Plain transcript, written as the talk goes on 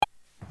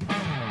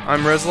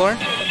I'm Rezlar.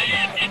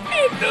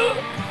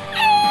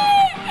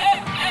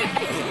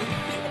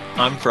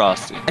 I'm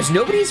Frosty. As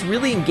nobody's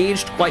really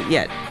engaged quite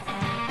yet.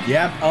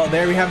 Yep. Oh,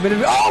 there we have a bit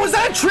of... Oh, was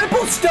that a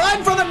triple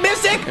stun for the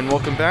Mystic? And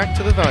welcome back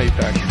to the Value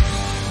Pack.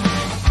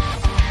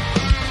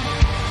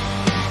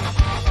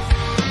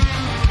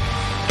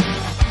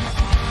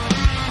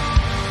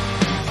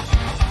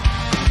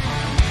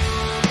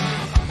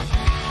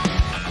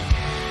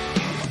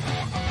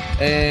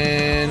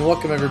 And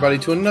welcome everybody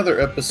to another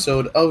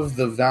episode of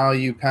the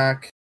Value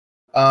Pack.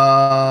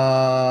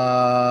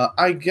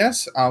 I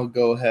guess I'll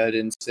go ahead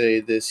and say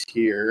this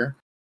here.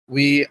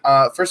 We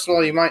first of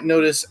all, you might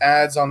notice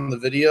ads on the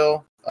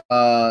video.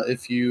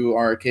 If you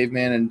are a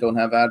caveman and don't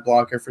have ad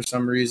blocker for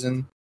some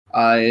reason,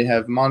 I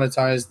have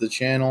monetized the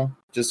channel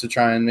just to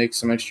try and make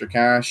some extra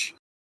cash.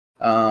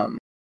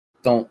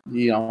 Don't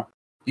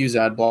use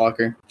ad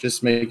blocker.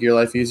 Just make your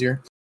life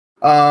easier.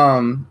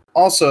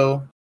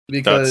 Also,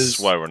 because that's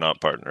why we're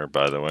not partnered,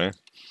 by the way.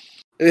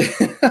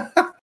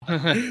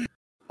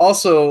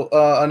 Also,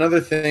 another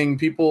thing,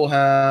 people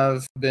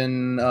have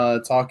been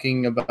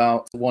talking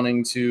about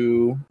wanting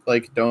to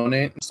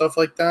donate and stuff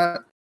like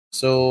that.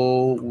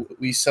 So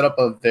we set up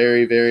a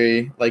very,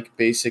 very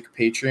basic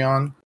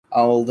Patreon.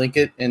 I'll link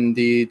it in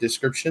the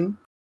description.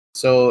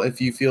 So if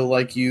you feel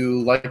like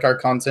you like our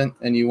content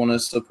and you want to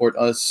support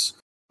us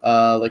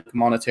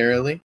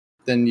monetarily,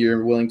 then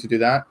you're willing to do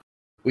that.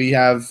 We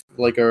have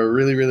a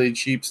really, really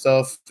cheap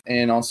stuff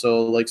and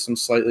also some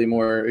slightly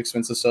more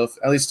expensive stuff.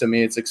 At least to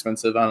me, it's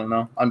expensive. I don't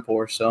know. I'm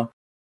poor, so.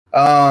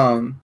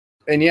 And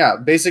yeah,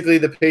 basically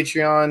the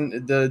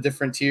Patreon, the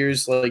different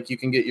tiers, you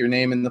can get your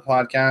name in the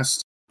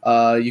podcast.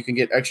 You can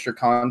get extra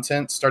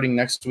content. Starting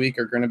next week,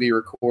 are going to be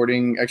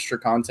recording extra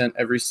content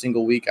every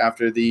single week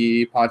after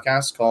the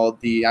podcast called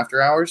the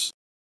After Hours.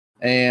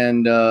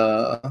 And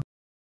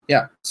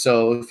yeah,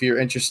 so if you're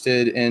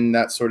interested in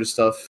that sort of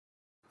stuff,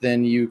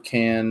 then you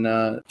can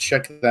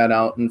check that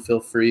out and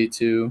feel free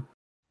to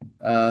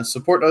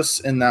support us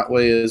in that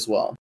way as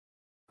well.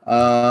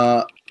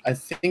 I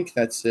think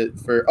that's it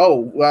for...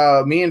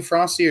 me and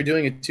Frosty are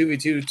doing a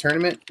 2v2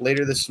 tournament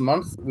later this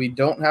month. We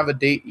don't have a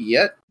date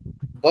yet,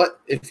 but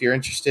if you're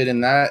interested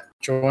in that,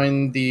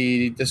 join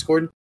the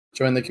Discord,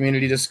 join the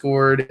community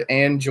Discord,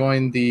 and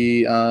join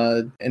the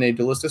NA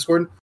Duelist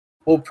Discord.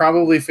 We'll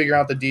probably figure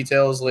out the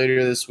details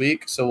later this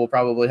week, so we'll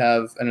probably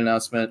have an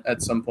announcement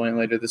at some point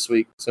later this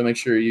week. So make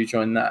sure you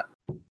join that.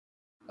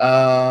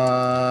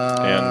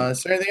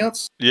 Is there anything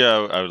else?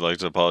 Yeah, I would like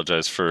to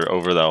apologize for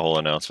over that whole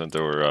announcement.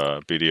 There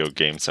were video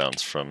game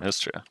sounds from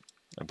Histria,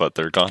 but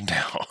they're gone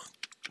now.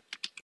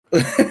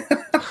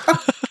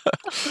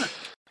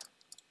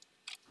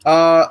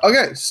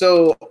 Okay,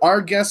 so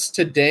our guest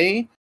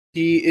today,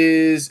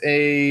 he's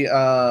a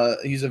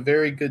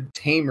very good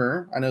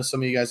tamer. I know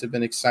some of you guys have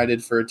been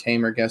excited for a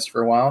tamer guest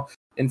for a while.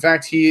 In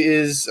fact, he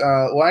is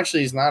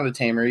he's not a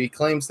tamer. He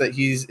claims that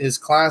his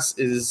class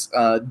is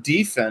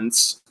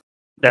defense.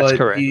 That's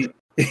correct. He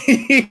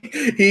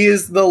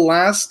is the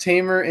last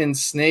tamer in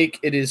Snake.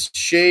 It is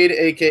Shade,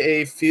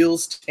 aka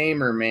Feels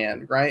Tamer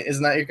Man, right?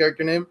 Isn't that your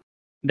character name?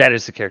 That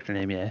is the character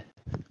name, yeah.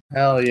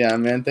 Hell yeah,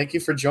 man! Thank you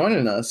for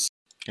joining us.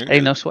 Hey,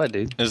 no sweat,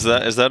 dude. Is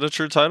that a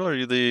true title? Are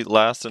you the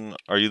last and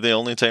are you the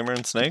only tamer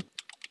in Snake?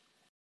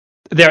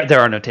 There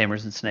are no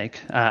tamers in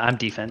Snake. I'm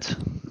defense.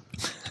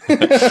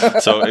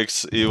 So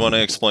you want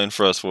to explain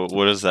for us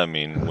what does that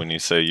mean when you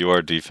say you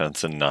are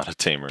defense and not a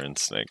tamer in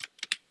Snake?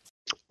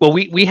 Well,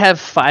 we have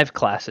 5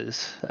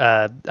 classes.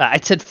 I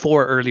said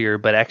 4 earlier,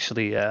 but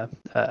actually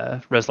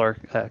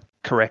Rezlar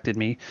corrected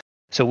me.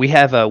 So we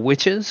have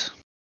witches.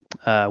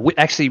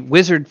 Actually,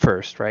 wizard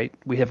first, right?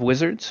 We have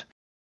wizards.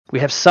 We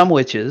have some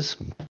witches,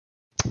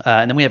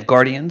 and then we have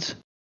guardians,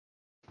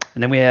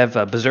 and then we have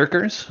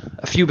berserkers.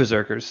 A few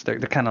berserkers. They're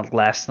kind of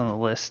last on the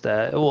list.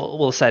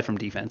 Well, aside from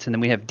defense, and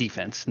then we have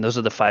defense, and those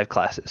are the 5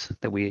 classes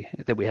that we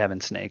have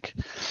in Snake.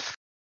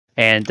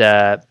 And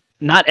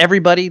not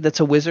everybody that's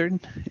a wizard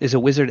is a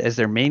wizard as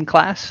their main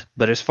class,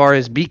 but as far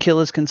as B-Kill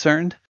is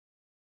concerned,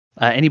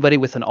 anybody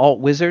with an alt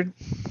wizard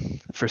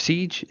for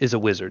Siege is a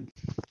wizard.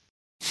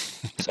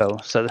 So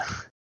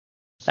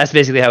that's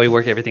basically how we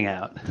work everything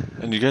out.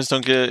 And you guys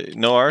don't get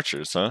no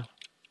archers, huh?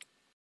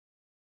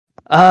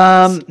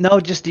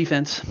 No, just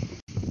defense.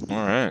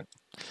 All right.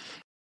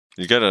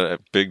 You got a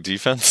big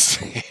defense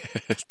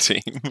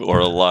team or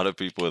a lot of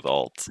people with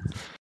alts?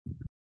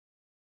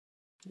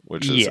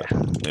 Which is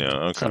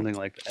okay. Something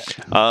like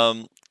that. All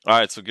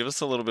right, so give us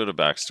a little bit of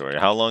backstory.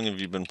 How long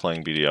have you been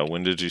playing BDO?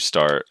 When did you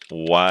start?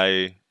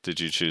 Why did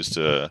you choose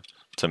to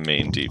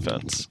main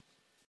defense?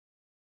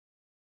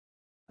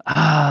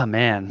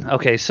 Man.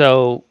 Okay,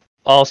 so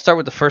I'll start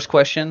with the first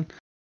question.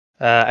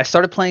 I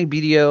started playing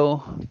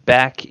BDO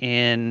back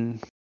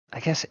in, I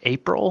guess,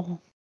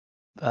 April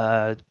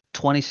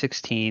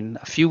 2016,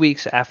 a few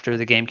weeks after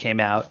the game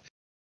came out.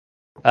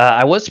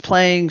 I was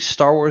playing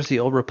Star Wars The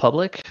Old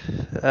Republic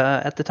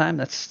at the time.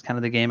 That's kind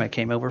of the game I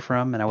came over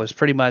from, and I was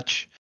pretty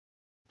much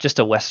just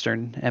a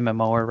Western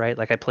MMOer, right?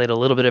 I played a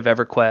little bit of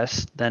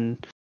EverQuest, then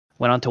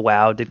went on to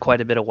WoW, did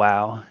quite a bit of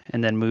WoW,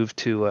 and then moved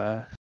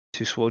to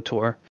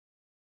SWTOR.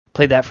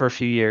 played that for a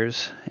few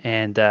years,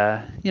 and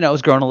it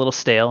was growing a little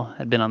stale.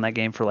 I'd been on that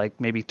game for like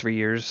maybe 3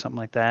 years, something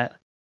like that.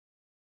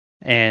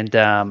 And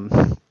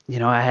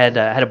I had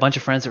a bunch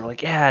of friends that were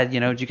like, "Yeah,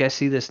 did you guys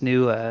see this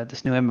new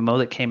MMO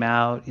that came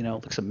out? It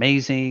looks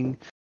amazing.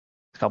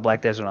 It's called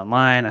Black Desert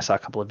Online." I saw a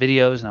couple of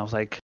videos, and I was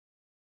like,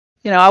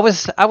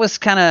 I was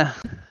kind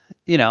of,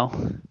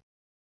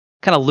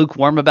 kind of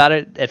lukewarm about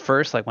it at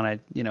first, like when I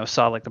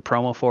saw like the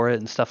promo for it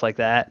and stuff like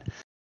that.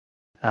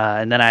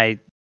 And then I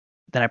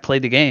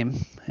played the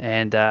game,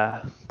 and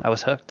I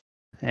was hooked.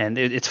 And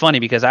it's funny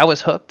because I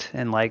was hooked,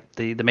 and like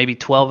the maybe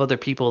 12 other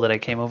people that I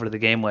came over to the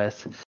game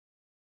with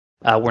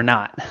were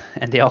not,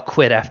 and they all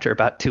quit after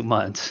about 2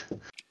 months,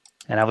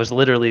 and I was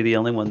literally the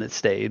only one that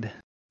stayed.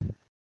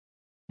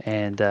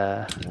 And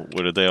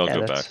what did they all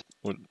go back?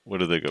 What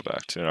did they go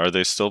back to? Are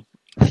they still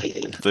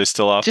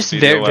off? Just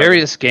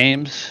various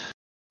games.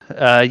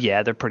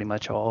 Yeah, they're pretty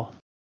much all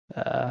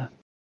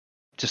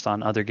just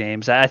on other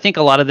games. I think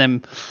a lot of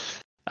them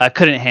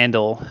couldn't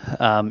handle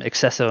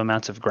excessive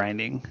amounts of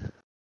grinding.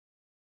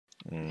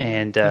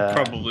 And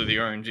probably the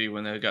RNG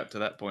when they got to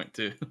that point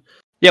too.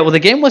 Yeah, well, the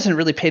game wasn't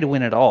really pay to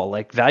win at all.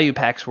 Like value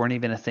packs weren't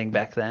even a thing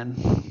back then.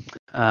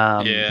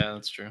 Yeah,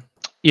 that's true.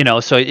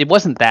 So it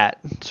wasn't that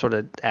sort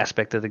of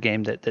aspect of the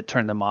game that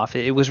turned them off.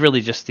 It was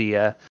really just the,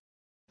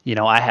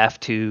 I have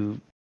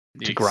to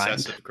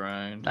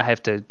grind. I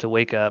have to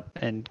wake up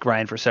and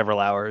grind for several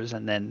hours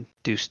and then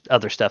do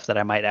other stuff that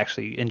I might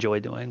actually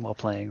enjoy doing while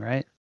playing,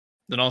 right?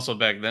 Then also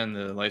back then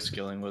the life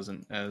skilling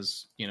wasn't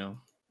as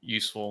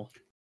useful.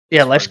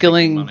 Yeah, life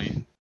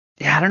skilling.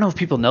 Yeah, I don't know if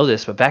people know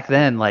this, but back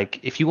then, like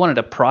if you wanted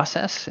to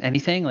process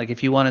anything, like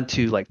if you wanted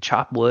to like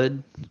chop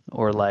wood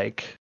or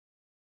like,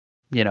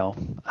 I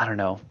don't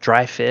know,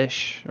 dry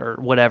fish or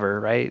whatever,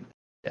 right?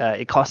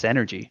 It cost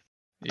energy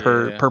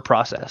per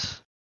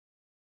process.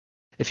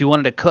 If you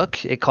wanted to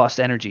cook, it cost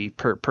energy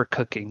per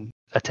cooking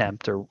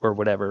attempt or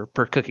whatever,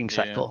 per cooking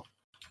cycle.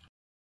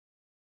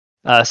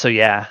 So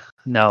yeah,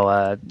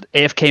 no,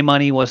 AFK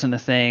money wasn't a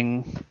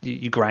thing.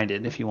 You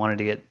grinded if you wanted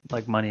to get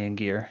like money and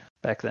gear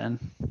back then.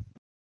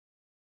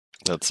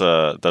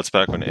 That's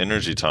back when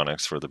energy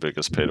tonics were the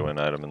biggest pay to win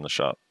item in the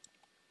shop.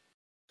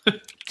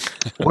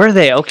 Were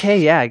they? Okay,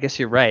 yeah, I guess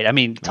you're right. I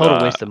mean,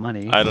 total waste of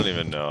money. I don't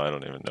even know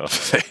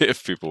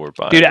if people were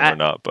buying them or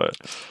not, but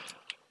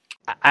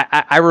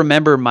I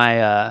remember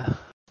my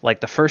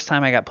like the first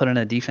time I got put in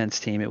a defense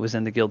team, it was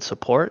in the guild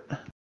support,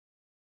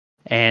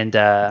 and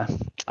I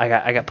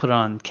got put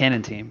on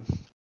cannon team.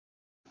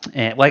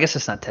 And well, I guess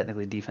it's not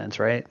technically defense,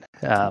 right?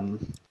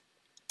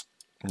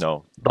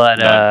 No, but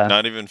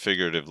not even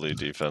figuratively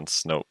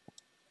defense. Nope.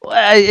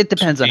 Well, it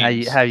depends on how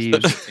you how you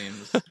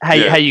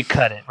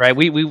cut it, right?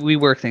 We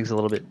work things a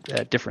little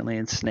bit differently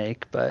in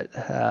Snake, but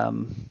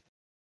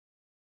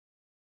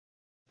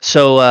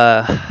so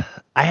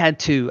I had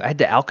to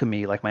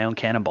alchemy like my own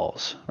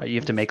cannonballs, right? You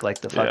have to make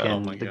like the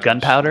fucking the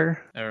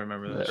gunpowder. I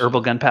remember that. The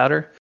herbal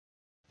gunpowder,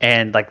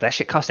 and like that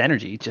shit cost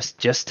energy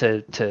just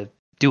to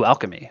do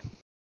alchemy.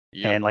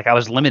 Yep. And like I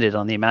was limited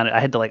on the amount I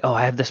had to like,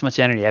 I have this much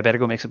energy, I better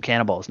go make some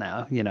cannonballs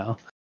now, Yeah,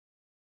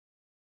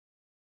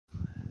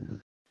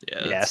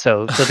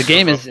 so the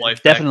game is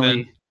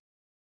definitely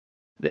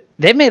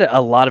they've made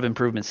a lot of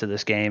improvements to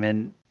this game,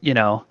 and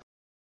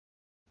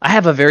I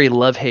have a very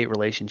love-hate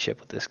relationship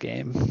with this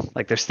game.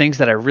 Like there's things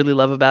that I really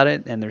love about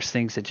it, and there's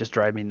things that just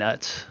drive me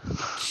nuts.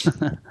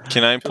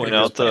 Can I point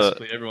out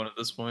everyone at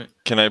this point?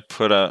 Can I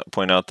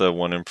point out the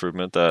one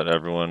improvement that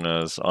everyone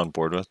is on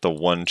board with? The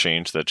one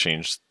change that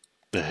changed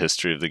the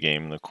history of the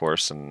game and the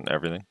course and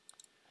everything?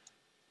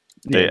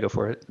 Yeah, go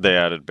for it. They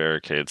added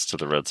barricades to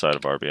the red side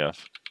of RBF.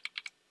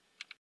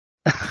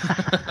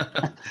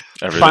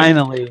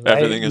 Finally, right?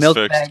 Everything is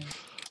fixed.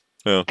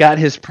 Yeah. Got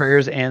his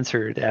prayers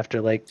answered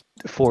after like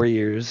 4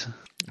 years.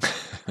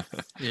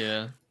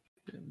 Yeah,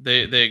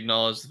 they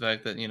acknowledged the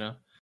fact that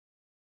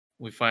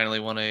we finally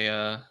won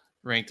a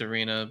ranked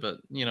arena, but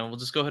we'll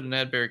just go ahead and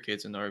add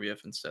barricades in the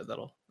RBF instead.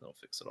 That'll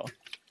fix it all.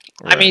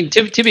 Right. I mean,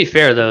 to be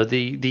fair though,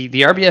 the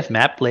RBF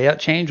map layout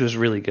change was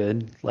really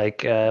good.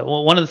 Like,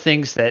 one of the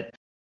things that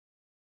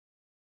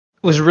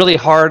was really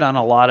hard on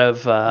a lot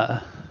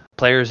of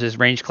players is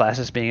range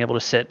classes being able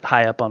to sit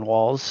high up on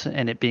walls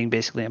and it being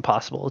basically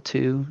impossible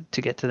to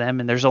get to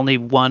them. And there's only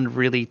one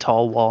really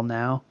tall wall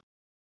now,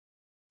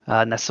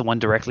 and that's the one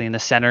directly in the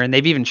center. And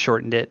they've even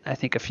shortened it, I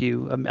think,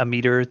 a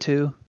meter or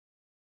two.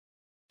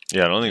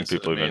 Yeah, I don't think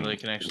people even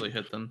can actually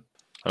hit them.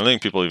 I don't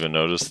think people even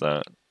notice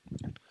that.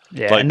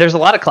 Yeah, and there's a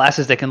lot of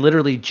classes that can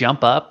literally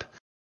jump up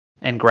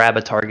and grab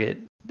a target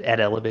at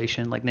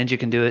elevation. Like Ninja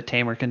can do it,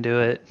 Tamer can do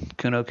it,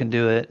 Kuno can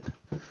do it.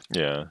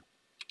 Yeah,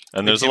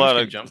 and there's a lot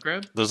of jump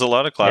grab. There's a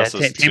lot of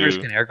classes Tamers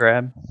too can air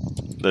grab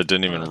that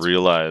didn't even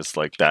realize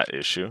like that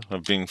issue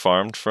of being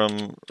farmed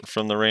from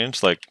the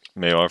range. Like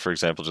Mayor, for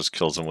example, just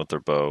kills them with their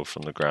bow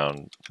from the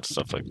ground and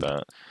stuff like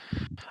that.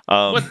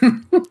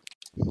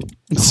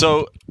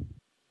 So.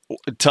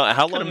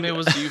 How long do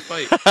you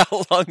fight?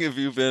 How long have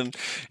you been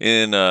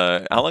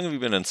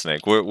in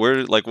Snake?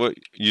 Where like what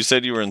you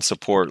said you were in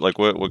support? Like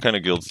what kind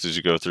of guilds did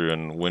you go through,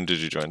 and when did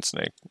you join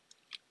Snake?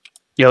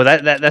 Yo,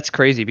 that's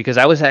crazy because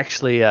I was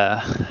actually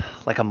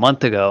like a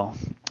month ago.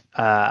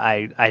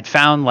 I'd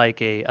found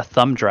like a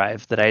thumb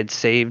drive that I had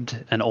saved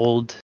an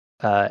old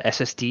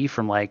SSD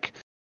from like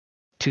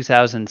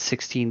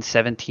 2016,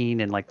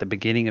 17, and like the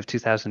beginning of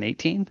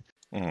 2018.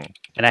 Mhm.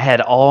 And I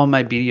had all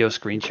my video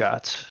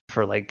screenshots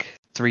for like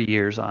 3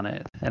 years on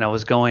it. And I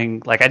was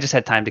going like I just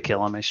had time to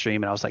kill on my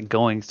stream, and I was like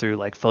going through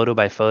like photo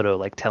by photo,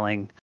 like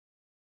telling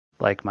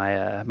like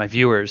my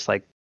viewers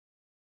like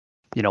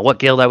what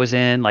guild I was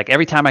in. Like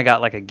every time I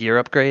got like a gear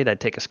upgrade, I'd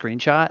take a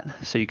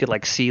screenshot so you could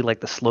like see like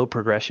the slow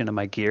progression of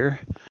my gear.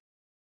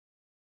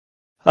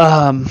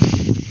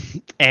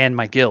 And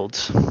my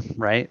guilds,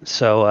 right?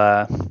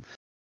 So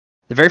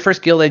the very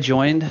first guild I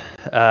joined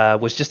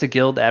was just a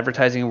guild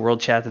advertising in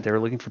World Chat that they were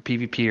looking for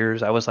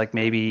PvPers. I was like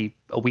maybe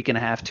a week and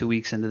a half, 2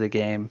 weeks into the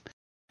game,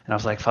 and I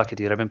was like, "Fuck it,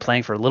 dude! I've been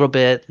playing for a little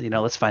bit.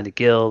 Let's find a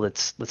guild.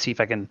 Let's see if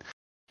I can,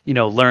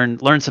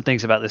 learn some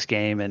things about this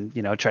game, and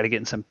try to get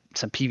in some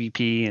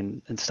PvP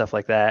and stuff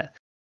like that."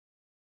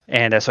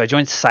 And so I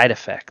joined Side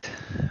Effect,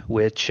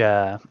 which,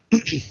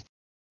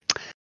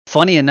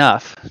 funny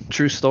enough,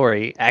 true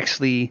story,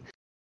 actually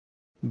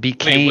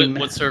became Wait,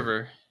 what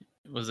server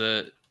was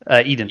it?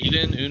 Eden.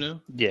 Eden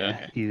Uno. Yeah,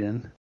 Okay.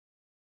 Eden.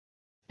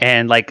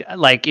 And like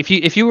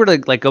if you were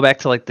to like go back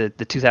to like the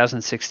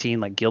 2016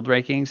 like guild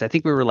rankings, I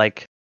think we were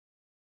like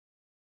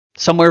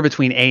somewhere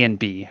between A and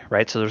B,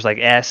 right? So there's like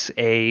S,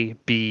 A,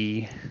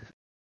 B,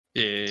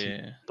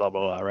 Yeah. blah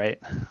blah blah, right?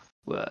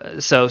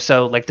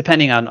 So like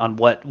depending on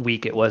what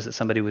week it was that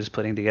somebody was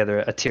putting together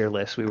a tier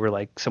list, we were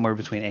like somewhere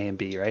between A and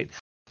B, right?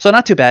 So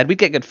not too bad. We'd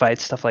get good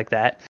fights, stuff like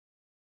that.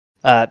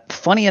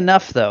 Funny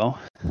enough though,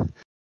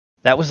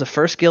 that was the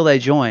first guild I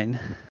joined.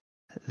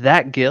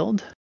 That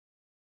guild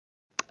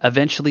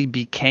eventually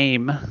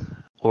became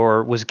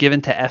or was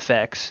given to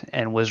FX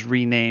and was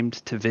renamed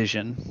to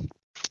Vision,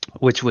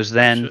 which was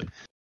then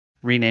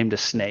renamed to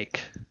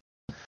Snake.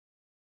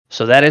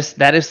 So that is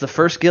the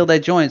first guild I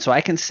joined. So I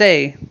can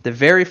say the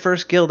very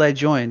first guild I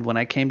joined when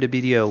I came to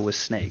BDO was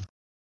Snake,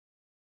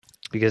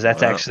 because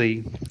that's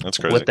actually That's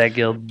crazy. what that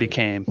guild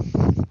became.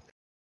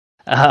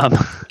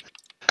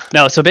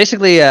 No, so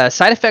basically,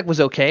 Side Effect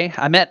was okay.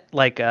 I met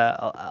like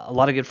a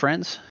lot of good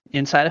friends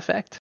in Side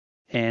Effect,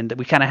 and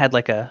we kind of had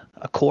like a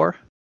core.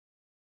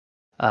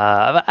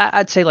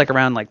 I'd say like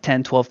around like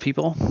 10, 12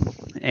 people,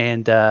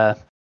 and the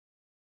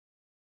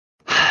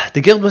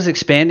guild was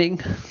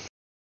expanding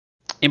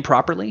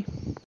improperly,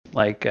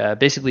 like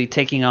basically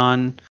taking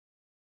on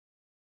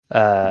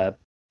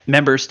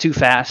members too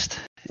fast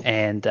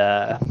and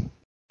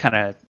kind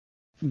of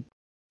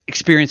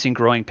experiencing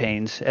growing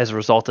pains as a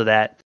result of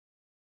that.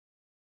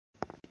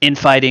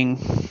 Infighting,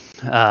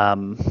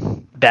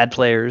 bad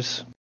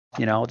players,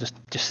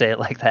 just say it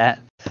like that.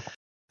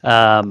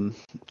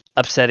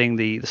 Upsetting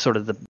the sort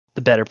of the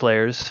better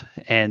players,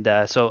 and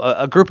so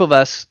a group of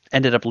us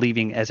ended up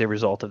leaving as a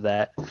result of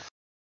that,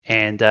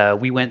 and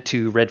we went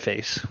to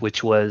Redface,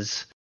 which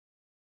was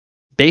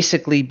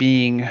basically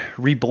being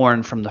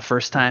reborn from the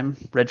first time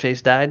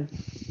Redface died.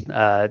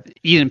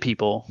 Eden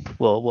people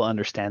will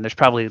understand. There's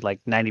probably like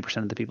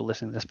 90% of the people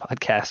listening to this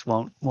podcast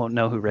won't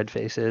know who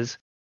Redface is.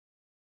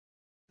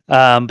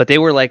 But they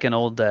were like an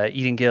old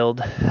Eden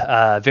guild,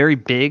 very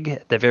big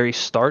at the very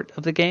start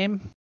of the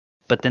game,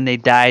 but then they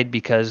died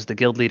because the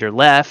guild leader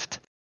left,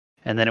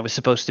 and then it was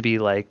supposed to be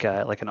like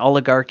an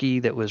oligarchy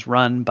that was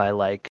run by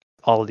like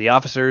all of the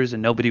officers,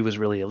 and nobody was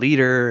really a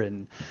leader,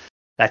 and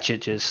that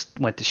shit just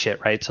went to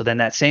shit, right? So then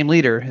that same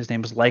leader, his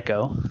name was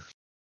Lyco,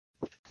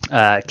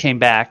 came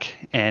back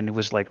and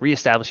was like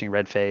reestablishing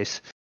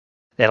Redface.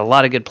 They had a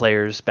lot of good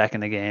players back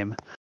in the game,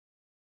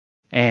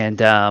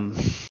 and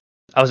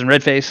I was in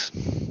Redface.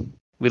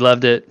 We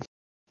loved it.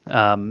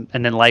 And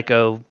then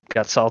Lyco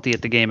got salty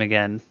at the game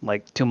again,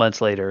 like 2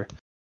 months later,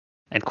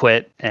 and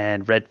quit.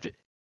 And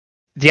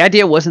the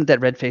idea wasn't that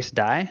Redface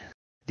die.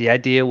 The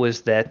idea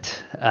was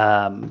that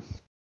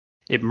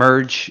it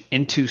merge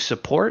into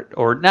support,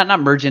 or not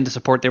merge into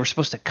support. They were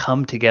supposed to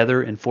come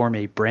together and form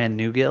a brand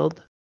new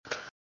guild.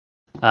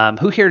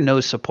 Who here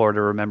knows support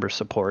or remembers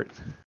support?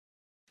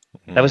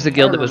 That was the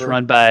guild that was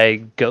run by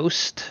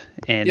Ghost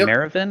and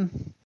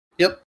Maravin.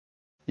 Yep.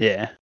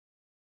 Yeah.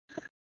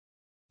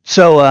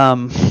 So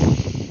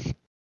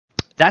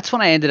that's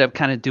when I ended up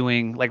kind of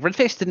doing like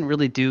Redface didn't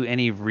really do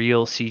any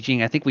real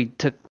sieging. I think we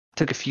took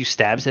a few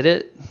stabs at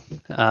it.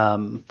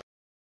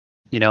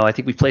 I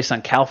think we placed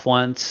on Calf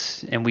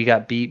once and we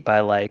got beat by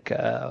like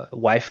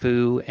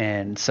Waifu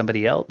and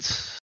somebody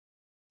else.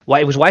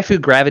 It was Waifu,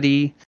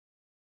 Gravity,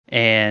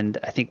 and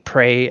I think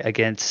Prey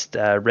against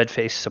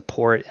Redface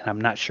support, and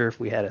I'm not sure if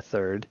we had a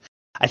third.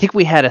 I think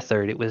we had a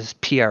third. It was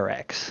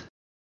PRX.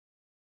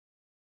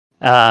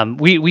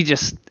 We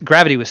just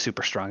Gravity was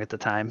super strong at the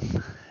time,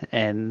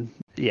 and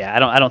yeah,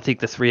 I don't think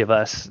the three of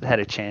us had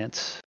a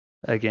chance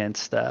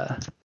against.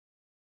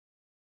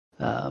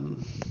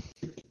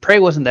 Prey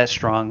wasn't that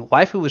strong.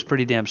 Waifu was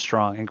pretty damn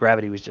strong, and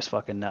Gravity was just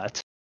fucking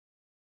nuts.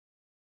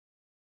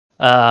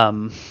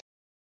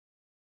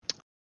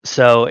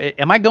 So,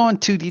 am I going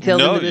too detailed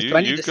No, into this? Do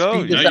I need you to go.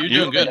 speed this No, up? you're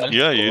doing good, man.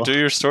 Yeah, you Cool. do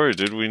your story,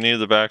 dude. We need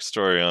the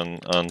backstory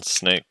on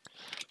Snake.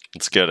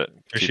 Let's get it.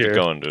 For Keep sure. it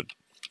going, dude.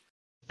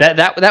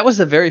 That was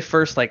the very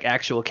first like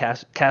actual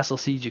castle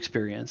siege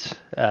experience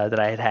that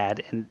I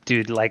had, and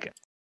dude, like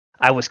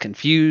I was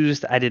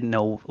confused. I didn't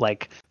know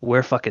like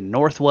where fucking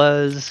north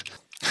was.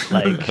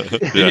 Like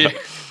Yeah.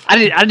 I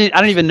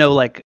didn't even know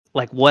like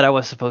what I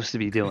was supposed to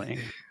be doing.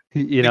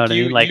 You know what I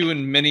mean? Like you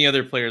and many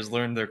other players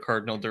learned their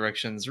cardinal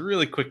directions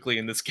really quickly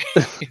in this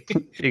game.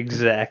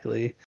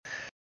 exactly.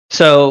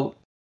 So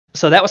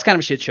that was kind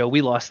of a shit show.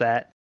 We lost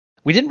that.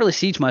 We didn't really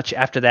siege much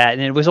after that,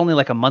 and it was only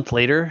like a month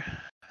later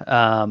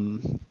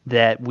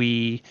that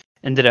we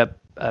ended up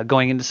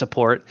going into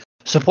support.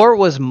 Support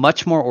was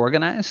much more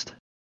organized,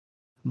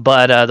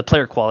 but the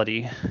player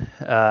quality,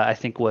 I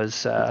think,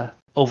 was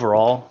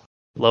overall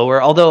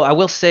lower. Although I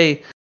will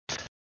say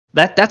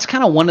that's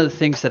kind of one of the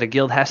things that a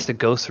guild has to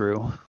go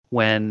through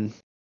when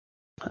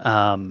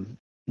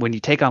you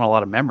take on a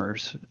lot of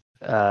members.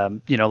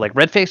 Like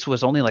Redface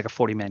was only like a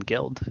 40-man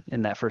guild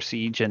in that first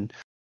siege, and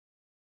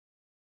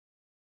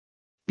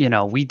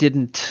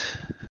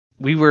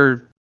we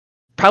were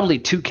probably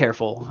too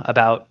careful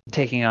about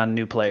taking on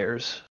new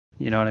players.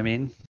 You know what I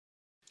mean?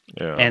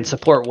 Yeah. And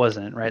support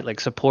wasn't, right? Like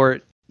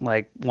support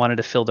like wanted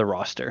to fill the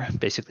roster.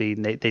 Basically,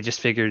 they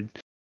just figured,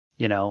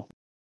 the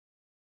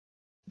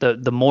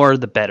more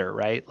the better,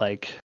 right?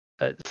 Like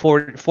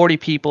 40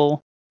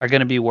 people are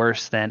going to be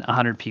worse than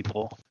 100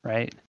 people,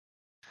 right?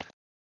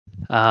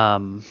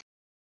 So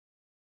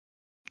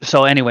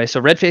anyway,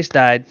 so Redface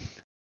died.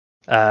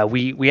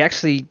 We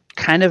actually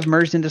kind of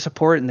merged into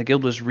support, and the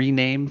guild was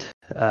renamed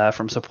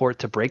from support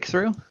to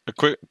Breakthrough. A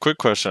quick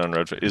question on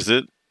Redface. Is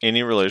it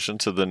any relation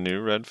to the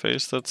new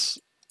Redface that's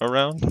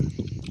around?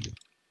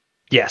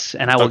 Yes,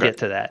 and I will get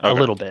to that a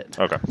little bit.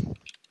 Okay.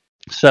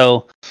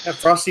 So Yeah,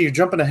 Frosty, you're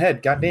jumping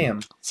ahead.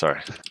 Goddamn.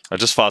 Sorry. I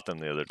just fought them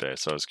the other day,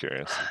 so I was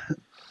curious.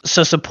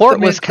 So support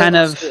was kind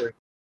of...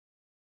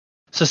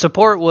 So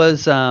support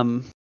was...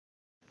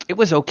 it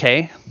was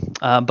okay.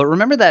 But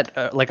remember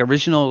that like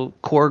original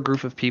core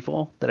group of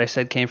people that I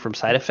said came from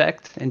Side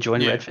Effect and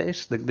joined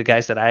Redface? The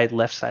guys that I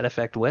left Side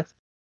Effect with?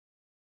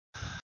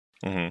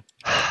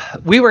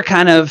 Mm-hmm. We were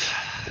kind of...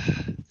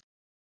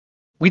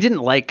 We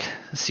didn't like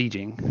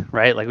sieging,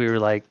 right? Like we were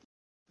like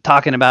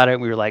talking about it.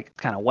 We were like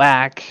kind of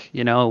whack,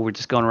 we're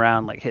just going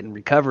around like hitting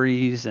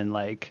recoveries, and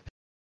like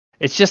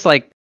it's just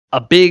like a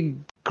big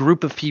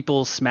group of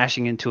people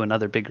smashing into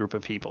another big group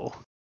of people,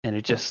 and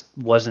it just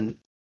wasn't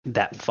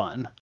that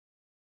fun.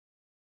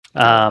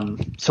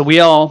 So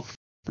we all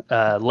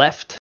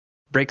left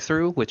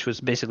Breakthrough, which was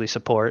basically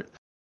support,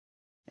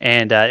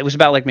 and it was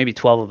about like maybe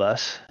 12 of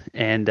us,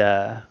 and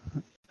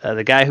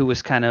the guy who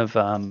was kind of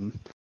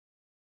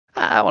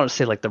I don't want to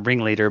say like the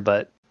ringleader,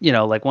 but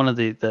like one of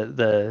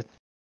the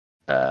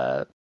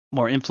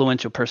more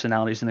influential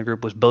personalities in the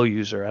group was Bow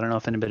User. I don't know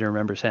if anybody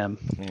remembers him.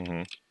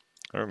 Mm-hmm.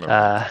 I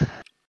remember.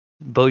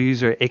 Bow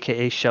User,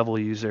 aka Shovel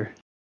User.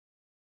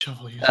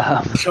 Shovel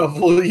User.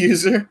 Shovel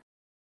User.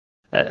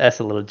 That's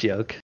a little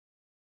joke.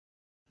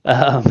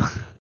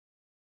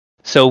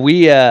 So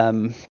we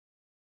all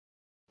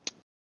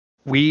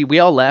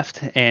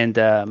left, and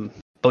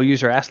Bow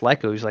User asked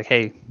Lyco, he was like,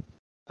 "Hey,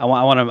 I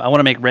want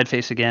to make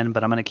Redface again,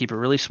 but I'm going to keep it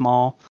really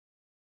small.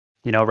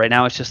 Right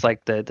now it's just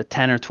like the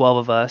 10 or 12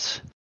 of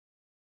us.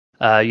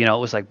 It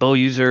was like Bow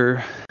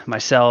User,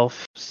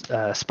 myself,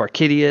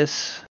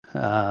 Sparkidius,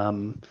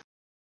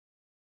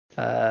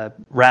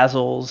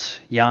 Razzles,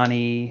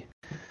 Yanni,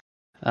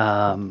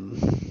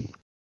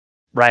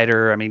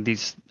 Ryder. I mean,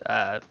 these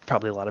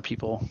probably a lot of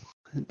people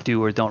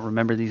do or don't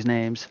remember these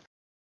names.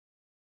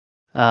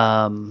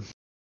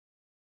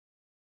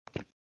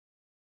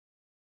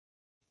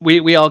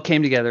 We all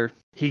came together.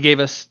 He gave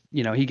us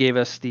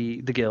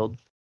the guild,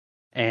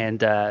 and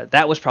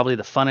that was probably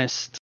the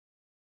funnest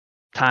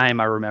time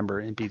I remember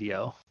in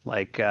BDO.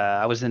 Like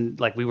I was in,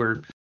 like we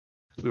were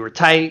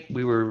tight.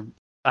 We were,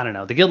 I don't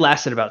know. The guild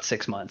lasted about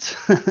 6 months,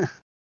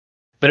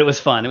 but it was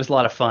fun. It was a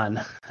lot of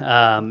fun.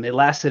 It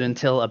lasted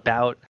until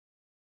about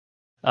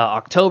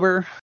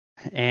October,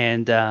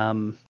 and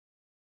there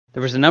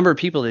was a number of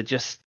people that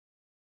just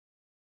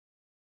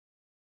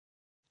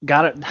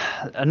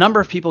a number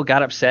of people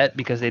got upset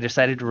because they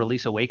decided to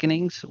release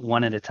Awakenings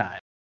one at a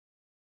time.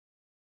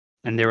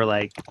 And they were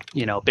like,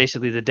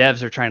 basically the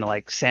devs are trying to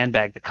like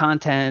sandbag the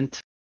content.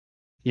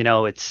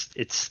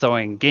 It's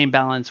throwing game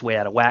balance way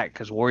out of whack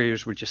because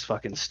Warriors were just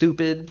fucking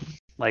stupid.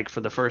 Like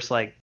for the first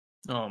like,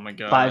 oh my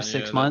god,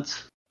 5-6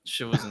 months.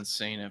 Shit was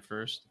insane at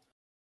first.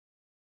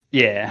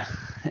 Yeah,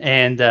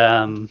 and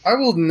I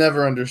will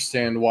never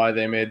understand why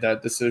they made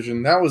that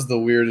decision. That was the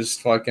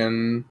weirdest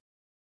fucking.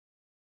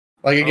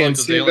 Like again,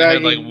 they only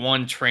had like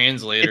one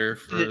translator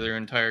for their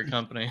entire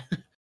company.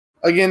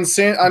 Again,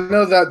 I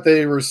know that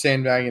they were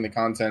sandbagging the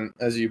content,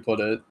 as you put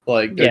it.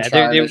 Like they're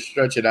trying to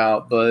stretch it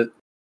out, but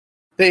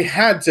they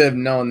had to have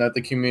known that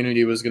the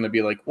community was going to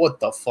be like, "What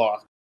the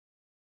fuck?"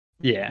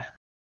 Yeah.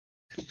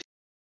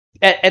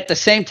 At the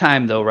same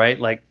time, though, right?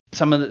 Like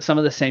some of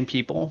the same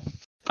people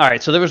All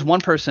right, so there was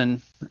one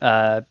person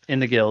in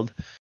the guild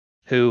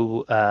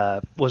who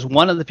was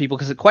one of the people,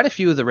 because quite a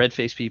few of the red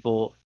face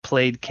people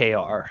played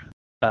KR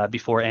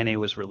before NA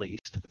was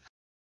released.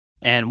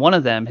 And one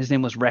of them, his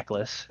name was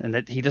Reckless, and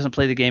that he doesn't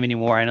play the game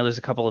anymore. I know there's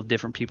a couple of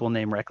different people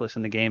named Reckless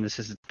in the game. This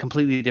is a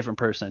completely different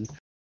person.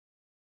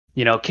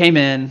 Came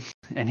in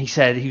and he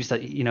said, he was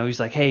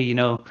like, hey,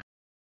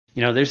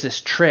 there's this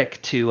trick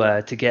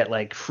to get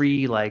like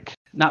free, like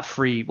not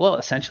free, well,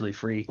 essentially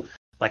free,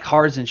 like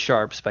hards and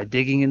sharps by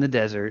digging in the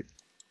desert.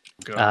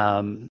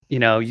 You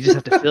just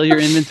have to fill your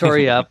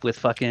inventory up with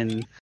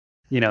fucking,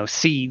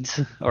 seeds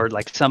or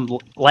like some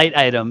light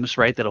items,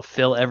 right? That'll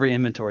fill every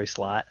inventory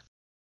slot.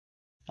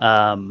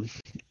 And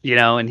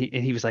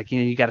he was like,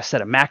 you got to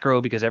set a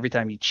macro because every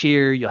time you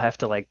cheer, you'll have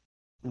to like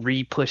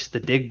re-push the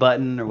dig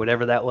button or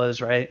whatever that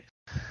was, right?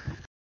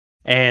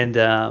 And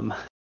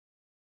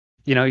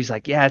he's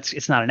like, yeah,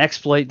 it's not an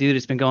exploit, dude.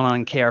 It's been going on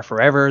in KR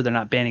forever. They're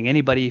not banning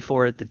anybody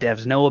for it. The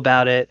devs know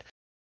about it.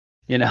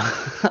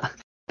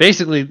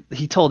 Basically,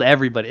 he told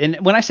everybody.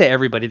 And when I say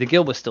everybody, the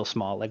guild was still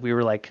small. Like we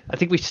were like, I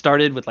think we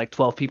started with like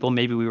 12 people.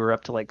 Maybe we were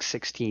up to like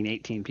 16,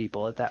 18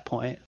 people at that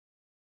point.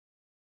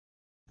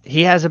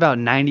 He has about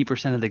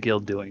 90% of the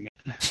guild doing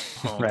it.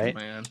 Oh, right?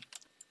 Man.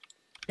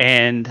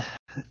 And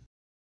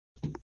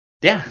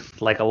yeah,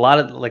 like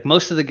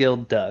most of the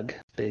guild dug,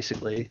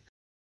 basically.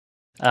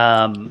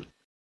 A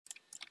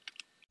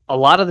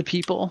lot of the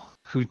people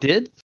who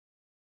did,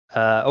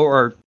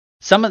 or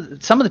some of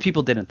the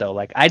people didn't though.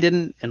 Like I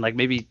didn't, and like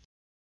maybe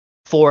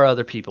 4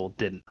 other people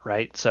didn't.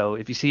 Right. So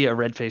if you see a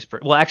red face,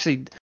 well,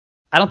 actually,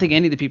 I don't think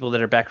any of the people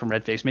that are back from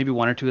red face, maybe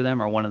 1 or 2 of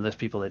them are one of those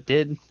people that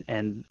did,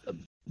 and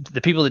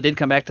the people that did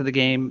come back to the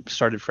game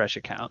started fresh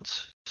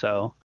accounts.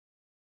 So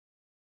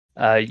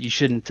you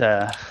shouldn't,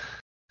 don't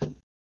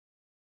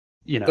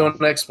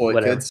exploit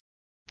whatever. kids.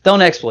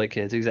 Don't exploit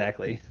kids,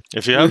 exactly.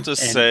 If you have to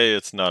say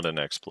it's not an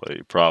exploit,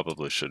 you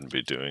probably shouldn't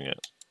be doing it.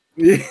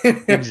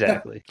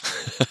 Exactly.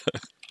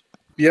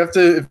 If you have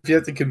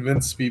to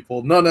convince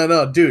people,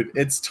 no, dude,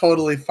 it's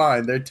totally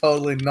fine. They're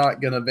totally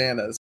not gonna ban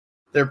us.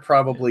 They're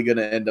probably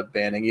gonna end up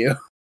banning you.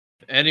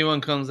 Anyone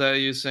comes at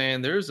you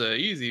saying there's an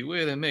easy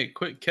way to make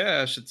quick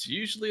cash, it's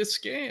usually a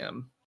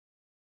scam.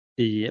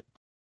 Yep.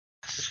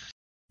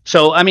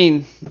 So, I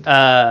mean,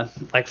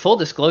 like full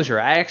disclosure,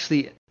 I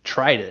actually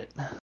tried it.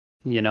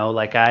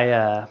 Like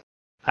I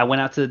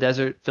went out to the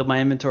desert, filled my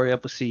inventory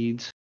up with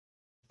seeds,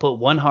 put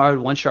 1 hard,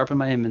 1 sharp in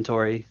my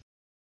inventory,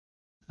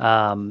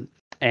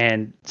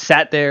 and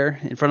sat there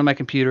in front of my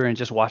computer and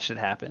just watched it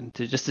happen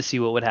just to see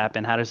what would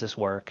happen. How does this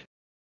work?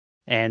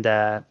 And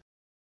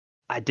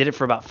I did it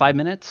for about 5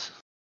 minutes,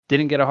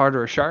 didn't get a hard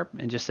or a sharp,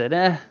 and just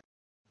said,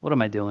 what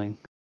am I doing?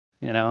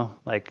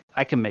 Like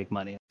I can make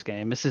money in this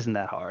game. This isn't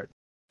that hard.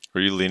 Were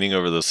you leaning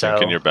over the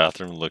sink in your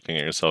bathroom looking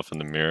at yourself in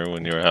the mirror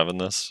when you were having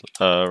this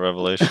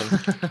revelation?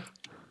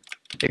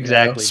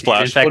 Exactly.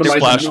 Splash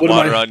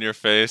water on your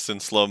face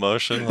in slow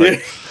motion. Like...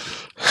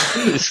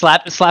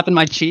 slapping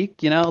my cheek,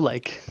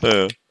 like...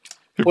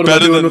 You're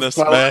better than this,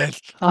 man.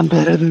 I'm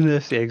better than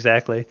this. Yeah,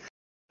 exactly.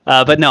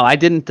 But no, I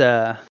didn't.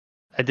 I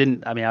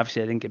mean,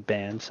 obviously, I didn't get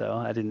banned, so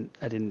I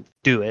didn't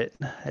do it.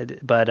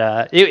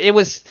 But it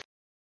was.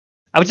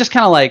 I was just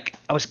kind of like,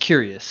 I was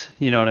curious.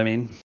 You know what I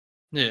mean?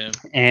 Yeah.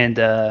 And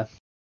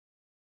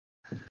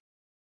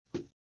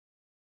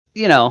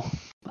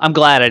I'm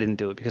glad I didn't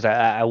do it because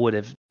I would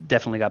have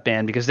definitely got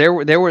banned, because there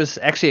was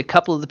actually a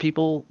couple of the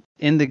people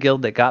in the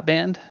guild that got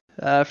banned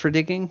for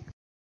digging.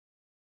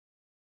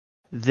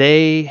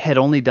 They had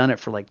only done it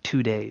for like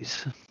 2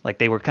 days. Like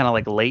they were kind of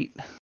like late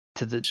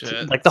to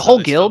the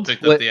whole guild.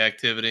 Picked up the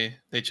activity.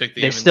 They checked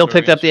the. They still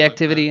picked up the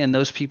activity, and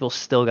those people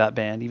still got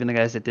banned. Even the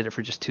guys that did it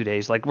for just 2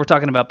 days. Like we're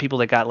talking about people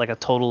that got like a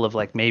total of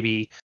like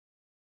maybe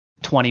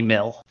 20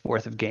 mil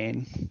worth of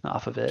gain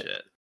off of it.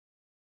 Shit.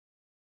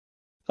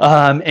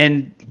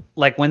 And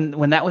like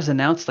when that was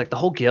announced, like the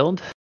whole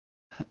guild,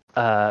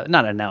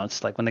 not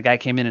announced, like when the guy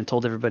came in and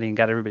told everybody and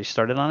got everybody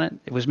started on it,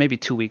 it was maybe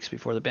 2 weeks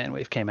before the ban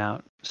wave came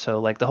out. So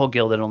like the whole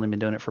guild had only been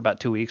doing it for about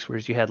 2 weeks,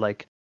 whereas you had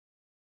like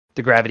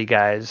the Gravity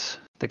guys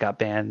that got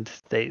banned,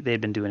 they'd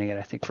been doing it,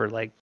 I think, for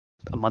like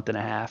a month and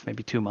a half,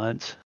 maybe 2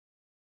 months.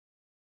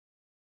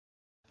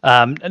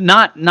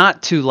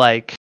 Not to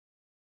like,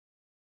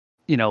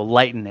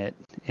 lighten it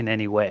in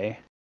any way,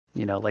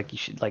 like you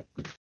should, like,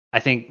 I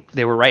think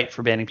they were right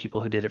for banning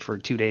people who did it for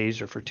 2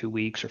 days or for 2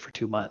 weeks or for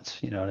 2 months.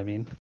 You know what I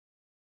mean?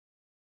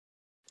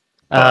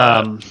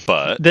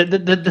 But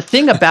the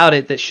thing about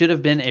it that should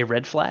have been a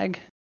red flag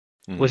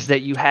was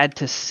that you had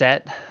to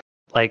set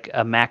like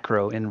a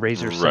macro in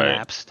Razor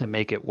Synapse to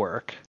make it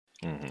work,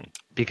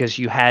 because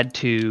you had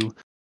to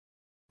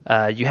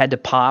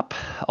pop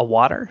a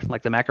water,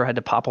 like the macro had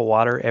to pop a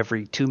water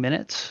every 2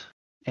 minutes,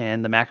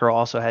 and the macro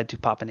also had to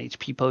pop an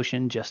HP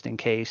potion just in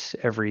case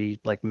every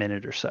like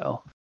minute or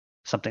so,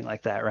 something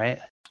like that, right?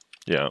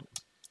 Yeah.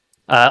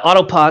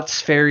 Auto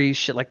pots, fairies,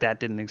 shit like that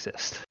didn't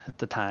exist at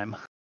the time.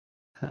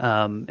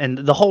 And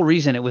the whole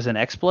reason it was an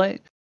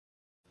exploit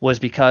was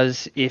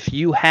because if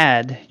you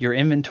had your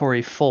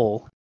inventory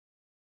full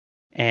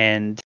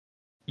and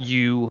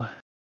you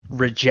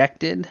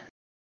rejected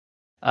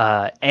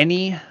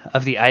any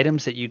of the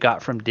items that you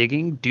got from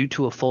digging due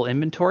to a full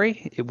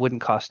inventory, it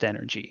wouldn't cost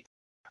energy,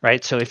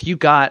 right? So if you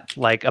got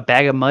like a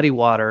bag of muddy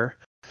water,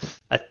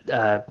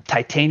 a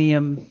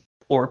titanium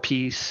ore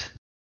piece,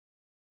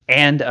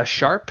 and a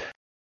sharp,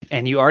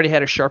 and you already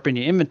had a sharp in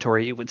your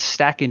inventory, it would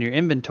stack in your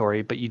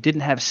inventory, but you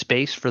didn't have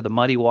space for the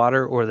muddy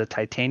water or the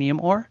titanium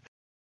ore.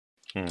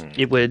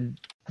 It would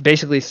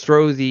basically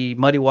throw the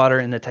muddy water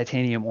and the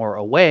titanium ore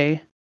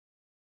away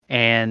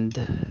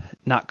and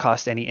not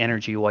cost any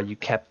energy while you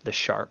kept the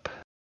sharp.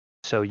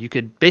 So you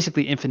could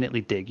basically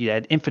infinitely dig. You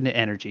had infinite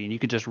energy, and you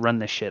could just run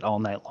this shit all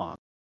night long.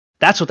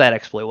 That's what that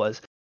exploit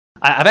was.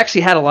 I've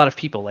actually had a lot of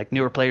people, like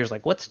newer players,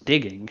 like, what's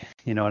digging?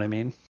 You know what I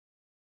mean?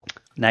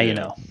 Now you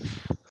know.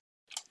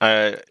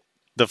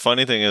 The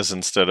funny thing is,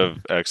 instead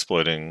of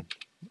exploiting,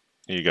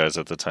 you guys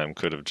at the time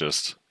could have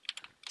just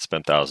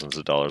spent thousands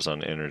of dollars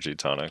on energy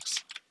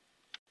tonics.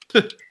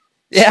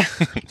 Yeah,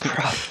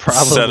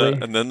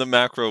 probably. And then the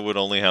macro would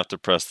only have to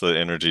press the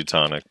energy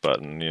tonic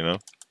button, you know,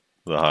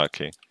 the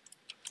hotkey.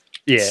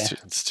 Yeah,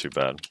 it's too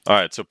bad. All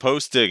right, so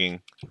post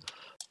digging.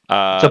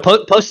 So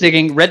post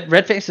digging,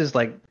 Redface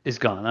is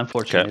gone.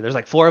 Unfortunately, Okay. There's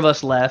like 4 of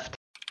us left.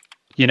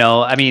 You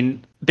know, I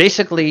mean,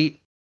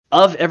 basically,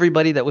 of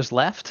everybody that was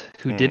left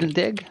who didn't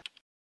dig,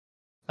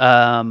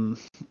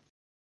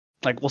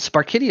 like, well,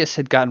 Sparkidius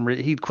had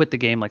he'd quit the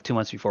game like 2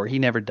 months before. He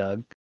never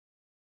dug.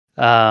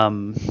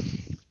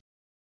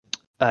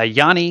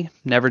 Yanni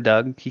never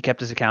dug. He kept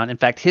his account. In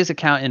fact, his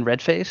account in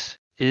Redface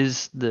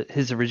is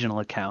his original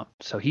account.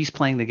 So he's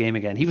playing the game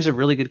again. He was a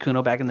really good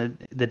Kuno back in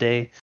the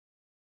day.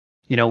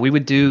 You know, we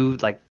would do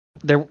like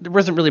there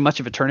wasn't really much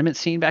of a tournament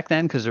scene back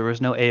then because there was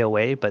no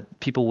AOA, but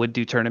people would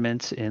do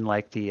tournaments in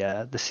like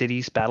the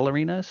city's battle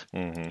arenas.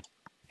 Mm-hmm.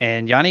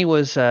 And Yanni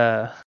was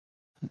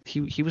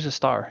he was a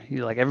star.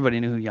 Like everybody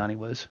knew who Yanni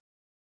was.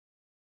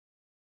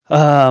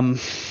 So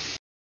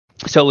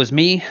it was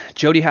me,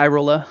 Jody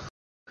Hyrola,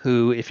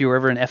 who, if you were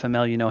ever in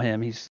FML, you know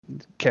him. He's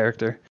a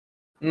character.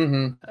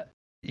 Mm-hmm.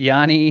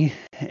 Yanni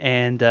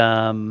and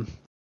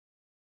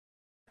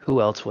who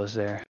else was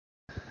there?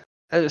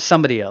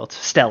 Somebody else.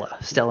 Stella.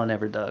 Stella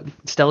never dug.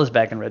 Stella's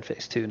back in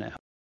Redface too now.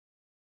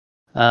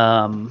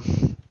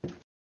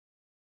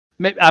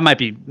 Maybe, I might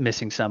be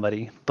missing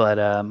somebody, but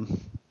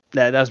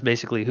that was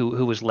basically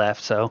who was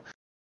left. So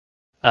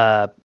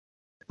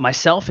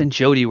myself and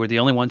Jody were the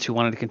only ones who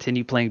wanted to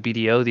continue playing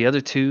BDO. The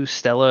other two,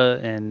 Stella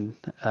and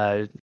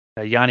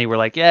Yanni, were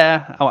like,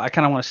 yeah, I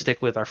kind of want to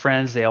stick with our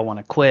friends. They all want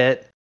to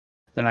quit.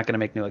 They're not going to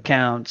make new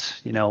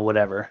accounts, you know,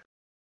 whatever.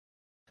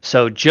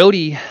 So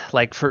Jody,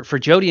 like for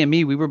Jody and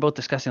me, we were both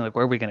discussing like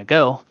where are we going to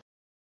go.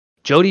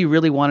 Jody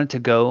really wanted to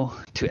go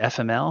to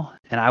FML,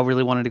 and I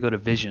really wanted to go to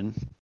Vision.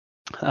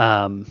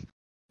 But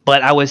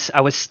I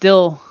was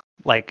still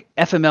like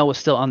FML was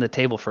still on the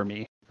table for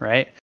me,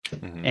 right?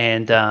 Mm-hmm.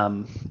 And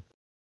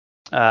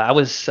I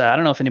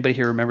don't know if anybody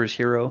here remembers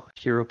Hero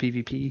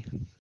PvP. He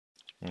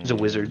was a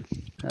wizard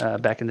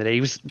back in the day.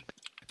 He was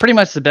pretty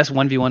much the best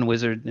 1v1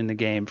 wizard in the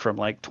game from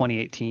like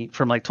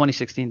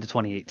 2016 to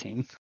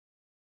 2018.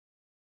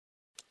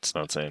 It's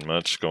not saying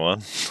much. Go on.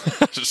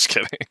 Just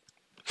kidding.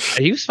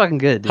 He was fucking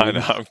good, dude. I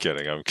know. I'm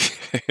kidding.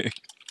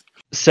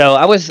 So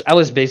I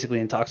was basically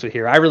in talks with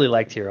Hero. I really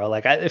liked Hero.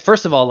 Like,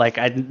 first of all, like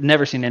I'd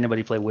never seen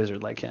anybody play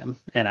wizard like him,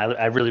 and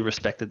I really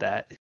respected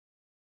that.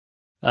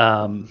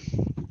 And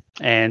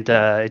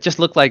it just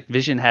looked like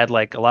Vision had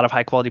like a lot of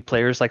high quality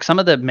players. Like some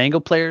of the Mango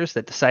players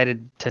that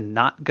decided to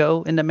not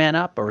go into Man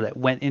Up, or that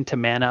went into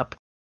Man Up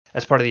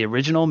as part of the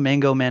original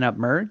Mango Man Up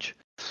merge,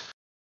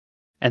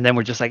 and then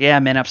we're just like, yeah,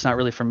 Man Up's not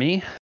really for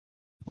me.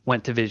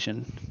 Went to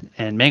Vision,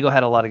 and Mango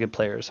had a lot of good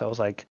players. So I was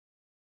like,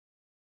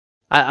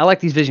 I like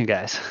these Vision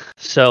guys.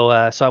 So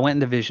I went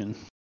into Vision,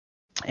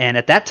 and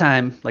at that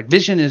time, like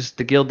Vision is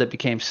the guild that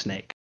became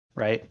Snake,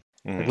 right?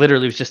 Like,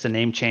 literally, it was just a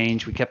name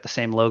change. We kept the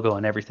same logo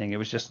and everything. It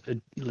was just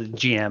a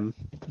GM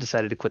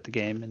decided to quit the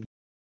game, and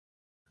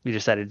we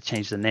decided to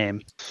change the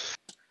name.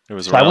 It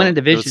was. So I went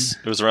into Vision.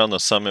 It was around the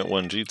Summit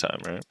 1G time,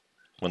 right?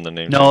 When the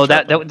name. No, change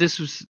happened. this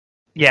was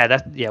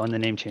when the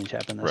name change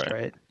happened. That's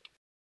right.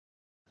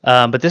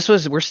 But this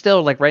was, we're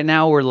still like right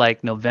now we're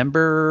like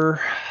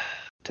November,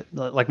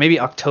 like maybe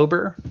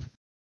October,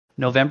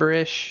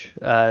 November-ish,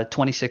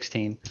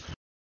 2016.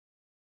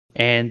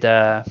 And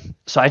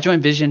so I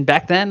joined Vision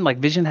back then. Like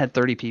Vision had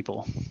 30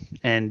 people,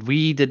 and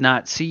we did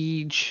not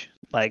siege,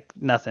 like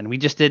nothing. We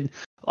just did,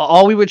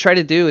 all we would try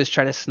to do is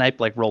try to snipe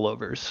like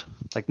rollovers,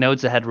 like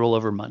nodes that had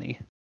rollover money,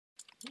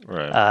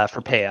 right?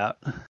 For payout.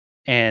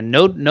 And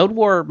node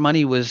war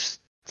money was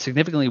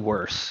significantly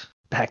worse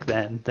back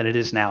then than it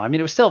is now. I mean,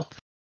 it was still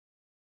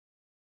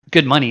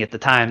good money at the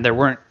time. There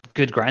weren't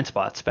good grind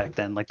spots back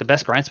then. Like the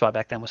best grind spot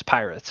back then was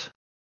Pirates.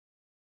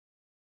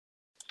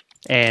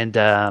 And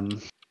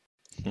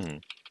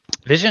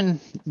Vision.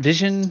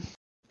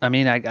 I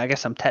mean, I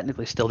guess I'm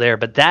technically still there,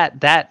 but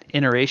that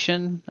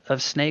iteration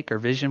of Snake or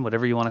Vision,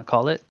 whatever you want to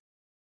call it,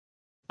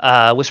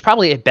 was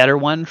probably a better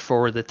one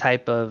for the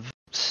type of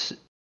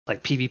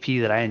like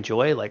PvP that I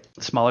enjoy, like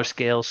smaller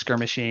scale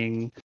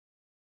skirmishing,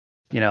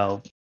 you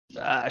know,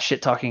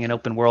 shit talking in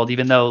open world,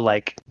 even though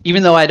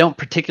I don't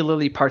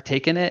particularly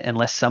partake in it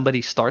unless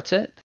somebody starts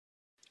it.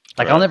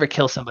 Like I'll never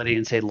kill somebody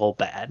and say lol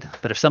bad,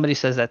 but if somebody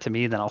says that to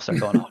me, then I'll start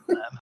going on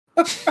them.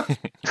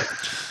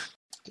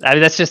 I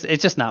mean, it's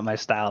just not my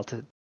style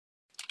to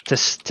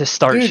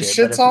start Dude, shit.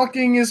 shit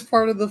talking is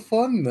part of the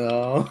fun,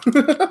 though.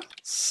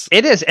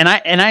 It is, and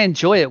I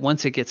enjoy it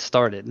once it gets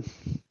started.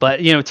 But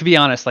to be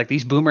honest, like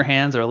these boomer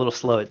hands are a little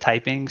slow at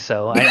typing,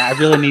 so I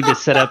really need to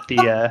set up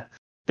the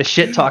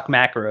shit talk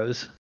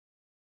macros.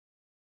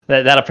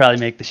 That'll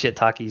probably make the shit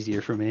talk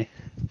easier for me.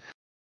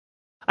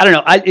 I don't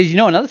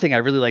know. Another thing I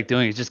really like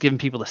doing is just giving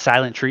people the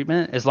silent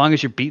treatment. As long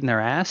as you're beating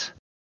their ass,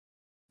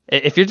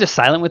 if you're just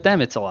silent with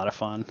them, it's a lot of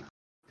fun.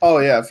 Oh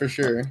yeah, for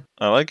sure.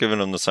 I like giving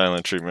them the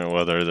silent treatment,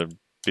 whether they're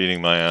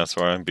beating my ass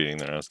or I'm beating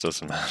their ass.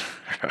 Doesn't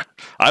matter.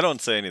 I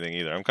don't say anything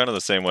either. I'm kind of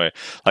the same way.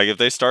 Like if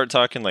they start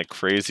talking like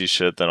crazy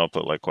shit, then I'll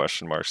put like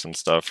question marks and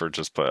stuff, or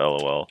just put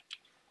LOL.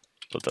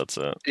 But that's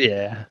it.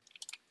 Yeah,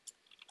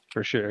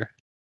 for sure.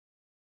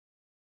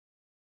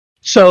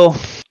 So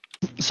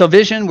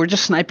Vision, we're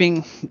just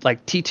sniping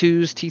like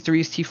T2s,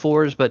 T3s,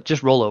 T4s, but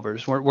just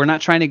rollovers. We're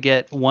not trying to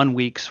get 1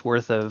 week's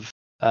worth of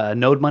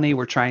node money.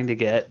 We're trying to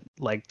get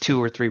like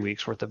 2 or 3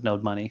 weeks worth of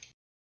node money.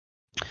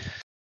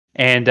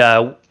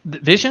 And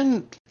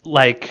Vision,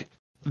 like,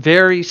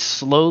 very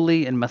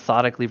slowly and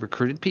methodically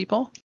recruited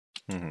people.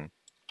 Mm-hmm.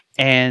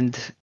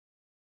 And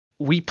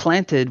we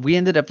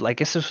ended up, like, I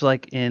guess this was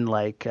like in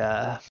like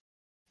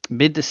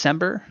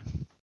mid-December,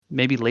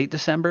 maybe late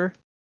December.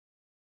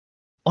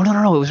 Oh,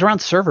 no. It was around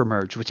server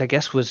merge, which I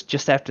guess was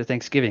just after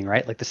Thanksgiving,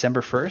 right? Like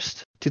December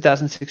 1st,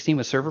 2016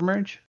 was server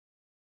merge.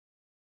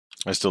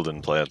 I still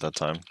didn't play at that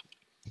time.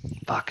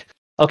 Fuck.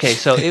 Okay,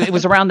 so it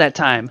was around that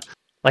time.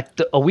 Like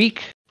a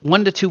week,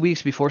 1 to 2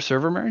 weeks before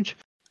server merge.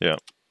 Yeah.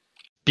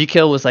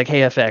 BKill was like,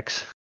 hey,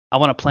 FX, I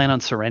want to plan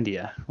on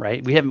Serendia,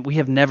 right? We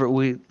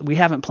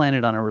haven't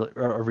planned on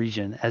a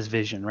region as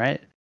Vision, right?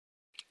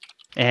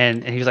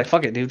 And he was like,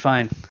 fuck it, dude,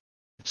 fine.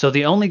 So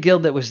the only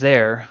guild that was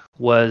there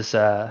was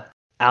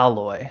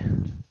Alloy.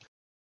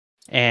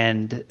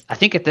 And I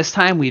think at this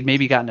time we'd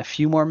maybe gotten a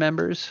few more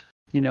members,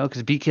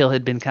 because BKill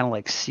had been kind of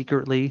like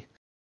secretly,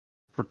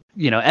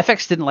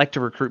 FX didn't like to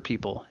recruit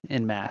people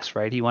in mass,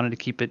 right? He wanted to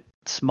keep it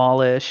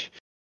smallish.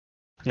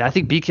 I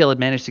think BKill had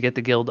managed to get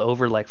the guild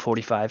over like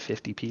 45,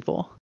 50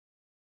 people.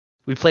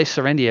 We played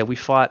Serendia. We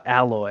fought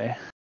Alloy,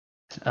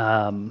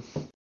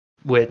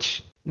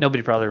 which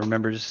nobody probably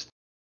remembers.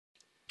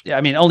 Yeah,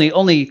 I mean,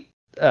 only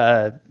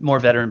more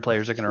veteran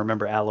players are going to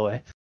remember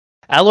Alloy.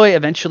 Alloy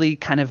eventually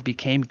kind of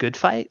became Good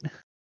Fight,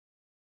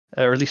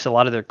 or at least a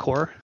lot of their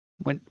core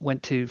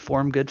went to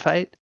form Good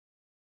Fight.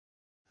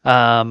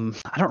 I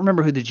don't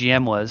remember who the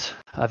GM was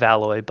of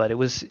Alloy, but it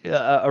was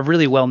a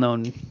really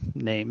well-known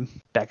name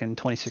back in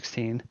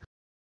 2016.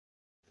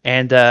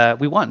 And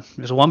we won.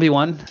 It was a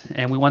 1v1,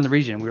 and we won the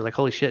region. We were like,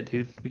 holy shit,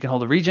 dude, we can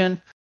hold the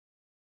region.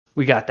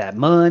 We got that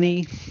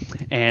money.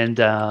 And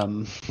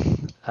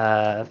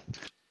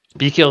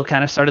BKill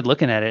kind of started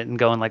looking at it and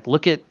going, like,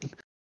 look at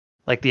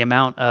like the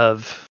amount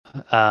of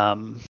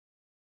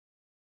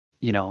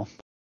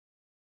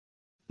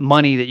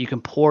money that you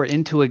can pour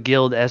into a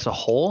guild as a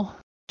whole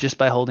just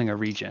by holding a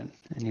region.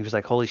 And he was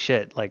like, holy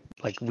shit, like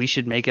we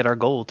should make it our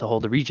goal to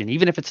hold a region,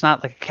 even if it's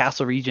not like a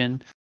castle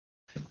region.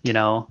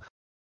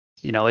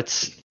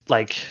 It's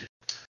like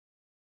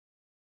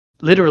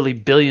literally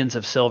billions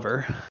of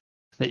silver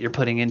that you're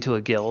putting into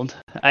a guild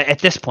at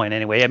this point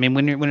anyway. I mean,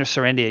 when you're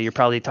Serendia, you're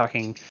probably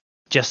talking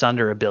just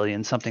under $1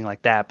 billion, something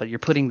like that, but you're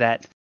putting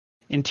that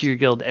into your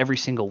guild every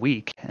single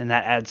week, and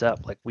that adds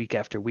up like week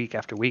after week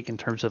after week in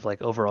terms of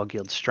like overall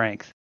guild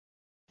strength.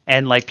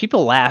 And like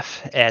people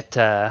laugh at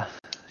the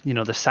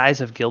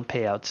size of guild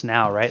payouts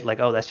now, right? Like,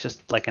 oh, that's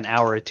just like an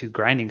hour or two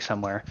grinding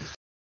somewhere.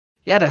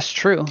 Yeah, that's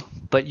true,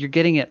 but you're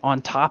getting it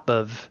on top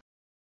of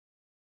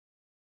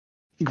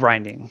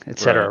grinding,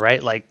 etc.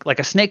 Right? Like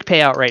a snake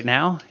payout right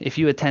now, if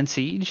you attend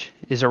Siege,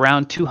 is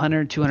around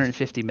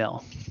 250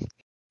 mil,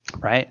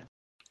 right?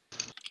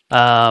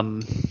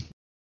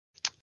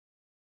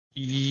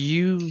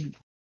 You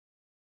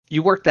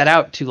work that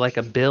out to like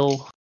a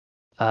bill,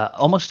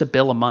 almost $1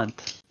 bill a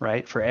month,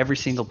 right, for every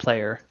single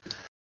player.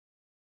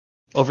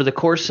 Over the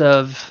course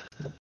of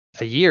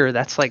a year,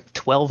 that's like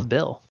 12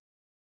 bill.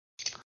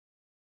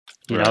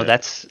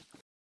 That's,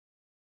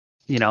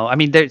 I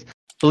mean,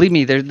 believe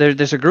me,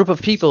 there's a group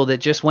of people that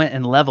just went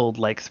and leveled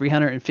like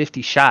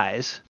 350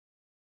 shies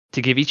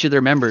to give each of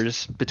their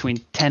members between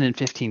 10 and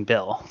 15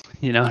 bill.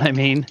 You know what I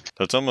mean?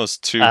 That's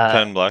almost 2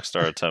 Pen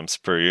Blackstar attempts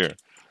per year.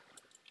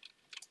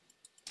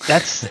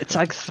 It's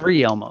like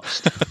 3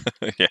 almost.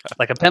 Yeah.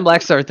 Like a Pen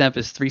Blackstar attempt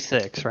is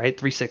 3.6, right?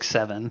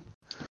 3.67.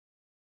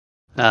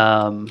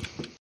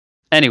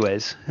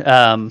 Anyways,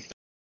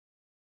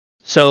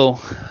 so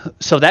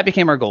that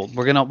became our goal.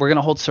 We're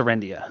gonna hold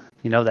Serendia.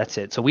 That's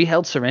it. So we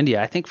held Serendia,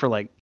 I think, for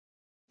like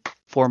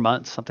 4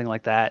 months, something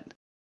like that.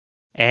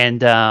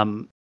 And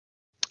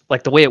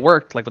like the way it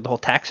worked, like with the whole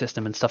tax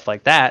system and stuff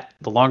like that,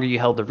 the longer you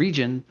held the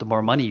region, the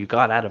more money you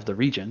got out of the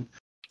region.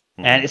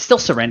 Mm-hmm. And it's still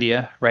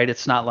Serendia, right?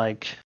 It's not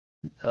like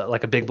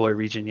like a big boy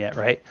region yet,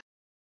 right?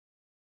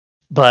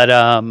 But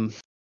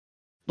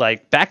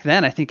like back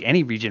then, I think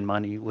any region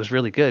money was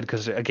really good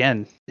because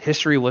again,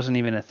 history wasn't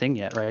even a thing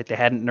yet, right? They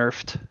hadn't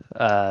nerfed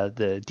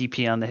the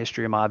DP on the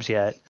history of mobs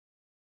yet,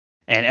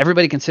 and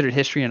everybody considered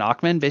history and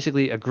Ackman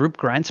basically a group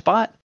grind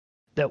spot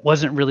that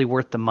wasn't really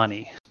worth the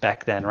money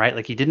back then, right?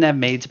 Like you didn't have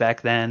maids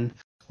back then.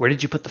 Where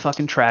did you put the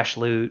fucking trash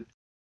loot?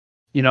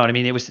 You know what I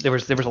mean? There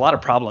was a lot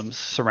of problems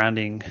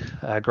surrounding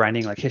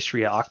grinding like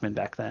history of Ackman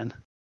back then.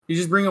 You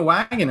just bring a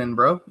wagon in,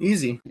 bro.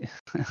 Easy.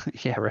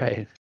 Yeah,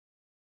 right.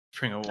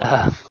 Bring a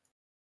wagon.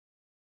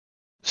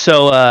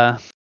 So,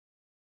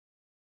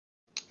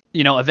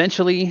 you know,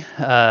 eventually,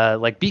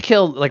 like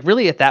B-Kill, like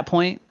really at that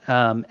point,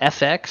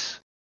 FX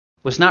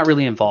was not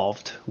really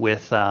involved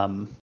with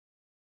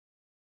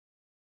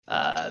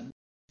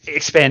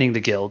expanding the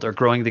guild or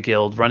growing the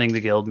guild, running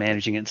the guild,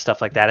 managing it, and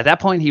stuff like that. At that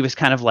point, he was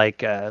kind of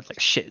like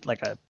shit,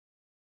 like a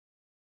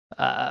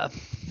how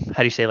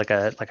do you say, like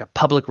a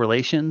public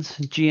relations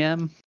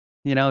GM.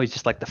 You know, he's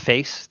just like the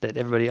face that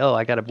everybody. Oh,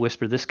 I got to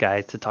whisper this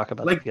guy to talk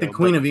about Like the the guild.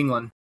 Queen of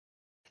England.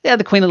 Yeah,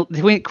 the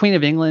Queen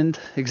of England,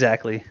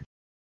 exactly.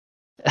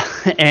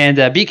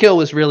 And B-Kill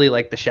was really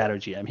like the shadow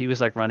GM. He was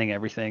like running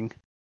everything,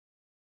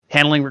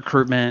 handling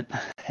recruitment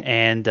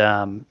and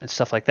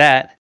stuff like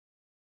that.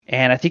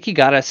 And I think he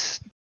got us,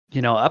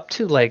 you know, up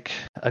to like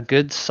a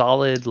good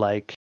solid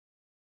like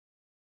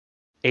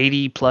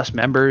 80 plus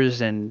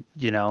members. And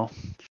you know,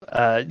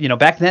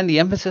 back then the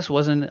emphasis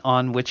wasn't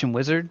on Witch and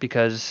Wizard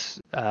because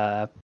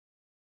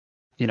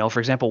you know,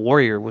 for example,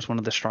 Warrior was one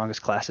of the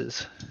strongest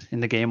classes in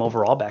the game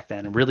overall back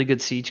then. A really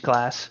good siege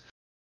class.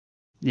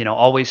 You know,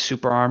 always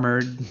super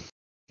armored.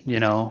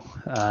 You know,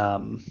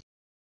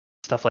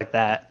 stuff like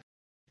that.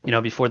 You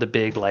know, before the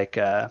big like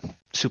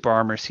super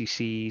armor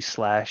CC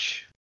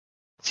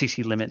 /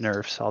 CC limit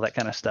nerfs, all that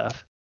kind of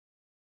stuff.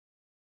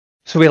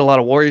 So we had a lot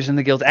of warriors in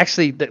the guild.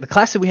 Actually, the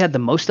class that we had the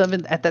most of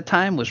it at that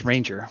time was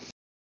Ranger.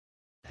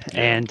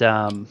 Yeah.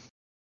 And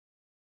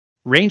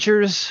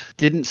Rangers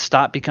didn't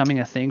stop becoming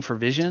a thing for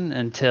Vision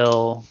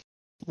until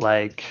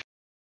like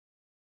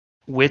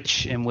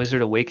Witch and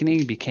Wizard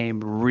Awakening became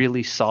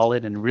really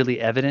solid and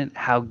really evident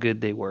how good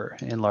they were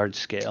in large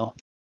scale.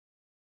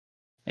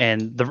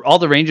 And all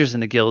the Rangers in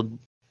the guild,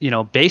 you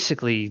know,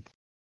 basically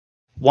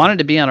wanted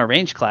to be on a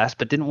range class,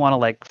 but didn't want to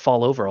like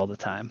fall over all the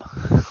time.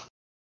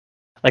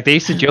 Like they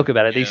used to joke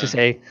about it. They used to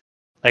say,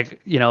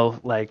 like, you know,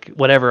 like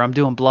whatever, I'm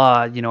doing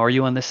blah. You know, are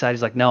you on this side?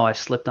 He's like, no, I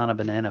slipped on a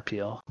banana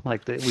peel.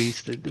 Like we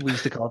used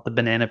to call it the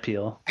banana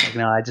peel. Like,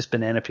 no, I just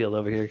banana peeled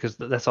over here because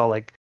that's all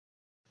like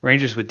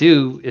Rangers would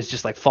do is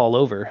just like fall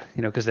over.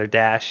 You know, because they're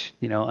dash,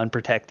 you know,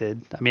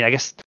 unprotected. I mean, I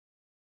guess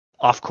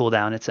off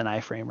cooldown it's an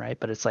iframe, right?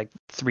 But it's like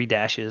 3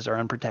 dashes are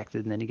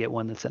unprotected, and then you get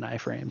one that's an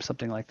iframe,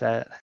 something like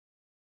that.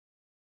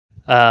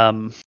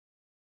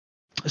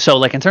 So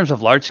like in terms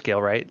of large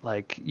scale, right?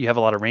 Like you have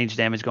a lot of range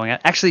damage going on.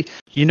 Actually,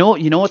 you know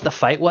what the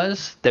fight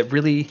was that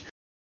really,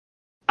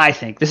 I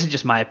think, this is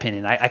just my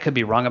opinion. I could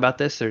be wrong about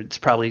this, or it's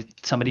probably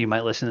somebody who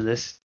might listen to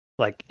this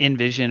like in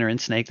Vision or in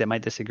Snake that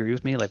might disagree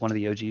with me, like one of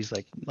the OGs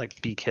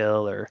like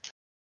B-Kill or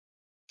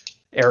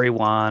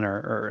Ariwan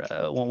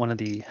or one of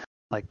the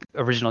like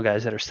original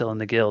guys that are still in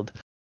the guild.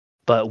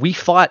 But we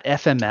fought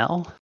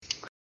FML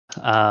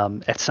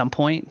at some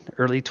point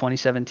early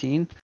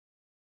 2017.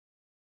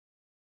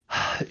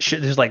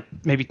 There's like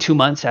maybe 2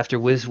 months after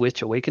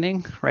Witch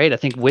Awakening, right? I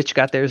think Witch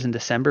got theirs in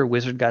December,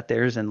 Wizard got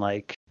theirs in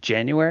like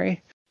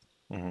January.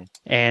 Mm-hmm.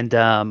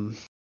 And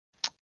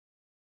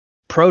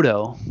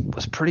Proto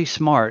was pretty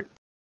smart.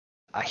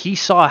 He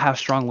saw how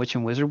strong Witch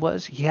and Wizard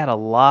was. He had a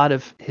lot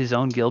of his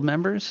own guild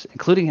members,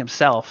 including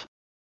himself,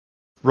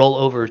 roll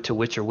over to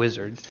Witch or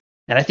Wizard.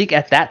 And I think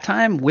at that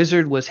time,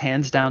 Wizard was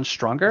hands down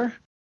stronger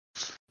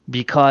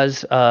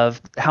because of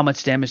how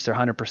much damage their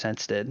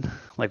 100% did.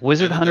 Like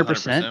Wizard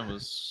 100%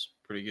 was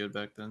pretty good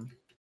back then.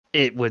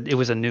 It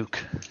was a nuke.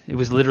 It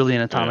was literally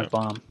an atomic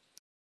bomb.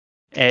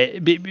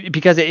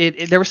 Because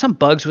there were some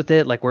bugs with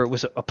it, like where it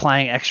was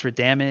applying extra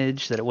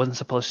damage that it wasn't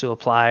supposed to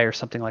apply or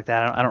something like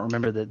that. I don't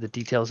remember the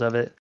details of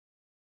it.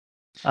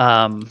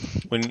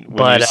 When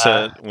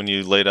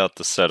you laid out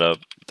the setup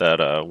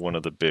that one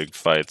of the big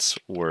fights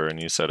were,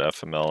 and you said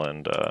FML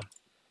and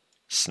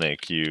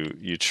Snake,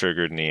 you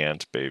triggered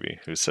Neant Baby,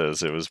 who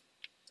says it was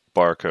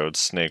Barcode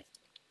Snake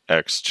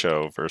X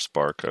Cho versus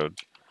Barcode.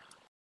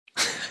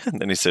 And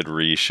then he said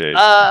Reshade.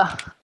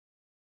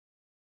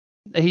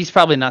 He's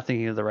probably not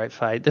thinking of the right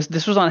fight.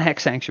 This was on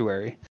Hex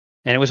Sanctuary,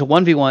 and it was a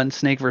 1v1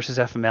 Snake versus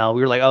FML.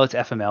 We were like, oh, it's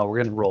FML.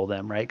 We're gonna roll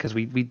them, right? Because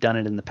we'd done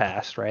it in the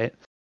past, right?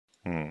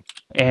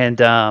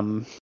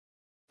 And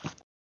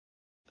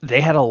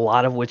they had a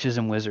lot of witches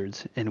and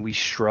wizards, and we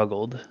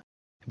struggled.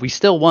 We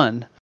still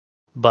won,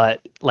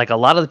 but like a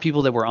lot of the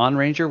people that were on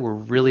Ranger were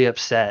really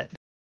upset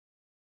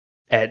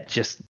at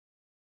just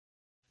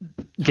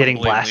getting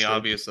blasted.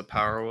 Obvious the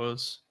power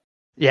was.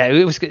 Yeah,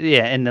 it was good.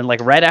 Yeah, and then like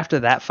right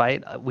after that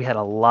fight, we had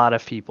a lot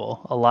of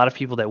people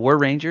that were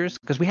Rangers,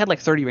 because we had like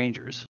 30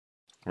 Rangers,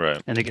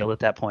 right, in the guild at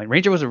that point.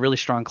 Ranger was a really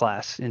strong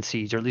class in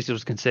Siege, or at least it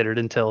was considered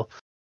until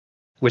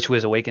Witch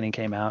Wiz Awakening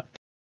came out.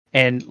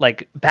 And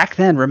like back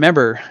then,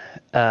 remember,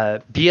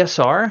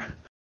 BSR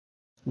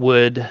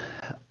would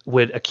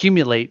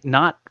accumulate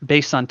not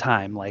based on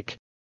time, like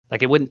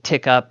it wouldn't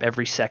tick up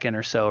every second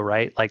or so,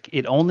 right? Like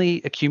it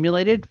only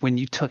accumulated when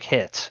you took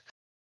hits.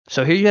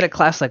 So here you had a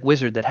class like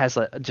Wizard that has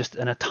just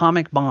an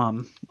atomic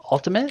bomb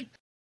ultimate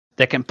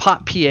that can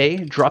pop PA,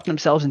 drop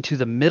themselves into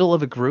the middle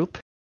of a group,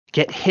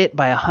 get hit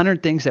by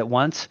 100 things at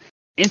once,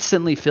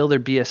 instantly fill their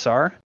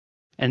BSR,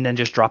 and then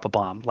just drop a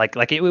bomb.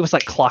 Like it was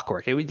like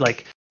clockwork.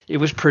 It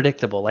was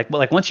predictable. Like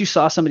once you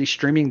saw somebody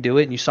streaming do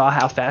it and you saw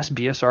how fast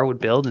BSR would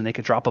build and they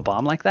could drop a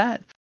bomb like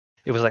that,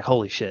 it was like,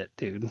 holy shit,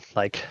 dude.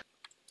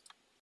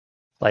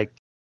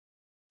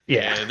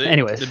 Yeah.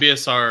 Anyways, the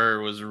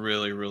BSR was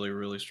really, really,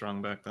 really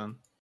strong back then.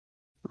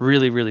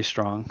 Really, really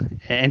strong.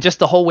 And just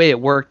the whole way it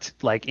worked,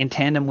 like in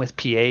tandem with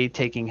PA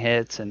taking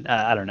hits, and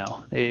I don't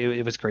know.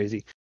 It was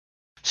crazy.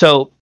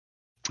 So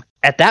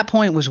at that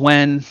point was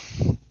when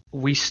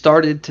we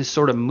started to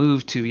sort of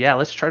move to,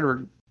 let's try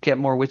to get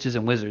more witches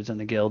and wizards in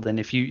the guild. And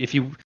if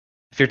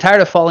you're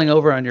tired of falling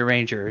over on your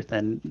ranger,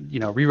 then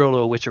reroll to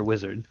a witch or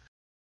wizard.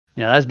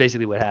 That's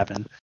basically what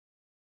happened.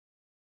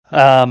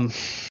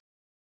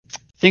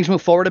 Things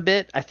move forward a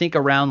bit. I think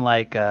around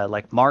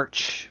like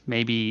March,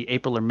 maybe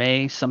April or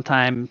May,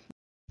 sometime,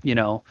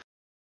 Q2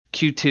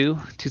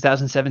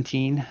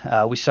 2017.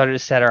 We started to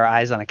set our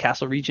eyes on a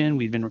castle region.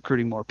 We've been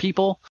recruiting more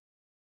people,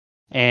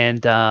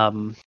 and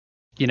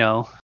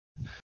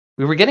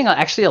we were getting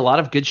actually a lot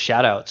of good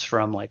shout outs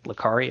from like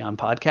Lakari on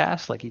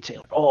podcasts. Like he'd say,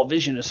 like, "Oh,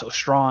 Vision is so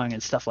strong"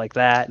 and stuff like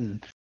that.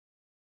 And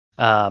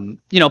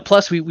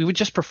plus we would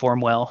just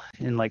perform well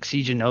in like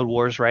Siege and Node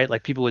Wars, right?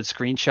 Like people would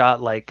screenshot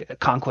like a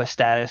conquest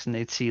status and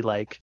they'd see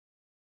like,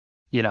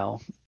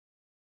 a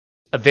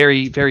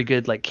very, very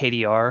good like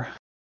KDR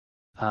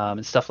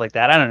and stuff like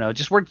that. I don't know.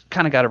 Just word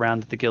kind of got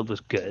around that the guild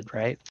was good,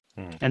 right?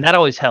 And that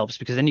always helps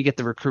because then you get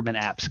the recruitment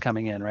apps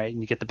coming in, right?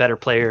 And you get the better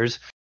players.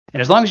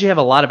 And as long as you have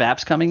a lot of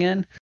apps coming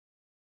in,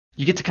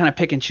 you get to kind of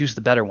pick and choose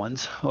the better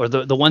ones, or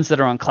the ones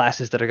that are on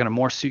classes that are going to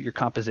more suit your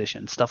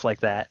composition, stuff like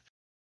that.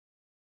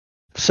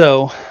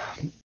 So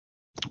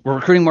we're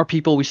recruiting more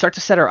people. We start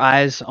to set our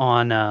eyes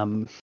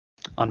on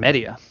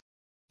media.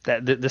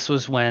 This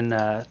was when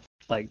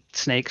like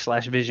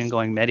Snake/Vision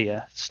going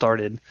media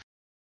started,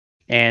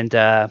 and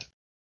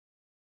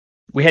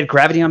we had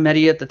Gravity on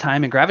media at the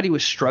time, and Gravity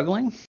was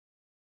struggling.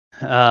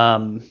 I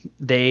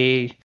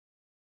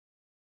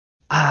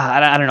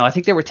don't know. I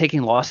think they were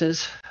taking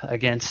losses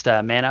against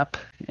Man Up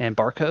and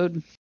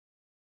Barcode,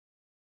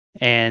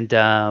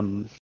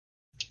 and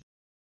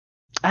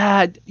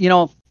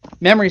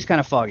memory's kind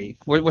of foggy.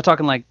 We're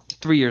talking like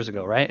 3 years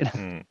ago, right?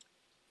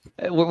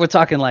 We're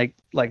talking like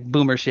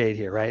boomer shade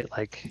here, right?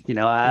 Like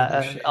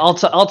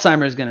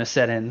Alzheimer's is gonna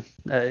set in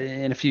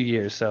a few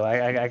years, so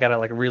I gotta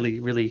like really,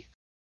 really.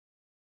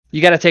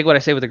 You gotta take what I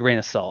say with a grain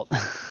of salt.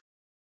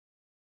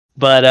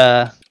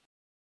 But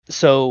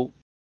so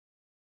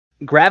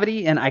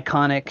Gravity and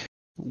Iconic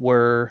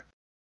was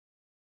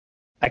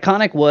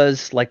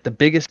like the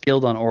biggest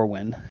guild on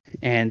Orwin,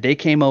 and they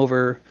came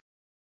over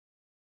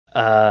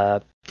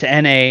to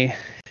NA.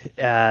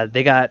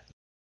 They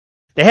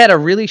had a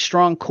really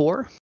strong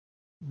core,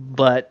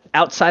 but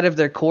outside of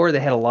their core, they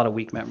had a lot of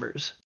weak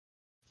members.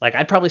 Like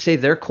I'd probably say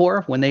their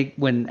core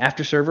when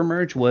after server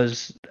merge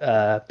was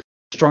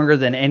stronger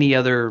than any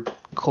other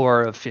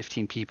core of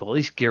 15 people, at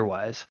least gear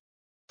wise.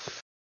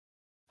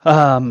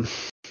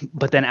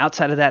 But then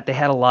outside of that, they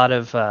had a lot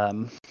of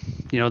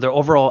their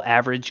overall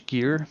average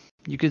gear,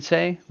 you could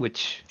say,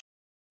 which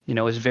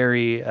is a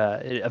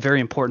very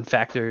important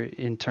factor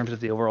in terms of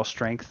the overall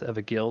strength of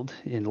a guild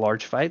in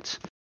large fights.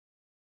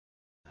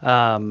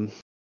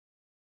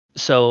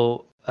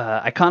 So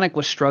Iconic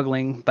was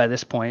struggling by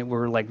this point.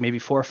 We're like maybe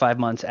 4 or 5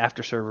 months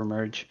after server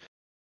merge.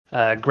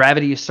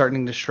 Gravity is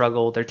starting to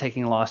struggle. They're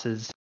taking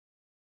losses.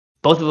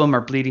 Both of them are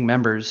bleeding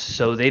members,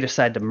 so they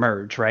decide to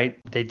merge, right?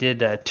 They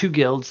did 2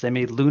 guilds. They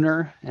made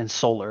Lunar and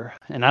Solar.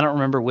 And I don't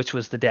remember which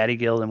was the daddy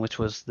guild and which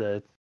was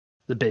the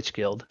bitch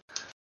guild.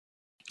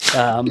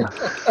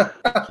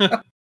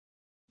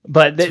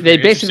 But they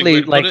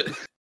basically like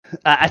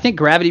I think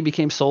Gravity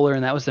became Solar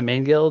and that was the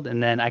main guild,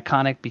 and then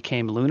Iconic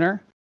became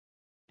Lunar.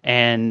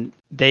 And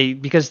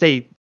because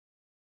they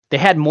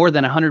had more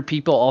than 100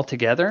 people all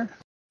together,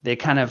 they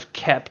kind of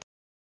kept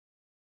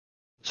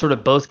sort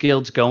of both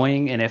guilds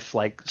going. And if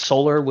like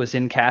Solar was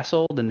in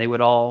Castle, then they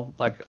would all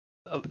like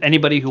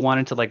anybody who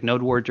wanted to like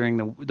Node War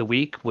during the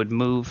week would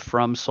move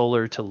from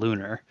Solar to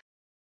Lunar.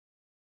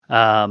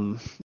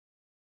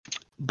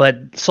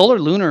 But Solar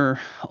Lunar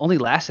only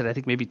lasted, I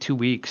think, maybe 2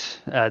 weeks.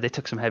 They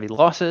took some heavy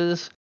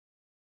losses.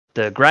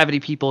 The Gravity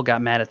people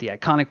got mad at the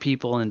Iconic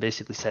people and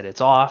basically said,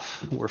 "It's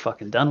off. We're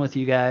fucking done with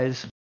you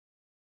guys."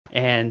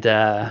 And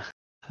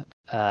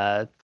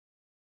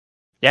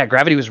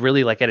Gravity was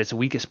really like at its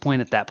weakest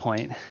point at that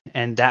point,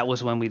 and that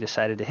was when we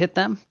decided to hit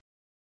them.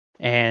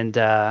 And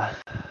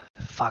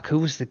who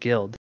was the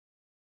guild?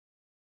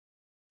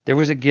 There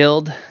was a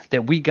guild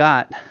that we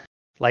got.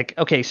 Like,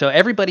 okay, so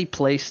everybody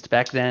placed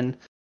back then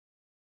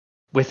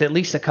with at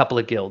least a couple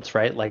of guilds,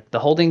 right? Like the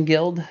Holding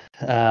Guild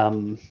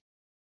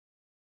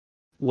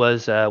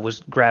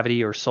was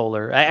Gravity or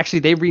Solar. Actually,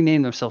 they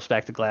renamed themselves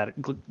back to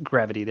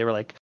Gravity. They were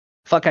like,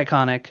 "Fuck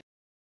Iconic,"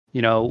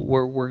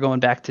 we're going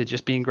back to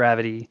just being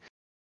Gravity.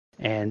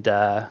 And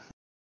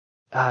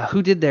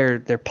who did their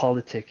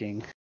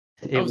politicking?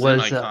 It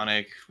was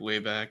Iconic way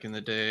back in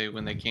the day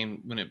when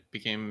it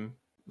became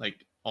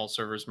like all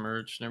servers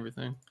merged and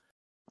everything.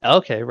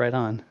 Okay, right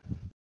on.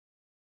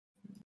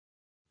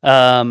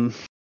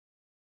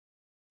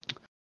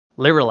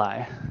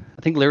 Lirelai.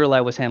 I think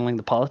Lirelai was handling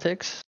the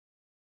politics.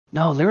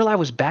 No, Lirelai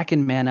was back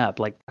in Man Up.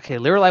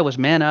 Lirelai was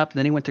Man Up,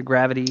 then he went to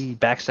Gravity, he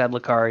backstabbed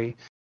Lakari,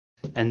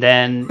 and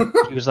then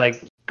he was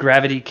like,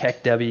 Gravity,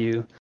 Keck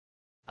W,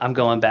 I'm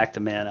going back to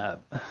Man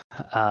Up.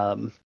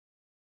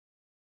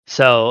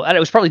 So it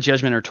was probably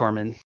Judgment or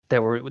Tormund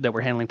that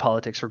were handling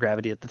politics for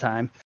Gravity at the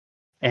time.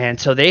 And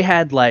so they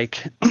had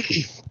like,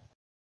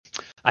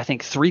 I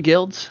think 3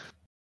 guilds,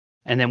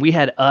 and then we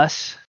had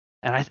us,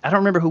 and I don't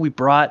remember who we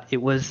brought.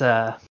 It was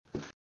a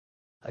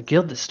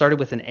guild that started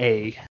with an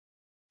A.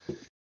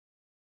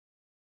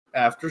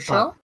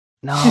 Aftershock?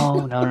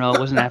 No, it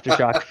wasn't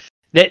Aftershock.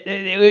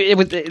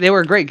 They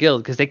were a great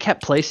guild because they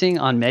kept placing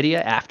on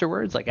Media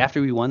afterwards, like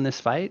after we won this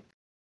fight,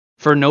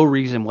 for no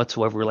reason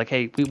whatsoever. We're like,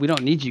 hey, we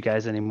don't need you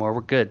guys anymore.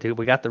 We're good, dude.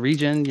 We got the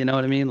region, you know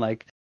what I mean?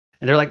 Like,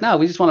 and they're like, no,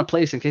 we just want to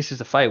place in case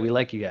there's a fight. We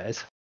like you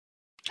guys.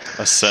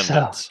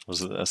 Ascendance.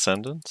 Was it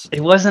Ascendance?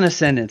 It wasn't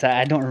Ascendance.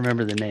 I don't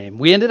remember the name.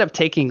 We ended up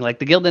taking, like,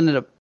 the guild ended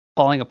up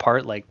falling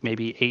apart like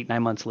maybe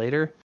 8-9 months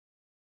later,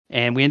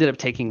 and we ended up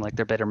taking like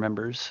their better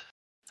members.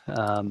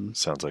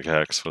 Sounds like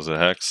Hex. Was it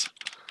Hex?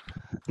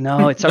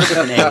 No, it started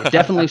with an A. It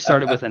definitely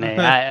started with an A.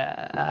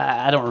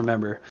 I don't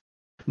remember.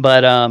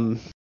 But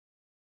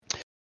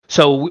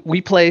so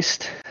we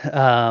placed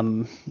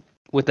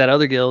with that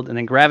other guild, and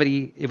then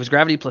Gravity. It was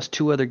Gravity plus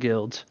 2 other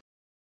guilds,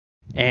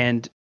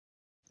 and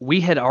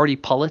we had already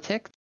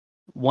politicked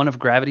one of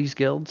Gravity's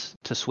guilds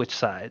to switch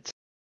sides,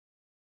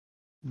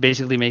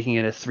 basically making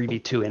it a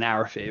 3v2 in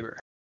our favor.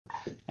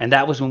 And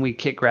that was when we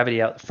kicked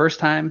Gravity out the first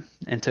time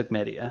and took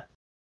Media.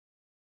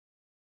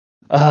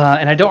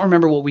 And I don't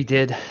remember what we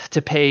did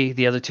to pay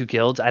the other 2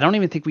 guilds. I don't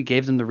even think we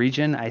gave them the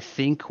region. I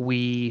think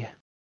we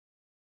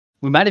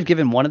might have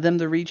given one of them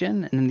the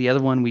region, and then the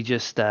other one we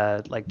just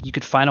like, you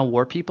could final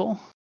war people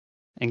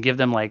and give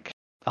them like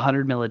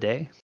 100 mil a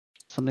day,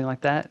 something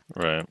like that.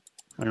 Right.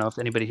 I don't know if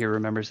anybody here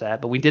remembers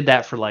that, but we did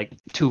that for like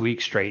 2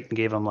 weeks straight and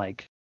gave them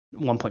like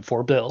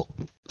 1.4 bill,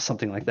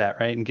 something like that,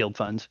 right, in guild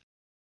funds.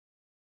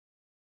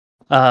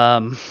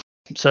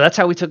 So that's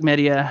how we took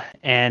Media,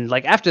 and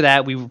like after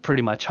that, we were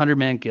pretty much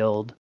 100-man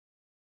guild,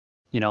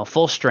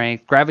 full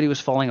strength. Gravity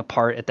was falling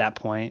apart at that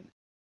point.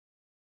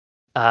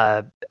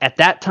 At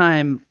that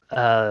time,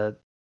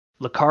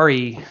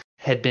 Lakari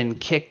had been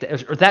kicked,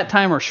 or that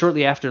time or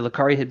shortly after,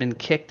 Lakari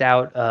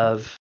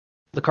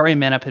and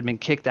Manup had been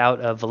kicked out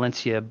of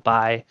Valencia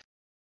by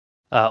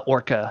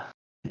Orca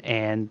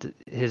and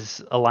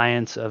his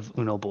alliance of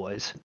Uno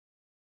boys.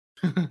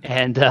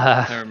 And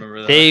I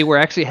remember that. They were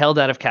actually held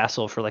out of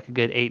castle for like a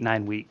good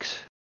 8-9 weeks.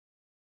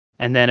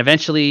 And then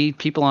eventually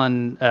people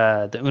on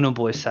the Uno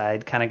boys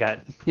side kind of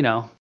got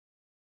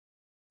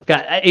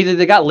either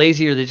they got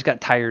lazy or they just got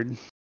tired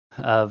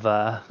of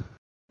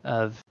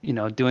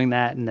doing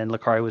that. And then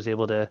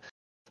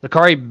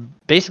Lakari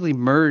basically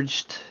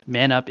merged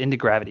Man Up into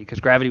Gravity because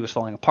Gravity was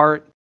falling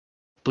apart,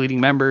 bleeding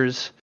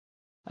members.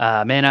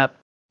 Man Up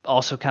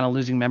also kind of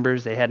losing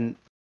members. They hadn't,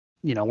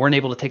 weren't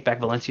able to take back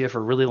Valencia for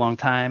a really long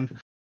time.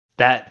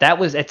 That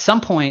was at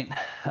some point,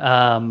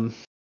 Lakari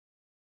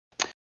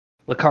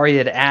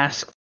had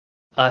asked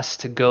us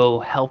to go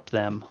help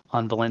them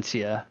on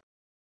Valencia,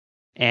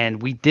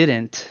 and we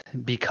didn't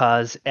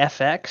because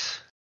FX,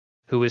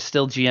 who was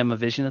still GM of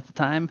Vision at the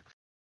time,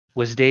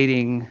 was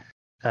dating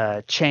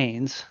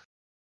Chains,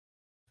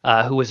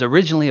 who was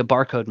originally a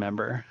Barcode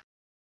member,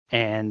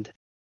 and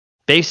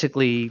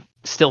basically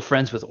still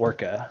friends with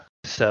Orca.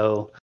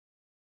 So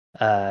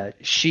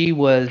she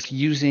was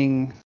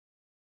using,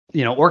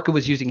 Orca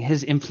was using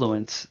his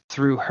influence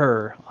through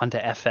her onto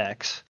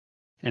FX.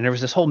 And there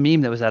was this whole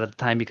meme that was out at the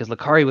time because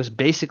Lakari was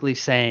basically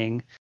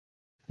saying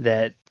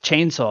that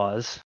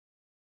Chainsaws,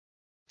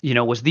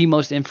 was the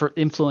most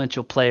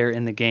influential player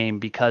in the game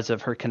because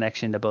of her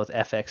connection to both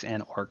FX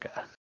and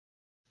Orca.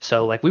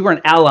 So, like, we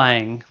weren't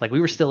allying, like,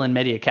 we were still in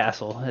Media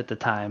Castle at the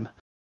time.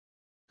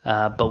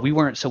 But we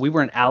weren't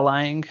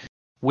allying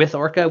with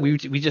Orca. We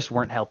just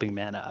weren't helping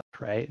Man Up,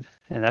 right?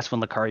 And that's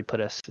when Lakari put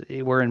us.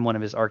 We're in one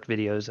of his ARC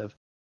videos of,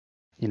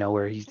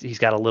 where he's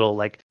got a little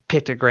like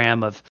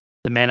pictogram of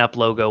the Man Up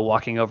logo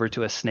walking over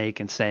to a snake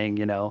and saying,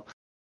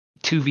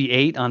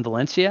 2v8 on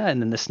Valencia,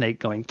 and then the snake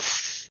going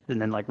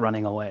and then like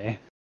running away.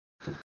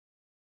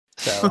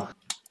 So,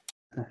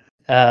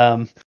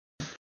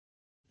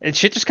 it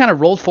shit just kind of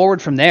rolled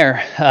forward from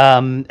there.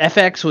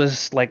 FX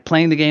was like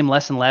playing the game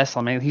less and less.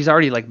 I mean, he's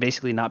already like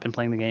basically not been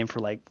playing the game for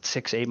like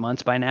 6-8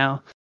 months by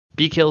now.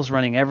 B-Kill's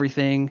running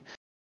everything.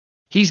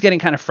 He's getting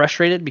kind of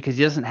frustrated because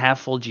he doesn't have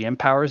full GM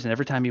powers, and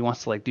every time he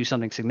wants to like do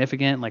something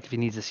significant, like if he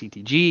needs a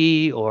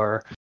CTG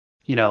or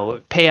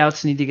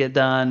payouts need to get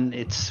done,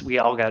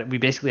 we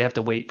basically have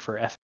to wait for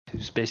FX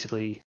who's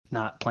basically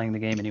not playing the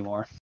game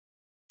anymore.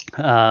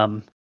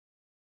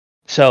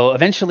 So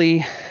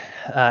eventually,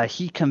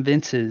 he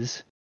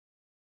convinces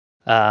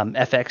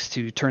FX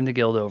to turn the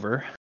guild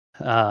over.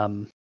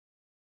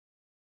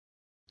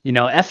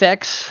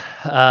 FX,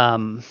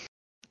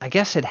 I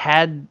guess it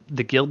had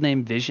the guild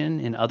name Vision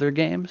in other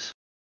games,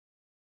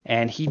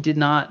 and he did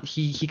not.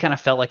 He kind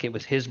of felt like it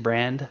was his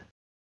brand,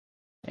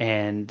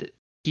 and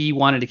he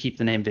wanted to keep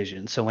the name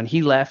Vision. So when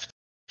he left,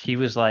 he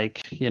was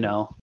like,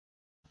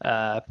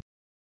 I'll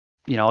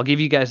give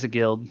you guys the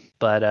guild,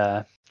 but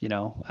I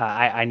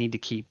need to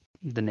keep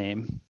the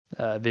name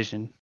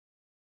Vision.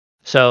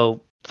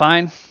 So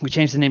fine, we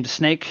changed the name to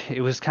Snake.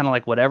 It was kind of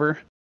like whatever.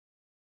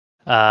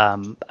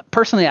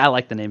 Personally, I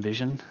like the name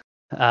Vision,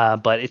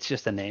 but it's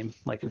just a name.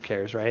 Like, who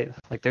cares, right?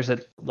 Like, there's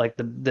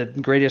the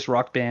greatest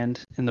rock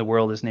band in the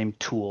world is named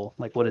Tool.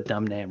 Like, what a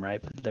dumb name,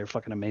 right? But they're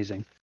fucking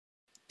amazing.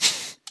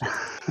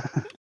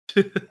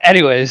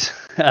 Anyways,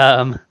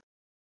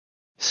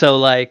 so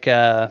like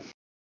FX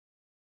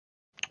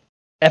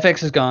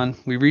is gone.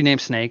 We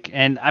renamed Snake,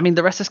 and I mean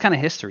the rest is kind of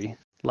history.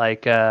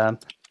 Like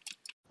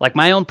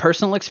my own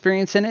personal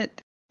experience in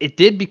it, it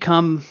did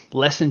become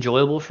less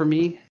enjoyable for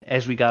me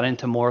as we got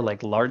into more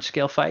like large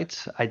scale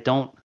fights. I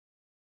don't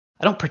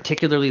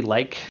particularly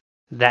like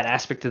that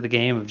aspect of the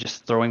game of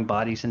just throwing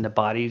bodies into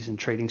bodies and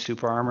trading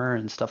super armor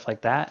and stuff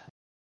like that.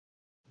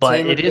 But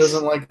Tamer it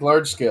doesn't like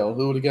large scale.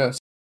 Who would have guessed?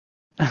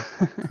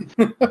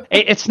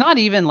 It's not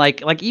even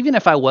like even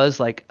if I was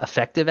like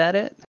effective at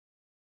it,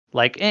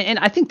 like and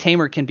I think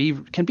Tamer can be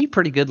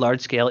pretty good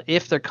large scale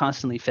if they're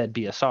constantly fed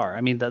BSR.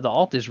 I mean the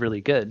alt is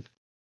really good,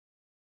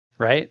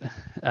 right?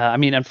 I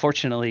mean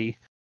unfortunately,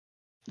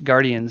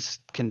 Guardians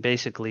can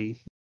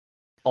basically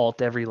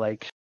alt every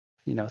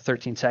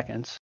 13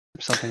 seconds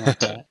or something like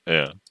that.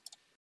 Yeah.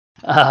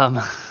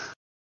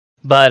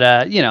 But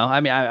I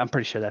mean I'm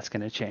pretty sure that's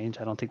going to change.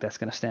 I don't think that's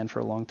going to stand for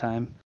a long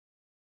time.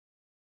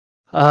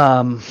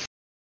 But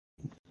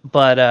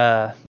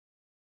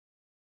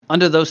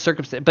under those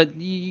circumstances, but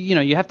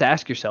you have to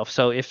ask yourself.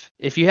 So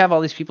if you have all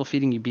these people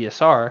feeding you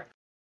BSR,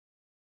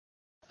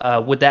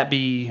 would that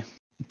be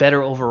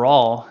better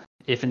overall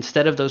if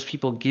instead of those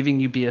people giving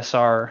you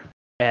BSR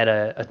at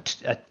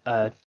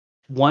a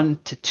 1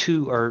 to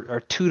 2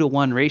 or 2 to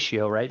 1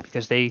 ratio, right?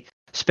 Because they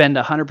spend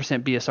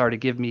 100% BSR to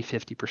give me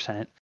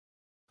 50%.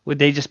 Would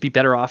they just be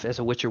better off as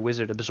a Witcher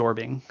Wizard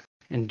absorbing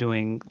and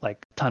doing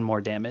like a ton more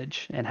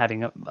damage and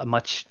having a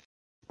much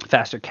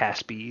faster cast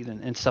speed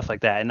and stuff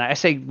like that? And I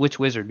say Witch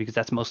Wizard because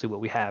that's mostly what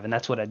we have, and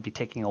that's what I'd be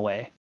taking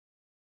away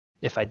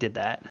if I did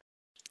that.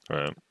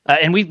 Right.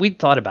 And we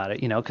thought about it,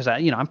 because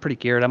I'm pretty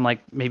geared. I'm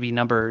like maybe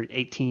number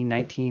 18,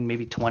 19,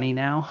 maybe 20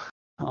 now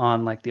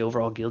on like the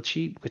overall guild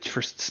sheet, which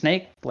for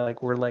Snake,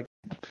 like we're like,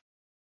 I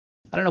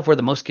don't know if we're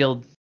the most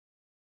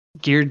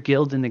geared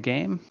guild in the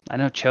game. I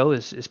know Cho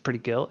is pretty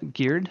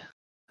geared.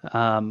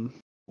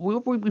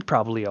 We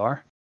probably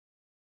are.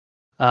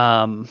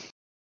 I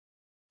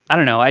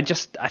don't know. I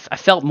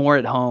felt more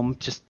at home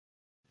just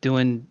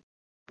doing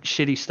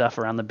shitty stuff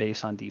around the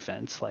base on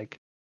defense. Like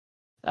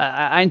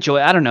I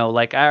enjoy. I don't know.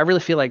 Like I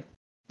really feel like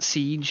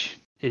Siege.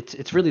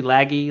 It's really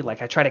laggy.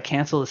 Like I try to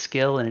cancel the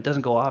skill and it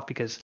doesn't go off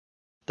because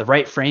the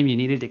right frame you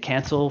needed to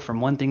cancel from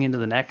one thing into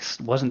the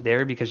next wasn't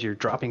there because you're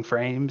dropping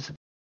frames.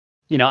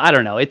 I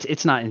don't know.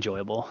 It's not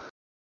enjoyable.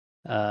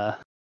 The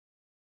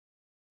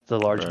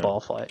large ball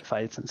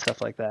fights and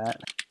stuff like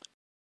that.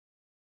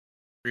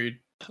 Agreed.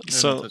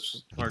 So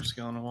touched large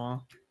scale in a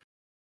while.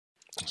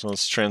 So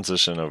let's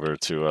transition over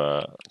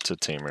to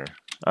Tamer.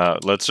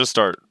 Let's just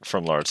start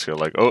from large scale,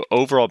 like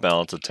overall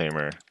balance of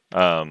Tamer.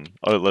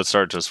 Let's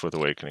start just with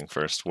Awakening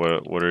first.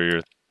 What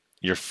are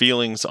your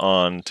feelings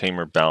on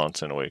Tamer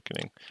balance and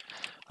Awakening?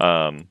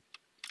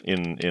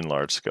 In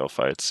large scale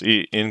fights,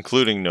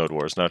 including Node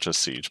Wars, not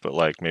just Siege, but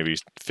like maybe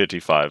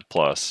 55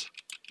 plus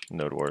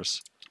Node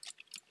Wars,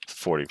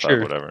 45,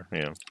 sure. Whatever.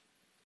 Yeah.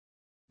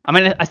 I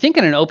mean, I think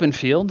in an open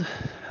field,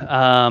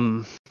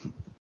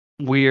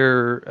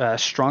 we're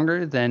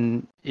stronger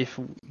than if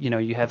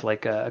you have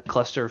like a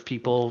cluster of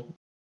people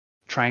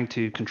trying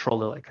to control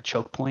like a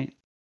choke point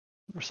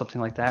or something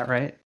like that,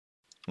 right?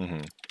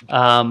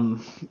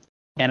 Mm-hmm.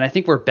 And I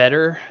think we're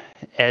better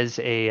as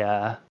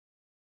a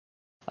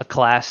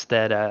class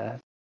that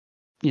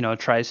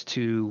tries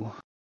to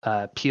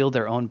peel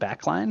their own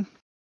backline.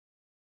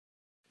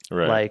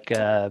 Right. Like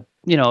a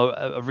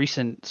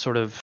recent sort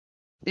of.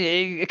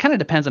 It kind of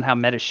depends on how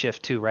metas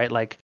shift too, right?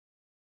 Like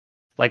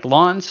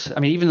Lawns,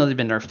 I mean, even though they've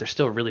been nerfed, they're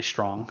still really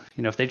strong.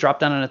 If they drop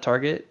down on a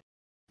target,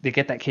 they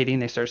get that KD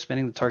and they start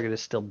spinning, the target is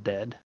still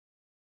dead.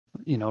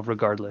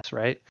 Regardless,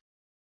 right?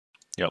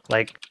 Yep.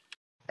 Like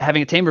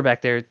having a Tamer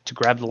back there to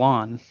grab the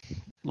Lawn,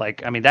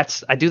 like, I mean,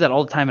 I do that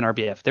all the time in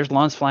RBF. There's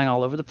Lawns flying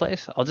all over the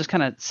place. I'll just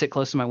kind of sit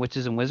close to my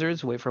Witches and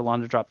Wizards, wait for a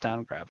Lawn to drop down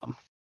and grab them,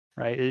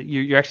 right?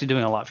 You're actually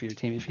doing a lot for your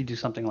team if you do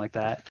something like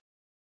that.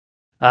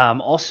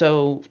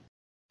 Also,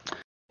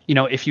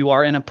 if you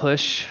are in a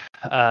push,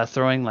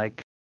 throwing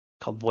like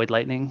called Void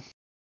Lightning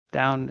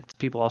down,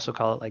 people also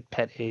call it like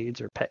pet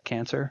AIDS or pet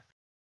cancer.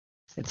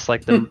 It's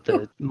like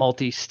the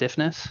multi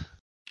stiffness.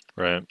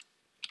 Right.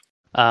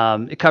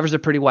 It covers a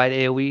pretty wide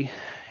AOE,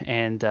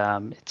 and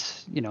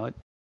it's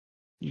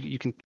you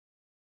can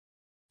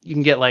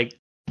get like,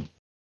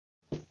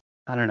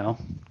 I don't know,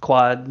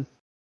 quad,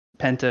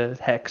 penta,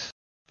 hex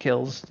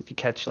kills if you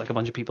catch like a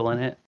bunch of people in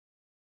it.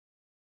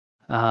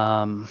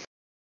 I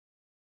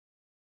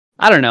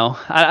don't know.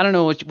 I don't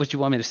know what you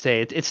want me to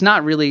say. It's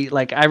not really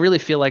like, I really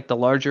feel like the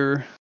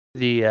larger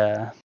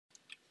the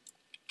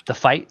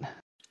fight,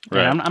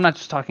 Right. and I'm not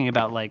just talking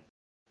about like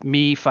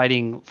me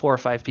fighting 4 or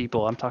 5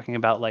 people. I'm talking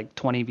about like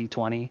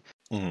 20v20.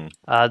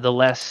 Mm-hmm. The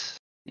less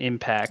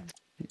impact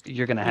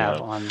you're gonna have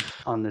Yeah.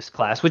 on this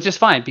class, which is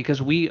fine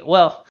because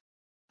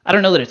I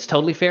don't know that it's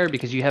totally fair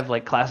because you have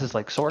like classes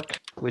like Sork,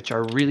 which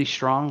are really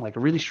strong, like a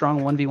really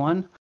strong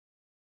 1v1,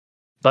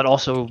 but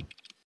also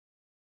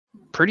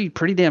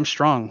pretty damn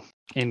strong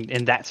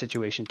in that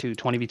situation too.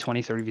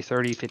 20v20,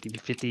 30v30,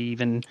 50v50,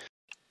 even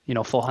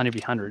full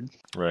 100v100.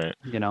 Right.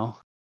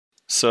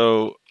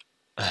 So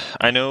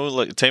I know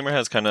like Tamer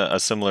has kind of a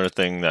similar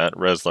thing that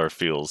Reslar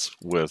feels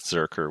with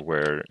Zerker,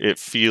 where it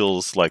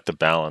feels like the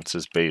balance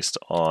is based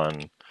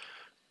on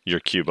your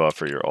Q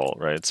buff or your ult,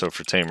 right? So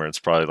for Tamer, it's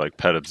probably like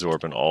pet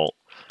absorb and ult,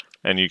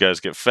 and you guys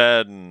get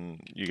fed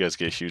and you guys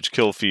get huge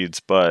kill feeds,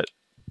 but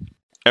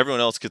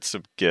everyone else gets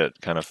to get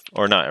kind of,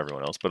 or not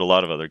everyone else, but a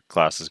lot of other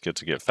classes get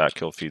to get fat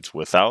kill feeds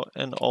without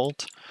an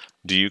ult.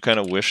 Do you kind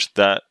of wish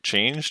that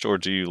changed, or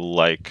do you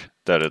like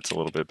that it's a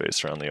little bit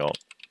based around the ult?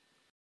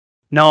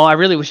 no, I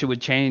really wish it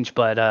would change,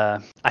 but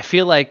I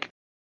feel like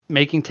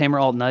making Tamer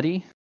ult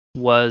nutty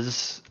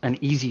was an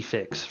easy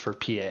fix for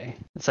PA.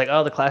 It's like,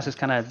 oh, the class is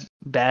kind of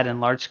bad in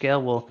large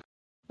scale. Well,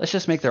 let's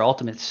just make their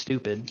ultimate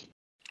stupid,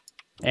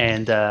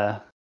 and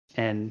that'll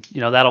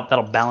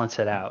balance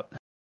it out.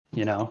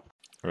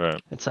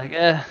 Right. It's like,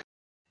 I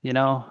don't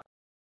know.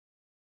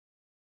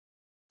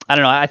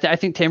 I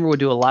think Tamer would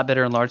do a lot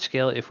better in large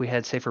scale if we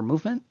had safer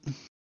movement.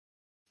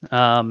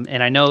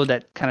 And I know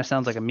that kind of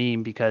sounds like a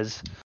meme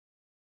because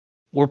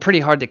we're pretty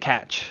hard to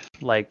catch,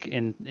 like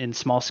in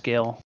small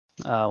scale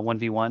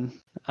 1v1.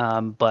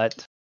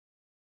 But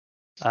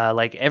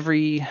like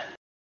every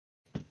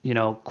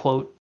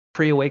quote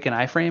pre-awaken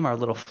iframe, our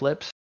little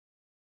flips,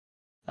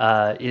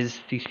 is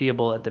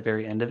CCable at the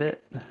very end of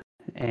it,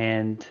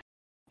 and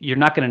you're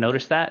not going to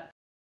notice that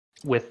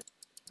with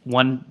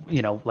one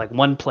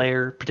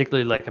player,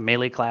 particularly like a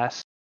melee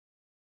class,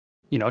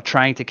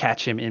 trying to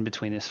catch him in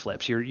between his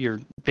flips.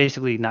 You're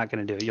basically not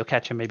going to do it. You'll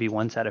catch him maybe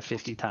once out of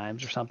 50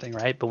 times or something,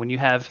 right? But when you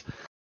have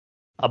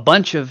a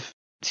bunch of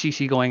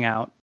CC going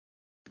out,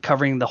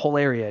 covering the whole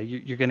area,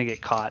 you're going to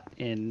get caught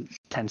in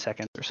 10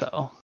 seconds or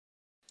so.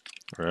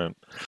 Right.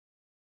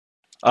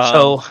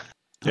 So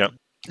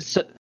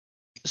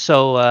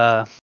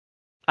I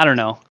don't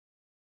know.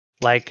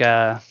 Like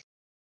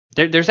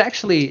there's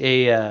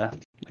actually a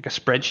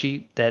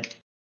spreadsheet that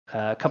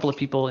a couple of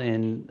people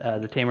in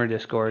the Tamer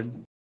Discord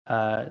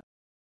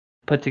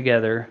put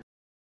together,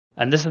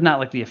 and this is not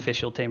like the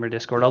official Tamer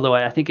Discord, although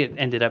I think it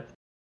ended up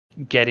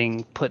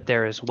getting put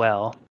there as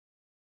well.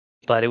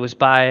 But it was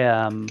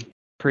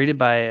created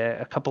by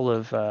a couple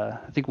of I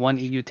think one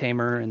EU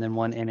Tamer and then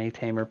one NA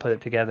Tamer put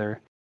it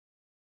together,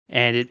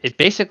 and it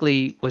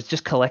basically was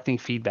just collecting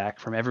feedback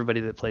from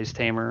everybody that plays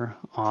Tamer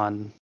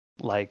on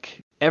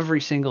like every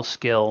single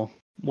skill,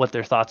 what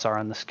their thoughts are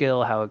on the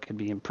skill, how it could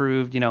be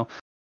improved,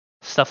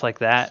 stuff like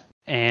that.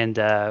 And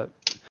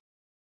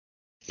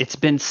it's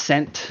been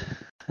sent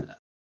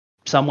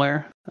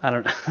somewhere. I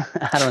don't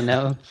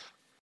know.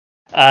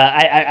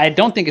 I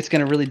don't think it's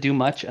going to really do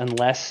much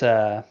unless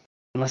it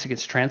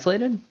gets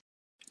translated.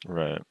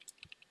 Right.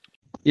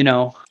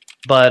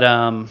 But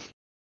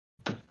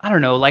I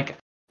don't know. Like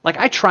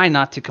I try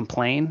not to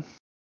complain,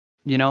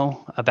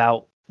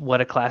 about what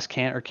a class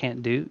can or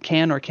can't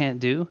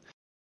do,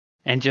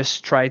 and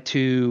just try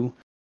to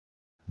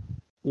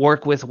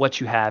work with what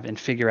you have and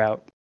figure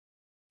out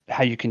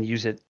how you can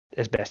use it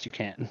as best you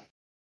can.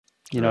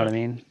 You know what I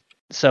mean?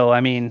 So,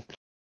 I mean,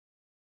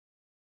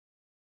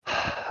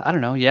 I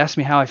don't know. You asked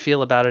me how I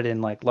feel about it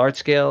in like large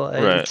scale.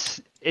 Right.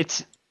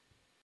 It's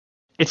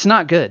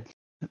not good,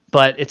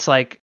 but it's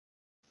like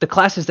the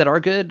classes that are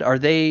good, are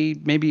they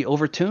maybe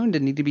overtuned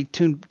and need to be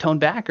toned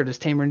back, or does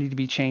Tamer need to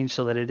be changed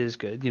so that it is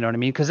good? You know what I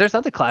mean? Because there's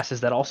other classes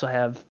that also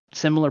have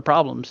similar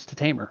problems to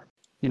Tamer.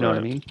 You know what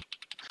I mean?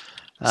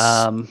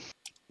 So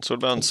what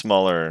about in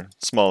smaller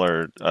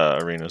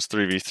arenas,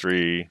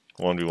 3v3,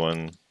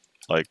 1v1?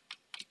 Like,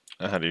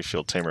 how do you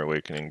feel Tamer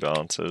Awakening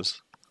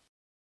balances?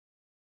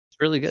 It's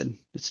really good.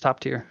 It's top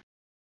tier.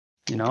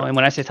 And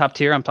when I say top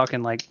tier, I'm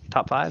talking like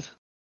top 5.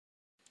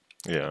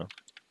 Yeah.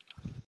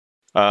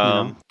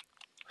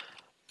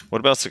 What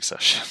about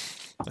Succession?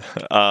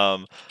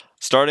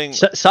 Starting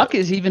Suck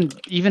is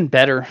even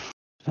better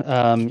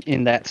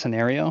in that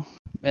scenario,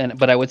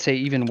 but I would say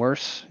even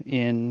worse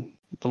in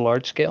the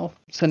large scale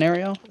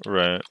scenario.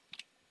 Right.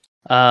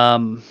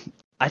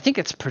 I think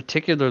it's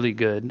particularly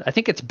good. I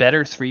think it's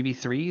better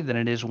 3v3 than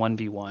it is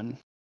 1v1,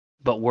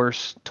 but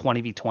worse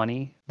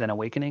 20v20 than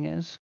Awakening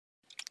is.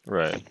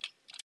 Right.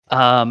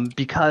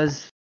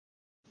 Because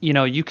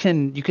you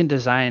can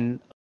design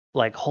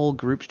like whole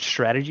group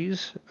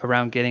strategies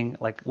around getting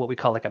like what we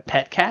call like a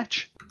pet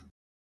catch.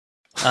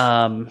 Is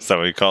that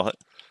what you call it?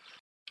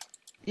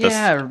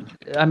 Yeah,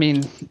 I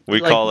mean, We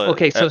like, call it.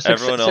 okay, so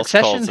Everyone else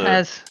Succession calls it.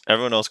 has.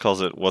 Everyone else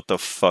calls it. What the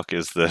fuck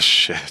is this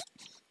shit?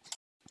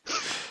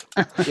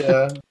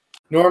 Yeah.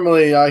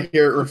 Normally, I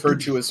hear it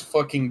referred to as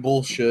fucking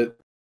bullshit.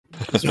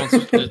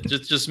 It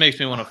just makes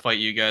me want to fight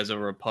you guys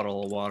over a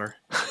puddle of water.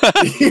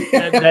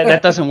 that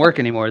doesn't work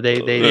anymore. They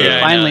Yeah, I know,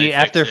 finally they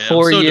after fixed it.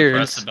 4 I'm so years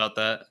depressed about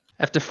that.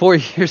 After 4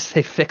 years,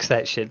 they fixed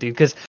that shit, dude.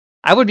 Because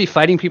I would be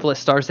fighting people at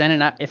Star's End,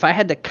 and if I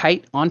had to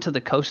kite onto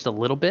the coast a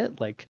little bit,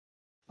 like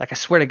I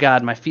swear to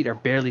God, my feet are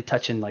barely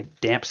touching like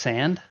damp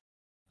sand.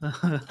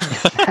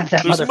 that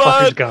There's motherfucker's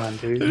mud. gone,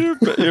 dude.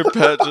 Your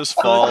pet just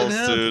falls,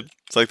 him. dude.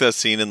 It's like that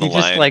scene in The You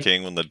just, Lion like-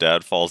 King when the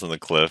dad falls in the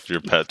cliff. Your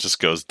pet just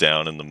goes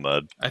down in the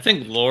mud. I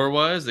think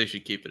lore-wise, they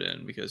should keep it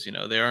in because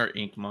they are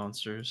ink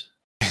monsters.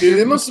 Dude,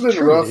 it must have been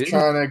True, rough dude.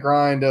 trying to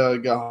grind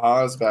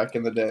Gahaz back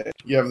in the day.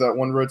 You have that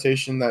one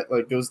rotation that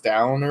like goes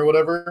down or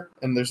whatever,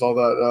 and there's all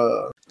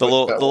that The like,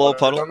 little that little water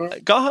puddle. down there.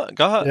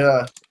 Gaha.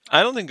 Yeah,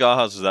 I don't think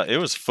Gahaz was that. It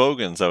was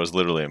Fogan's that was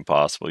literally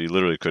impossible. You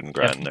literally couldn't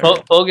grind there.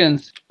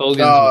 Fogan's. oh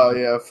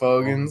yeah,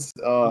 Fogans.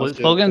 was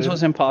shit, Fogan's dude.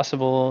 was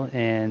impossible,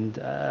 and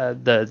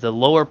the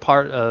lower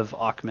part of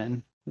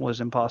Achman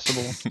was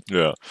impossible.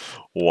 Yeah,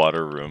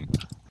 water room.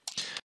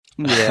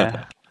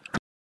 Yeah.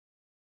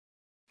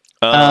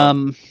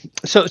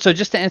 So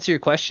just to answer your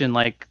question,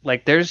 like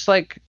there's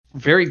like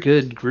very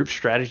good group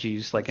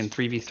strategies like in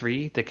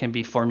 3v3 that can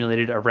be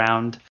formulated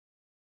around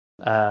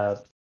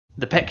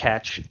the pet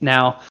catch.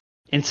 Now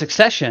in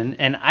Succession,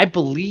 and I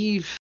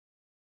believe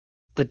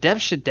the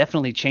devs should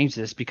definitely change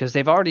this because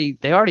they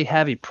already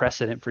have a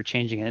precedent for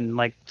changing it, and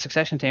like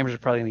Succession Tamers are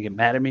probably gonna get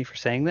mad at me for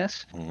saying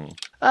this. Mm-hmm.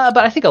 But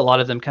I think a lot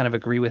of them kind of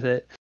agree with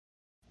it.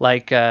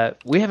 Like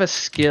we have a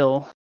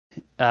skill,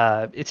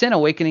 it's in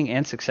Awakening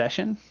and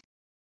Succession,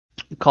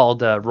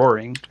 called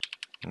Roaring.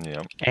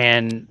 Yeah.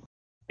 And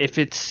if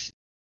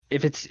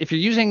you're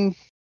using,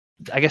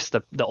 I guess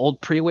the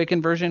old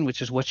pre-awakened version,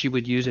 which is what you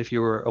would use if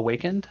you were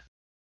awakened,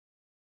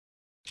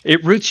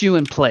 it roots you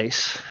in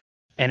place,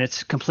 and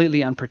it's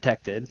completely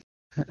unprotected,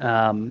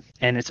 and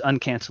it's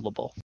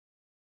uncancelable.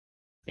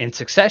 In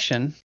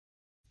Succession,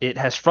 it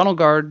has frontal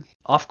guard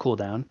off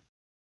cooldown,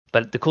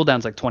 but the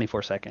cooldown's like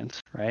 24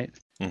 seconds, right?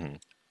 Mm-hmm.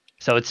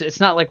 So it's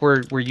not like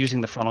we're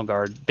using the frontal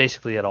guard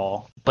basically at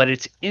all, but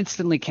it's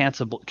instantly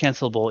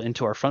cancelable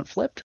into our front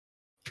flipped.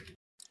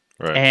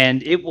 Right.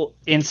 And it will,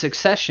 in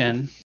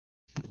Succession,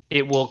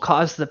 it will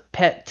cause the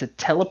pet to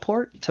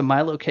teleport to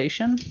my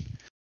location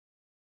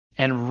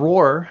and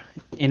roar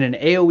in an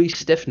AoE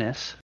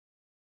stiffness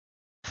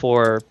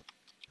for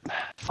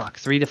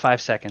 3 to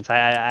 5 seconds.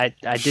 I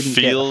didn't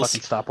get a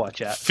fucking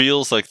stopwatch yet.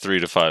 Feels like 3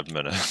 to 5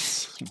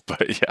 minutes,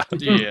 but yeah.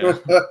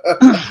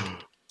 Yeah.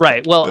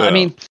 Right. Well, Yeah. I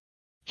mean,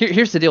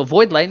 here's the deal.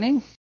 Void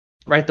Lightning,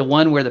 right? The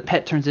one where the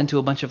pet turns into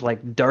a bunch of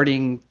like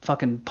darting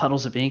fucking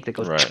puddles of ink that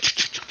goes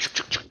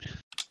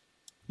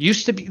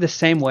used to be the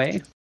same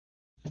way,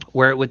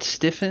 where it would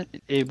stiffen.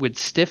 It would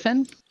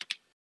stiffen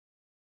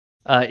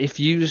if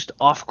used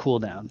off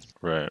cooldown.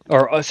 Right.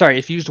 Or sorry,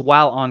 if used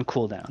while on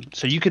cooldown.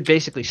 So you could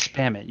basically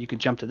spam it. You could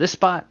jump to this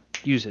spot,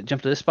 use it,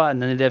 jump to this spot,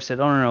 and then the dev said,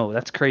 "Oh no,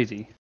 that's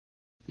crazy."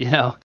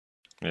 Yeah.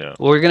 Well,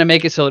 we're gonna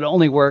make it so it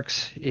only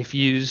works if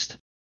used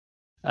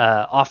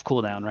off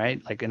cooldown,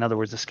 right? Like in other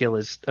words, the skill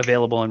is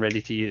available and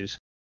ready to use.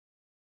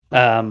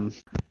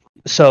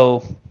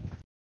 So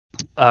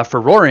for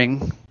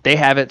Roaring, they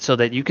have it so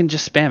that you can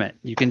just spam it.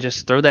 You can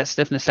just throw that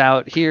stiffness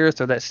out here,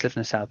 throw that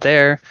stiffness out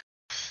there.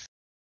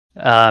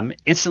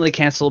 Instantly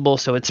cancelable,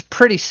 so it's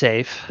pretty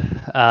safe,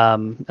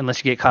 unless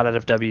you get caught out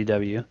of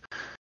WW.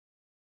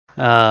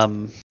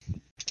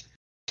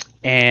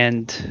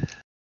 And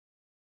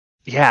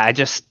yeah,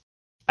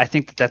 I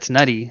think that's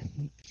nutty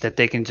that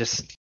they can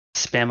just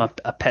spam up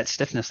a pet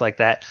stiffness like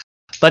that.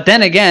 But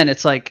then again,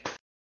 it's like,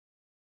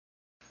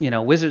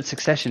 Wizard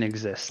Succession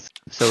exists.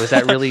 So is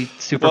that really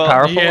super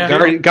powerful?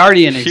 yeah.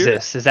 Guardian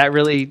exists. Is that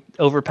really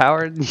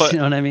overpowered? You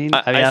know what I mean?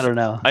 I don't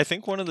know. I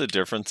think one of the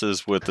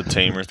differences with the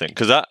Tamer thing,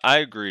 because I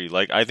agree,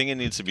 like I think it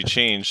needs to be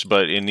changed,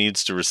 but it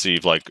needs to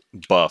receive like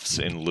buffs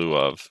in lieu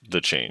of the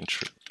change,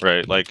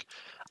 right? Like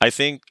I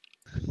think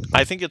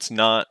it's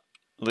not,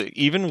 like,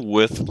 even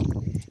with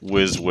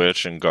Wiz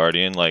Witch and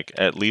Guardian, like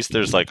at least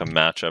there's like a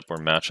matchup or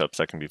matchups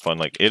that can be fun.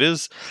 Like it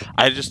is,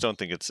 I just don't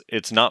think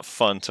it's not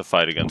fun to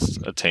fight against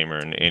a Tamer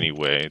in any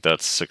way.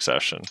 That's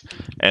Succession.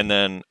 And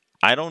then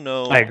I don't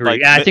know. I agree.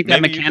 Like, I think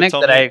that maybe you could mechanic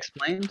tell that me- I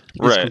explained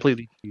is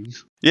completely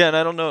used. Yeah, and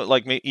I don't know,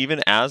 like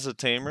even as a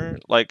Tamer,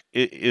 like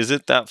is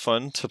it that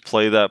fun to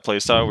play that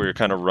playstyle where you're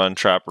kind of run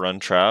trap?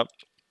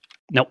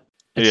 Nope.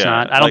 It's Yeah,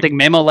 not. I don't like- think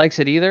Memo likes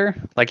it either.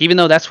 Like, even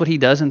though that's what he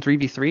does in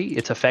 3v3,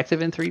 it's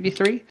effective in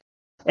 3v3.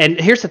 And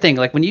here's the thing,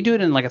 like when you do it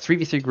in like a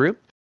 3v3 group,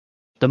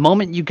 the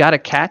moment you got a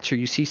catch or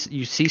you see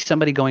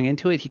somebody going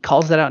into it, he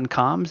calls that out in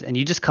comms and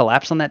you just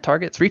collapse on that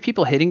target. 3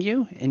 people hitting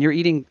you and you're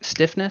eating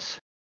stiffness.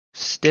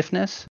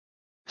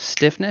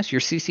 You're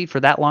CC'd for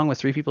that long with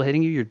 3 people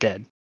hitting you, you're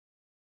dead.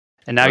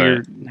 And now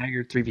Right.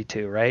 you're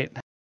 3v2, right?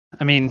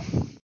 I mean,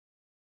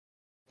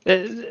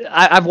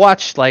 I've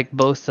watched like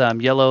both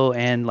Yellow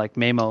and like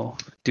Mamo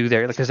do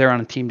their, because they're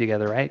on a team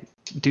together, right?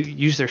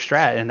 Use their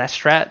strat, and that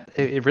strat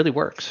it really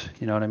works.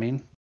 You know what I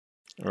mean?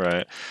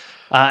 Right.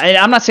 And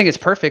I'm not saying it's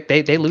perfect.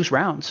 They lose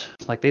rounds,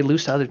 like they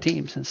lose to other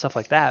teams and stuff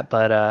like that.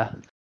 But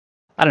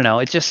I don't know.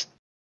 It just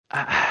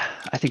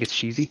I think it's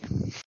cheesy.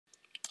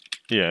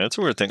 Yeah, it's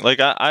a weird thing. Like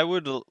I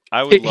would love.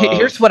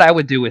 Here's what I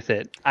would do with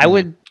it.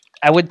 Mhm.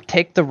 I would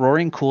take the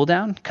roaring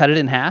cooldown, cut it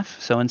in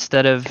half. So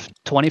instead of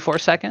 24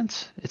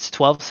 seconds, it's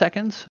 12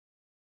 seconds,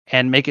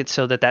 and make it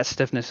so that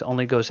stiffness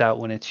only goes out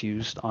when it's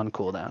used on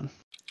cooldown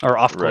or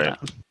off Right.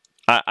 cooldown.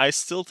 I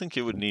still think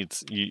it would need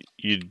you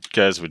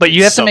guys would. But need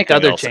you have to make something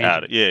other else changes.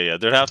 added. Yeah,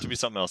 there'd have to be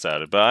something else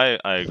added.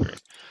 But I agree.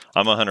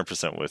 I'm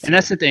 100% with you. And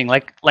that's the thing.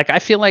 Like I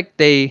feel like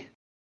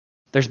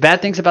there's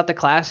bad things about the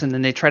class, and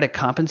then they try to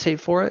compensate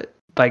for it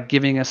by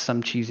giving us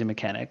some cheesy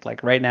mechanic.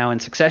 Like right now in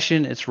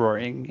Succession, it's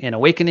roaring. In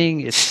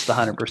Awakening, it's the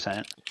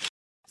 100%.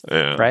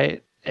 Yeah.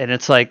 Right? And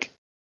it's like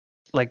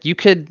you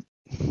could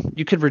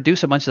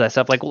reduce a bunch of that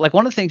stuff. Like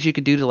one of the things you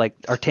could do to like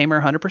our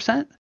Tamer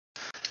 100%.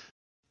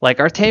 Like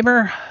our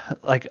Tamer,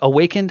 like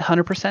Awakened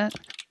 100%,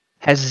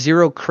 has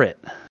 0 crit.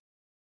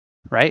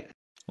 Right?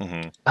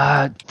 Mm-hmm.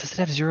 Does it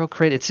have 0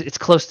 crit? It's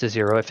close to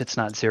 0 if it's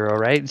not 0,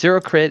 right? 0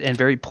 crit and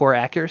very poor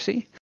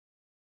accuracy.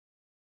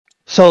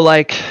 So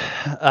like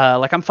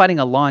I'm fighting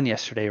a Lon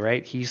yesterday,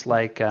 right? He's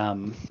like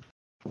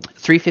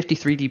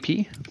 353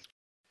 DP.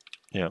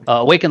 Yeah.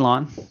 Awaken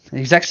Lon.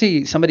 He's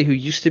actually somebody who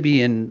used to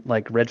be in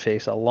like Red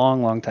Face a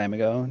long time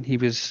ago. He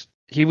was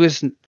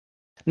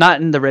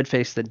not in the Red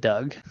Face that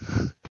dug.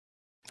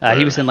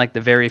 He was in like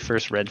the very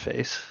first Red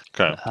Face.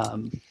 Okay.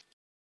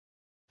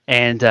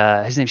 And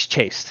his name's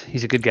Chased.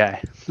 He's a good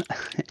guy.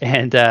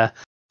 And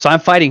so I'm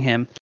fighting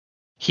him.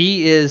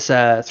 He is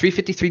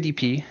 353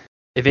 DP,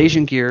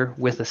 evasion gear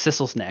with a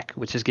Sissel's neck,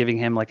 which is giving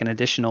him like an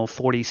additional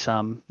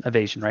 40-some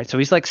evasion, right? So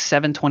he's like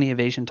 720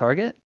 evasion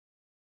target.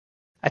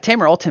 I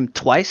Tamer ult him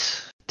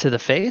twice to the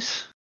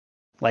face.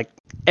 Like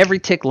every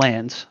tick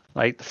lands.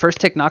 Like the first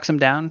tick knocks him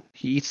down.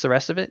 He eats the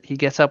rest of it. He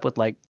gets up with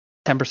like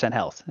 10%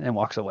 health and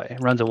walks away,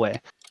 runs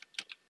away.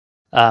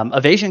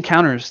 Evasion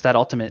counters that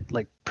ultimate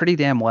like pretty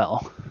damn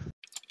well.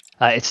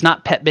 It's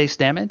not pet-based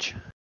damage.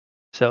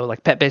 So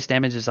like pet-based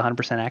damage is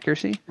 100%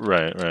 accuracy.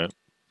 Right.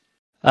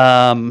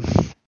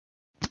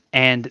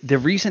 And the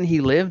reason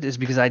he lived is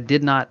because I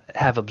did not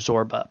have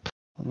absorb up.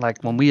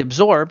 Like when we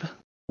absorb,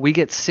 we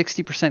get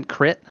 60%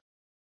 crit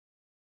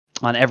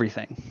on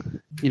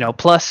everything. You know,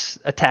 plus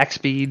attack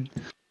speed,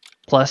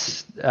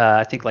 plus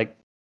I think like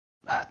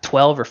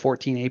 12 or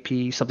 14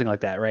 AP, something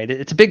like that, right?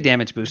 It's a big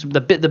damage boost.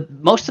 The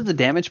most of the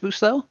damage boost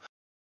though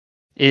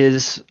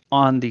is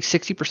on the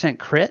 60%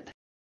 crit,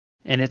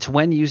 and it's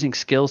when using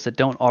skills that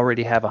don't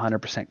already have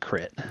 100%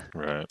 crit.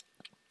 Right.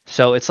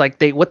 So it's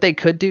like what they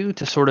could do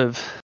to sort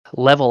of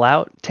level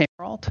out Tamer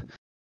ult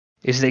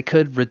is they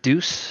could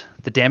reduce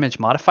the damage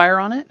modifier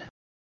on it,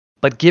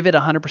 but give it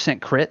 100%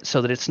 crit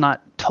so that it's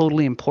not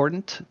totally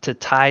important to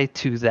tie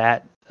to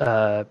that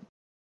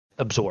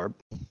absorb.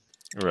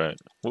 Right.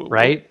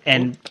 Right?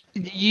 And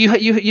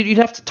you'd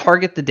have to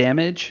target the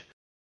damage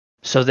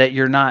so that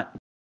you're not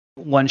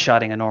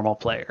one-shotting a normal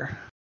player.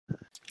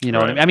 You know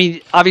what I mean? I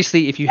mean,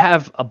 obviously, if you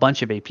have a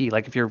bunch of AP,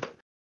 like if you're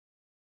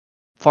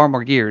far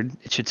more geared,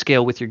 it should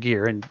scale with your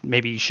gear, and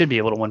maybe you should be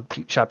able to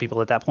one-shot people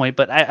at that point.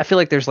 But I feel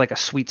like there's like a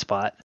sweet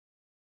spot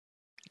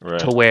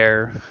to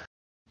where,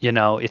 you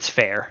know, it's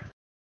fair.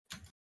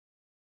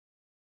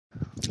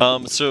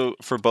 So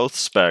for both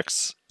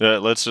specs,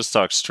 let's just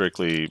talk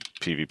strictly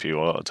PvP.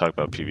 Well, I'll talk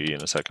about PvE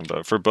in a second,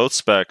 but for both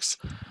specs,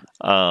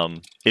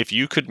 if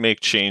you could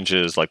make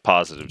changes, like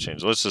positive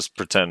changes, let's just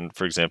pretend,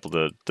 for example,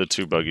 the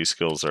 2 buggy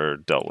skills are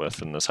dealt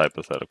with in this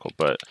hypothetical,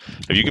 but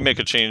if you could make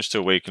a change to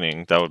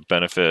Awakening that would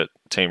benefit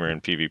Tamer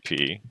in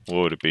PvP,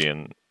 what would it be?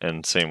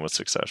 And same with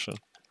Succession.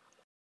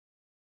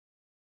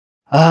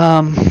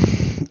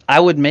 I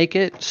would make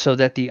it so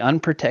that the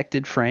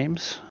unprotected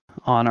frames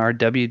on our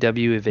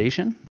WW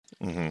evasion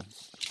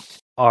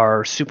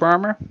are super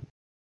armor,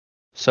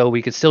 so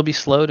we could still be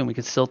slowed and we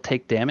could still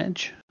take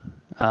damage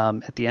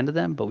at the end of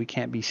them, but we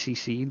can't be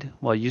CC'd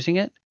while using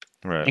it.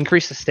 Right.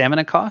 Increase the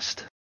stamina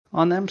cost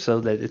on them so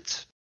that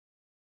it's,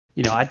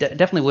 you know, I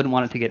definitely wouldn't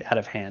want it to get out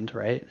of hand,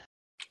 right?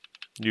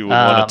 You would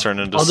want to turn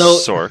into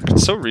Sork.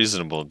 It's so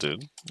reasonable,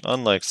 dude.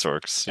 Unlike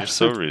Sorks, you're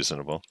so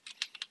reasonable.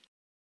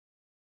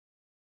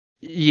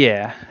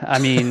 Yeah, I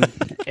mean,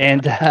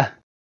 and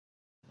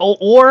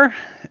or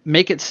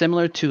make it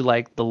similar to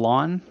like the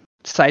Lawn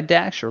side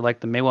dash or like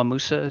the Mewa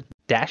Musa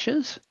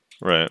dashes.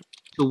 Right.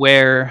 To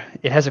where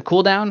it has a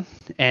cooldown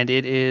and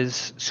it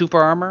is super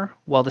armor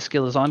while the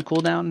skill is on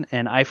cooldown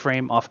and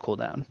iframe off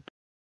cooldown.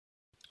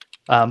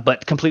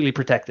 But completely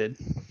protected.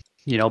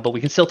 You know, but we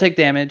can still take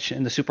damage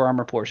in the super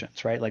armor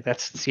portions, right? Like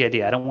that's the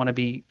idea. I don't want to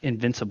be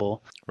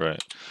invincible.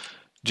 Right.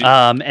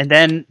 And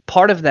then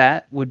part of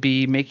that would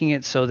be making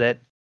it so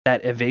that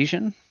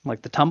evasion,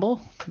 like the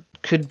tumble,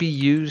 could be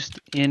used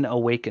in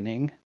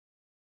Awakening.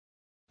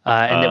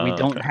 And that we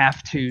don't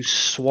have to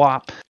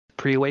swap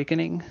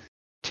pre-Awakening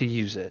to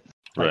use it.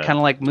 Like Right. kind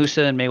of like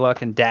Musa and Meiwa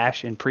can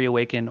dash in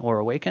pre-awaken or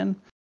awaken.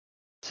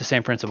 It's the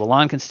same principle.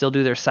 Lon can still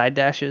do their side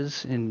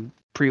dashes in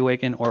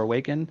pre-awaken or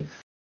awaken.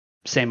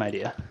 Same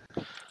idea.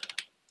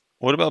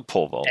 What about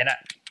pole vault? And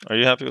Are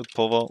you happy with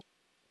pole vault?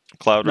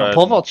 Cloud no, ride.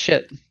 pole vault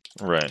shit.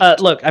 Right.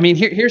 Look, I mean,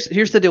 here's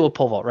the deal with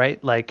pole vault,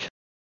 right? Like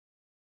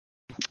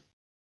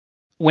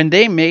when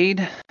they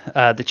made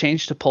the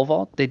change to pole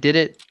vault, they did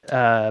it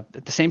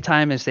at the same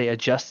time as they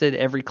adjusted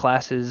every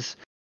class's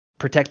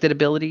protected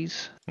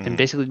abilities and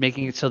basically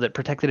making it so that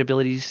protected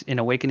abilities in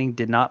Awakening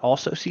did not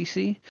also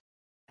CC.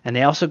 And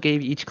they also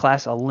gave each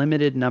class a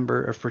limited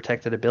number of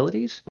protected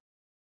abilities.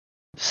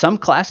 Some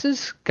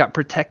classes got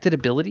protected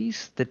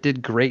abilities that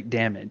did great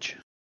damage,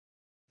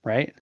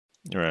 right?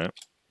 Right.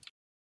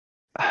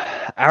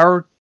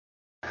 Our,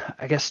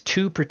 I guess,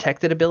 2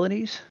 protected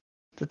abilities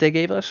that they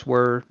gave us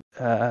were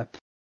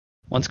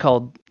one's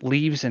called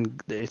Leaves,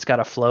 and it's got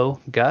a flow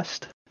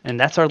gust. And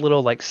that's our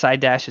little like side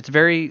dash. It's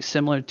very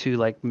similar to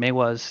like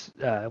Meiwa's,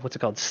 what's it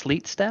called?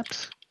 Sleet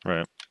Steps.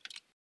 Right.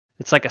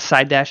 It's like a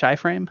side dash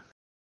iframe.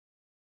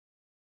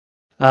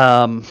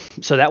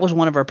 So that was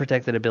one of our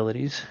protected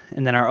abilities.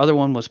 And then our other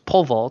one was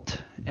Pole Vault,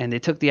 and they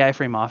took the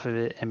iframe off of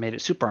it and made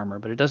it super armor,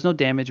 but it does no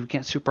damage. We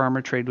can't super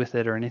armor trade with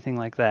it or anything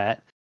like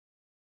that.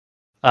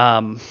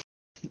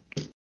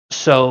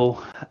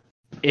 So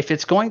if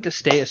it's going to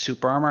stay a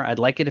super armor, I'd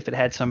like it if it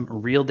had some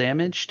real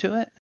damage to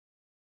it.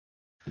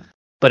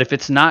 But if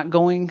it's not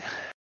going,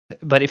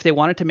 but if they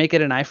wanted to make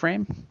it an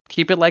iframe,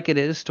 keep it like it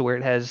is to where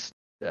it has,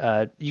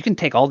 you can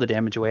take all the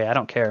damage away. I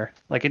don't care.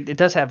 Like it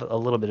does have a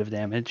little bit of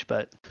damage,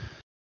 but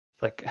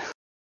like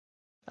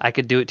I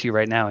could do it to you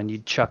right now and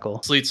you'd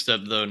chuckle. Sleet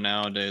Step though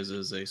nowadays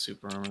is a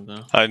super armor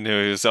though. I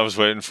knew he was. I was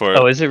waiting for it.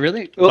 Oh, is it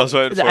really? Well, I was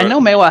waiting for I it. know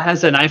Meiwa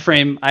has an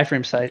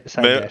iframe side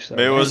dash though.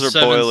 Meiwa's It's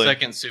are boiling.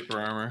 7-second super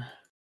armor.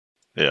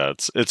 Yeah,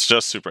 it's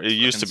just super. It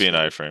used to be an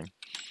iframe.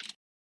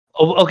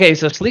 Oh, okay,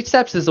 so Sleet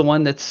Steps is the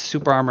one that's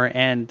super armor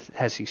and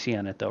has CC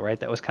on it, though, right?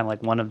 That was kind of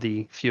like one of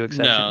the few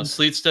exceptions. No,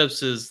 Sleet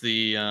Steps is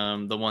the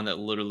one that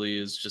literally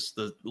is just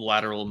the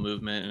lateral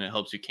movement, and it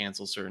helps you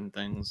cancel certain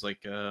things,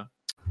 like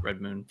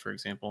Red Moon, for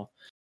example.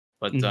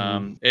 But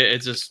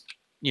it's just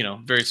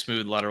very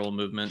smooth lateral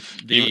movement.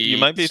 You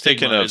might be Stigma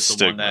thinking of is the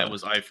Stigma. one that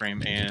was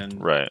iframe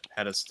and Right.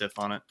 had a stiff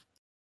on it.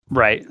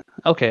 Right.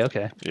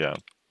 Okay. Yeah.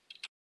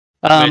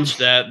 Which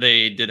that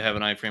they did have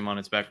an iframe on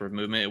its backward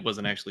movement. It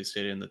wasn't actually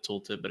stated in the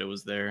tooltip, but it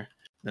was there.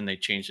 Then they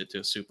changed it to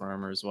a super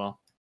armor as well.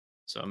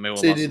 So Meiwa.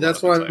 See, dude,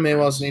 that's why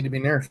Meiwas need to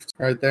be nerfed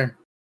right there.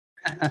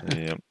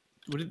 Yep.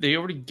 They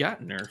already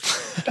got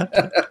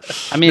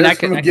nerfed. I mean, I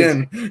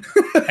again.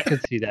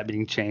 could see that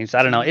being changed.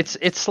 I don't know.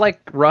 It's like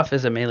rough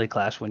as a melee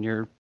class when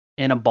you're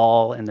in a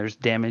ball and there's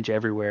damage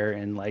everywhere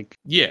and like.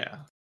 Yeah,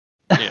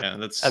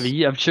 that's. I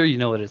mean, I'm sure you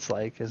know what it's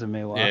like as a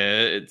Meiwa.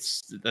 Yeah,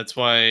 that's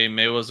why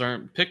Meiwas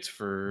aren't picked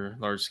for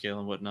large scale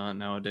and whatnot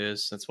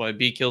nowadays. That's why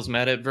B Kill's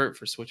mad at Vert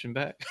for switching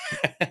back.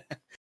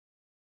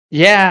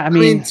 Yeah, I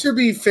mean, to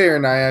be fair,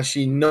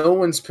 Nayashe, no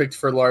one's picked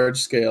for large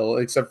scale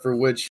except for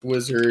Witch,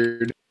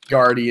 Wizard,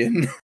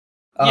 Guardian.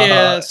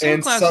 Yeah, some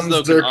and classes some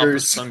though can offer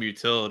Zerkers. some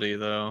utility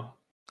though.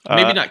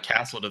 Maybe not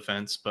castle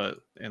defense,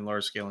 but in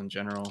large scale in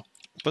general.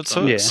 But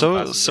Some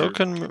classes so are-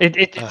 can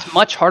it's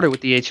much harder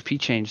with the HP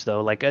change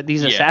though. Like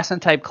these assassin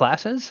type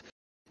classes,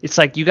 it's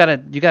like you got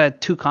a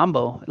 2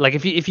 combo. Like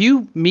if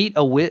you meet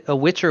a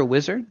witch or a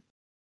wizard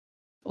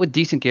with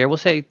decent gear, we'll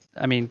say,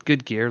 I mean,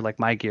 good gear like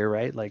my gear,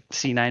 right? Like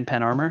C9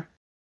 pen armor.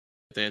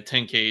 If they had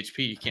 10k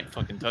HP, you can't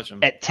fucking touch them.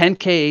 At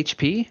 10k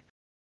HP,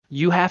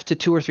 you have to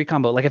 2 or 3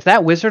 combo. Like if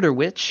that wizard or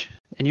witch,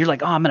 and you're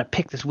like, oh, I'm gonna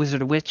pick this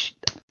wizard or witch,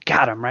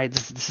 got him right.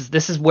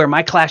 This is where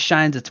my class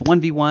shines. It's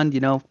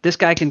 1v1. This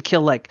guy can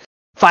kill like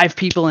 5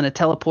 people in a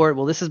teleport.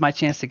 Well, this is my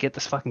chance to get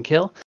this fucking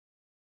kill.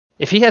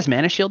 If he has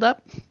mana shield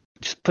up,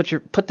 just put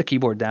the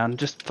keyboard down.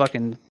 Just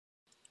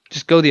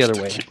go the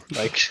other way.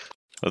 Like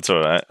that's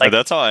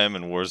that's how I am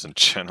in wars in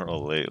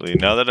general lately.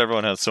 Now that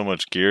everyone has so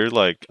much gear,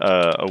 like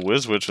a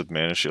Wiz Witch with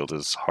mana shield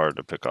is hard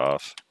to pick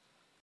off.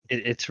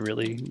 It's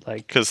really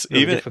like because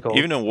really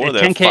even in war at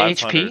they have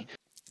 10k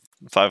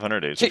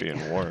 500 HP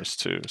in wars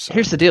too. So.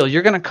 Here's the deal: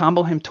 you're gonna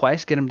combo him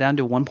twice, get him down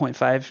to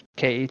 1.5k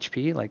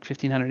HP, like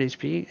 1500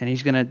 HP, and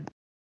he's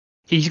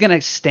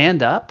gonna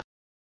stand up.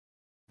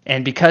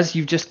 And because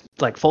you've just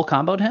like full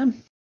comboed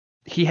him,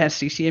 he has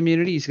CC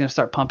immunity. He's gonna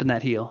start pumping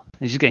that heal.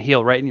 And he's just gonna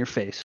heal right in your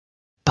face.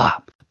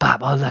 Pop.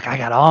 Oh look, I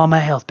got all my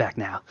health back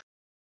now.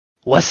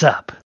 What's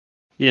up?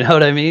 You know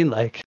what I mean?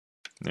 Like.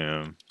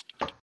 Yeah.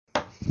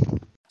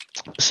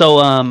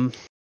 So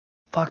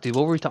fuck, dude,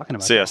 what were we talking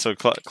about? So yeah, so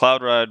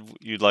Cloud Ride,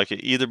 you'd like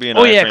it either be an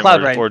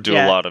Cloud Ride, or do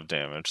a lot of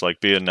damage, like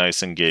be a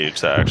nice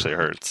engage that actually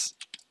hurts.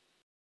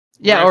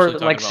 Yeah, We're or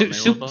actually like talking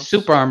about melee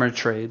super armor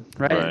trade,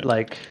 right?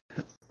 Right.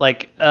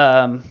 Like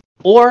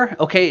or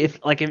okay,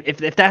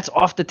 if that's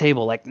off the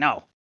table, like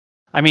no.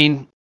 I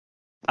mean,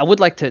 I would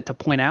like to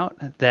point out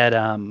that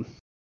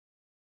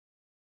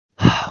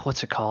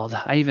what's it called?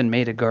 I even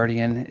made a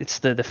Guardian. It's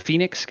the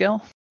Phoenix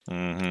skill.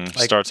 Mm-hmm.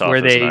 Like, Starts off where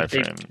as they- an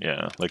iframe,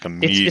 yeah, like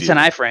immediately. It's an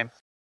iframe.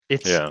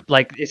 It's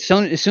like as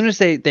soon as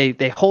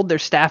they hold their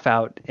staff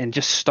out and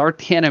just start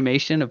the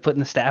animation of putting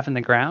the staff in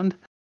the ground,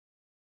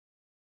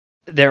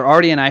 they're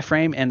already in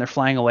iframe and they're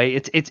flying away.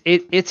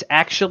 It's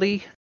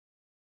actually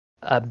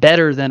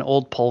better than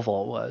old pole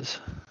vault was.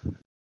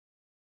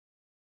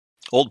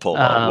 Old pole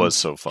vault was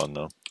so fun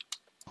though.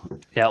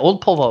 Yeah,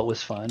 old pole vault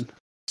was fun.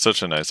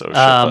 Such a nice shit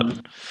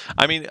button.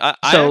 I mean, I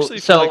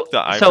actually feel like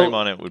the iframe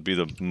on it would be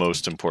the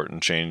most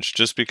important change,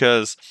 just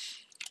because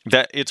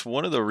that it's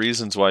one of the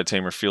reasons why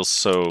Tamer feels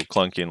so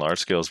clunky in large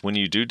scales. When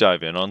you do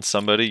dive in on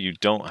somebody, you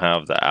don't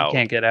have the out. You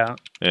can't get out.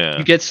 Yeah.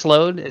 You get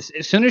slowed as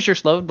soon as you're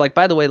slowed. Like,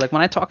 by the way, like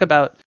when I talk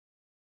about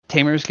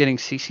Tamers getting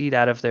CC'd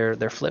out of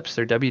their flips,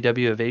 their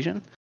WW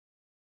evasion,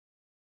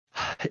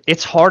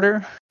 it's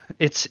harder.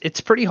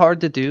 It's pretty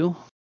hard to do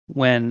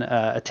when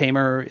a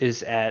Tamer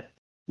is at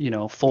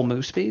full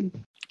move speed.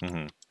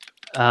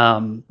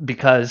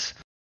 Because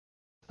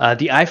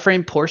the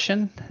iframe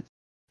portion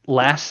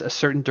lasts a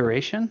certain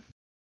duration,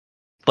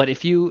 but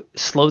if you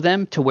slow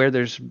them to where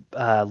there's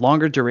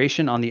longer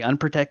duration on the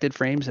unprotected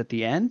frames at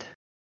the end,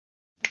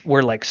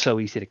 we're like so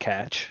easy to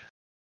catch.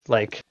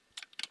 Like,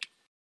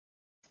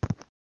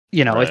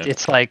 right.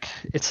 it's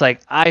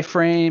like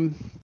iframe,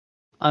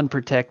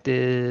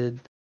 unprotected,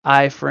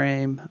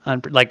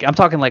 iframe, like I'm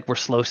talking like we're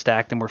slow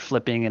stacked and we're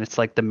flipping and it's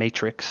like the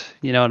Matrix.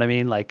 You know what I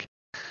mean? Like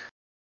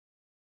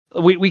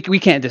we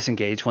can't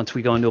disengage once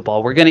we go into a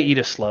ball. We're gonna eat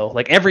a slow.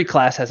 Like every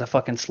class has a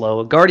fucking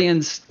slow.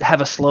 Guardians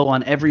have a slow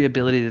on every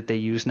ability that they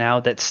use now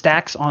that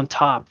stacks on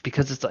top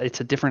because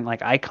it's a different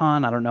like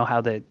icon. I don't know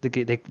how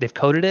they've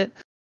coded it,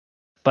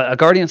 but a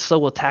Guardian slow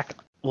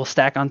will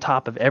stack on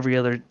top of every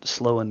other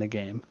slow in the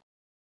game.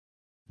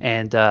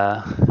 And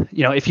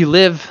if you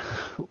live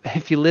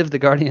the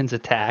Guardian's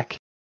attack,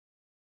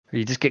 or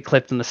you just get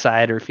clipped in the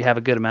side, or if you have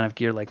a good amount of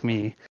gear like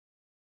me,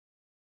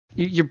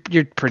 you're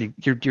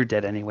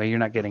dead anyway. You're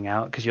not getting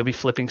out because you'll be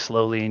flipping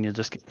slowly and you'll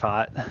just get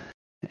caught.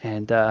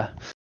 And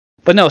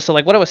but no, so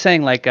like what I was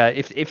saying, like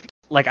if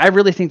like I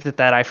really think that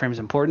iframe is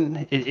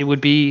important. It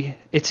would be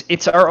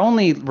it's our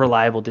only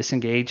reliable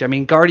disengage. I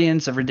mean,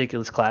 Guardians of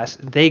ridiculous class,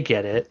 they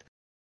get it.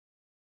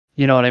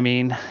 You know what I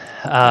mean?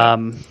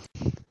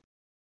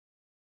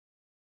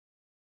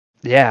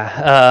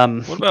 Yeah.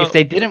 If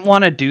they didn't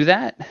want to do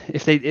that,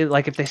 if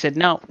they said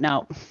no,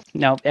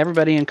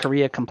 everybody in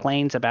Korea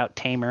complains about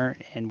Tamer,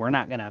 and we're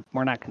not gonna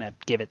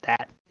give it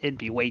that. It'd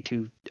be way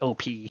too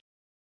OP.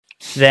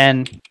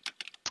 Then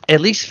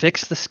at least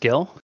fix the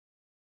skill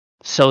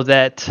so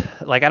that,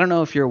 like, I don't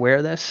know if you're aware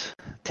of this.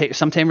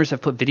 Some Tamers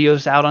have put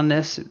videos out on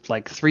this,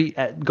 like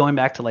going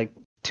back to like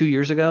 2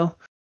 years ago.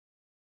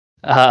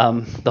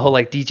 The whole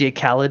like DJ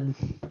Khaled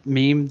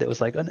meme that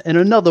was like, and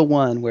another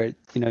one where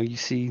you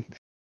see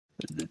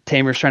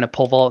Tamer's trying to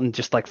pole vault and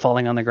just like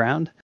falling on the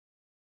ground.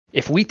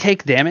 If we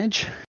take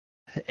damage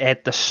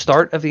at the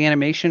start of the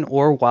animation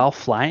or while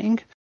flying,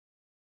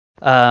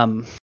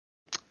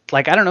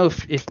 like I don't know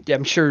if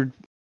I'm sure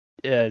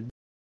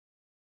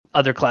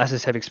other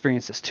classes have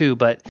experienced this too,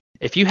 but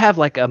if you have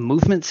like a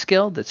movement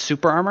skill that's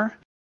super armor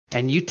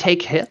and you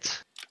take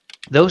hits,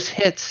 those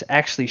hits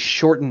actually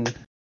shorten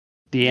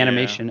the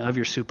animation of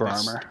your super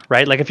armor,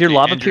 right? Like if you're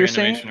lava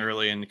piercing animation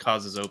early and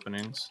causes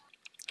openings.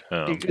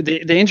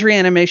 The injury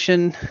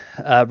animation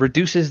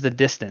reduces the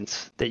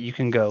distance that you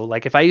can go.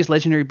 Like if I use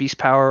legendary beast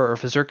power, or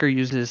if a Zerker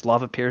uses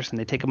lava pierce and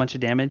they take a bunch of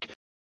damage,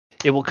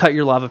 it will cut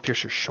your lava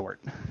piercer short.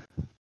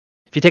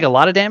 If you take a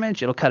lot of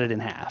damage, it'll cut it in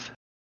half,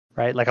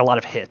 right? Like a lot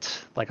of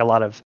hits, like a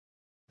lot of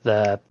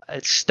the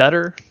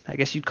stutter, I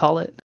guess you'd call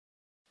it.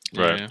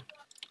 Right. Yeah.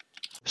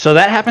 So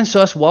that happens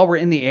to us while we're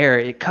in the air.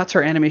 It cuts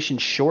our animation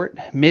short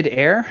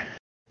mid-air,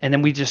 and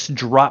then we just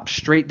drop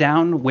straight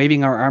down,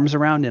 waving our arms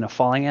around in a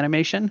falling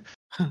animation.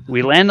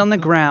 We land on the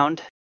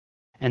ground,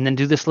 and then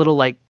do this little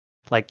like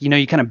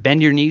you kind of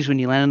bend your knees when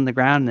you land on the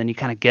ground, and then you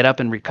kind of get up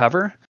and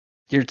recover.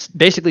 You're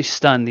basically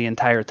stunned the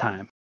entire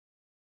time.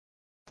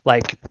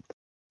 Like,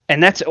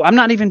 and I'm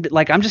not even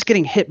like I'm just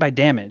getting hit by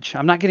damage.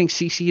 I'm not getting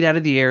CC'd out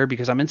of the air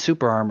because I'm in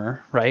super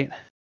armor, right?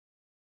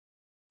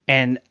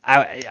 And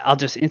I'll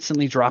just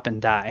instantly drop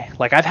and die.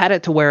 Like I've had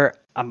it to where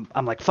I'm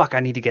like, fuck, I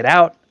need to get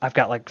out. I've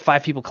got like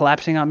 5 people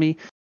collapsing on me.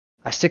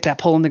 I stick that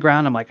pole in the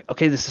ground. I'm like,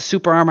 okay, this is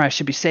super armor. I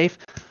should be safe.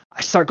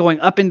 I start going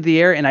up into the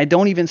air and I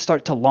don't even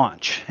start to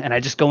launch. And I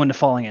just go into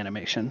falling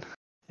animation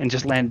and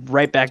just land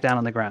right back down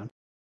on the ground.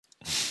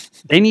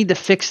 They need to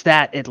fix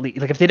that at least.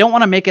 Like if they don't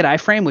want to make it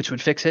iframe, which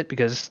would fix it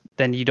because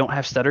then you don't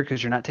have stutter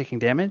because you're not taking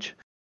damage.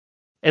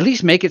 At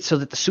least make it so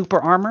that the super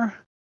armor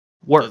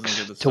works. Doesn't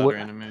get the stutter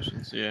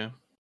animations, yeah.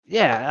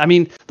 Yeah, I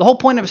mean, the whole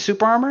point of a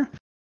super armor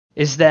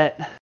is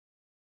that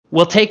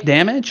we'll take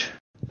damage,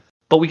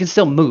 but we can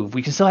still move.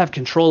 We can still have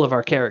control of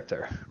our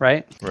character,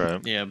 right?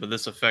 Right. Yeah, but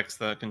this affects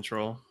that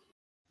control.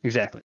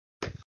 Exactly.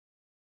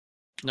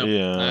 Nope.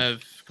 Yeah.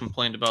 I've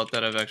complained about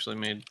that. I've actually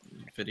made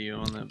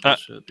video on that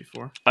bullshit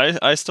before.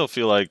 I still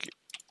feel like,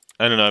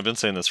 I don't know, I've been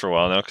saying this for a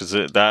while now, because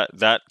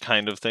that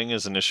kind of thing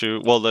is an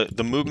issue. Well,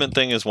 the movement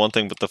thing is one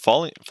thing, but the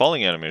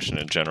falling animation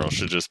in general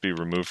should just be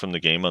removed from the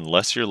game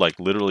unless you're like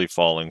literally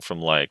falling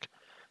from like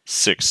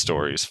 6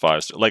 stories,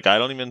 5 stories. Like I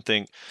don't even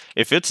think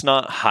if it's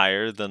not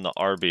higher than the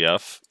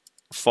RBF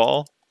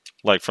fall,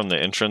 like from the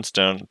entrance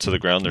down to the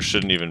ground, there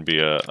shouldn't even be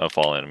a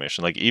fall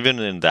animation. Like even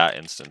in that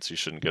instance, you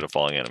shouldn't get a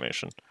falling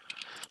animation.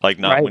 Like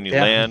not Right, when you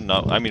yeah. land.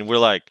 Not. I mean, we're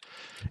like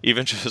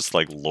even just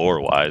like lore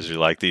wise, you're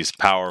like these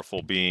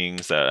powerful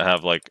beings that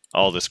have like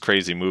all this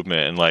crazy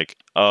movement, and like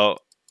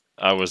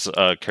I was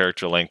a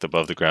character length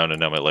above the ground,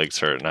 and now my legs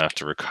hurt, and I have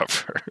to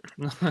recover.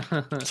 It's like,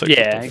 what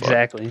Yeah, the fuck?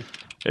 exactly.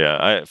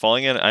 Yeah,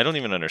 falling in. I don't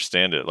even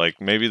understand it. Like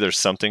maybe there's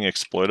something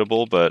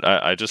exploitable, but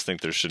I just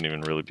think there shouldn't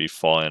even really be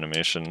fall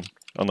animation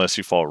unless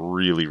you fall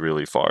really,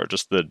 really far.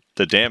 Just the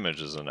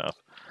damage is enough.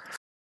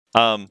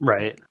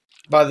 Right.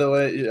 By the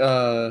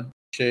way,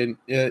 Shane,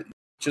 yeah,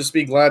 just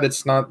be glad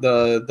it's not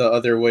the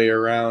other way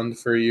around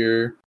for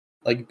your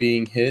like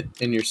being hit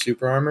in your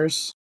super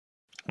armors.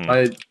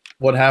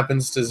 What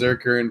happens to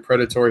Zerker in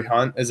Predatory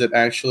Hunt is it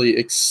actually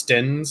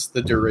extends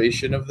the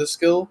duration of the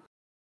skill.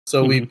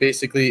 So we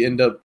basically end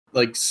up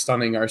like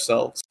stunning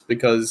ourselves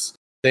because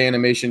the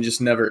animation just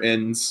never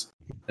ends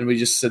and we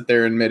just sit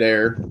there in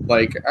midair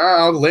like,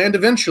 I'll land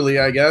eventually,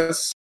 I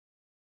guess.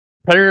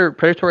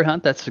 Predatory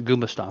Hunt, that's the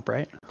Goomba Stomp,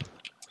 right?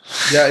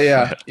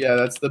 Yeah,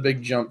 that's the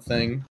big jump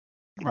thing.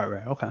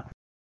 Right, okay.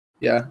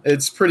 Yeah,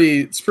 it's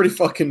pretty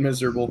fucking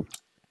miserable.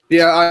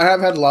 Yeah, I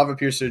have had Lava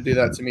Piercer do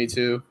that to me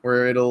too,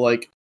 where it'll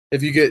like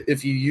if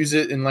you use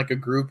it in like a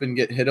group and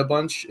get hit a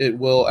bunch, it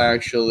will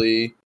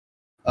actually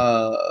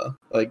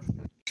like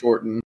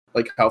shorten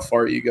like how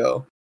far you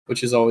go,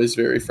 which is always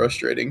very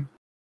frustrating.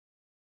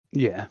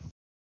 Yeah.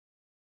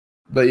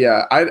 But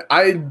yeah,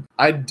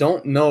 I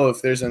don't know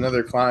if there's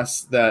another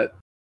class that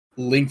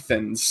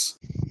lengthens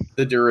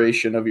the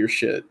duration of your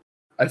shit.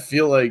 I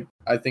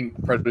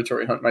think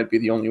Predatory Hunt might be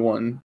the only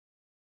one,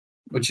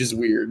 which is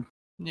weird.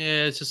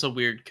 Yeah, it's just a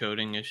weird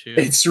coding issue.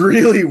 It's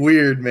really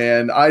weird,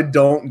 man. I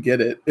don't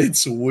get it.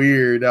 It's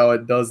weird how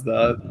it does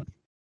that.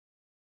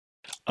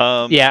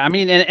 Yeah, I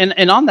mean,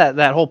 and on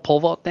that whole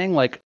pole vault thing,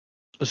 like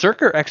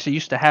Zerker actually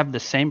used to have the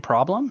same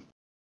problem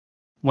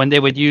when they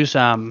would use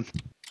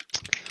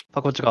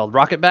what's it called,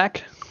 Rocket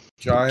Back,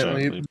 Giant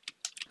Leap.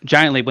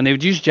 Giant Leap. When they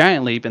would use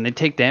Giant Leap and they'd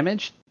take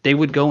damage, they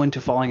would go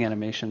into falling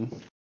animation,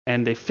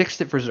 and they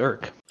fixed it for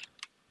Zerk.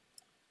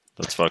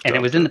 That's fucked and up.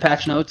 It was in the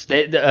patch notes.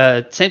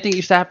 Same thing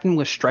used to happen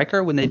with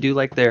Striker when they do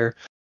like their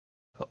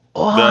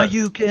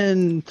you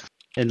can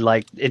and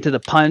like into the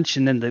punch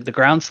and then the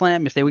ground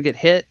slam. If they would get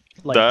hit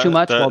too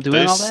much while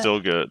doing all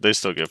that, they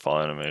still get fall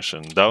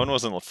animation. That one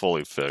wasn't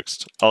fully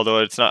fixed, although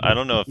it's not. I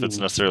don't know if it's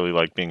necessarily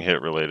like being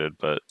hit related,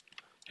 but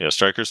yeah,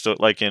 Strikers still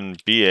like in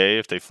BA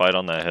if they fight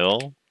on that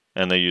hill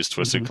and they use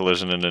Twisted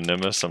Collision into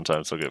Nimbus,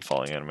 sometimes they'll get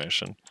falling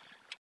animation,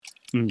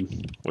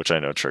 which I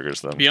know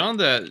triggers them.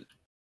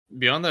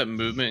 Beyond that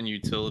movement and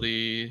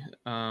utility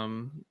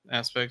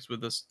aspects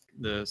with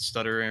the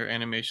stutter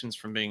animations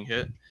from being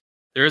hit,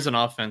 there is an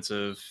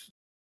offensive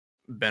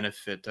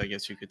benefit, I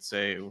guess you could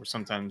say, or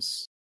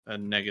sometimes a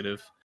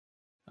negative,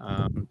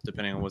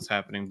 depending on what's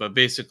happening. But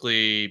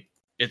basically,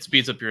 it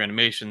speeds up your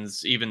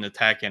animations, even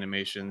attack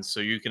animations, so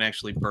you can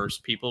actually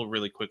burst people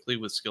really quickly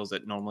with skills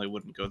that normally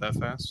wouldn't go that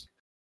fast.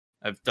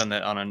 I've done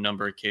that on a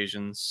number of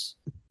occasions.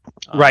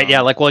 Right, yeah,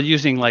 like while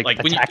using like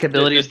attack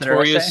abilities that are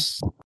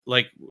notorious,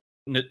 like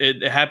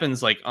it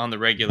happens like on the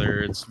regular.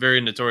 It's very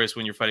notorious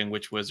when you're fighting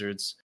witch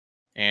wizards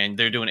and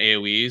they're doing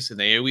AoEs and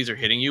the AoEs are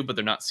hitting you, but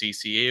they're not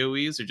CC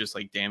AoEs, they're just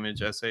like damage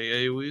SA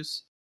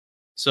AoEs.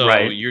 So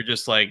you're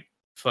just like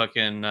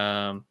fucking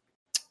all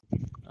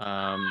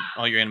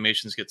your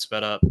animations get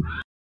sped up.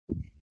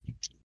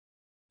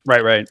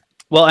 Right.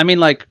 Well, I mean,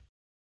 like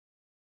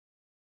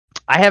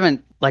I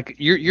haven't like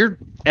you're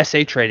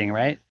SA trading,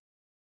 right?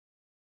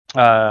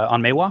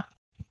 On Meiwa?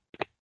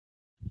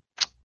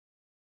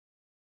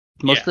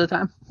 Most of the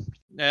time?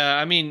 Yeah,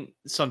 I mean,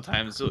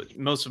 sometimes.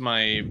 Most of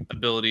my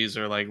abilities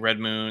are like Red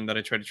Moon that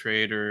I try to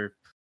trade, or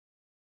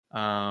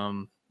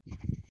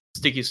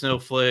Sticky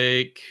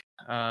Snowflake,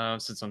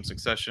 since I'm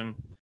Succession.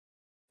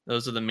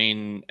 Those are the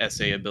main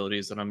SA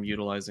abilities that I'm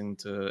utilizing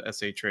to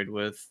SA trade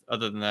with.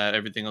 Other than that,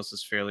 everything else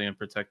is fairly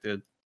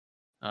unprotected.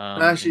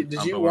 Actually,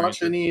 did you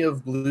watch any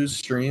of Blue's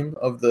stream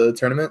of the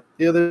tournament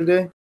the other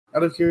day,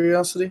 out of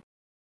curiosity?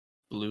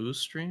 Blue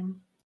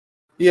stream?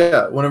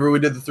 Yeah, whenever we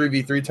did the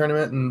 3v3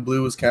 tournament and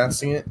Blue was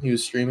casting it, he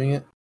was streaming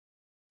it.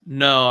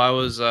 No, I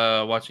was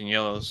watching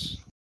Yellows.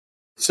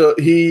 So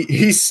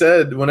he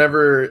said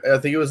whenever, I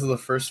think it was the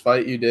first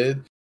fight you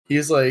did,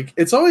 he's like,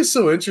 it's always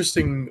so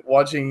interesting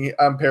watching,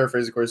 I'm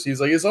paraphrasing of course, he's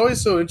like, it's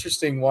always so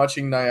interesting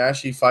watching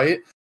Nayashe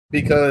fight,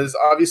 because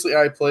obviously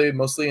I play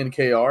mostly in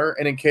KR,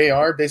 and in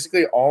KR,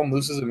 basically all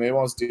Mooses and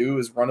Maywas do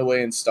is run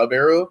away and stub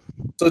arrow.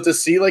 So to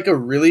see like a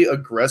really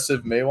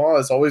aggressive Maywa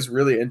is always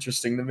really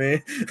interesting to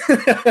me.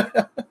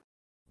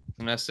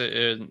 And that's it.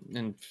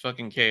 In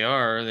fucking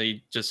KR,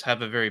 they just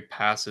have a very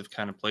passive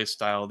kind of play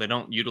style. They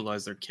don't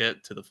utilize their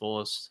kit to the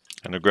fullest.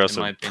 An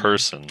aggressive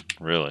person,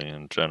 really,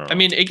 in general. I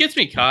mean, it gets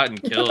me caught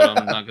and killed.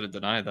 I'm not going to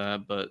deny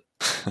that, but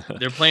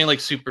they're playing like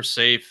super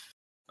safe.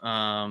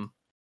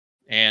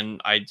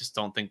 And I just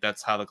don't think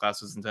that's how the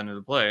class was intended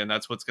to play. And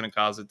that's what's going to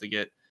cause it to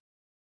get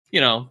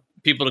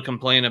people to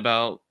complain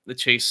about the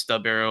Chase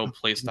stub arrow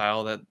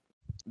playstyle that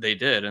they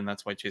did, and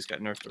that's why Chase got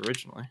nerfed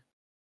originally.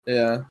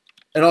 Yeah.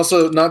 And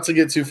also, not to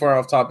get too far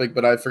off topic,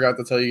 but I forgot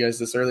to tell you guys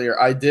this earlier.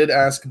 I did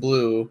ask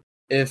Blue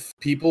if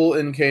people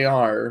in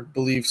KR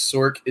believe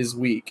Sork is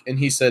weak, and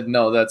he said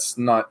no, that's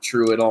not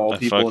true at all.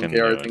 People in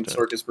KR think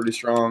Sork is pretty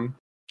strong.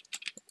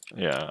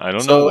 Yeah, I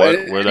don't know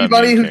where that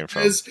meme came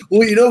from.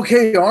 Well,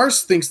 KR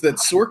thinks that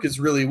Sork is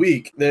really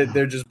weak.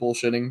 They're just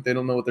bullshitting. They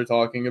don't know what they're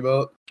talking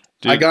about.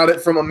 Dude. I got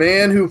it from a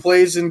man who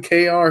plays in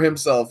KR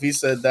himself. He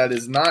said that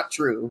is not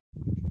true.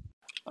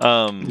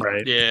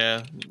 Right.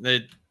 Yeah,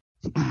 they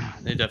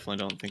definitely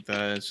don't think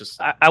that. It's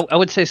just I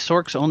would say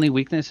Sork's only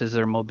weakness is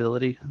their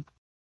mobility.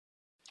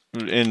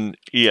 In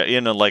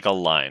a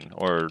line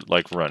or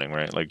like running,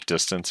 right? Like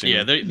distancing.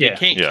 Yeah, they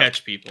can't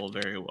catch people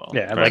very well.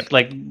 Yeah, right.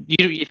 like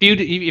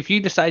if you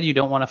decide you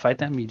don't want to fight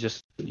them, you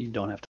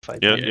don't have to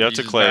fight them. You have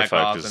to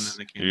clarify because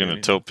you're going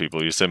to tilt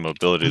people. You say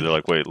mobility, they're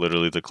like, wait,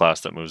 literally the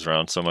class that moves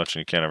around so much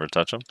and you can't ever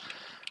touch them.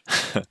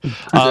 So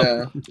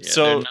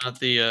they're not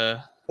the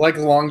like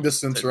long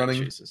distance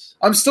running.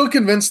 I'm still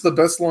convinced the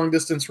best long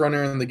distance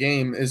runner in the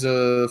game is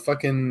a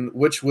fucking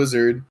witch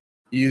wizard.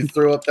 You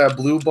throw up that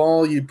blue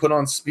ball, you put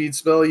on speed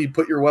spell, you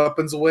put your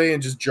weapons away,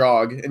 and just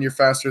jog, and you're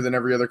faster than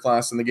every other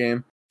class in the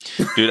game.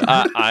 Dude,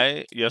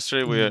 I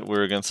yesterday we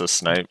were against a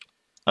snipe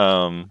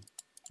on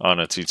a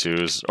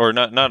T2s, or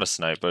not a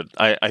snipe, but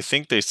I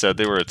think they said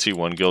they were a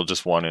T1 guild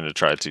just wanting to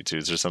try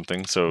T2s or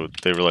something, so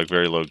they were like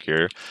very low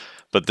gear.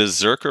 But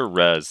this Zerker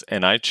res,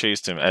 and I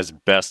chased him as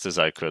best as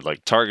I could,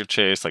 like target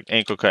chase, like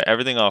ankle cut,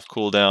 everything off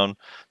cooldown,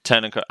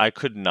 10 and cut. I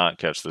could not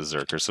catch the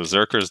Zerker, so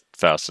Zerker's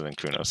faster than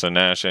Kuno. So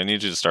Nash, I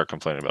need you to start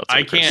complaining about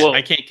Zerkers.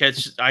 I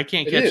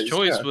can't catch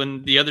Choice. Yeah.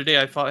 When the other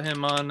day I fought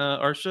him on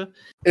Arsha,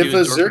 if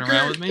a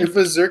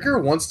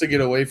Zerker wants to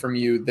get away from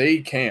you, they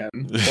can.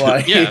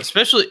 Like... yeah,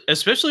 especially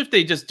if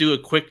they just do a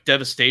quick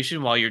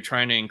devastation while you're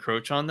trying to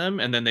encroach on them,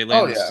 and then they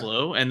land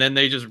slow, and then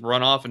they just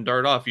run off and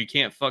dart off. You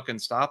can't fucking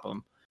stop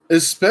them.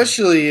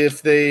 Especially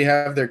if they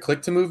have their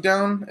click to move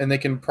down and they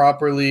can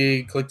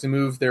properly click to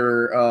move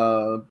their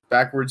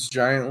backwards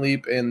giant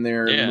leap and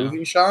their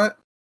moving shot,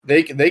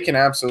 they can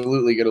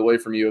absolutely get away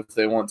from you if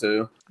they want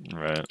to.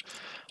 Right.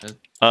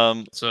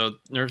 So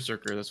nerf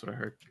Zerker, that's what I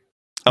heard.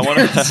 I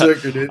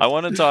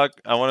want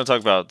to talk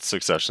about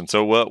Succession.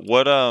 So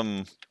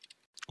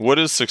what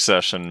is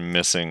Succession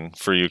missing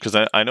for you? Because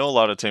I know a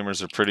lot of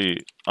tamers are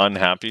pretty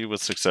unhappy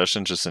with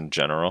Succession just in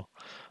general.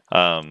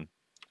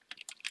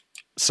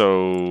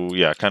 So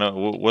yeah, kind of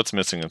what's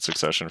missing in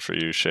Succession for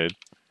you, Shade?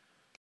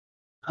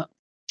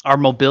 Our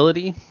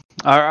mobility,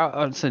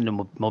 I would say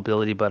no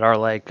mobility, but our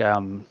like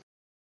you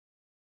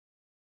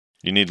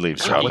need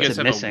leaves. You guys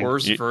have a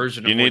worse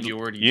version of what you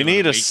already do. You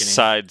need a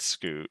side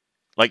scoot.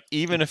 Like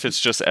even if it's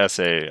just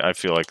SA, I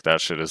feel like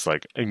that shit is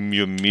like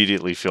you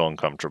immediately feel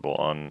uncomfortable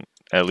on.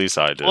 At least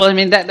I did. Well, I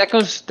mean that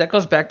goes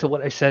back to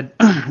what I said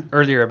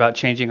earlier about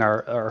changing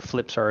our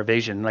flips, our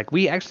evasion. Like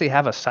we actually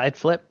have a side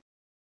flip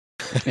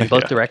in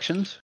both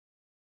directions,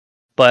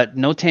 but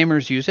no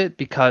tamers use it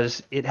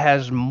because it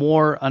has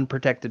more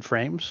unprotected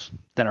frames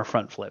than our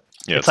front flip.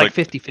 Yeah, it's like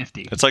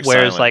 50-50. It's like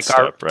whereas like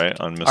step, right?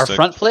 On Mystic. Our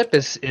front flip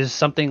is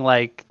something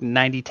like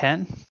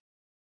 90-10.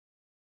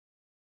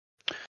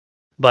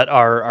 But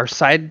our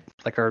side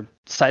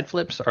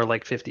flips are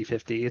like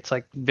 50-50. It's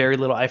like very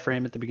little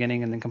iframe at the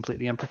beginning and then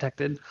completely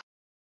unprotected.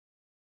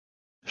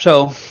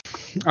 So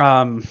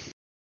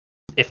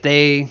if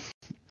they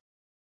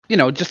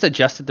just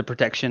adjusted the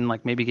protection,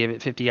 like maybe gave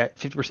it 50%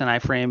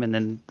 iframe and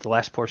then the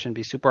last portion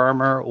be super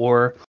armor,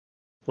 or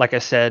like I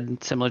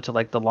said, similar to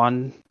like the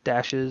lawn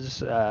dashes,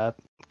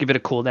 give it a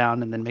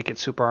cooldown and then make it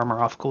super armor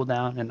off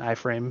cooldown and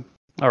iframe,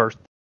 or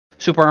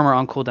super armor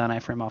on cooldown,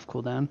 iframe off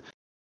cooldown,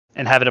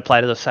 and have it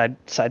apply to those side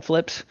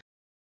flips.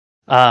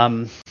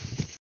 I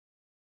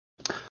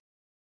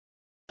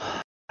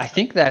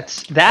think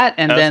that's that,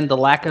 and then the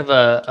lack of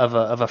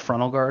a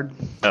frontal guard.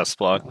 S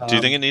block. Do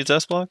you think it needs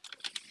S block?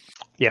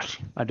 Yes,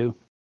 I do.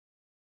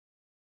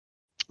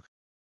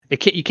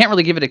 You can't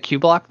really give it a Q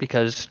block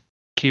because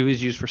Q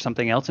is used for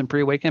something else in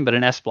pre-awaken, but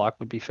an S block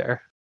would be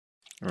fair.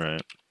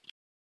 Right.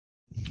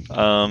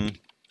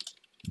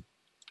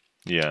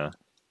 Yeah.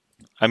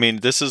 I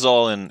mean, this is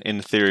all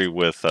in theory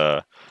with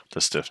the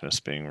stiffness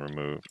being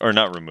removed, or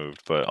not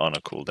removed, but on a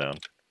cooldown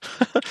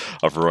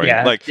of roaring.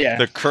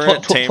 The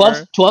current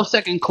tamer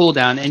 12-second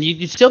cooldown, and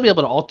you'd still be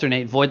able to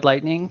alternate Void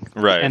Lightning,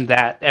 right, and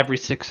that every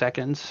 6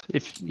 seconds.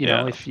 If you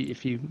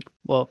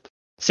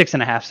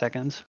 6.5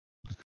 seconds.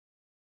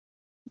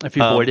 If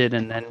you voided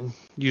and then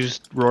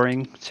used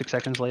roaring 6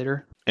 seconds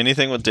later.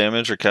 Anything with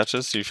damage or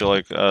catches? Do you feel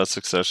like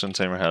Succession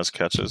Tamer has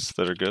catches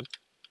that are good?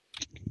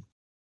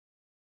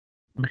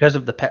 Because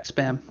of the pet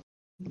spam.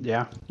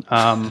 Yeah.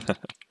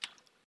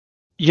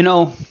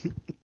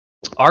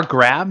 Our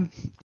grab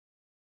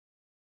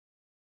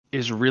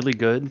is really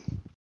good,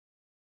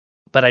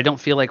 but I don't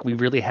feel like we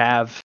really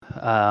have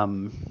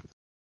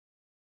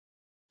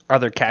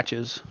other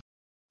catches.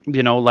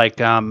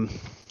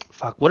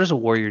 What does a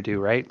warrior do,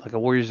 right? Like a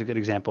warrior is a good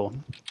example.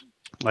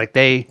 Like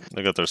they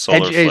got their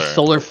solar Edge flare.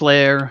 Solar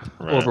Flare,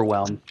 Right.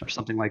 Overwhelm, or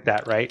something like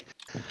that, right?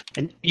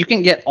 And you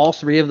can get all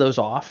three of those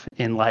off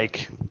in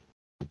like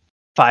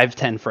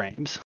 5-10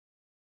 frames.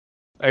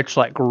 It's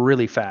like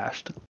really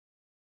fast.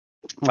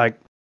 Like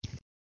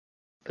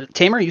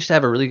Tamer used to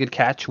have a really good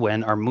catch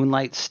when our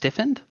Moonlight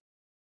stiffened,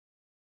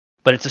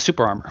 but it's a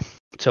super armor,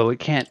 so it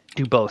can't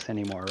do both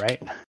anymore,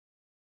 right?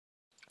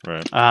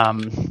 Right.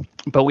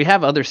 But we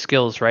have other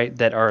skills, right,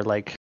 that are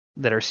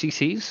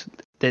CCs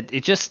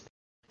that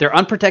they're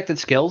unprotected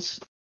skills,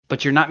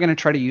 but you're not going to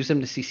try to use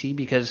them to CC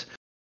because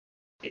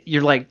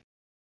you're like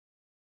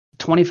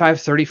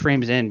 25, 30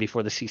 frames in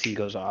before the CC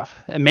goes off.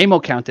 And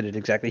Mamo counted it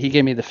exactly. He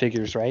gave me the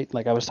figures, right?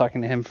 Like I was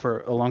talking to him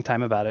for a long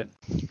time about it.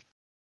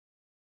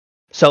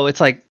 So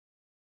it's like,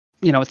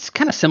 it's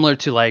kind of similar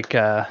to like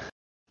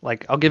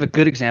I'll give a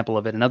good example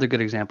of it. Another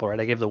good example,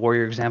 right? I gave the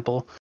Warrior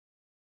example,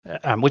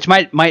 which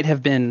might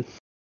have been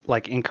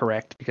like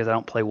incorrect because I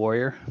don't play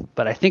Warrior,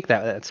 but I think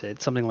that's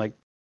it. Something like,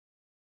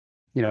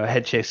 a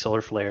Head Chase,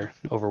 Solar Flare,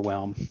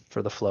 Overwhelm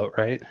for the float,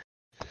 right?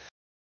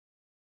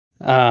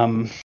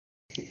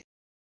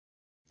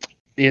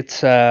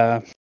 It's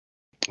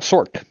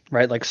Sork,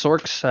 right? Like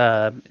Sork's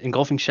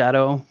Engulfing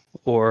Shadow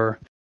or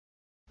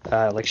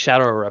like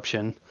Shadow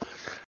Eruption.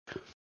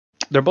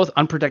 They're both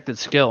unprotected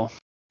skills,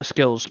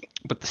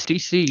 but the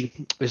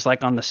CC is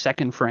like on the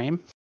second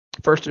frame,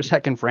 first or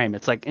second frame.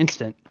 It's like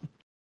instant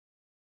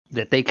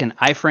that they can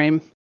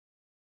iframe,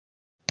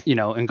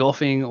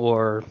 Engulfing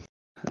or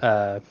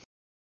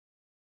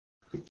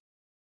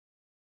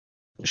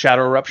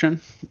Shadow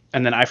Eruption,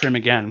 and then iframe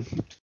again,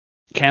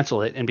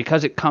 cancel it. And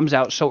because it comes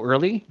out so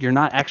early, you're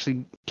not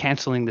actually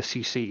canceling the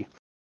CC.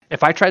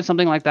 If I tried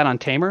something like that on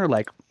Tamer,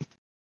 like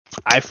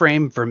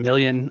iframe,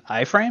 Vermilion,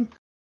 iframe,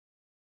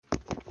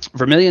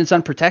 Vermilion's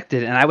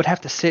unprotected, and I would have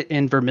to sit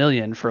in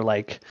Vermilion for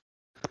like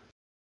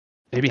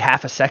maybe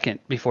half a second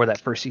before that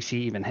first CC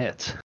even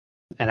hits.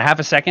 And a half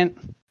a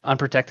second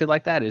unprotected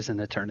like that is an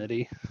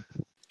eternity.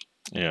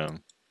 Yeah.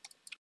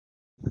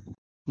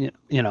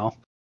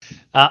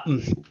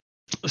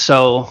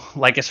 So,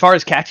 like, as far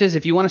as catches,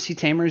 if you want to see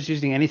Tamers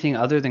using anything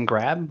other than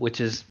grab,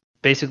 which is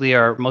basically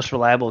our most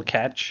reliable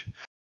catch,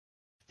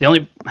 the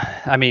only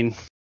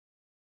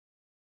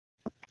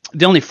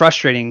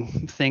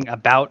frustrating thing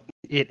about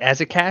it as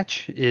a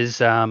catch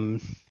is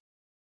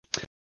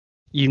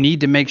you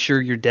need to make sure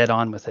you're dead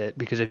on with it,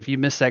 because if you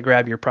miss that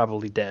grab, you're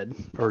probably dead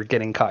or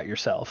getting caught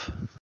yourself,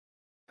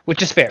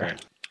 which is fair.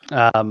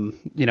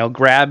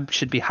 Grab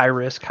should be high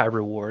risk, high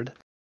reward.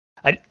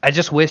 I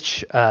just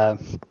wish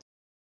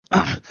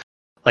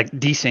like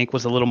desync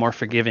was a little more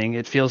forgiving.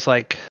 It feels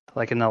like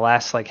in the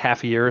last like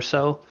half a year or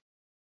so,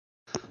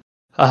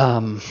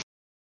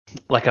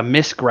 like a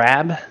miss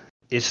grab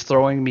is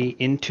throwing me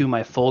into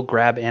my full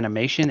grab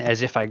animation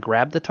as if I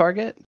grab the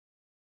target.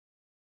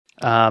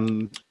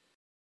 There's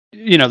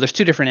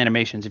two different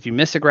animations. If you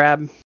miss a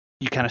grab,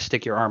 you kind of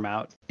stick your arm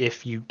out.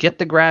 If you get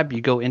the grab,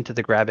 you go into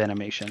the grab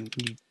animation.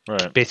 You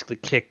basically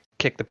kick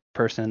the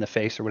person in the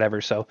face or whatever.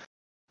 So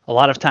a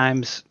lot of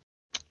times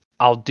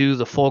I'll do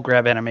the full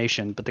grab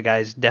animation, but the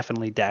guy's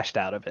definitely dashed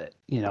out of it.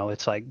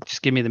 It's like,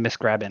 just give me the miss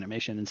grab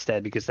animation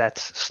instead, because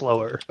that's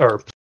slower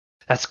or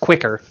that's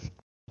quicker,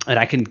 and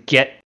I can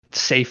get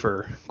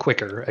safer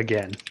quicker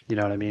again. You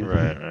know what I mean?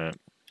 Right.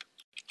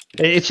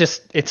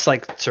 It's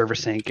like server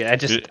sync. I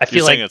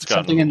feel like it's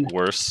gotten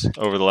worse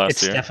over the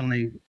last year. It's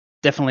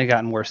definitely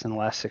gotten worse in the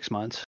last 6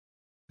 months.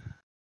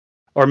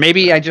 Or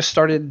maybe I just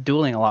started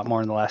dueling a lot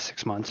more in the last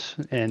 6 months,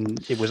 and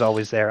it was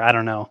always there. I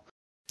don't know.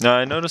 No,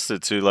 I noticed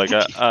it too. Like,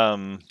 I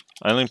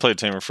only played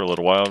Tamer for a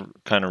little while,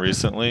 kind of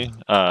recently,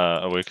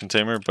 Awakened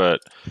Tamer.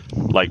 But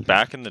like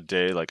back in the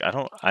day, like I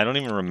don't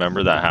even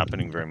remember that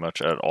happening very much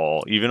at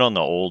all. Even on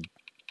the old,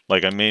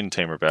 like I made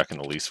Tamer back in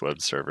the least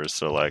web servers,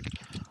 so like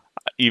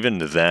even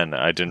then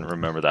I didn't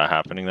remember that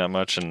happening that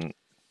much. And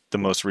the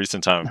most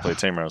recent time I played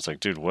Tamer, I was like,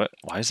 dude, what?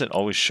 Why does it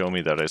always show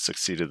me that I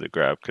succeeded the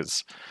grab?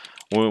 Because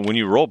when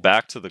you roll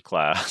back to the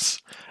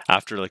class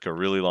after like a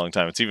really long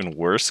time, it's even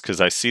worse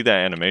because I see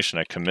that animation,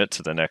 I commit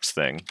to the next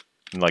thing,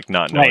 like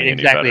not knowing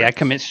any better. I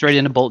commit straight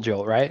into Bolt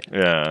Jolt, right?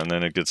 Yeah, and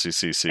then it gets you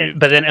CC'd.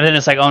 But then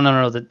it's like, oh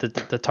no,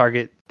 the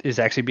target is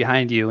actually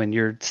behind you and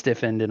you're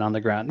stiffened and on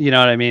the ground. You know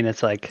what I mean?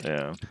 It's like,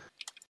 yeah.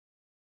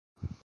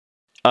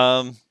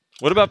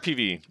 What about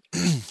PvE?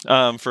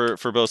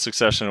 For both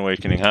Succession and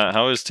Awakening,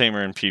 how is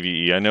Tamer in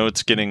PvE? I know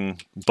it's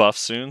getting buffed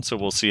soon, so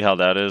we'll see how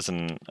that is.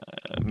 And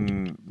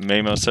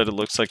Mamo said it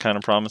looks like kind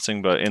of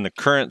promising, but in the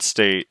current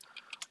state,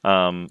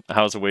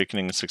 how's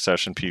Awakening and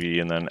Succession PvE?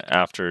 And then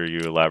after you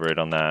elaborate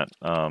on that,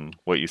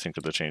 what you think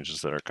of the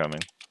changes that are coming.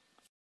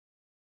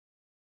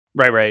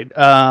 Right.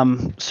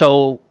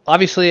 So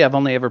obviously I've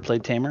only ever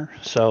played Tamer,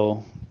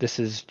 so this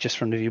is just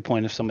from the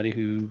viewpoint of somebody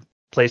who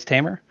plays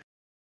Tamer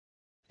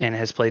and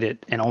has played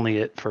it and only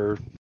it for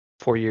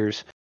 4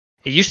 years.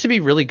 It used to be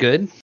really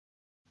good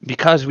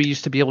because we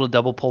used to be able to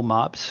double pull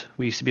mobs.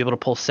 We used to be able to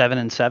pull 7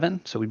 and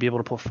 7, so we'd be able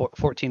to pull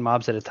 14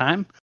 mobs at a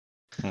time.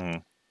 Mm-hmm.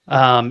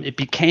 It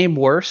became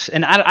worse,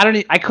 and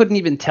I couldn't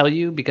even tell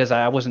you because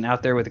I wasn't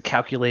out there with a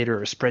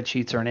calculator or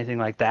spreadsheets or anything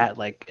like that.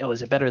 Like, oh,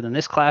 is it better than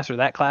this class or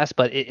that class?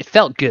 But it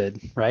felt good,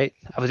 right?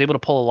 I was able to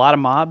pull a lot of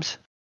mobs.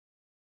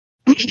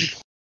 At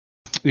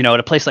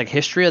a place like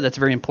Histria, that's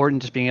very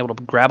important. Just being able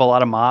to grab a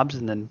lot of mobs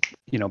and then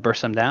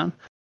burst them down.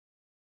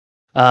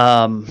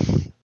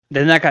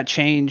 Then that got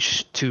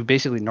changed to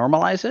basically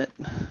normalize it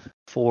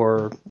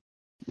for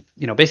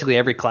basically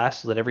every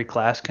class, so that every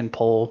class can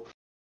pull.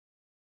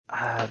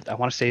 I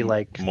want to say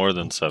like more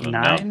than 7.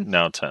 9?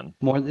 Now 10.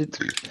 More than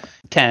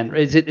 10.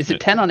 Is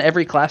it 10 on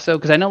every class though?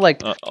 Because I know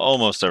like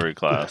almost every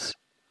class.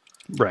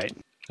 Right.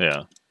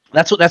 Yeah.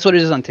 That's what it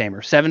is on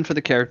Tamer. 7 for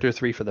the character,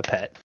 3 for the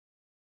pet.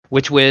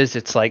 Witch Wiz,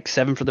 it's like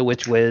 7 for the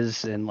Witch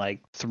Wiz and like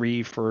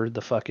 3 for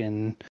the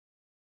fucking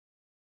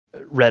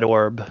Red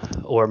Orb,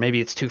 or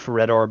maybe it's 2 for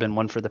Red Orb and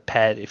 1 for the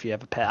pet if you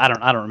have a pet.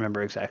 I don't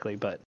remember exactly,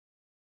 but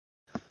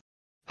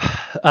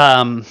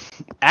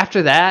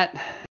after that,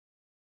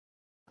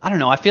 I don't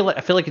know. I feel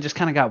like it just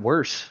kind of got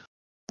worse.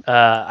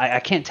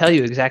 I can't tell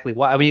you exactly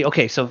why. I mean,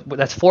 okay, so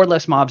that's 4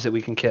 less mobs that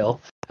we can kill.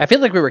 I feel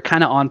like we were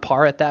kind of on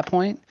par at that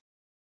point.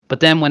 But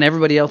then when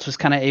everybody else was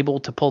kind of able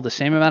to pull the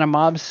same amount of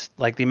mobs,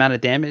 like the amount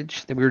of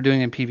damage that we were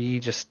doing in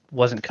PvE just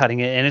wasn't cutting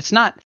it. And it's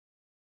not...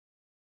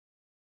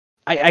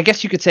 I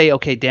guess you could say,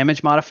 okay,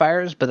 damage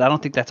modifiers, but I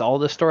don't think that's all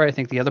the story. I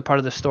think the other part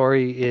of the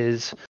story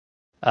is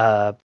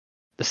the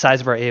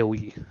size of our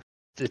AoE.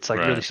 It's like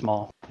really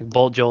small.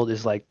 Bolt Jolt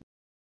is like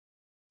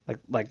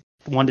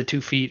 1 to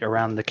 2 feet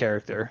around the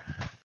character,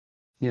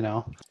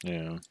 Yeah.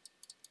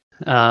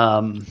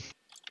 all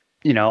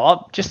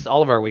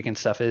of our weekend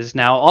stuff is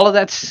now. All of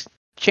that's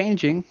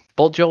changing.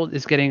 Bolt Jolt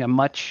is getting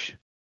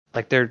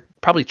they're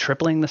probably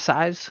tripling the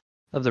size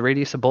of the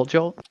radius of Bolt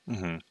Jolt.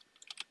 Mm-hmm.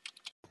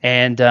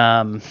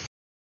 And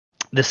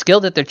the skill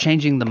that they're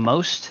changing the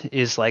most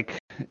is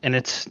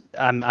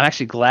I'm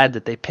actually glad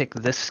that they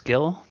picked this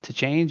skill to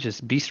change,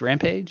 is Beast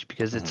Rampage,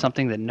 because it's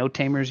something that no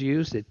tamers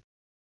use. It's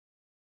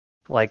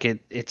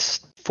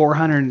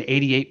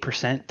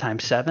 488%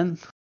 times 7.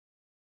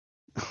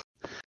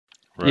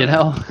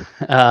 Right.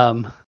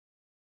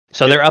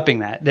 So they're upping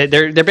that.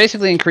 They're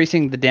basically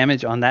increasing the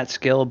damage on that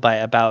skill by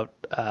about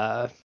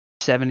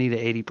 70 to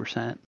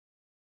 80%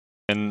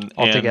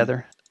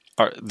 altogether.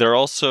 They're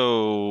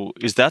also,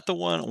 is that the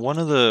one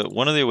of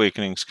the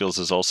awakening skills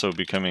is also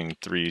becoming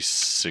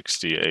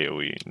 360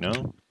 AoE?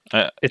 No,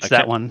 it's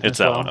that one. It's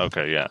that one.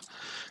 Okay, yeah,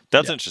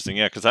 that's interesting.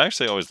 Yeah, because I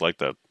actually always liked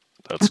that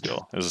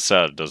skill. It's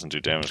sad it doesn't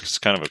do damage. 'Cause it's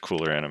kind of a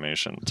cooler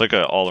animation. It's like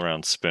an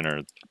all-around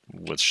spinner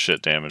with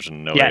shit damage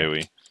and no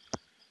AoE.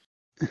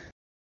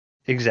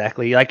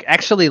 Exactly.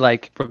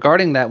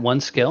 Regarding that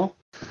one skill,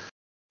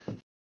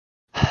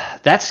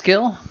 that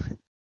skill,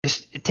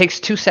 it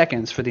takes 2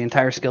 seconds for the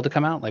entire skill to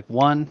come out. Like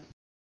 1,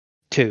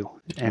 2,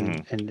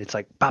 and it's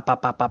like bop,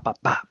 bop, bop, bop, bop,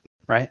 bop,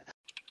 right?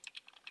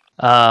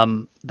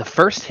 The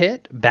first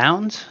hit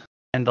bounds,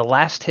 and the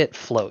last hit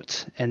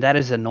floats, and that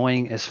is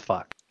annoying as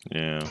fuck.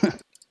 Yeah.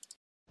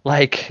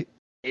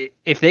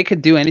 If they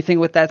could do anything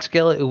with that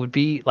skill, it would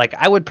be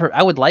I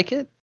would like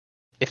it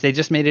if they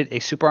just made it a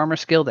super armor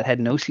skill that had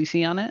no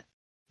CC on it,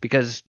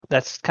 because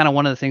that's kind of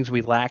one of the things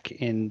we lack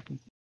in,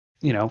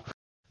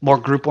 more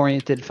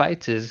group-oriented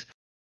fights is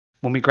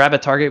when we grab a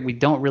target, we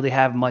don't really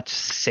have much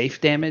safe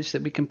damage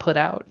that we can put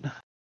out.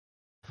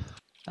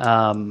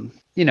 And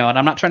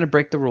I'm not trying to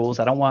break the rules.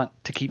 I don't want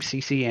to keep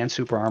CC and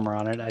super armor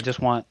on it. I just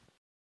want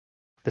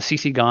the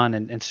CC gone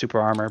and super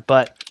armor.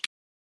 But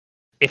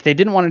if they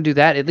didn't want to do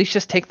that, at least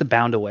just take the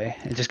bound away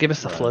and just give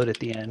us the float at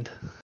the end.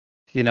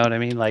 You know what I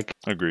mean?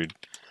 Agreed.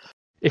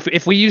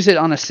 If we use it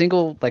on a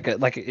single,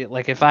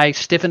 if I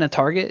stiffen a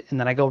target and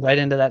then I go right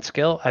into that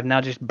skill, I've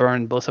now just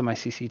burned both of my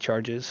CC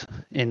charges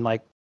in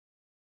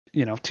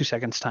 2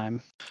 seconds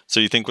time.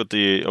 So you think with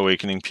the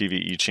Awakening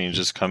PvE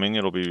changes coming,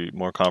 it'll be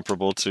more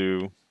comparable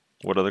to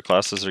what other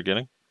classes are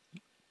getting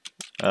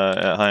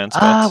at high-end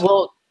spots?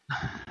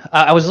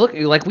 I was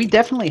looking, we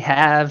definitely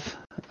have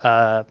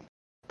the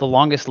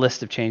longest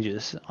list of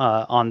changes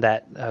on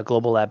that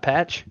Global Lab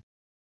patch.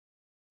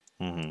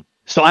 Mm-hmm.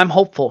 So I'm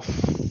hopeful,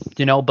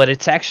 but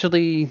it's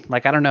actually, I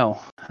don't know.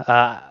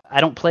 I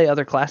don't play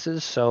other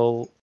classes,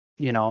 so,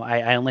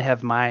 I only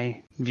have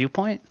my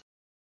viewpoint.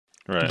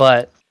 Right.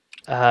 But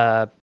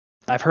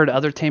I've heard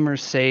other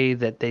tamers say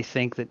that they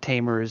think that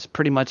Tamer is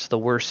pretty much the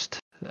worst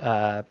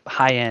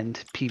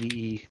high-end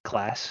PvE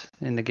class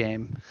in the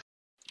game.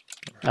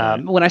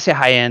 Right. When I say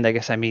high-end, I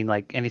guess I mean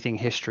anything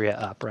Histria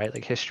up, right?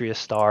 Like Histria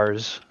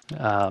stars,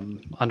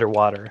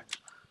 underwater.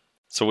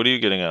 So what are you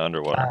getting at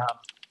underwater?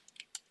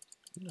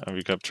 Have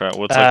you kept trying?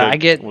 What's I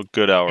get a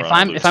good hour?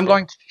 If I'm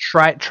going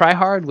to try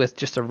hard with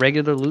just a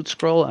regular loot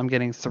scroll, I'm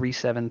getting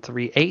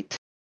 3738.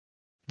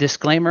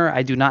 Disclaimer: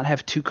 I do not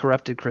have 2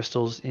 corrupted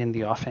crystals in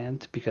the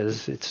offhand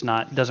because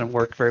doesn't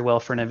work very well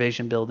for an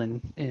evasion build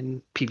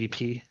in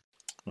PvP.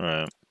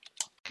 Right.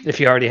 If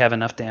you already have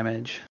enough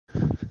damage.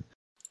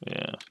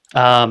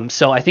 Yeah.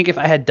 So I think if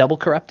I had double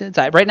corrupteds,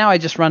 right now I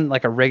just run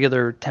a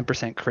regular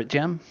 10% crit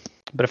gem,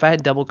 but if I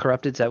had double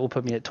corrupteds, that will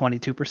put me at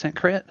 22%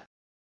 crit,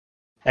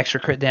 extra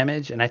crit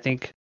damage, and I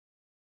think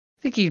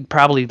think he'd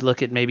probably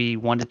look at maybe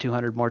 100 to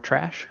 200 more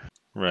trash.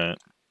 Right.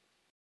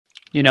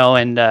 You know,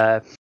 and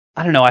I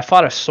don't know. I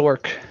fought a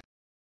Sork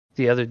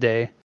the other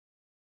day.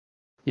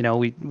 You know,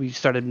 we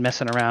started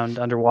messing around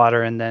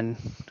underwater, and then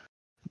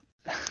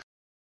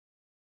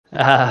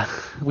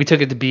we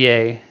took it to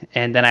BA,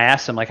 and then I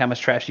asked him like, how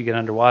much trash do you get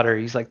underwater?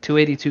 He's like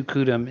 282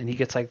 Kudum, and he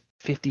gets like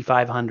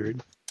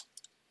 5,500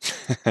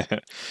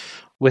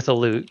 with a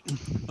loot,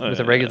 with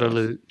a regular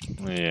loot.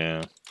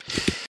 Yeah.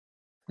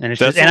 And it's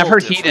just, and I've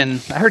heard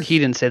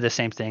Heaton say the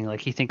same thing.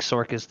 Like he thinks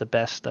Sork is the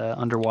best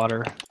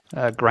underwater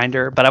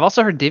grinder, but I've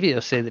also heard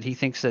Divio say that he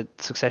thinks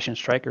that Succession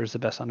Striker is the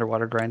best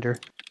underwater grinder.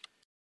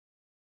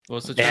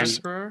 What's the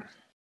trash per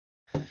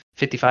hour?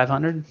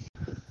 5,500.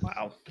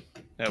 Wow.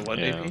 At what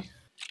AP?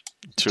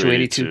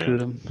 282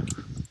 Kudum.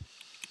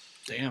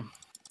 Damn.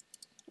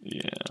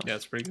 Yeah. Yeah,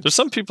 it's pretty good. There's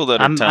some people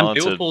that are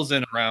talented. It pulls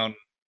in around.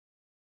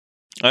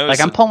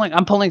 I'm pulling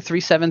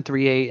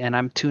 3738, and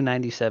I'm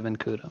 297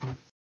 Kudum.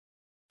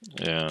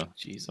 Yeah,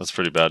 Jesus. That's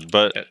pretty bad.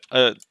 But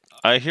I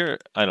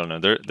don't know.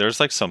 There's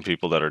like some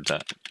people that are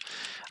dead.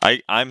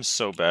 I'm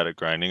so bad at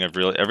grinding.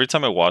 Every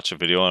time I watch a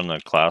video on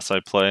a class I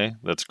play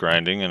that's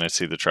grinding and I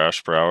see the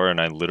trash per hour and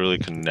I literally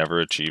can never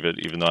achieve it,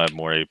 even though I have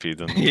more AP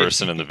than the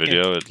person in the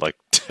video, it like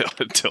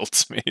it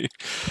tilts me.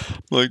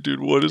 Like,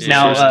 dude, what is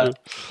now?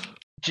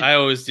 I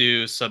always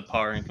do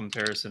subpar in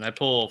comparison. I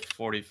pull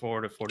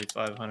 44 to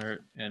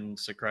 4,500 in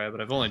Sakurai, but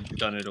I've only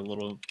done it a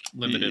little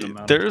limited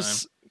amount of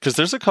time. Because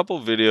there's a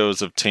couple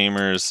videos of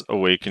Tamer's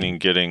Awakening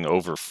getting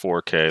over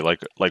 4K,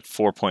 like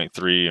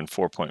 4.3 and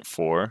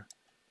 4.4.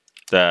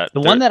 The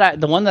one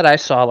that I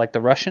saw, like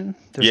the Russian,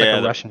 there's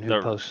like a Russian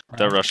who posts. Right?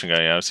 That Russian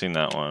guy, yeah, I've seen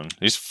that one.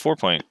 He's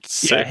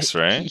 4.6,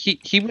 right?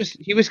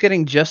 He was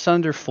getting just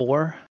under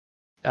 4,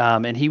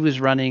 and he was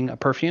running a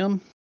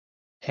perfume,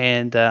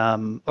 and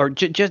or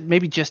just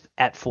maybe just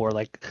at 4,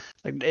 like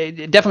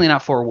definitely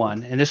not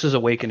 4.1. And this was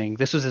Awakening.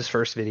 This was his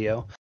first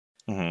video.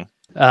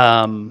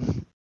 Mm-hmm.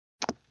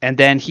 And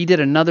then he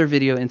did another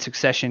video in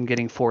succession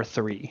getting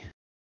 4.3.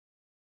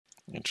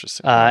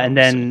 Interesting. And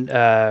then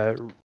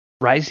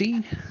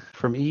Rizey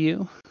from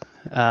EU,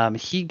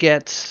 he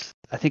gets,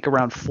 I think,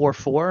 around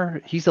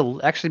 4.4. He's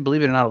actually,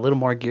 believe it or not, a little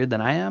more geared than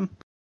I am.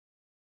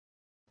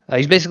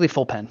 He's basically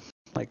full pen,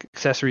 like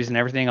accessories and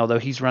everything, although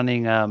he's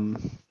running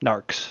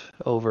narcs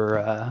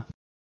over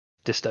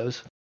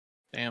distos.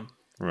 Damn.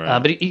 Right.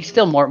 But he's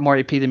still more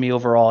AP than me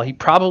overall. He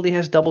probably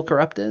has double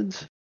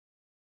corrupteds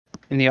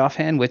in the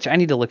offhand, which I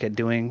need to look at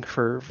doing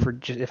for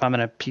just, if I'm in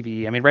a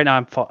PvE. I mean, right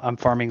now I'm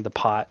farming the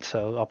pot,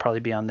 so I'll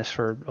probably be on this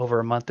for over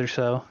a month or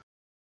so.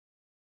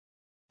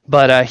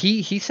 But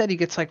he said he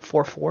gets like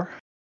 4.4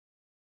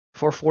 to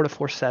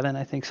 4.7,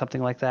 I think,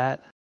 something like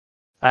that.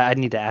 I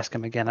need to ask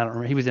him again. I don't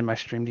remember. He was in my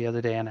stream the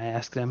other day, and I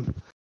asked him.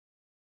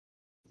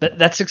 But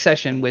that's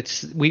Succession,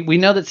 which we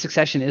know that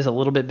Succession is a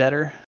little bit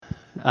better,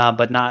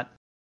 but not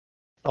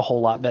a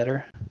whole lot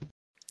better.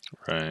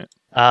 Right.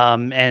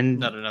 And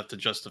not enough to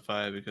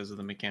justify it because of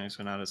the mechanics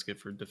are not as good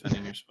for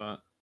defending your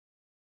spot.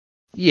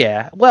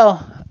 Yeah,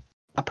 well,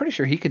 I'm pretty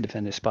sure he could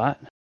defend his spot.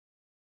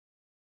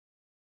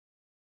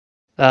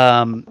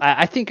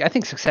 I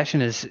think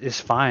Succession is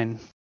fine.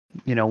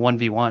 You know,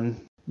 1v1.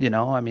 You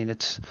know, I mean,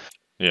 it's.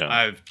 Yeah.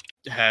 I've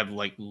had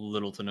like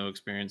little to no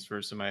experience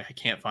versus him. I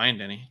can't find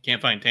any.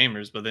 Can't find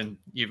Tamers, but then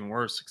even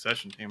worse,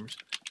 Succession Tamers.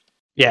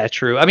 Yeah,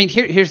 true. I mean,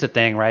 here's the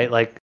thing, right?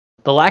 Like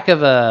the lack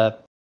of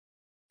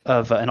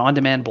an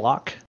on-demand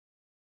block,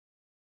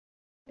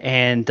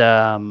 and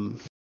I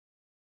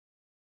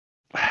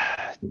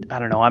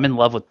don't know. I'm in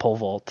love with pole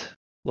vault.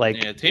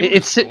 Like yeah,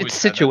 it's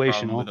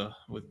situational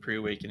with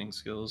pre-awakening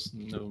skills,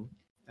 no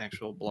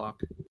actual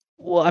block.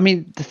 Well, I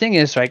mean, the thing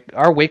is, like,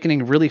 our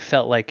awakening really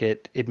felt like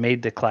it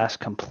made the class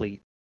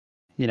complete.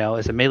 You know,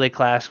 as a melee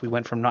class, we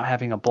went from not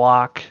having a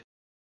block,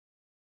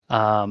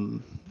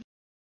 to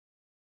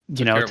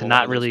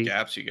not really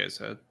gaps you guys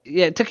had.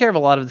 Yeah, it took care of a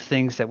lot of the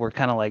things that were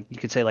kind of like, you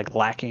could say, like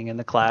lacking in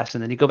the class.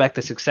 And then you go back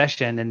to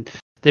Succession, and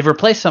they've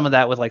replaced some of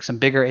that with like some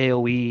bigger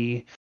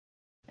AOE,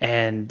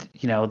 and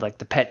like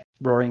the pet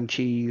roaring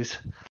cheese,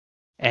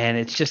 and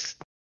it's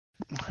just,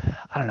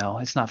 I don't know,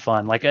 it's not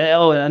fun. Like,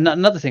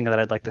 another thing that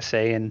I'd like to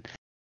say, and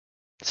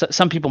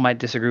some people might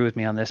disagree with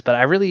me on this, but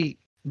I really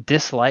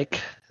dislike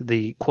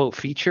the quote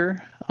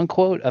feature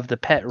unquote of the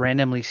pet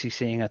randomly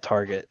CCing a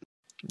target.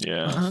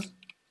 Yeah. Uh-huh.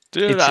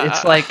 Dude,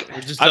 it's like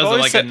it just does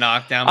like a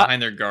knockdown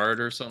behind their guard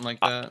or something like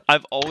that.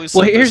 I've always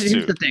said here's this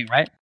too. the thing,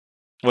 right?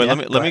 Wait,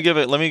 let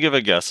me give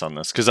a guess on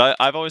this, because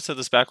I've always said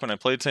this back when I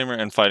played Tamer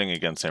and fighting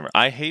against Tamer.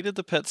 I hated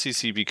the pet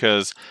CC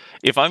because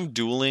if I'm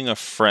dueling a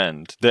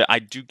friend, that I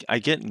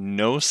get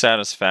no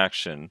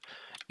satisfaction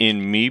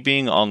in me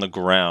being on the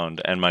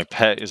ground and my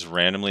pet is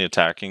randomly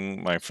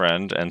attacking my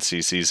friend and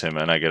CCs him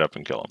and I get up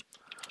and kill him.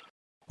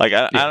 Like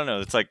I don't know,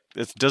 it's like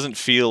it doesn't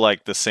feel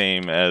like the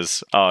same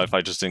as if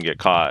I just didn't get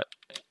caught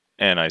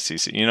and I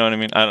CC. You know what I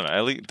mean? I don't know.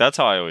 At least that's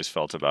how I always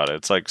felt about it.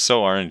 It's like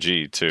so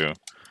RNG too.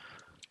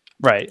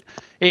 Right.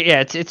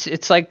 Yeah,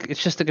 it's like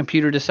it's just the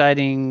computer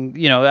deciding.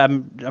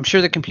 I'm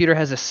sure the computer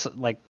has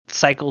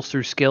cycles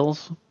through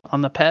skills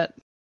on the pet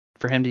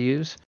for him to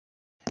use,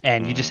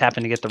 and you just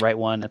happen to get the right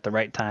one at the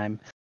right time.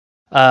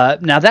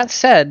 Now that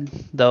said,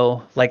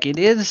 though, like it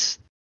is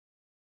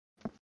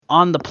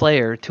on the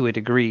player to a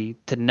degree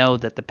to know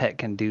that the pet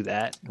can do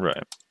that.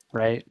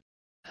 Right.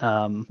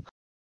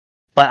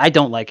 But I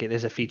don't like it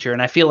as a feature,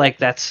 and I feel like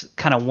that's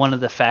kind of one of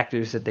the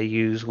factors that they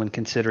use when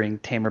considering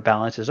tamer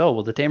balance is, oh,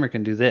 well, the tamer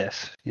can do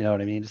this. You know what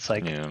I mean? It's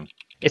like,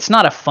 it's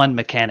not a fun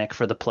mechanic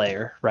for the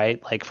player,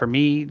 right? Like for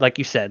me, like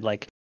you said,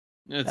 like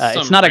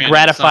it's not a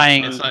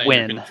gratifying it's not win.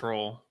 In your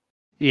control.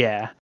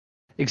 Yeah,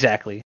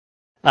 exactly.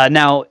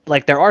 Now,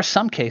 like there are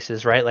some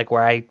cases, right, like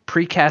where I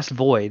precast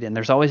void, and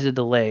there's always a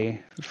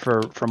delay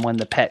from when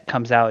the pet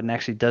comes out and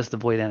actually does the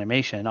void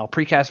animation. I'll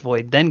precast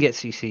void, then get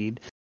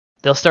CC'd.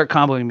 They'll start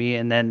comboing me,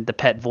 and then the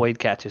pet void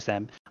catches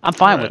them. I'm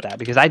fine with that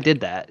because I did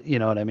that. You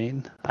know what I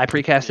mean? I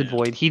precasted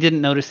void. He didn't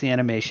notice the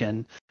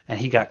animation, and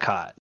he got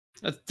caught.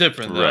 That's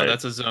different, though.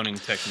 That's a zoning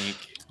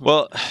technique.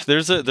 Well,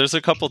 there's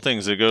a couple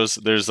things.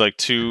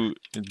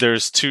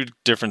 There's two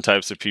different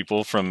types of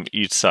people from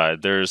each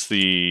side. There's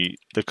the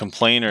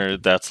complainer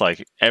that's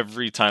like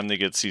every time they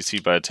get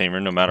CC'd by a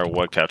tamer, no matter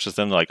what catches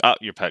them, they're like, oh,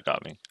 your pet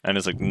got me. And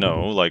it's like,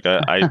 no, like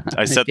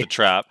I set the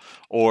trap,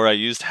 or I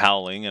used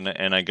howling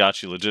and I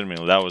got you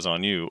legitimately. That was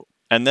on you.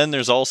 And then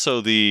there's also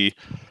the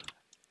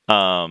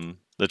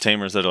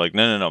tamers that are like,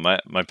 no,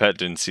 my pet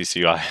didn't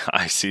CC you.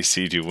 I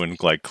CC'd you when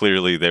like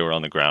clearly they were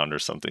on the ground or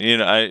something. You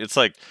know, it's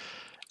like,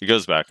 it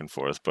goes back and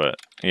forth, but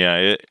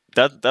yeah,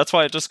 that's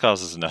why it just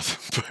causes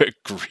nothing but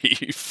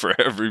grief for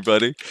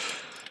everybody.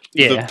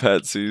 Yeah. The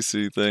pet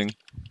CC thing.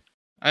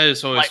 I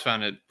just always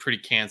found it pretty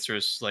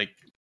cancerous, like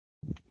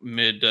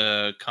mid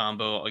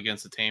combo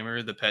against the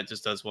tamer. The pet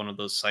just does one of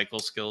those cycle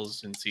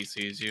skills and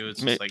CCs you.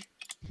 It's just like,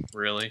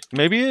 really?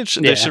 Maybe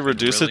they should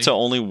reduce it to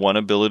only one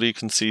ability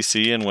can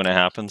CC, and when it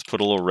happens,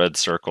 put a little red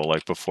circle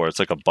like before. It's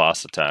like a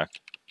boss attack.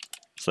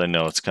 So they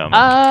know it's coming.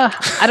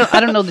 I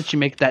don't know that you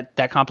make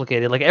that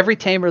complicated. Like every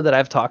tamer that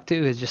I've talked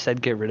to has just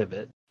said get rid of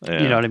it.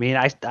 Yeah. You know what I mean?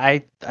 I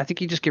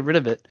think you just get rid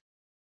of it.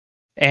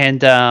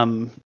 And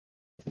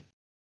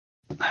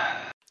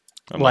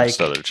amongst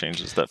other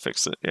changes that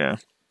fix it, yeah.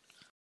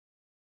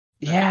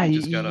 Yeah, you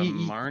just got a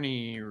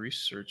Marnie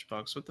research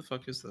box. What the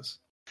fuck is this?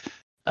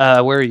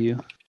 Where are you?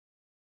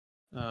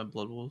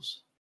 Blood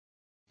Wolves.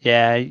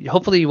 Yeah,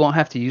 hopefully you won't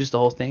have to use the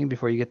whole thing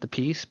before you get the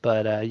piece,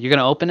 but you're going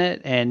to open it,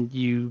 and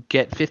you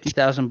get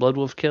 50,000 Blood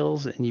Wolf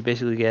kills, and you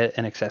basically get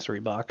an accessory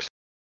box.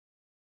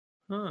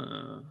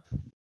 Huh.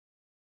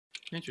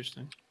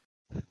 Interesting.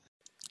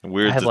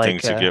 Weird the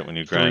things you get when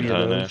you grind,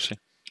 huh, Nashi?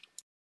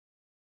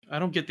 I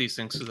don't get these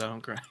things because I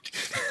don't grind.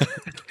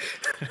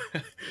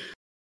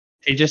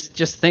 Hey,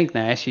 just think,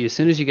 Nash. As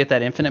soon as you get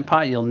that infinite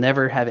pot, you'll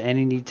never have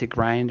any need to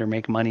grind or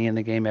make money in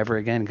the game ever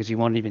again because you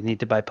won't even need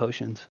to buy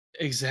potions.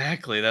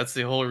 Exactly. That's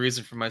the whole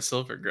reason for my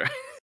silver grind.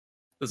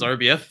 Those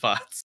RBF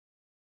pots.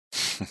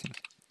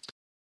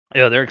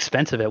 Yo, they're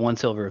expensive at 1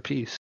 silver a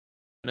piece.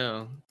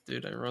 No,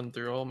 dude, I run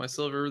through all my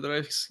silver that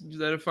I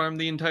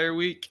farmed the entire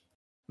week.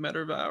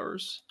 Matter of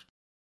hours.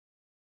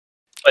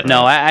 But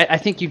no, I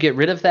think you get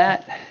rid of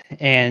that,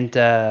 and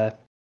I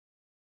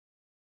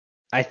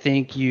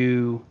think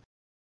you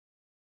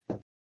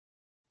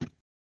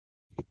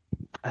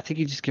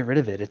just get rid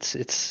of it.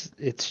 It's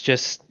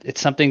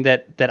something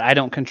that I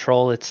don't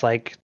control. It's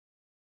like,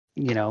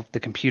 you know, the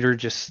computer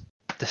just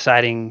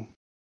deciding,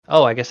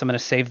 oh, I guess I'm going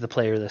to save the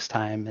player this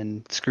time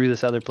and screw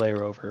this other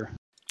player over.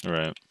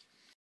 Right.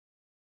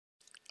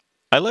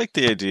 I like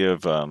the idea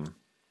of,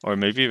 or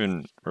maybe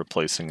even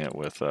replacing it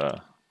with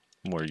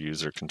more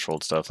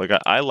user-controlled stuff. Like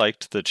I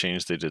liked the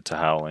change they did to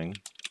howling.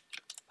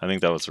 I think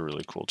that was a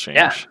really cool change.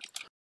 Yeah,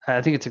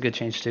 I think it's a good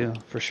change too,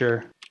 for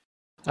sure.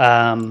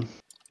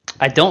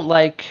 I don't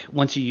like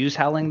once you use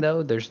howling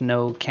though. There's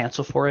no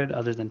cancel for it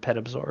other than pet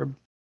absorb.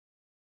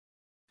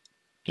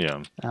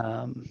 Yeah.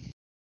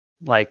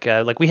 Like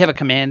we have a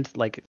command,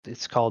 like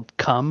it's called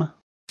come.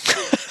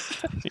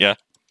 Yeah.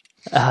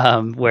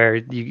 Where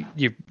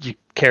your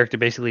character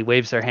basically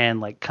waves their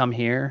hand like come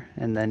here,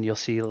 and then you'll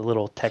see a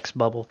little text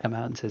bubble come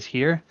out and says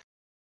here.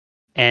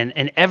 And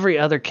in every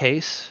other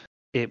case,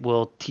 it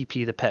will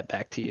TP the pet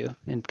back to you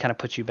and kind of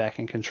put you back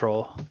in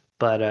control.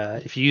 But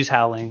if you use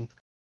howling,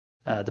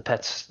 the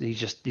pet's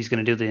he's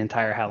going to do the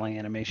entire howling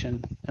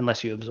animation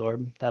unless you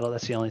absorb.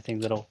 That's the only thing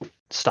that'll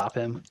stop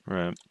him.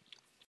 Right.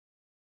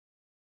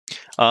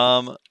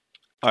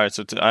 All right,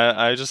 so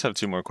I just have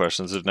 2 more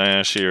questions. If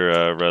Nayashi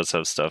or Rez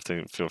have stuff,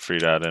 they feel free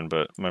to add in.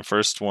 But my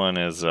first one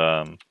is,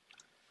 do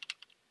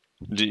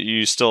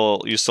you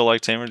still like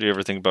Tamer? Do you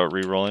ever think about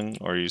re-rolling,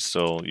 or are you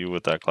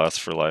with that class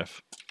for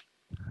life?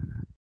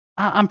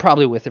 I'm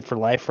probably with it for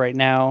life right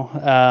now.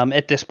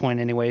 At this point,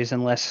 anyways,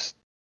 unless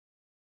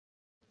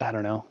I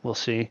don't know, we'll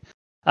see.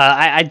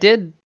 I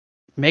did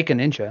make a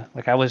ninja.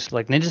 Like I was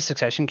like Ninja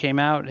Succession came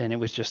out, and it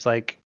was just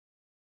like.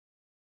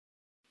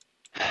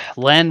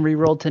 Len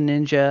rerolled to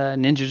Ninja.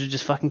 Ninjas are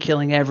just fucking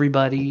killing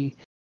everybody.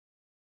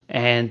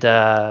 And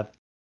I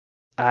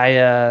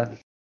had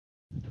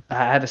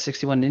a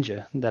 61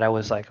 Ninja that I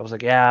was like,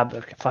 yeah,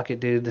 but fuck it,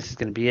 dude. This is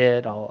gonna be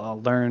it.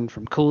 I'll learn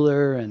from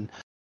Cooler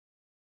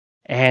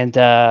and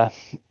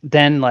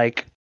then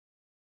like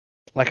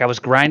like I was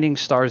grinding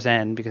Star's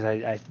End because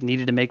I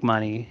needed to make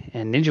money,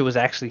 and Ninja was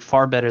actually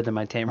far better than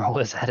my Tamer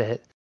was at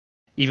it,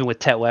 even with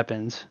Tet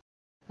weapons,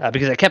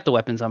 because I kept the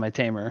weapons on my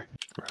Tamer.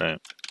 Right.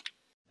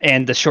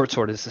 And the short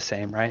sword is the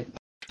same, right?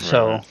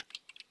 So, Right.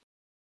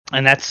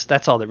 and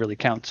that's all that really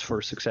counts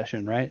for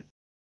succession, right?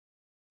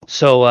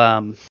 So,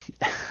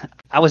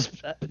 I was,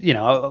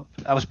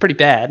 I was pretty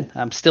bad.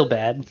 I'm still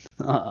bad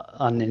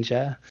on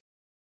Ninja.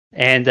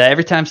 And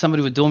every time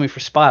somebody would duel me for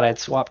spot, I'd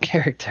swap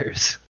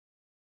characters.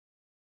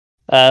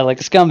 Like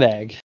a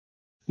scumbag.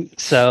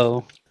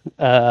 So,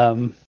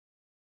 I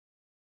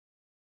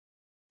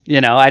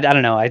don't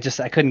know. I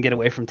couldn't get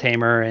away from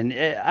Tamer, and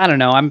I don't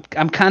know. I'm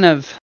kind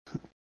of.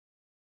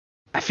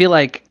 I feel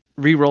like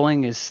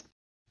re-rolling is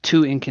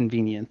too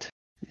inconvenient,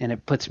 and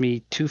it puts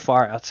me too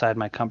far outside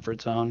my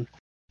comfort zone.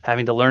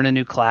 Having to learn a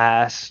new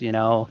class,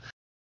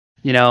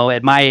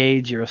 at my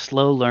age, you're a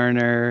slow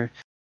learner.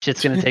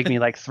 Shit's gonna take me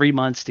like 3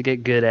 months to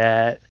get good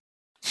at.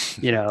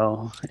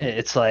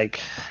 It's like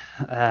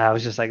I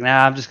was just like,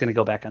 nah, I'm just gonna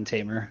go back on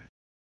Tamer.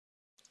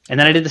 And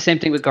then I did the same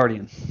thing with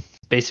Guardian,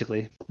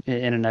 basically,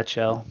 in a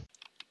nutshell.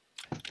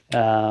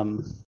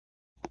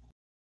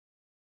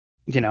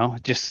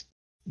 Just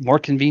more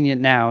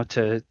convenient now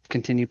to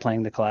continue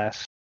playing the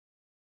class.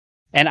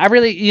 And I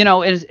really,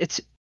 it's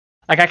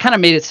like I kind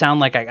of made it sound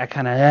like I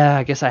kind of,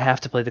 I guess I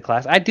have to play the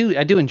class. I do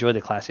enjoy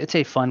the class. It's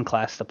a fun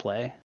class to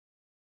play.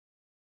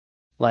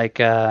 Like,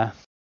 I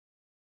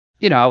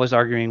was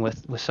arguing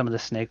with some of the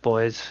Snake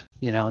boys,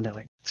 and they're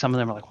like, some of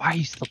them are like, why are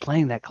you still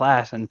playing that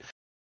class? And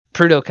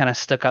Prudo kind of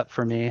stuck up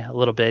for me a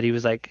little bit. He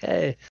was like,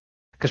 hey,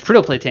 because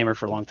Prudo played Tamer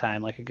for a long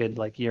time, like a good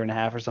year and a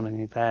half or something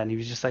like that. And he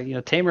was just like,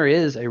 Tamer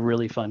is a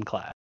really fun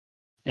class.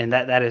 And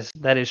that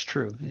is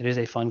true. It is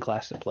a fun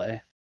class to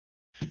play.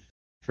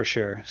 For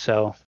sure.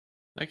 So,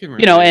 I can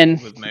remember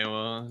and with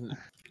Maewa,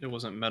 it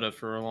wasn't meta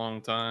for a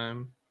long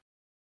time.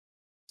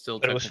 Still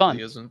but it was technically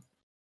fun. isn't.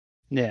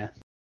 Yeah.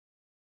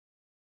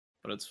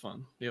 But it's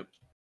fun. Yep.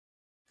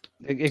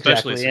 Exactly.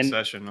 Especially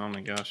Succession. Oh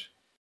my gosh.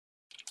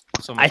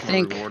 So I much more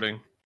think,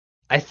 rewarding.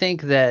 I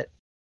think that,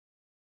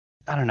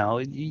 I don't know,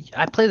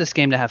 I play this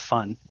game to have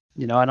fun.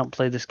 I don't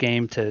play this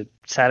game to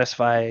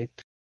satisfy,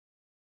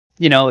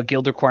 a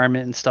guild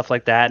requirement and stuff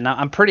like that. And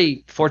I'm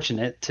pretty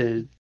fortunate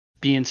to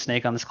be in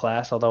Snake on this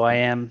class, although I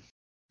am,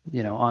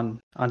 on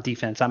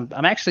defense. I'm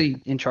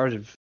actually in charge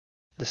of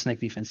the Snake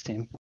defense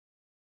team.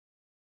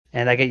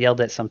 And I get yelled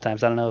at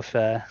sometimes. I don't know if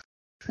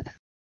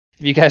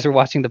if you guys are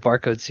watching the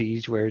Barcode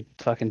Siege where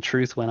fucking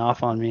Truth went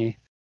off on me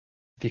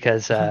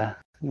because I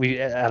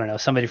don't know,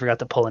 somebody forgot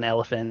to pull an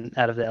elephant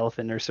out of the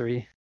elephant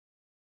nursery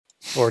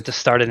or to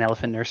start an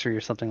elephant nursery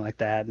or something like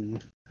that,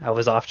 and I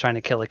was off trying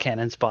to kill a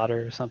cannon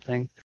spotter or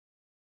something.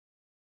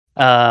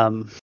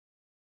 But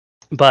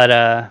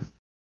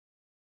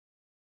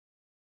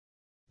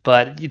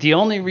the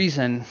only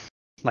reason,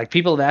 like,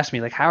 people have asked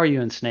me, like, how are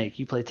you in Snake?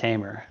 You play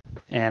Tamer.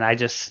 And I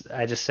just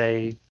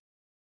say,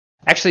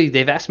 actually,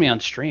 they've asked me on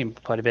stream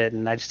quite a bit,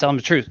 and I just tell them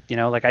the truth.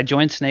 Like, I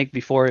joined Snake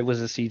before it was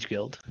a Siege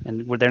guild,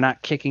 and where they're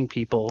not kicking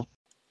people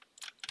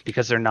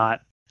because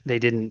they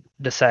didn't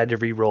decide to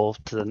re-roll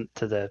to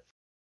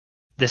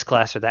this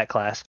class or that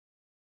class.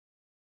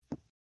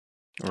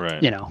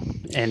 Right.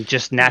 And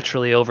just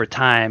naturally over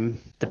time,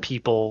 the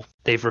people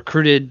they've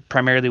recruited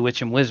primarily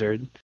Witch and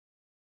Wizard,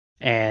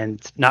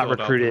 and not Build out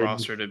the recruited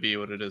roster to be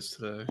what it is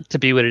today. To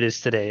be what it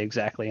is today,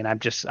 exactly. And I'm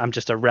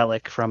just a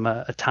relic from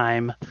a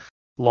time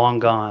long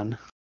gone.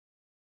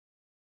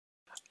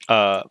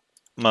 My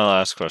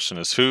last question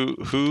is who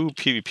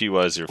PvP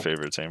wise your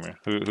favorite Tamer?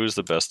 Who's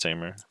the best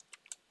Tamer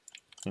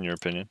in your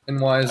opinion? And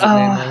why is it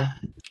Mamo?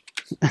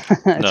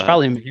 It's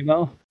probably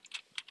Mamo.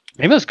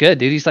 Mamo's good,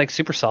 dude. He's like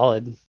super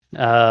solid.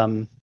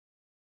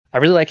 I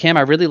really like him.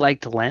 I really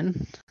liked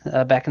Len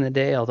back in the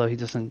day, although he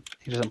doesn't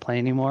play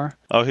anymore.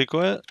 Oh, he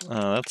quit?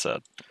 Oh, that's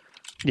sad.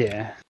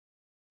 Yeah,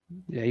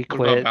 he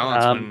quit. What about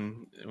Balance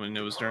when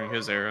it was during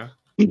his era?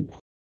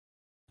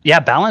 Yeah,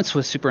 Balance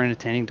was super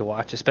entertaining to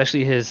watch,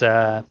 especially his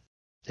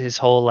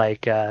whole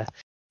like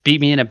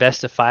beat me in a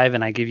best of 5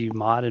 and I give you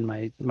mod in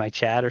my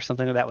chat or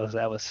something. That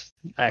was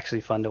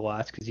actually fun to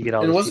watch because you get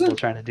all those people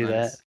trying to do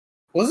that.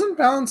 Wasn't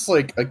Balance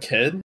like a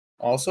kid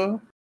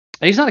also?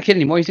 He's not a kid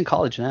anymore. He's in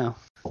college now.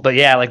 But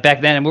yeah, like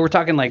back then, and we were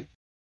talking like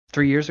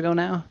 3 years ago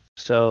now.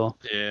 So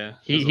yeah,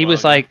 he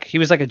was like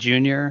a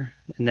junior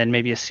and then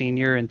maybe a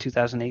senior in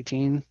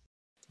 2018.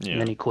 Yeah. And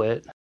then he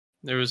quit.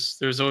 There was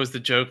always the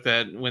joke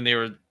that when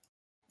there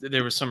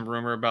was some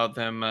rumor about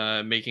them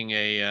making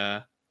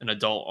an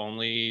adult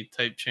only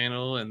type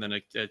channel and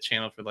then a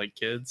channel for like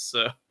kids.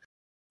 So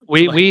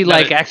we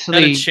not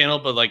actually a channel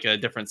but like a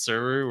different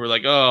server. We're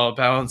like, oh,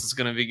 Balance is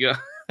gonna be good.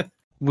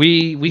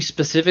 We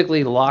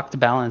specifically locked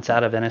Balance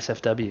out of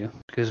NSFW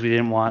because we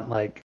didn't want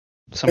like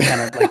some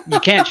kind of like you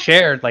can't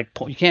share like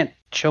you can't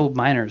show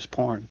minors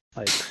porn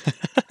like.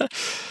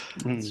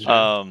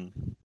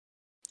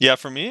 Yeah,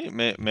 for me,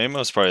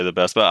 Mamo's probably the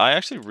best, but I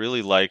actually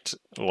really liked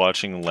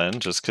watching Len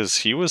just because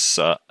he was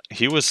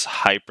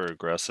hyper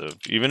aggressive,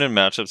 even in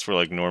matchups where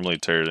like normally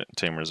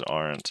Tamers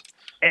aren't.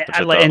 which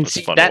I thought was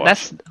fun to watch.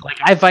 That's like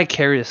I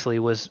vicariously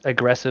was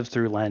aggressive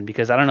through Len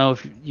because I don't know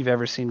if you've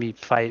ever seen me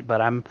fight,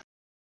 but I'm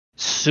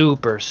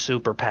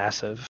super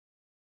passive.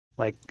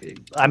 Like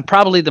I'm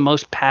probably the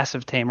most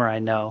passive tamer I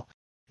know,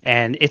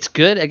 and it's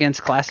good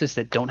against classes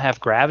that don't have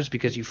grabs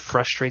because you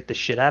frustrate the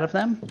shit out of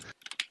them.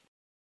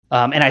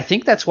 And I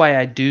think that's why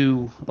I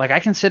do like I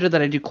consider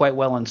that I do quite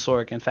well in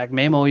Sork. In fact,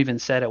 Mamo even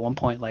said at one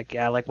point like,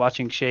 yeah, I like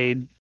watching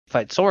Shade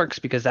fight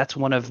Sorks because that's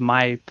one of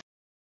my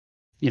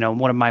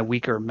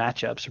weaker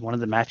matchups, or one of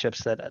the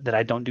matchups that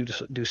I don't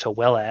do so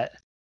well at,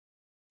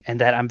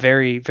 and that I'm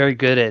very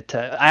good at.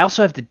 I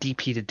also have the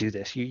DP to do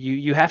this.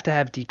 You have to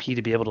have DP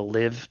to be able to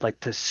live like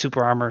to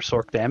super armor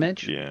Sork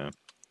damage. Yeah.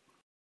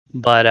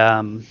 But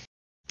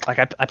like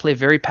I play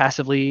very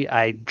passively.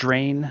 I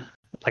drain.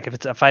 Like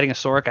if I'm fighting a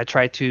Sork, I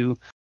try to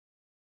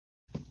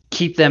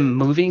keep them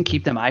moving,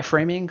 keep them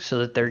iframing so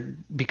that they're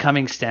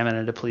becoming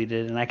stamina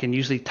depleted, and I can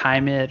usually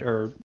time it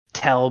or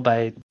tell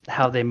by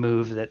how they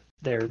move that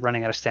they're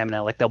running out of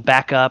stamina. Like they'll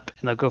back up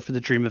and they'll go for the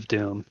Dream of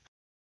Doom,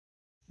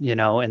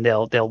 and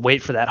they'll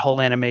wait for that whole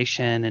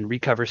animation and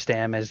recover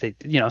stam as they,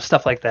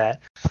 stuff like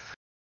that.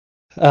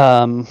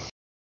 But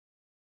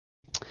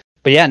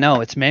yeah,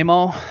 no, it's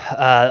Mamo.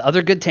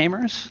 Other good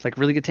tamers, like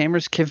really good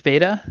tamers, Kiv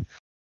Beta,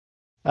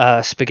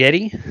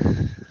 Spaghetti.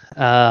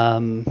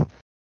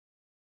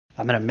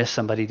 I'm gonna miss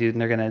somebody, dude,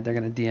 and they're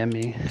gonna DM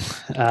me.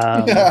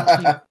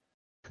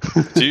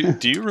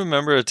 Do you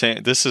remember a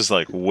tamer? This is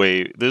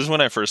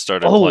when I first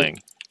started playing.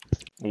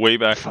 Way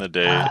back in the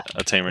day,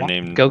 a tamer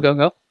named Go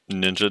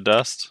Ninja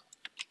Dust.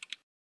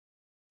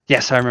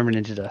 Yes, I remember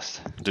Ninja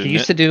Dust. He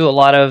used to do a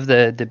lot of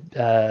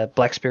the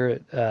Black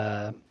Spirit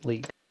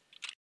League.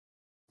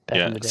 Back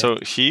in the day. So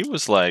he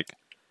was like,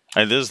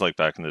 this is like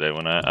back in the day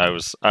when I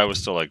was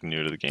still like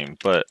new to the game,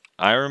 but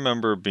I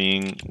remember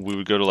we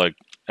would go to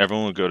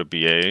everyone would go to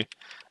BA,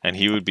 and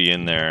he would be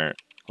in there.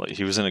 Like,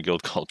 he was in a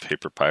guild called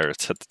Paper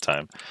Pirates at the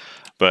time,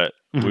 but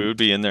we would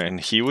be in there, and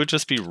he would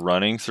just be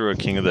running through a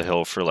King of the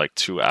Hill for like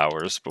 2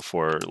 hours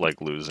before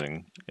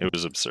losing. It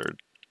was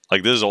absurd.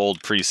 Like this is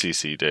old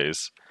pre-CC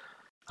days.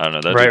 I don't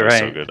know. That dude was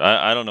so good.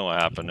 I don't know what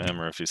happened to him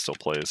or if he still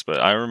plays,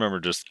 but I remember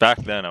just back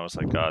then I was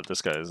like, God,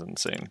 this guy is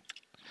insane.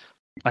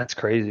 That's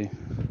crazy.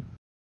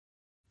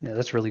 Yeah,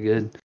 that's really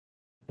good.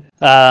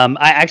 I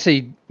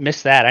actually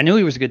missed that. I knew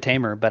he was a good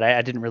tamer, but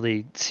I didn't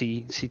really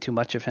see too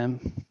much of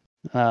him,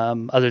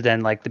 other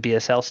than like the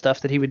BSL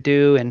stuff that he would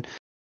do. And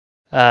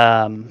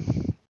yeah,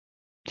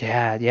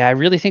 I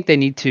really think they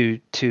need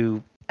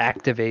to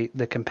activate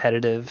the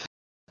competitive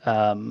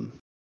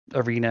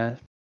arena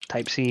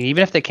type scene.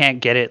 Even if they can't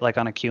get it like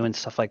on a queue and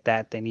stuff like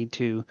that, they need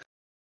to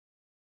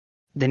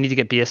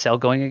get BSL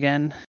going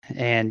again.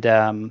 And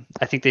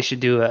I think they should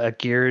do a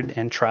geared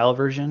and trial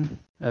version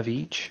of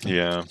each.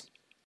 Yeah.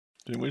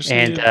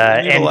 And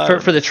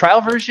for the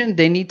trial version,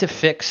 they need to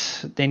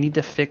fix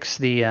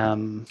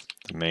the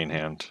main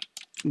hand.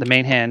 The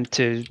main hand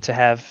to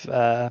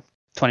have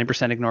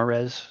 20% ignore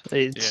res.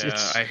 I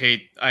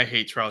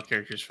hate trial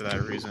characters for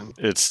that reason.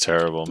 It's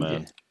terrible,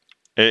 man. Yeah.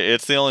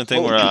 It's the only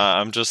thing where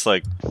I'm just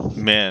like,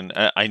 man,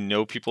 I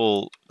know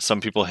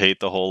some people hate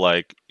the whole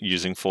like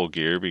using full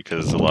gear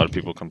because a lot of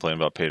people complain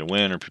about pay to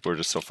win or people are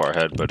just so far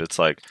ahead, but it's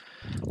like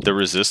the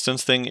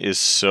resistance thing is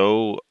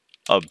so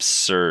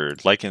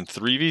absurd. Like in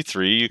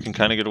 3v3 you can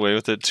kind of get away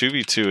with it.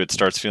 2v2 it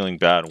starts feeling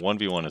bad.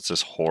 1v1 it's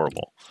just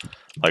horrible.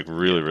 Like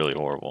really, really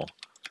horrible.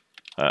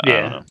 I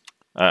don't know.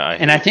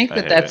 I think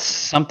that's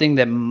something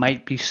that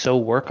might be so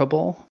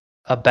workable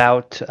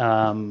about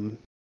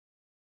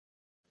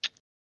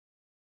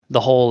the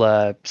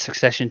whole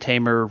Succession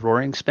Tamer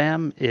roaring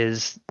spam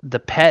is the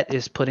pet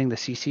is putting the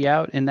CC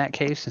out in that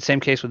case. The same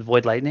case with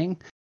Void Lightning.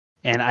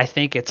 And I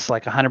think it's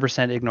like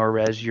 100% ignore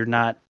res. You're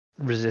not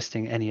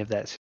resisting any of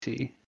that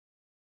CC.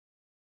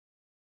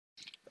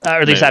 Or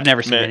at least I've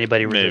never seen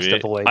anybody resist a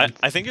Void.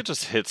 I think it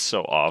just hits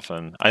so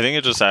often. I think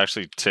it just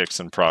actually ticks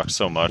and procs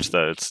so much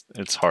that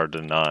it's hard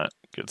to not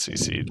get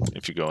CC'd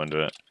if you go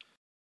into it.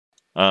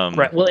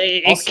 Right. Well,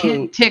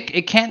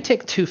 it can't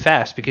tick too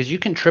fast because you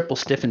can triple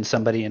stiffen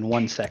somebody in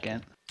 1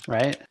 second,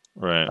 right?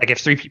 Right. Like if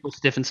 3 people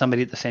stiffen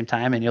somebody at the same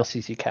time, and you'll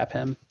CC cap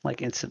him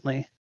like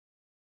instantly.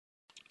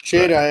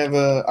 Shade,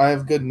 right. I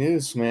have good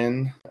news,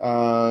 man.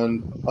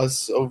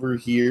 Us over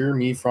here,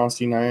 me,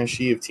 Frosty, and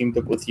Ayashi have teamed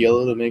up with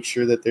Yellow to make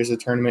sure that there's a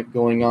tournament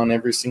going on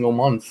every single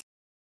month.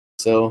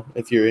 So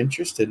if you're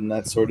interested in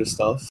that sort of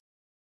stuff,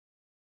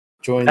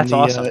 join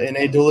awesome.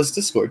 NA Duelist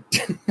Discord.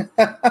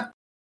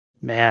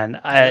 Man,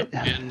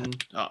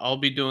 I'll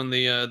be doing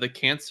the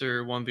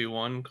cancer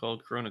 1v1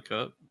 called Corona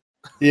Cup.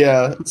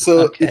 Yeah,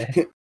 so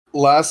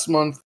last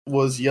month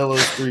was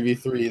Yellow's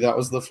 3v3. That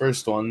was the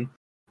first one.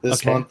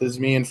 This month is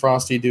me and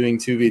Frosty doing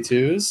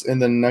 2v2s,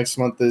 and then next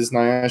month is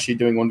Nyashi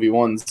doing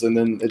 1v1s, and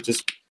then it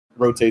just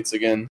rotates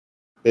again,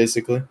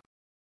 basically.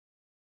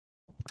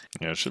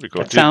 Yeah, it should be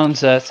cool.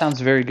 That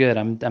sounds very good.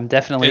 I'm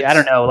definitely. I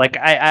don't know. Like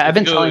I've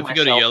been telling myself. If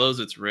you go to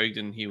Yellows, it's rigged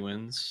and he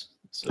wins.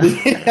 So,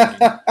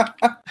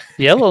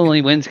 Yellow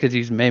only wins because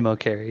he's Mamo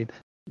carried.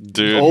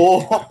 Dude.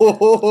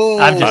 Oh,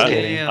 I'm just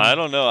kidding. I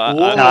don't know.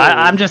 Whoa. No,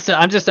 I'm just a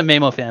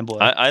Mamo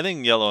fanboy. I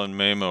think Yellow and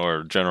Mamo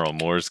are General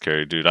Moore's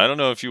carry, dude. I don't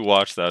know if you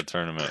watched that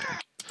tournament.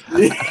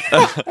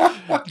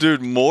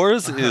 Dude,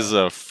 Moores is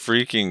a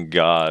freaking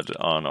god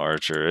on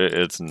Archer.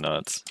 It's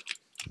nuts.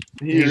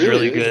 He's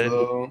really is, good.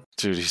 though.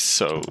 Dude, he's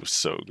so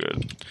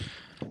good.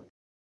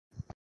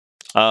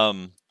 All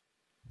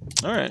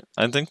right.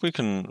 I think we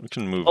can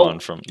move on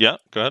from. Yeah,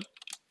 go ahead.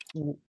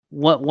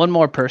 One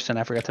more person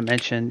I forgot to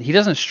mention. He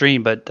doesn't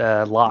stream, but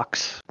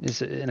Lox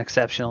is an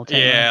exceptional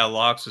tamer. Yeah,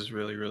 Lox is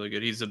really, really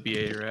good. He's a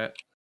BA rat.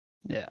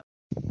 Yeah.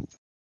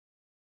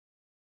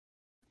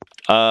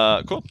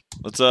 Cool.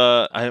 Let's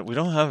we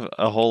don't have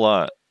a whole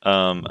lot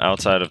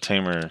outside of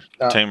tamer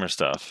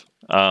stuff.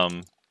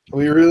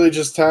 We really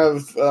just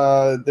have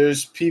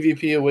there's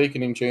PvP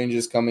awakening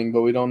changes coming,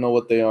 but we don't know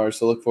what they are,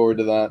 so look forward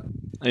to that.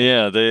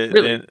 Yeah,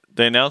 Really?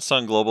 they announced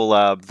on Global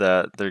Lab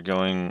that they're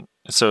going.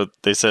 So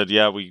they said,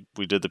 yeah, we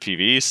did the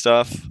PvE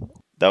stuff.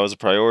 That was a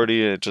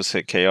priority. It just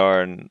hit KR,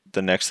 and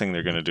the next thing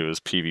they're going to do is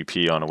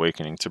PvP on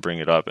Awakening to bring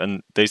it up.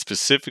 And they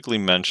specifically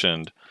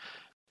mentioned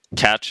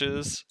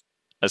catches,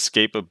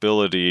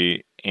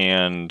 escapability,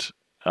 and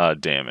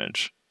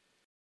damage.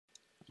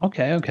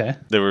 Okay.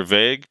 They were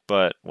vague,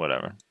 but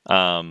whatever. So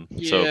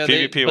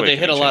PvP, but they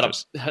hit a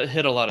changes.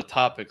 lot of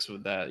topics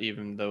with that,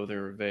 even though they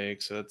were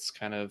vague. So it's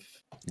kind of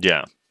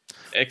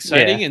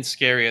exciting and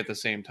scary at the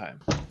same time.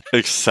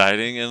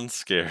 Exciting and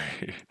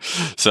scary.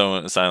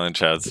 So Silent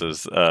Chat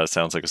says,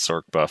 sounds like a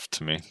Sork buff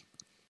to me.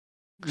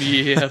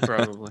 Yeah,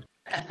 probably.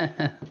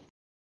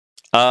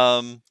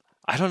 I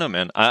don't know,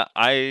 man.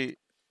 I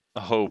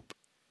hope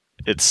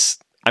it's.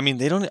 I mean,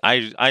 they don't.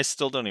 I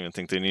still don't even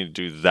think they need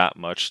to do that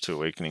much to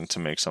Awakening to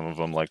make some of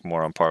them like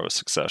more on par with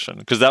Succession,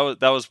 because that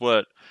was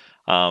what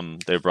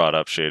they brought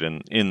up, Shade,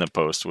 in the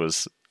post,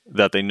 was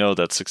that they know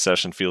that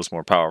Succession feels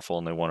more powerful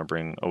and they want to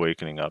bring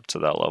Awakening up to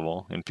that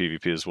level in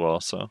PvP as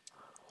well. So.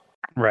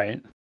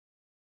 Right.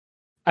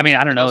 I mean,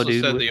 I don't know, also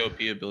dude. Said the OP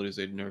abilities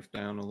they'd nerf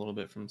down a little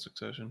bit from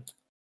Succession.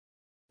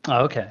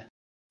 Oh, okay.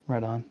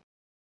 Right on.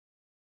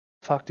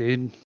 Fuck,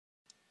 dude.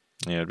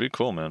 Yeah, it'd be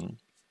cool, man.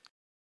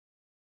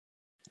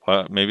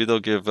 Maybe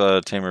they'll give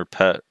Tamer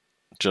Pet,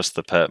 just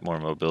the pet, more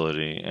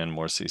mobility and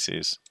more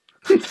CCs.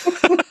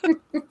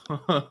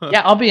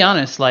 Yeah, I'll be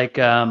honest. Like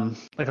a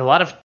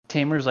lot of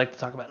tamers like to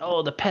talk about,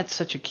 oh, the pet's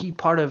such a key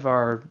part of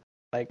our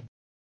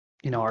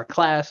our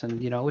class,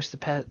 and I wish the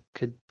pet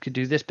could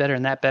do this better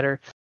and that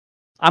better.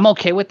 I'm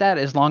okay with that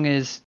as long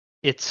as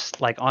it's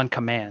like on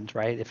command,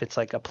 right? If it's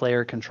like a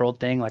player controlled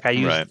thing, like I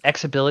use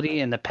X ability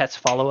and the pet's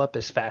follow up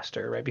is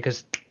faster, right?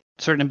 Because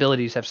certain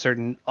abilities have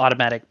certain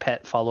automatic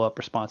pet follow up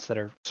response that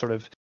are sort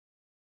of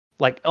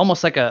like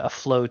almost like a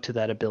flow to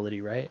that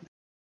ability, right?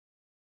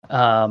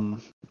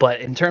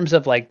 But in terms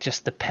of like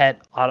just the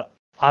pet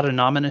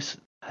autonomous,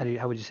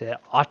 how would you say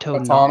that?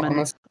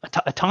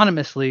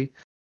 Autonomously,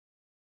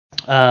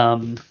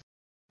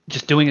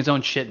 just doing its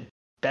own shit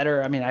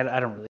better. I mean, I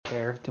don't really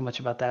care too much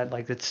about that.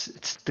 Like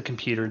it's the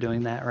computer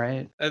doing that,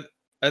 right? I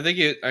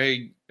think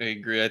I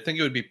agree. I think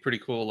it would be pretty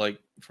cool, like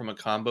from a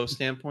combo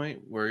standpoint,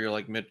 where you're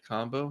like mid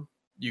combo,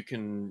 you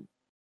can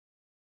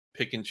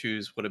pick and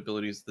choose what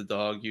abilities the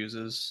dog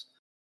uses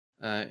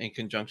in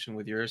conjunction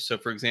with yours. So,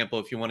 for example,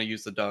 if you want to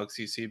use the dog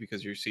CC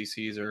because your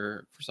CCs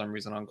are for some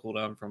reason on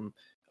cooldown from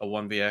a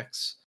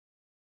 1vx,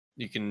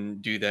 you can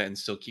do that and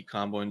still keep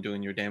comboing,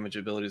 doing your damage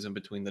abilities in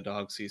between the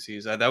dog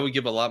CCs. That would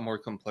give a lot more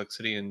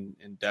complexity and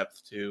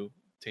depth to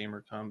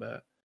Tamer combat.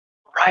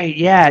 Right.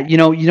 Yeah.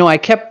 I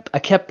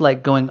kept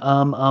like going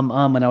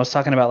when I was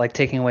talking about like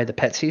taking away the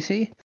pet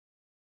CC.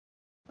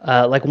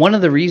 Like one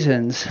of the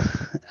reasons,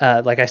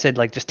 like I said,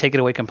 like just take it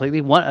away completely.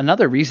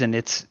 Another reason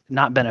it's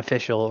not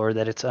beneficial or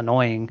that it's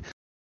annoying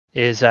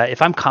is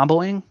if I'm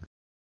comboing,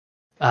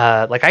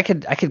 like I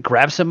could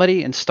grab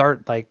somebody and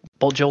start like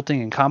bolt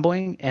jolting and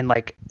comboing, and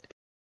like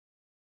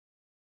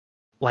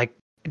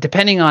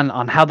depending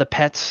on how the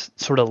pet's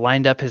sort of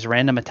lined up his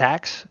random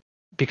attacks,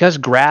 because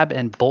grab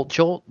and bolt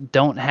jolt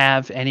don't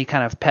have any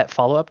kind of pet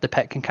follow up. The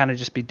pet can kind of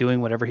just be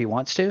doing whatever he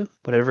wants to,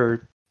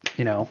 whatever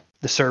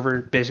the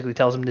server basically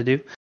tells him to do.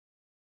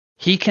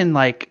 He can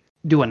like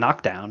do a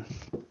knockdown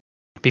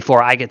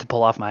before I get to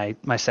pull off my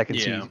second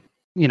C.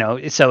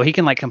 So he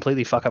can like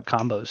completely fuck up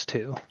combos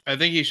too. I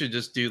think he should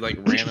just do like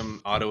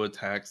random auto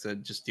attacks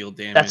that just deal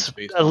damage. That's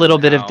based a little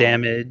bit of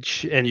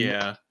damage,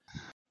 and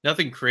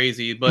nothing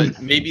crazy,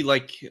 but maybe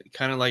like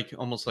kind of like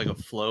almost like a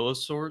flow of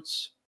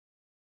sorts.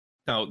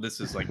 Now this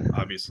is like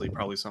obviously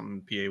probably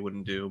something PA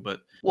wouldn't do,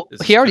 but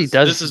he already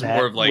does. This is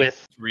more of like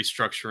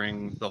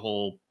restructuring the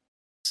whole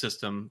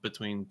system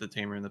between the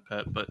tamer and the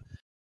pet. But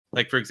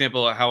like for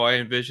example, how I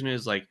envision it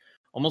is like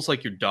almost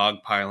like you're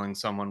dog piling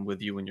someone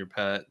with you and your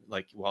pet,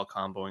 like while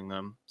comboing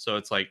them. So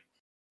it's like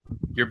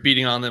you're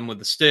beating on them with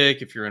the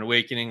stick if you're in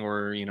Awakening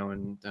or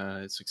in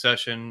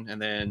Succession,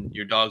 and then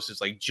your dog's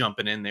just like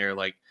jumping in there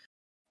like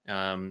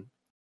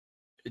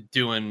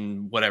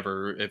doing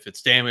whatever. If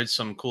it's damage,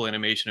 some cool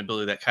animation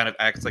ability that kind of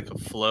acts like a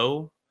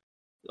flow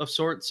of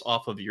sorts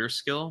off of your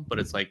skill, but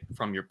it's like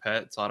from your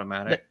pet, it's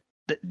automatic.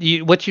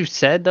 what you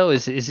said though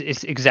is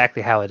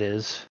exactly how it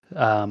is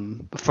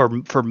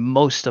for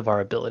most of our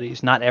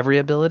abilities. Not every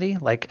ability.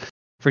 Like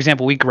for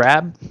example, we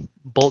grab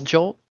bolt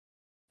jolt,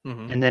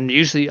 and then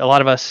usually a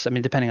lot of us. I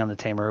mean, depending on the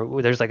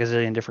tamer, there's like a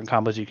zillion different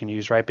combos you can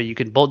use, right? But you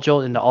can bolt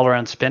jolt into all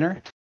around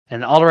spinner,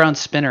 and all around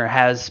spinner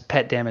has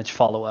pet damage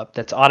follow up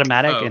that's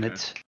automatic, and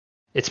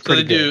it's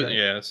pretty good. Right?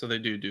 Yeah, so they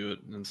do it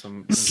in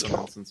some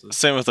instances.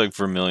 Same with like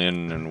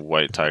Vermilion and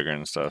White Tiger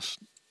and stuff.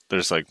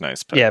 There's like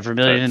nice pet. Yeah,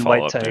 Vermilion and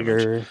White follow-up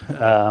Tiger.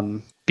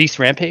 Beast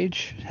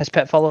Rampage has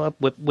pet follow up.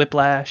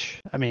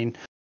 Whiplash. I mean,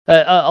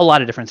 a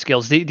lot of different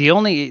skills. The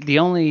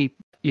only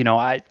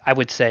I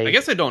would say. I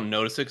guess I don't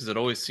notice it because it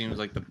always seems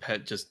like the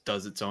pet just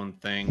does its own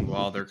thing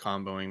while they're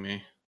comboing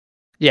me.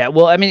 Yeah,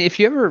 well, I mean, if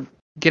you ever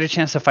get a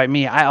chance to fight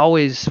me, I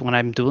always, when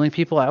I'm dueling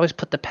people, I always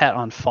put the pet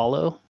on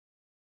follow.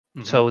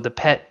 So the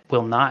pet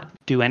will not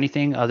do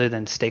anything other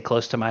than stay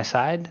close to my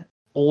side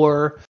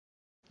or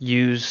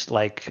use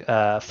like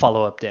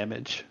follow up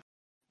damage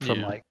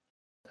from like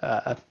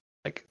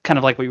kind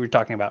of like what we were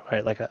talking about,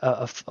 right? Like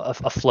a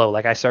flow.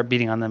 Like I start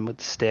beating on them with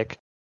the stick,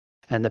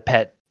 and the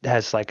pet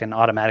has like an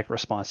automatic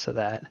response to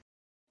that.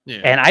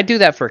 Yeah. And I do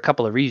that for a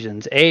couple of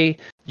reasons. A,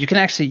 you can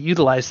actually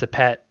utilize the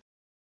pet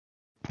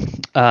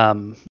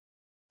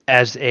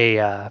as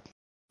a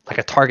like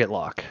a target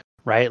lock,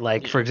 right?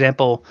 Like for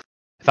example,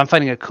 if I'm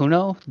fighting a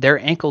Kuno, their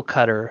ankle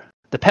cutter,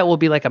 the pet will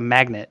be like a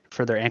magnet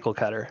for their ankle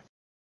cutter.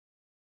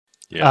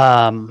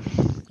 Yeah.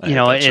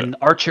 In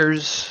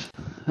archers,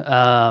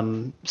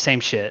 same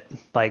shit.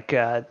 Like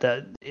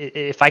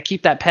if I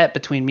keep that pet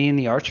between me and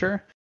the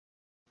archer,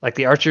 like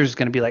the archer is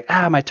gonna be like,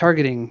 my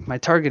targeting.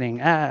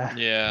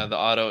 Yeah, the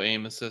auto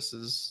aim assist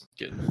is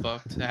getting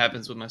fucked. It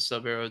happens with my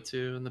sub arrow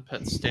too, and the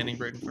pet's standing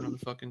right in front of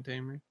the fucking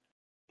tamer.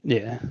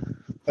 Yeah.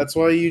 That's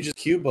why you just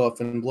Q buff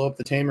and blow up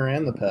the tamer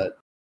and the pet.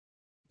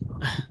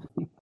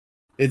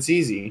 It's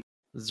easy.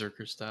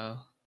 Zerker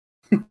style.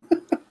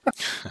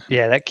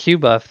 Yeah, that Q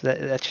buff,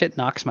 that shit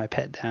knocks my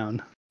pet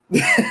down.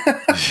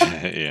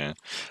 Yeah.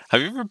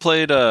 Have you ever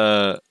played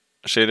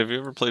Shade, have you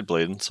ever played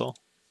Blade and Soul?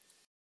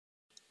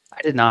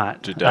 I did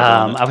not.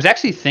 I was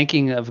actually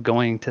thinking of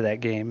going to that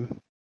game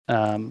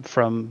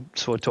from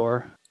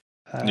SWTOR.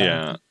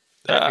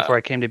 Before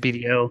I came to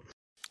BDO.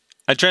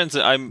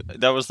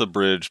 That was the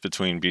bridge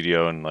between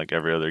BDO and like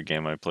every other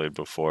game I played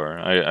before.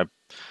 I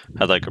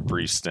had like a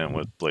brief stint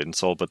with Blade and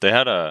Soul, but they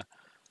had a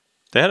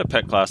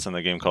pet class in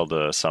the game called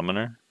the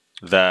Summoner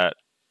that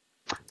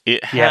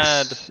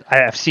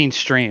I've seen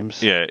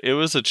streams. Yeah, it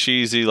was a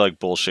cheesy like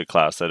bullshit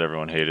class that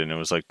everyone hated, and it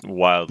was like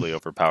wildly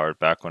overpowered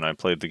back when I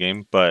played the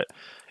game, but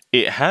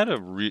it had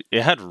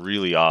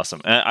really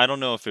awesome, and I don't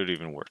know if it would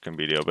even work in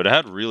BDO, but it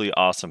had really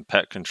awesome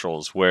pet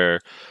controls where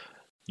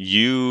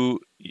you'd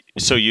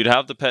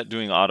have the pet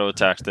doing auto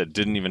attacks that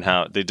didn't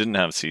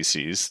have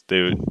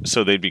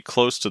CCs. They'd be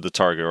close to the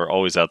target or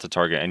always at the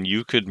target, and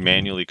you could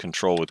manually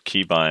control with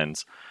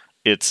keybinds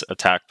its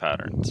attack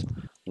patterns,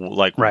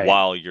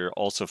 while you're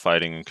also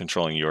fighting and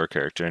controlling your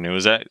character. And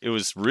it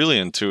was really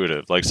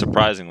intuitive, like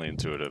surprisingly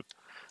intuitive.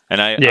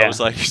 And I was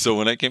like, so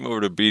when I came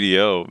over to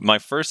BDO, my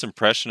first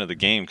impression of the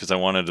game, because I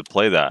wanted to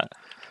play that,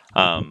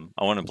 I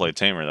wanted to play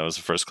Tamer. That was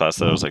the first class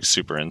that I was like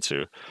super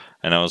into,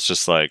 and I was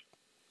just like,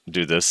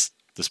 dude, this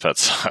pet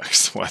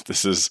sucks. What,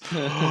 this is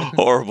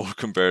horrible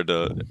compared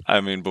to,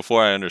 I mean,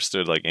 before I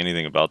understood like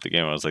anything about the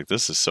game, I was like,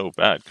 this is so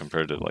bad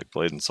compared to like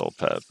Blade and Soul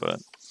pet. But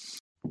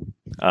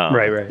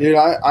right. Dude,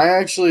 I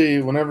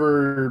actually,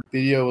 whenever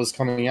video was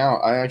coming out,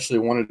 I actually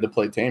wanted to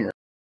play Tamer.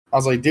 I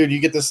was like, dude, you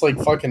get this like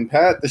fucking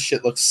pet, this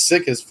shit looks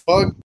sick as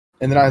fuck.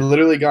 And then I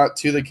literally got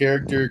to the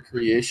character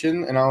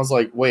creation, and I was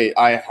like, wait,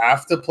 I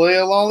have to play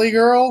a lolly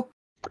girl?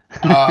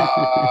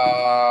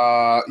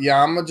 Yeah,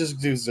 I'm gonna just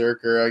do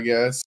Zerker, I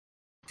guess.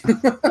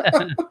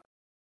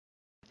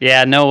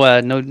 Yeah,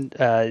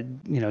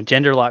 no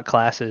gender lock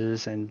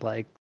classes, and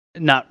like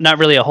not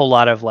really a whole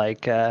lot of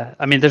like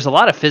I mean, there's a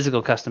lot of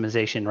physical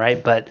customization,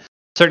 right? But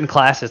certain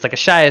classes, like a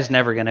Shy is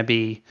never gonna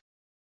be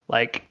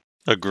like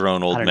a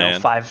grown old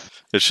man.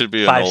 It should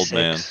be an old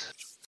man.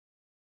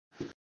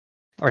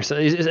 Or so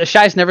a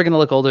Shy's never gonna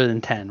look older than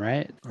 10,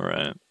 right?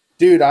 Right.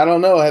 Dude, I don't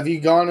know. Have you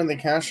gone in the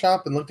cash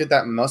shop and looked at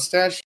that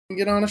mustache you can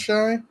get on a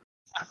Shy?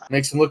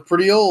 Makes him look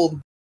pretty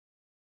old.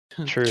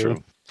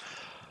 True.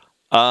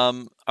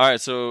 All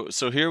right, so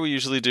here we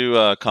usually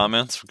do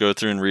comments. We go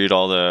through and read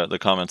all the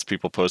comments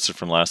people posted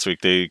from last week.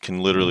 They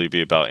can literally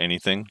be about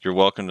anything. You're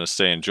welcome to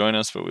stay and join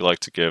us, but we like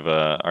to give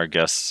our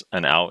guests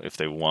an out if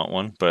they want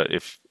one. But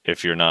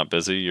if you're not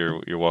busy,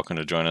 you're welcome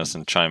to join us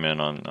and chime in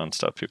on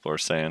stuff people are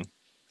saying.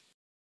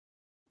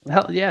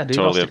 Hell yeah, dude.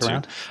 Totally I'll up stick to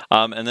around.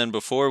 you. And then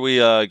before we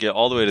get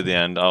all the way to the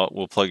end,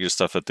 we'll plug your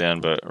stuff at the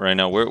end. But right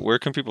now, where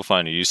can people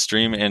find you? You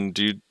stream, and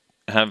do you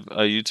have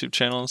a YouTube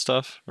channel and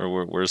stuff,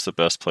 or where's the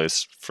best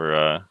place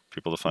for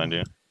people to find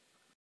you?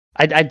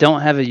 I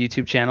don't have a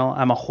YouTube channel.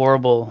 I'm a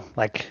horrible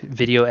like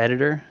video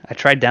editor. I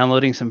tried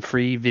downloading some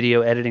free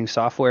video editing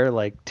software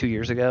like 2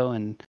 years ago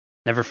and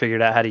never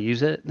figured out how to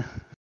use it.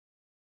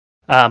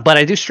 But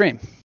I do stream.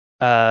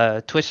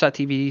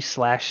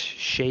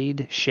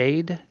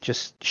 Twitch.tv/shade,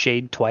 just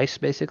shade twice,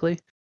 basically.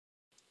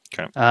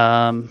 Okay.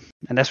 And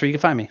that's where you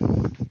can find me.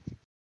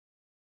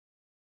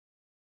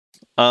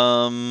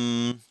 All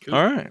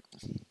right.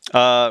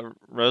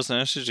 Rose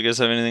and Ashley, did you guys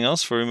have anything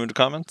else before we move to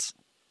comments?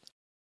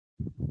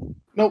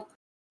 Nope.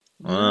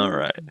 All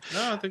right.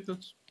 No, I think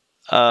that's.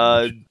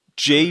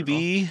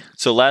 JB.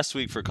 So last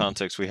week, for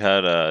context, we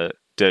had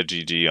Dead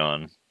GG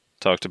on.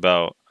 Talked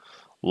about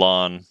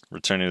Lon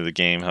returning to the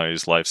game, how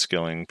he's life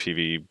skilling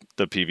the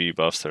PV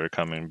buffs that are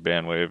coming,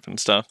 Bandwave and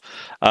stuff.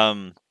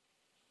 So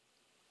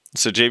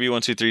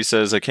JB123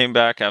 says, I came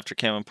back after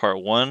Cameron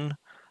Part 1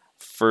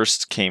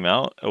 first came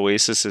out.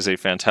 Oasis is a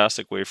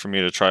fantastic way for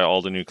me to try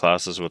all the new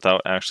classes without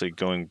actually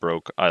going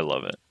broke. I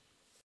love it.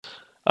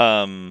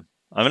 I'm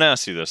going to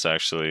ask you this,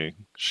 actually,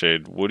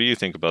 Shade. What do you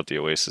think about the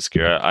Oasis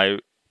gear? I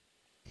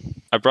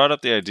brought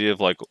up the idea of,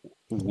 like,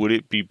 would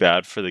it be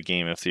bad for the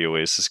game if the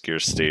Oasis gear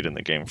stayed in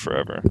the game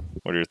forever?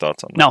 What are your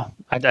thoughts on that? No,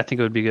 I think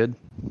it would be good.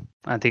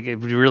 I think it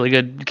would be really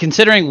good,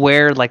 considering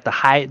where like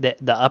the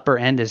upper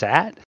end is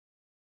at.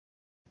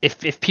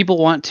 If people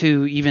want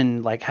to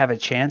even like have a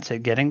chance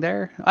at getting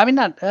there, I mean,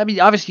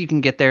 obviously you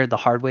can get there the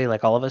hard way,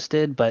 like all of us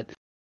did, but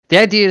the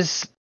idea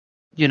is,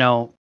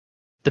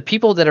 the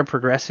people that are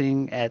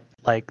progressing at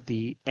like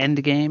the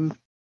end game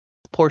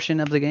portion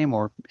of the game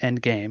or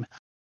end game,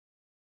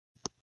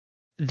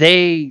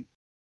 they're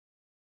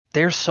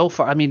so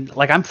far. I mean,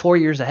 like I'm 4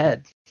 years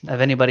ahead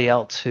of anybody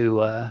else who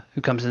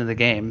comes into the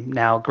game.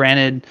 Now,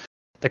 granted,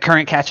 the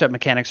current catch-up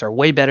mechanics are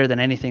way better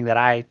than anything that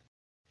I,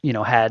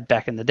 had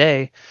back in the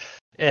day.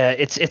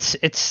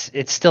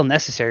 It's still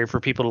necessary for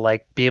people to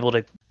like be able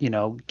to,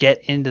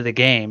 get into the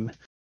game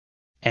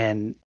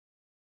and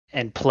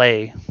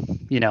play,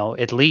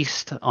 at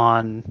least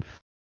on,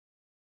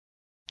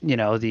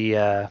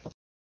 the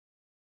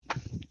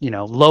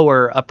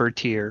lower upper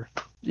tier.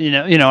 And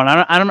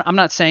I'm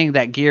not saying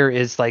that gear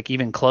is like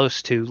even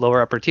close to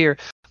lower upper tier,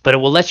 but it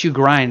will let you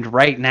grind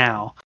right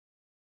now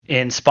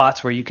in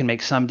spots where you can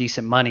make some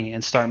decent money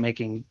and start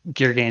making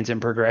gear gains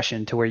and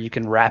progression to where you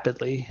can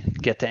rapidly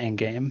get to end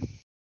game.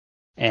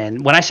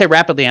 And when I say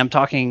rapidly, I'm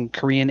talking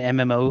Korean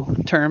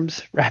MMO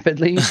terms,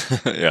 rapidly.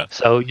 Yeah.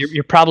 So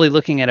you're probably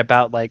looking at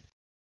about like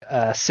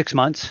 6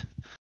 months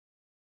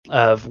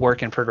of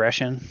work and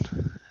progression.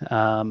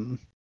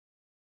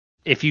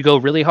 If you go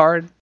really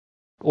hard,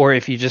 or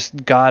if you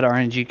just God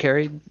RNG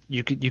carried,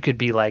 you could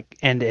be like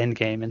end to end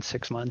game in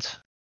 6 months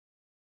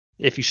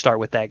if you start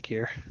with that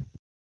gear.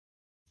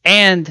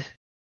 And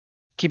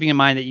keeping in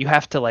mind that you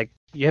have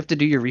to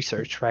do your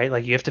research, right?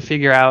 Like you have to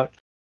figure out,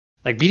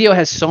 like BDO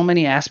has so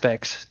many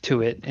aspects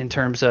to it in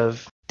terms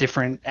of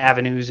different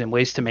avenues and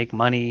ways to make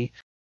money,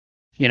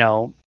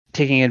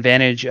 taking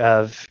advantage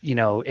of,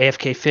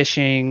 AFK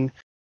fishing,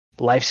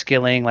 life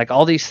skilling, like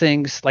all these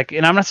things. Like,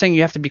 and I'm not saying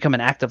you have to become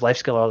an active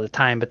life skiller all the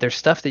time, but there's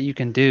stuff that you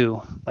can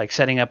do, like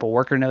setting up a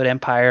worker node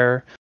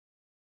empire,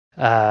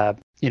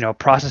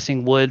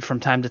 processing wood from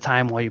time to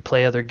time while you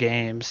play other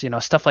games,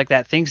 stuff like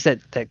that, things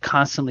that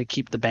constantly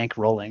keep the bank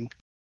rolling.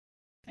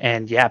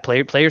 And yeah,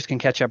 players can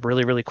catch up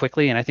really, really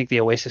quickly, and I think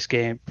the Oasis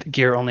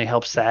gear only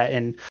helps that.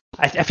 And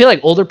I feel like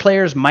older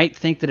players might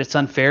think that it's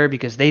unfair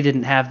because they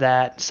didn't have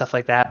that, stuff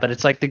like that, but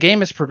it's like the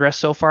game has progressed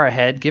so far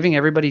ahead, giving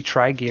everybody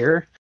try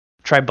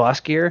boss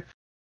gear,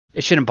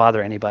 it shouldn't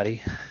bother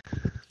anybody.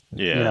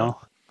 Yeah.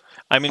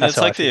 I mean, That's it's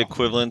how like I the feel.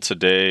 equivalent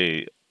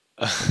today.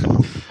 I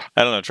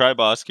don't know. Try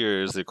boss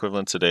gear is the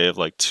equivalent today of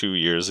like 2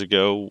 years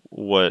ago.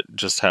 What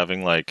just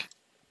having like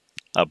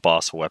a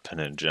boss weapon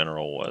in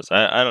general was.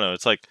 I don't know.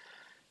 It's like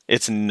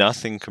it's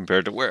nothing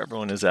compared to where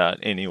everyone is at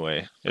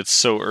anyway. It's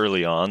so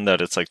early on that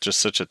it's like just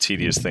such a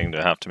tedious thing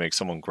to have to make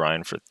someone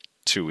grind for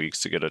 2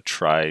 weeks to get a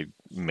try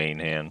main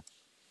hand.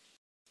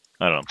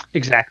 I don't know.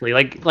 Exactly.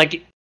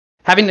 Like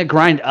having to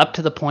grind up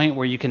to the point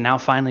where you can now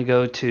finally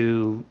go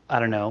to, I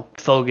don't know,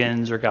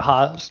 Fogans or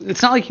Gahas.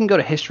 It's not like you can go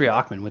to History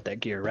Aukman with that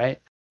gear, right?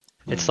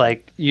 It's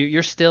like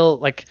you're still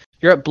like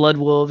you're at Blood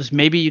Wolves.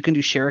 Maybe you can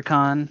do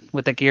Shuriken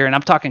with that gear, and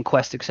I'm talking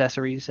quest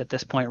accessories at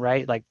this point,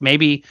 right? Like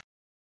maybe,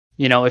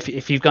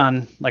 if you've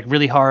gone like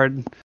really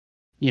hard,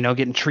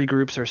 getting tree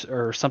groups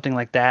or something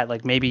like that,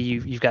 like maybe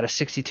you've got a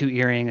 62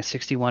 earring, a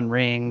 61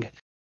 ring,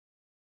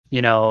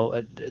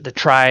 the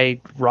tri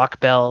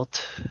rock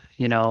belt,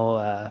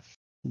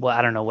 well,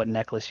 I don't know what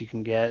necklace you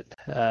can get.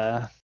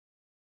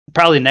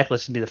 Probably a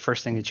necklace would be the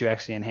first thing that you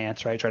actually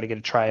enhance, right? Try to get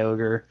a tri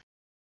ogre.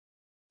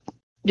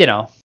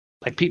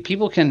 Like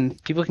people can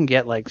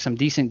get like some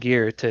decent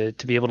gear to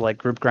be able to like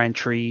group grind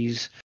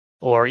trees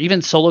or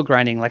even solo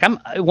grinding. Like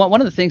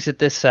one of the things that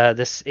this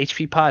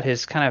HP pod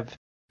has kind of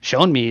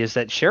shown me is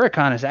that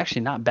Shuriken is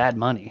actually not bad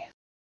money,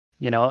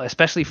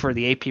 especially for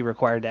the AP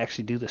required to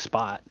actually do the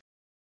spot.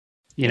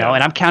 And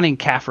I'm counting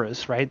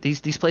Kafras, right?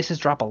 These places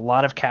drop a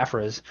lot of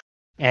Kafras,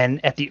 and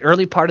at the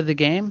early part of the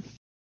game,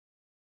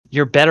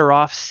 you're better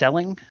off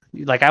selling.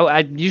 Like I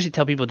usually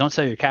tell people, don't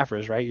sell your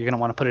Kafras, right? You're going to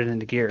want to put it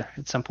into gear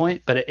at some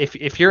point. But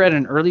if you're at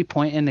an early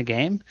point in the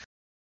game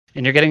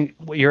and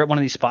you're at one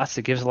of these spots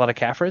that gives a lot of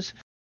Kafras,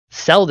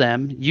 sell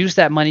them, use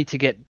that money to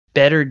get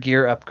better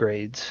gear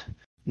upgrades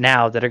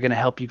now that are going to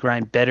help you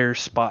grind better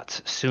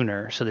spots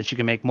sooner so that you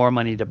can make more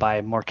money to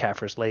buy more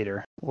Caphras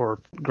later or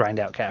grind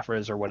out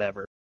Caphras or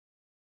whatever.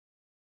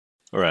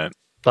 Right.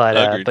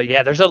 But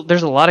yeah, there's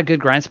a lot of good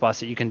grind spots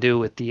that you can do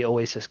with the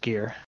Oasis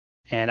gear,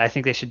 and I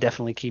think they should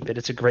definitely keep it.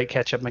 It's a great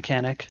catch-up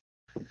mechanic.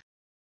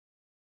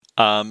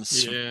 Yeah,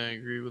 I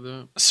agree with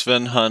that.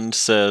 Sven Hund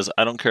says,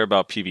 I don't care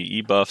about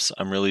PvE buffs.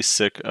 I'm really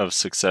sick of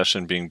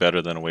Succession being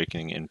better than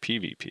Awakening in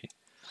PvP.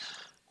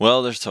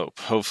 Well, there's hope.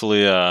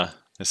 Hopefully,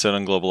 they said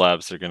on Global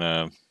Labs they're going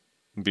to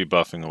be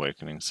buffing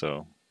Awakening,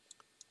 so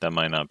that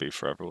might not be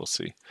forever. We'll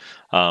see.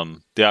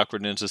 The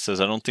Awkward Ninja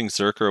says, I don't think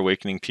Zerker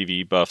Awakening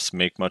PvE buffs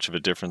make much of a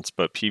difference,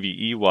 but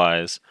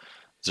PvE-wise,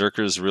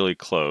 Zerker is really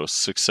close.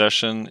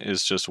 Succession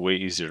is just way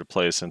easier to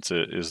play since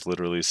it is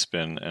literally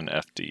spin and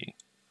FD.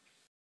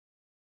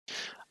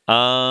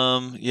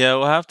 Yeah,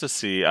 we'll have to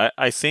see.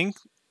 I think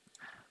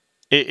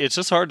it's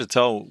just hard to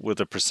tell with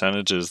the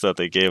percentages that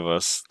they gave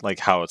us, like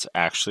how it's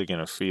actually going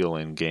to feel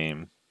in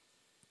game.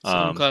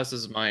 Some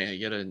classes might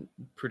get a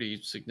pretty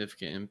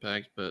significant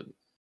impact, but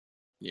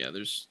yeah,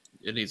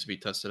 it needs to be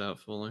tested out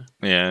fully.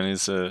 Yeah,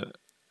 and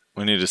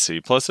we need to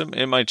see. Plus,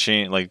 it might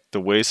change, like the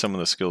way some of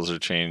the skills are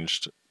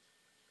changed,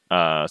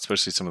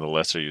 especially some of the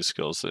lesser used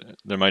skills.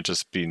 There might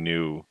just be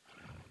new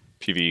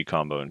PvE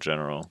combo in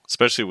general,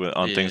 especially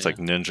on things like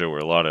Ninja, where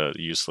a lot of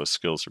useless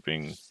skills are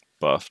being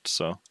buffed.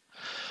 So,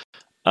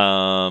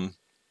 Eumenidai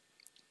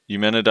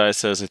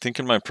says, I think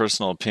in my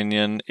personal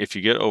opinion, if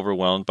you get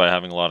overwhelmed by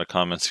having a lot of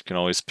comments, you can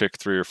always pick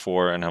 3 or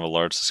 4 and have a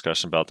large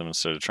discussion about them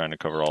instead of trying to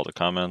cover all the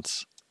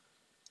comments.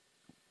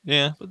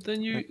 Yeah. But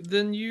then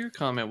your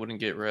comment wouldn't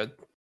get read.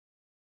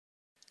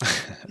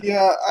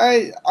 Yeah,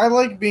 I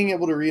like being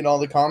able to read all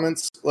the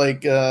comments.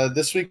 Like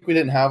this week we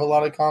didn't have a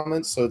lot of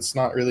comments, so it's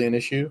not really an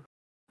issue.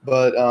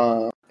 But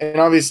and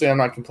obviously I'm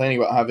not complaining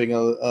about having a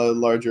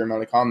larger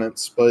amount of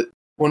comments, but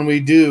when we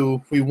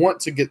do, we want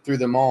to get through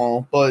them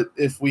all. But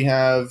if we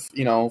have,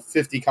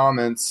 50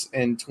 comments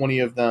and 20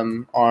 of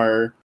them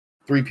are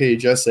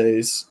 3-page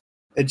essays,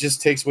 it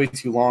just takes way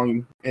too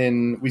long,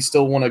 and we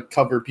still want to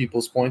cover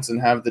people's points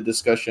and have the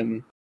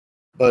discussion,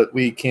 but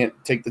we can't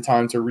take the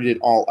time to read it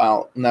all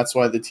out. And that's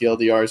why the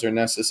TLDRs are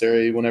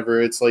necessary whenever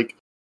it's like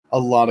a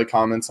lot of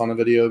comments on a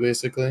video,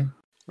 basically.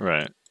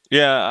 Right.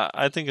 Yeah,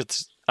 I think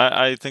it's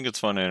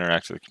fun to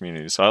interact with the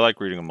community, so I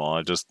like reading them all.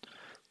 They just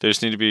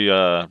need to be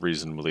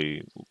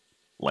reasonably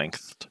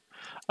lengthed.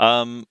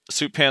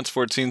 Suit Pants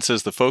 14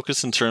 says the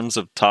focus in terms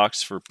of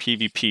talks for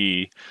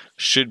PvP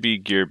should be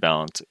gear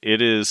balance. It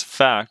is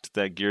fact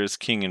that gear is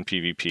king in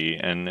PvP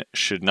and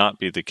should not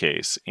be the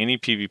case. Any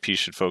PvP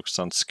should focus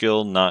on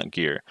skill, not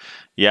gear.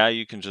 Yeah,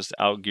 you can just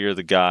outgear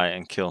the guy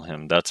and kill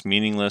him. That's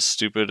meaningless,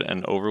 stupid,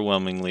 and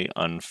overwhelmingly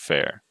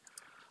unfair.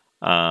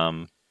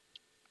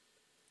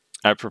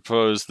 I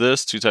propose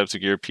this: 2 types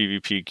of gear: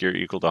 PvP gear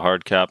equal to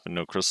hard cap and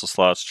no crystal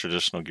slots.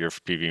 Traditional gear for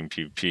PvE and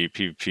PvP.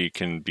 PvP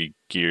can be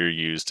gear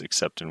used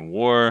except in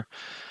war.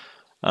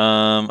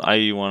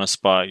 I.e., you want a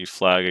spot, you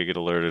flag, I get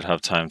alerted, have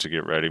time to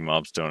get ready,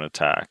 mobs don't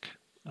attack.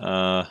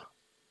 All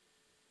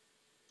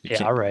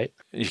right.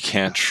 You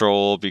can't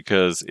troll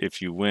because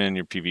if you win,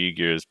 your PvE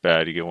gear is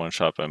bad. You get one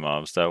shot by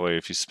mobs. That way,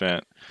 if you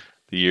spent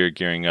the year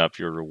gearing up,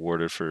 you're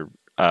rewarded for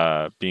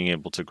being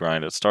able to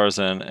grind at Star's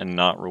End and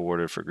not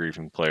rewarded for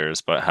griefing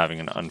players, but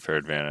having an unfair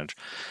advantage.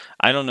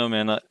 I don't know,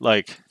 man.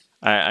 Like,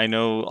 I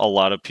know a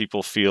lot of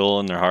people feel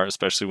in their heart,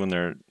 especially when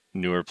they're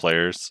newer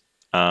players,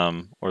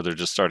 or they're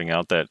just starting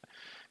out, that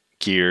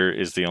gear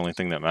is the only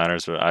thing that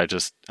matters, but I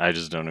just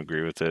don't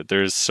agree with it.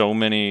 There's so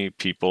many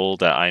people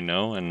that I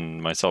know,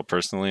 and myself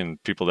personally,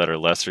 and people that are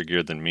lesser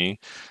geared than me,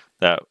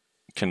 that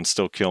can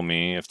still kill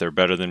me if they're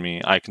better than me.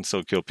 I can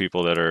still kill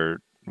people that are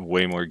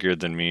way more geared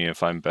than me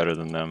if I'm better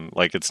than them.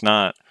 Like, it's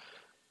not,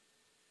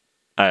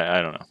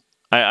 I don't know.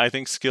 I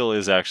think skill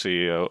is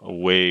actually a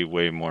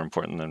way more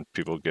important than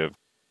people give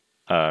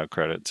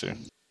credit to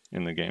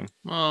in the game.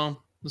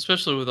 Well,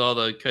 especially with all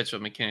the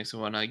catch-up mechanics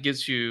and whatnot, it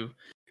gives you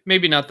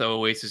maybe not the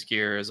Oasis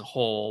gear as a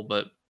whole,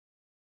 but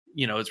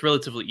it's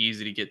relatively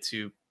easy to get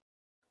to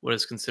what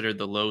is considered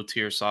the low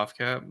tier soft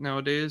cap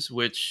nowadays,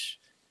 which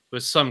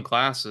with some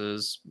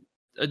classes,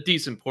 a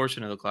decent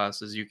portion of the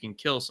classes, you can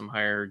kill some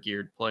higher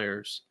geared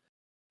players.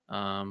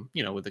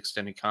 With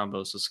extended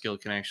combos, so skill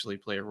can actually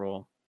play a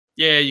role.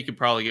 Yeah, you could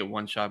probably get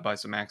one shot by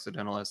some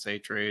accidental SA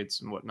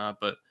trades and whatnot,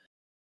 but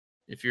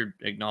if you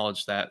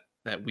acknowledge that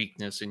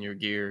weakness in your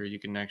gear, you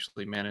can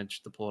actually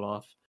manage to pull it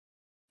off.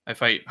 I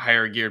fight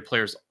higher geared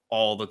players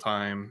all the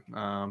time.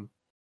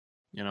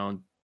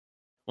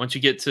 Once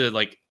you get to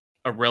like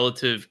a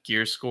relative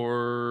gear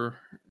score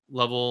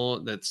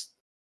level that's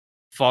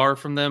far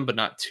from them, but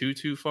not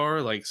too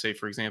far. Like, say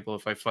for example,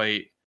 if I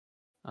fight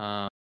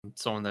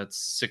someone that's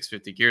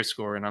 650 gear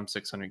score and I'm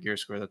 600 gear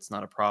score, that's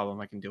not a problem.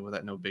 I can deal with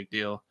that, no big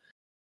deal.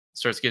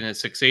 Starts getting at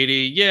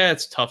 680, yeah,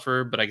 it's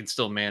tougher, but I can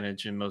still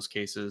manage in most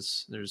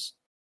cases. There's,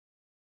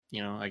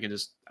 I can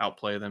just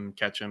outplay them,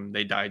 catch them.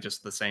 They die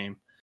just the same.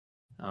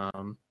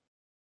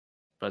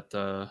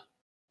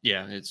 Yeah,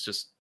 it's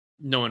just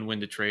knowing when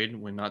to trade,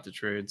 when not to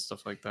trade,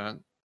 stuff like that.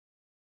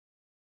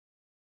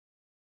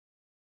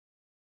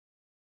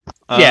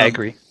 Yeah,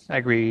 I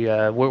agree.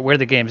 Where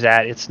the game's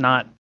at, it's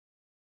not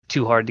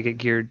too hard to get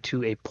geared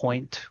to a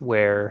point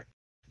where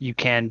you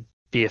can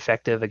be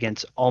effective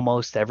against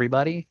almost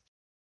everybody.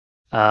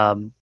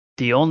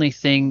 The only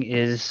thing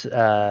is,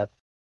 I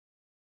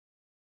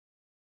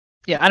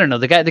don't know.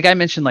 The guy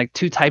mentioned like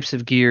 2 types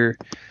of gear,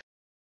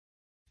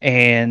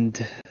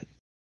 and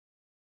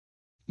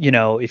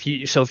if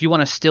you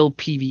want to still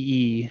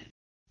PVE,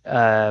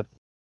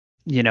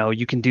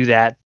 you can do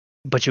that,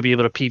 but you'll be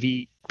able to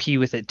PvP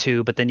with it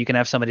too. But then you can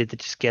have somebody that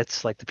just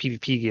gets like the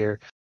PvP gear.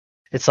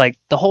 It's like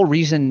the whole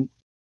reason.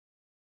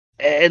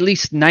 At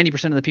least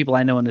 90% of the people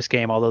I know in this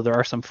game, although there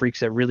are some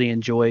freaks that really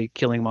enjoy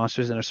killing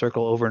monsters in a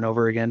circle over and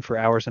over again for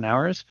hours and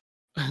hours.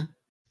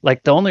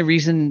 Like the only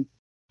reason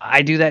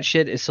I do that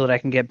shit is so that I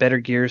can get better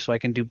gear, so I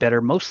can do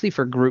better, mostly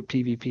for group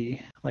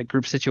PvP, like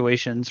group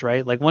situations,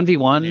 right? Like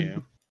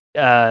 1v1,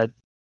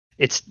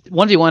 it's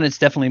 1v1. It's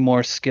definitely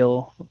more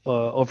skill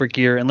over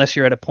gear, unless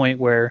you're at a point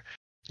where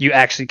you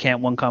actually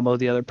can't one combo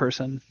the other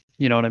person.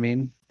 You know what I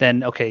mean?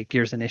 Then okay,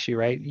 gear's an issue,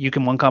 right? You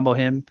can one combo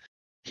him.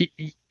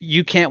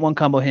 You can't one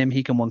combo him.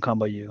 He can one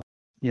combo you.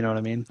 You know what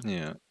I mean?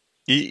 Yeah.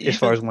 As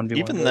far as 1v1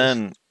 even goes.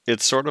 then,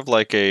 it's sort of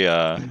like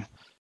a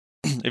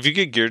if you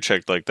get gear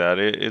checked like that,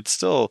 it's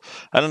still,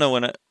 I don't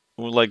know,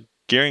 like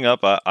gearing up,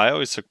 I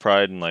always took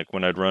pride in like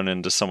when I'd run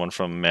into someone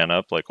from Man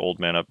Up, like old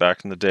Man Up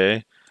back in the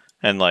day,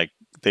 and like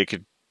they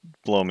could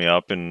blow me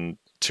up in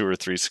 2 or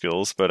 3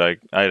 skills, but I'd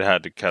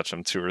had to catch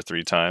them 2 or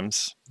 3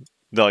 times.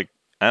 Like,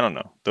 I don't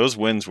know, those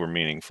wins were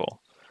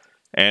meaningful,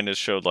 and it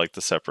showed like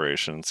the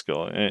separation in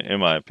skill, in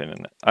my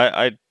opinion.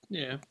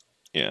 Yeah.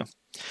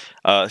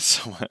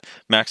 So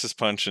Max's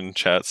Punch in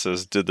chat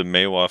says, "Did the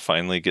Meiwa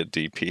finally get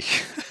DP?"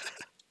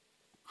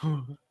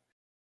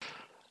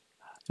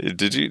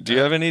 Do you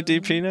have any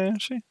DP now,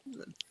 actually?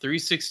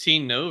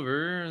 316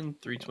 Nova and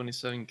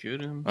 327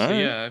 Kudum. All So right.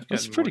 yeah, I've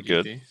That's gotten pretty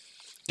more good. DP.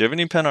 Do you have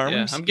any pen Yeah,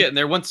 armors? I'm getting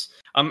there. Once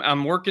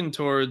I'm working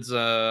towards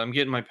I'm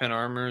getting my pen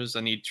armors.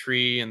 I need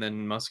tree and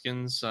then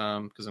muskins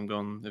because I'm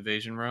going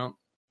evasion route.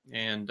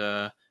 And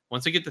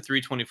once I get the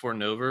 324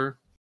 Nova,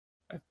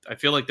 I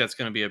feel like that's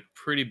going to be a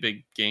pretty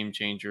big game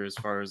changer as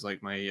far as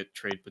like my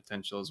trade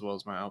potential as well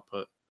as my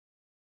output.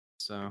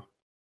 So,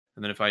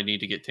 and then if I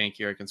need to get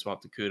tankier, I can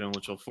swap to Kudum,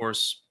 which will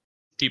force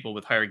people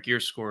with higher gear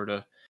score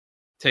to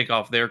take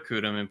off their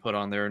Kudum and put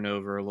on their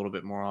Nova a little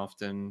bit more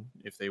often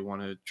if they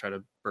want to try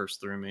to burst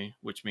through me,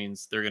 which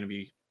means they're going to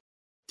be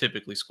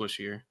typically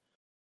squishier.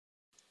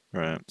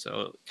 Right.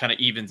 So it kind of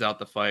evens out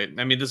the fight.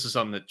 I mean, this is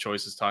something that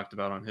Choice has talked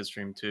about on his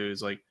stream too.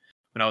 Is like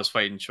when I was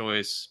fighting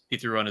Choice, he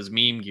threw on his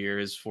meme gear,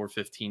 his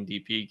 415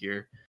 DP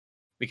gear,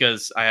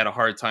 because I had a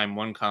hard time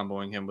one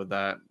comboing him with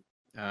that.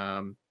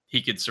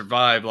 He could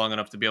survive long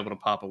enough to be able to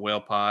pop a whale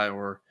pie,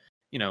 or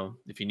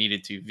if he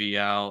needed to V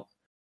out,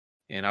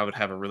 and I would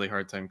have a really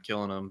hard time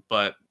killing him.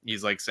 But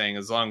he's like saying,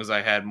 as long as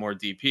I had more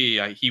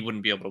DP, he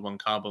wouldn't be able to one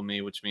combo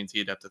me, which means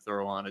he'd have to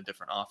throw on a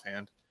different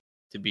offhand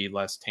to be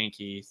less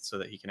tanky so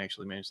that he can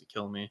actually manage to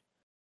kill me,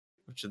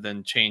 which would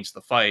then change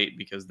the fight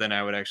because then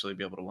I would actually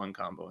be able to one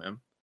combo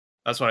him.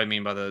 That's what I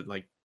mean by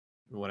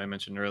what I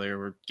mentioned earlier.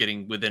 We're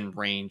getting within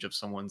range of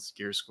someone's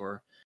gear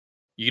score.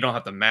 You don't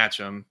have to match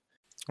them.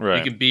 Right.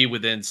 You can be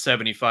within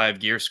 75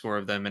 gear score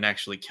of them and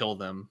actually kill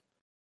them.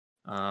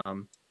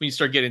 When you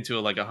start getting to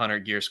like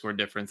 100 gear score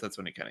difference, that's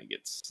when it kind of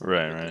gets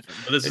right. Different.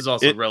 But this is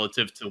also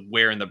relative to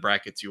where in the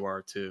brackets you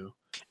are too.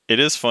 It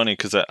is funny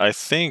because I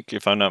think,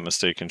 if I'm not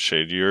mistaken,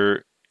 Shade,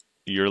 you're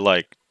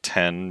like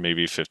 10,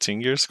 maybe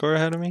 15 gear score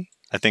ahead of me.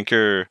 I think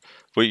you're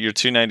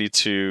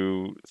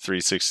 292,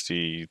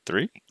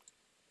 363.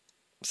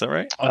 Is that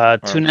right?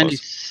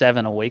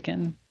 297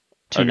 Awaken,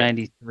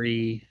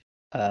 293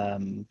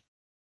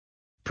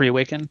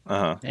 pre-Awaken,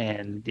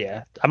 and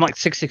yeah, I'm like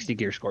 660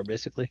 gear score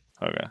basically.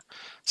 Okay,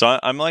 so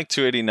I'm like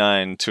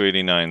 289,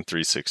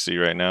 360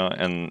 right now,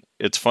 and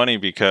it's funny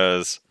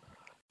because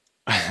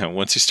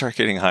once you start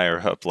getting higher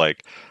up,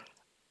 like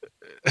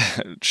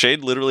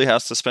Shade literally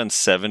has to spend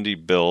 70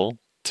 bill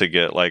to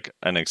get like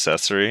an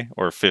accessory,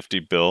 or 50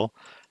 bill,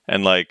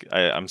 and like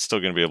I'm still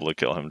gonna be able to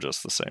kill him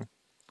just the same,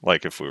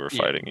 like if we were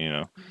fighting,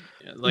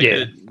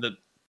 the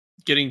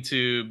getting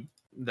to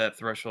that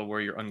threshold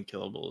where you're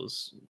unkillable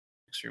is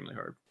extremely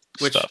hard.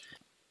 Which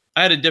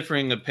I had a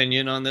differing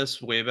opinion on this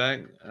way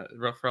back,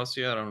 Rough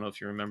Frosty. I don't know if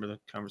you remember the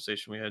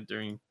conversation we had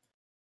during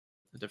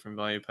the different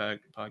value pack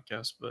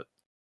podcast, but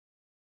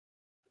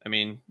I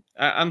mean,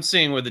 I'm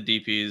seeing where the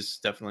DP is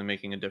definitely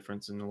making a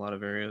difference in a lot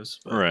of areas.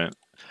 But... Right.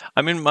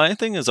 I mean, my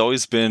thing has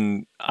always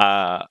been,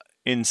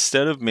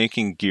 instead of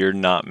making gear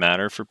not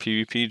matter for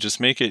PvP,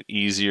 just make it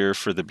easier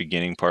for the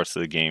beginning parts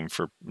of the game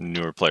for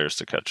newer players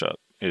to catch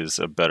up is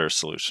a better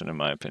solution, in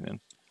my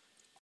opinion.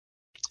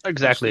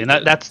 Exactly, and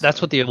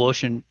that's what the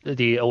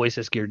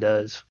Oasis gear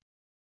does.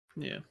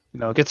 Yeah.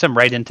 It gets them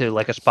right into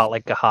like a spot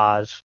like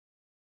Gahaz,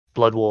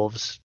 Blood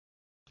Wolves,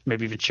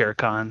 maybe even Shere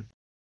Khan.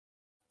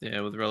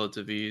 Yeah, with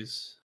relative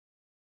ease.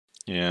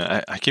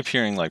 Yeah, I keep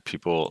hearing like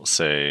people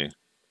say,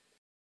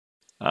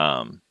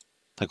 like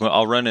when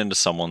I'll run into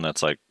someone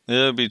that's like,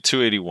 it'll be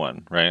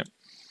 281, right?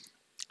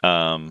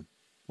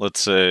 let's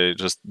say,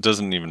 just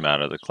doesn't even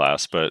matter the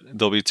class, but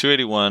they'll be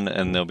 281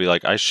 and they'll be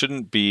like, I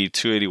shouldn't be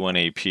 281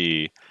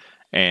 AP,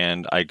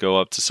 and I go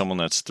up to someone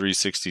that's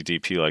 360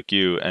 DP like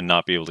you and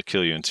not be able to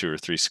kill you in 2 or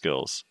 3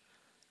 skills.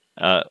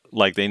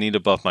 Like they need to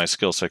buff my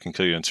skill so I can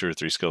kill you in 2 or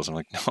 3 skills. I'm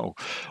like, no.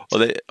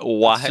 Well,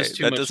 why? It's just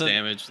too that much doesn't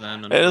damage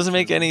then. it doesn't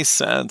make unfortunately. any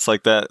sense.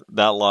 Like that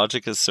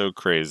logic is so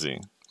crazy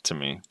to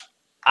me.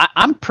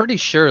 I'm pretty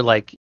sure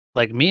like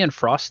me and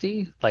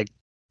Frosty, like,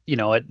 you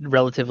know, at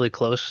relatively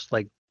close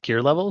like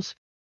gear levels,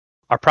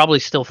 are probably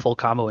still full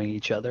comboing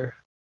each other.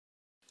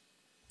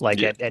 Like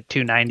Yeah. at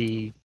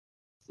 290,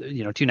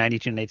 you know, 290,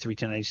 293,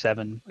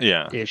 297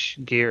 Yeah. ish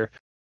gear.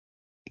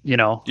 You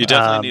know, You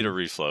definitely need a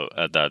refloat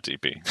at that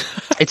DP.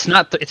 it's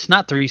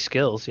not 3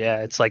 skills.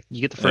 Yeah, it's like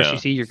you get the first Yeah.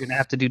 CC, you're gonna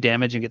have to do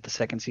damage and get the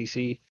second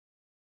CC.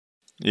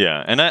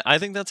 Yeah, and I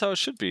think that's how it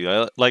should be.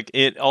 Like,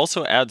 it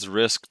also adds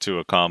risk to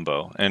a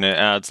combo, and it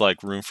adds,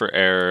 like, room for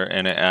error,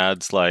 and it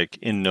adds, like,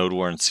 in Node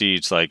War and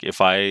Siege, like,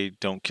 if I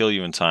don't kill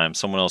you in time,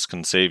 someone else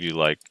can save you.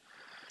 Like,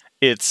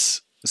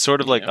 it's sort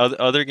of like Yeah.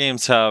 other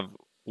games have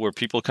where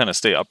people kind of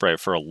stay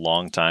upright for a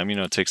long time. You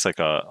know, it takes, like,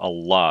 a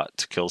lot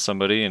to kill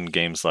somebody in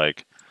games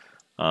like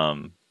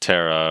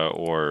Terra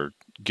or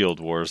Guild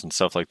Wars and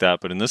stuff like that,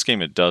 but in this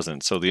game it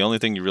doesn't. So the only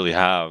thing you really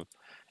have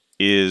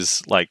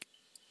is, like,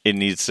 it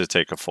needs to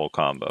take a full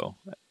combo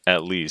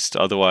at least.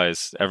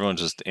 Otherwise, everyone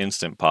just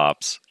instant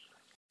pops.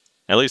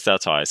 At least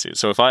that's how I see it.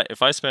 So if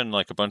I spend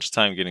like a bunch of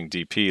time getting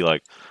DP,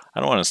 like I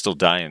don't want to still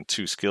die in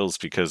 2 skills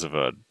because of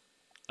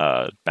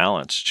a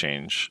balance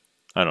change.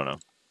 I don't know.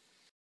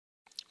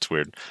 It's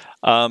weird.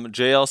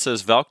 JL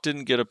says Valk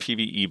didn't get a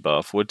PvE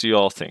buff. What do you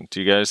all think? Do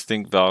you guys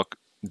think Valk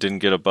didn't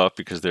get a buff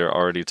because they're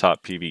already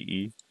top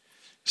PvE?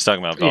 He's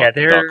talking about Valk,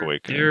 Yeah, Valk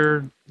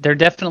Awakening. they're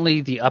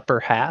definitely the upper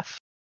half.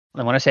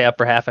 And when I say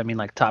upper half, I mean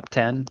like top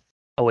 10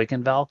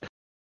 Awakened Valk.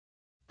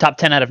 Top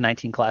 10 out of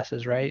 19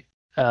 classes, right?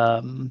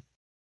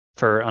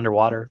 For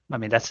underwater. I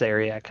mean, that's the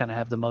area I kind of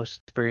have the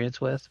most experience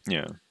with.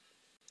 Yeah.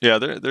 Yeah,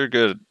 they're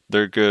good.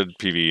 They're good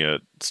PvE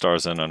at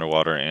Stars and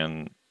Underwater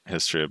and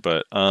History,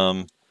 but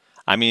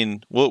I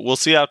mean, we'll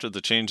see after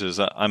the changes.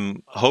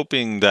 I'm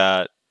hoping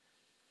that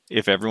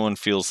if everyone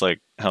feels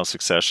like how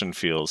Succession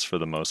feels for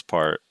the most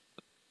part,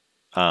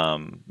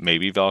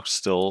 maybe Valk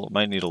still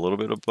might need a little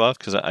bit of buff,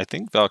 because I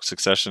think Valk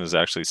Succession is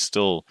actually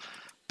still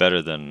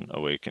better than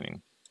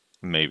Awakening.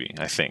 Maybe,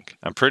 I think.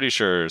 I'm pretty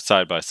sure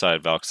side by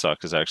side Valk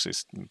Suck is actually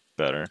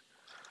better.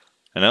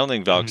 And I don't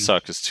think Valk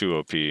Suck is too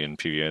OP in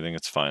PvE. I think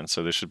it's fine,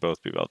 so they should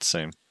both be about the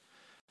same.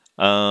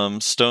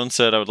 Stone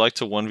said, I would like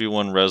to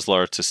 1v1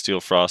 Reslar to steal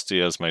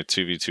Frosty as my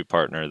 2v2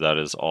 partner. That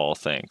is all,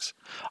 thanks.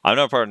 I'm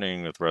not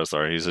partnering with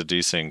Reslar. He's a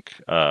desync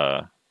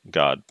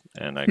god,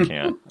 and I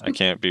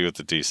can't be with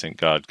the desync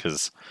god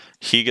because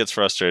he gets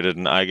frustrated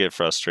and I get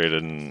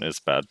frustrated and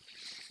it's bad.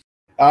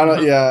 I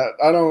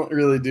don't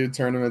really do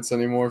tournaments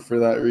anymore for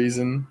that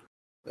reason.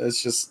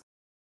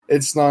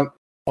 It's not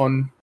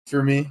fun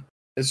for me.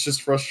 It's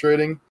just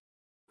frustrating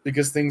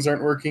because things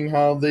aren't working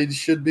how they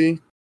should be.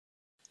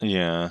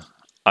 Yeah.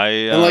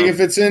 And like if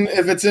it's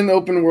in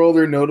open world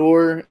or Node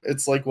War,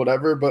 it's like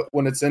whatever, but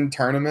when it's in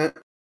tournament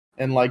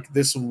and like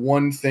this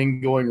one thing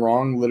going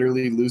wrong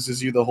literally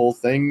loses you the whole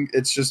thing,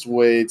 it's just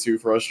way too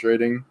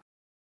frustrating.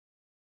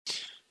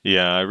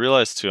 Yeah, I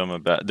realized too I'm a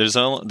bad. There's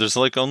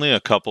like only a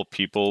couple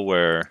people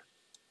where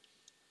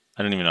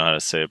I don't even know how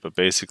to say it, but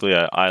basically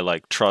I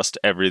like trust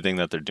everything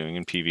that they're doing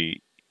in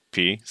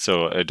PvP,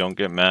 so I don't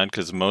get mad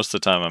because most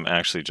of the time I'm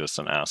actually just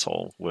an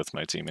asshole with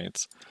my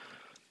teammates.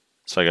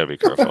 So I gotta be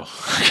careful.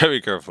 I gotta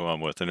be careful who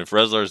I'm with. And if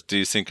Reslar's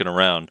desyncing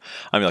around,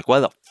 I'm like, why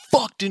the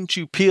fuck didn't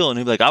you peel? And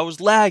he'd be like, I was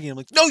lagging. I'm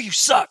like, no, you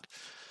suck.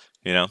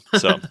 You know?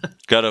 So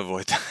gotta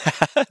avoid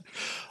that.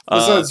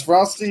 Besides,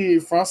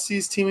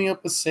 Frosty's teaming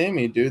up with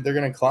Sammy, dude. They're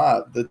gonna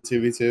clap the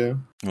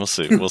 2v2. We'll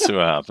see. We'll see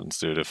what happens,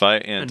 dude. If I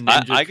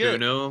get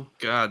Kuno,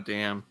 god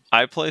damn.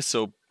 I play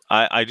so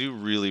I do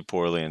really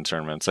poorly in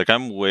tournaments. Like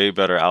I'm way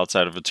better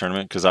outside of a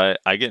tournament because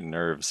I get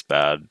nerves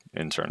bad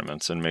in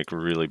tournaments and make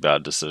really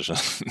bad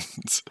decisions.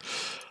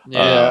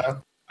 Yeah.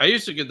 I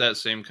used to get that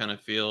same kind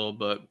of feel,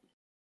 but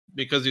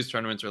because these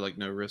tournaments are like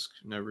no risk,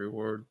 no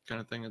reward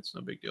kind of thing, it's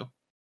no big deal.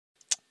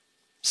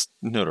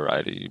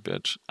 Notoriety, you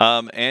bitch.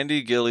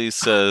 Andy Gillies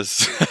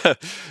says,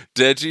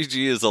 Dead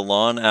GG is a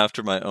lawn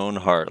after my own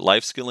heart.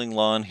 Life skilling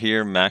lawn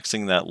here,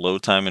 maxing that low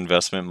time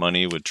investment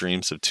money with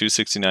dreams of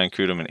 269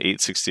 Kudum and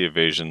 860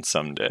 evasion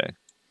someday.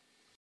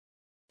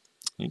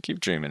 You keep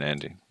dreaming,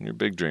 Andy. You're a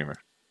big dreamer.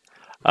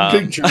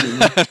 Big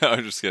dreamer. No,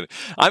 I'm just kidding.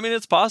 I mean,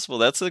 it's possible.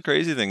 That's the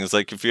crazy thing. Is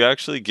like if you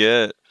actually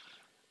get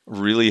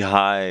really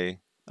high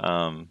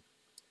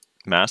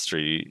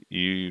mastery,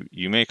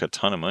 you make a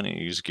ton of money.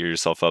 You just gear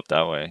yourself up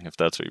that way if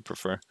that's what you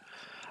prefer.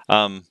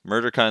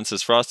 Murderkind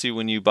says, Frosty,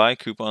 when you buy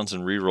coupons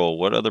and reroll,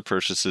 what other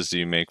purchases do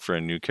you make for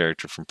a new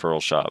character from Pearl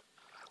Shop?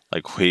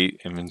 Like weight,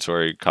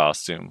 inventory,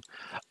 costume.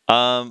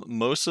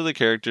 Most of the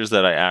characters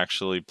that I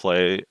actually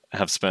play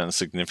have spent a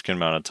significant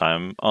amount of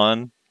time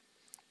on.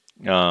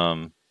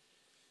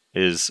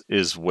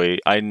 is way.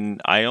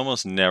 I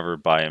almost never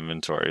buy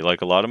inventory.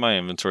 Like a lot of my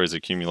inventory is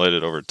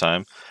accumulated over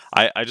time.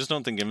 I just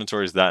don't think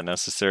inventory is that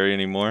necessary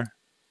anymore.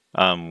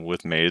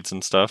 With maids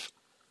and stuff.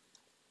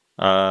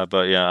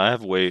 But yeah, I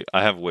have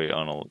weight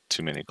on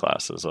too many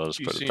classes. I'll just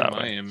You put it see that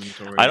my way.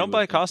 inventory, I you don't would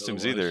buy think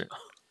costumes otherwise.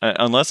 either,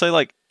 unless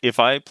if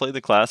I play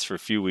the class for a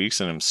few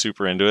weeks and I'm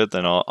super into it,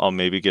 then I'll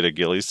maybe get a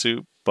ghillie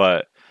suit.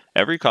 But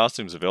every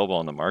costume is available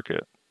on the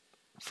market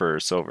for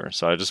silver,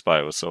 so I just buy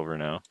it with silver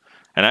now.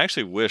 And I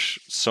actually wish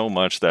so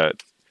much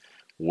that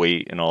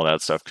weight and all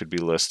that stuff could be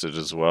listed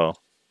as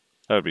well.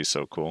 That would be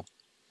so cool.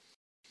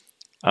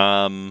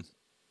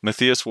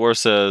 Matthias War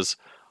says,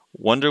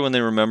 wonder when they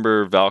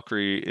remember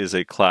Valkyrie is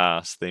a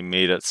class they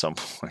made at some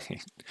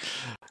point.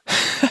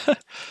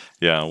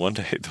 Yeah, one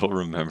day they'll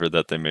remember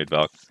that they made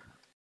Valkyrie.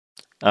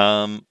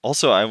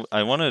 Also,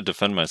 I want to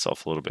defend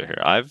myself a little bit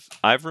here.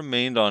 I've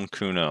remained on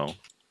Kuno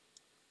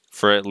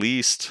for at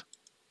least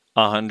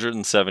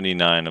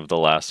 179 of the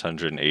last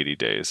 180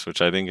 days,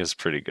 which I think is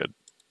pretty good.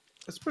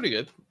 That's pretty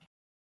good.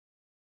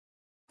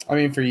 I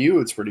mean, for you,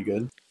 it's pretty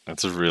good.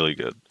 That's really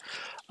good.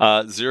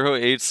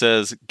 08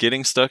 says,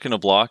 getting stuck in a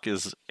block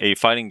is a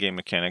fighting game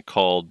mechanic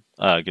called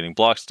getting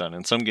blocks done.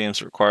 In some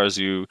games, it requires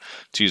you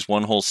to use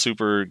one whole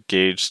super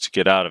gauge to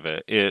get out of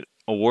it. It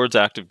awards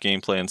active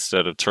gameplay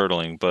instead of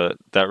turtling, but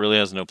that really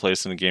has no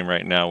place in the game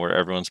right now where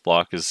everyone's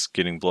block is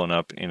getting blown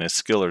up in a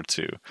skill or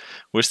two.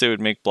 Wish they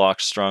would make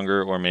blocks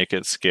stronger or make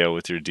it scale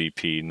with your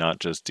DP, not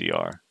just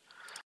DR.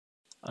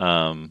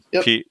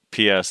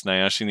 P.S.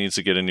 Nayashe needs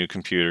to get a new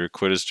computer,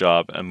 quit his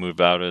job, and move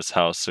out of his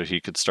house so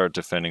he could start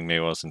defending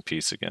Meiwas in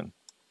peace again.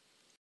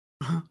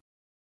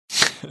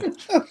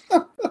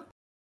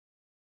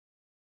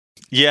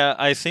 Yeah,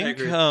 I think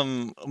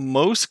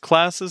most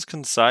classes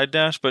can side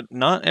dash, but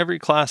not every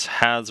class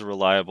has a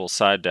reliable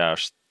side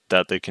dash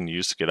that they can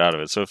use to get out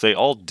of it. So if they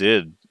all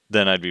did,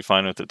 then I'd be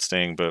fine with it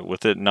staying. But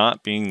with it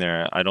not being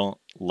there, I don't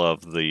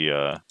love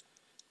the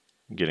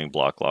getting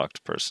block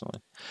locked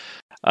personally.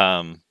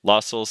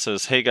 Lost Soul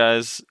says, hey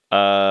guys,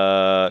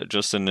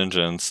 just a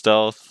ninja in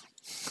stealth.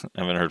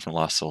 I haven't heard from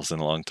Lost Souls in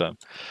a long time.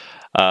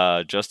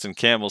 Justin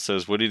Campbell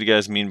says, what did you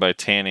guys mean by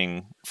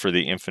tanning for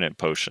the infinite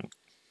potion?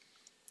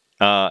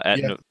 For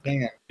the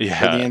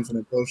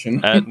infinite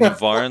potion. At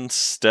Navarre's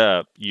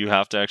step, you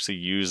have to actually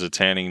use a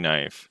tanning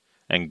knife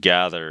and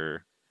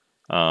gather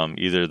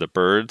either the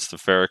birds, the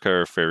Farika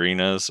or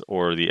Farinas,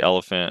 or the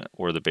elephant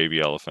or the baby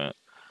elephant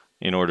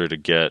in order to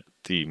get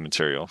the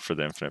material for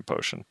the infinite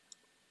potion.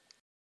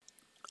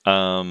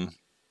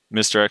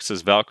 Mr. X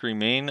says, Valkyrie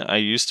main, I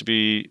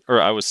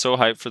was so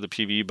hyped for the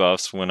PvE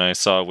buffs when I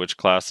saw which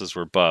classes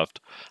were buffed.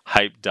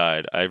 Hype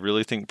died. I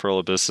really think Pearl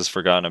Abyss has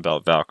forgotten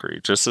about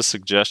Valkyrie. Just a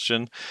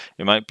suggestion,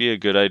 it might be a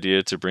good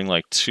idea to bring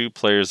like 2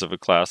 players of a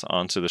class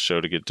onto the show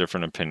to get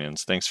different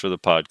opinions. Thanks for the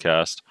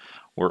podcast.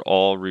 We're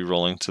all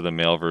re-rolling to the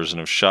male version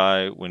of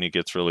Shy when he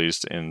gets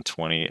released in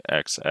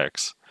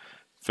 20XX.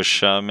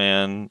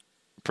 Fisherman,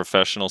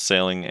 professional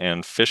sailing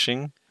and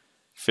fishing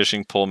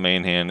pole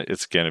main hand,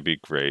 it's gonna be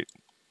great.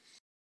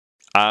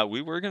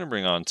 We were gonna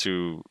bring on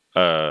 2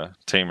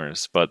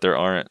 tamers, but there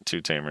aren't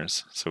 2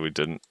 tamers, so we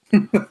didn't.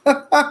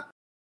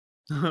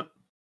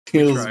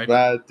 Feels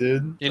bad,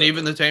 dude. And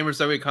even the tamers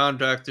that we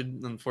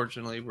contracted,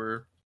 unfortunately,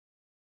 were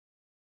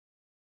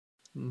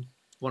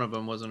one of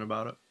them wasn't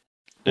about it.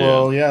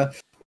 Well, yeah.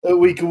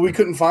 We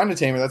couldn't find a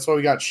tamer. That's why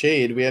we got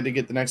Shade. We had to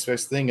get the next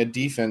best thing, a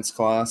defense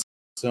class.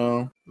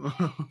 So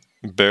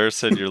Bear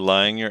said you're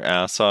lying your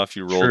ass off.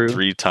 You rolled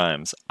 3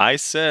 times. I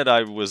said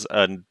I was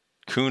a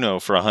Kuno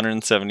for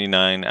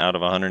 179 out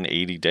of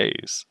 180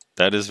 days.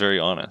 That is very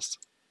honest.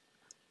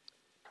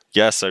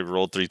 Yes, I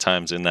rolled 3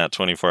 times in that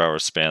 24-hour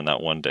span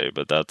that one day,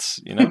 but that's,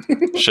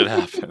 shit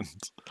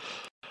happens.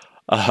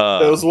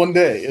 It was one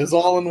day. It was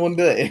all in one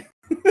day.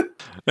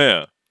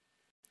 Yeah.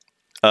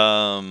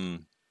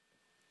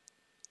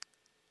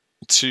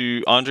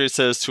 Andre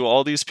says, to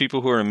all these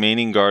people who are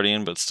remaining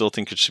Guardian but still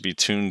think it should be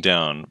tuned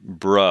down,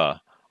 bruh,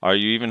 are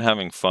you even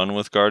having fun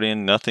with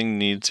Guardian? Nothing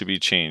needs to be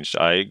changed.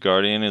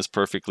 Guardian is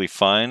perfectly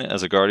fine.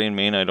 As a Guardian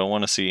main, I don't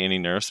want to see any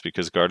nerfs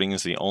because Guardian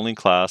is the only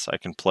class I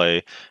can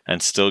play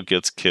and still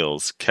gets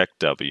kills. Keck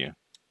W.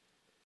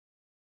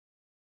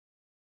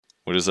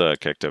 What does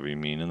Keck W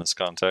mean in this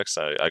context?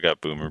 I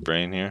got boomer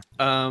brain here.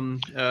 Dude,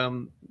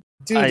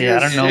 I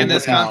don't know in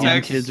this what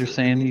context, kids are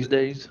saying these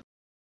days.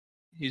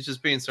 He's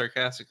just being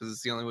sarcastic because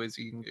it's the only ways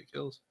you can get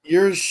kills.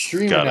 You're a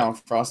streamer now,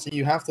 Frosty.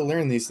 You have to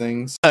learn these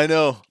things. I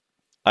know.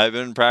 I've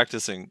been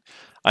practicing.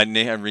 I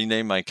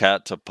renamed my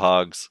cat to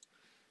Pogs.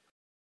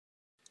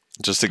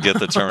 Just to get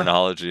the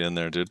terminology in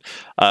there, dude.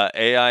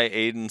 AI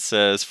Aiden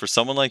says, for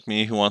someone like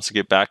me who wants to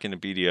get back into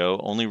BDO,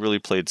 only really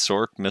played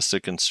Sork,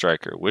 Mystic, and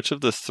Striker. Which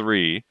of the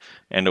 3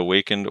 and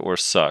Awakened or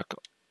Suck?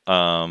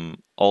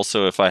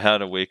 Also, if I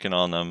had Awaken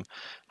on them,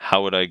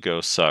 how would I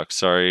go Suck?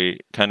 Sorry,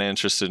 kind of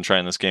interested in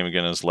trying this game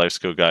again as Life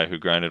Skill guy who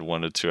grinded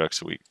 1 to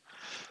 2x a week.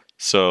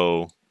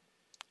 So,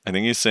 I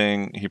think he's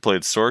saying he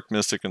played Sork,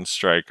 Mystic, and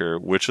Striker.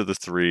 Which of the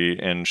 3,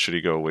 and should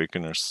he go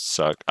Awaken or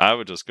Suck? I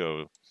would just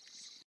go...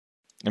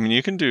 I mean,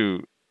 you can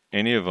do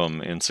any of them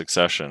in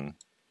succession.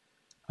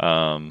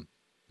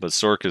 But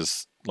Sork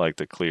is like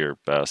the clear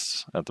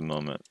best at the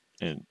moment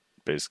in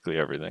basically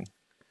everything.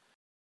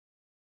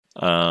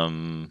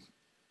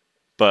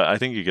 But I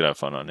think you could have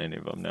fun on any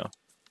of them now.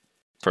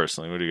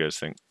 Personally, what do you guys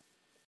think?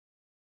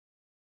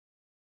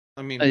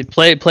 I mean,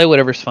 Play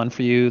whatever's fun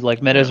for you.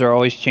 Like metas are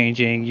always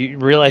changing. You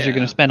realize you're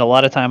going to spend a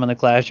lot of time on the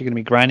class. You're going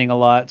to be grinding a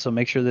lot, so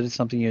make sure that it's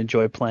something you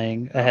enjoy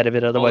playing ahead of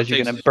it. Otherwise,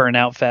 you're going to burn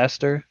out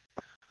faster.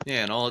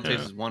 Yeah, and all it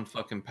takes is one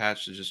fucking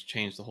patch to just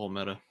change the whole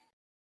meta.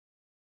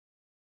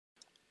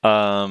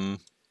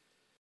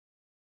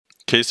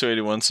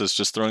 Queso81 says,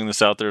 just throwing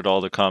this out there to all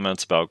the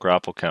comments about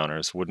grapple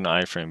counters. Wouldn't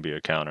iframe be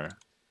a counter?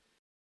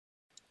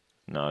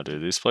 No,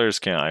 dude, these players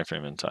can't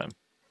iframe in time.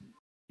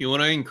 You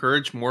want to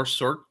encourage more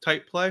Sork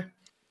type play?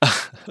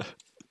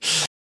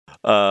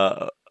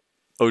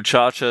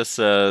 Ochacha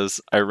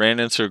says, I ran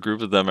into a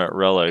group of them at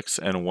Relics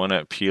and one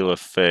at Pila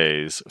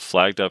Phase,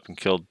 flagged up and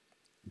killed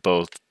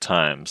both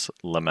times.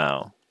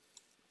 Lamau.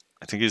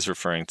 I think he's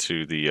referring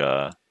to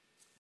the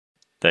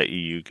that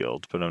EU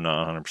guild, but I'm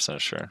not 100%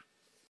 sure.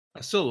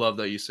 I still love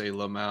that you say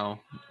Lamau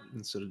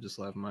instead of just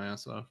laughing my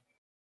ass off.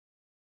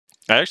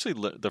 I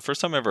actually, the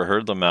first time I ever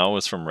heard Lamau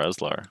was from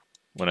Reslar.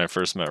 When I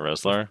first met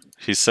Reslar,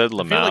 he said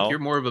Lamau. I feel like you're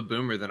more of a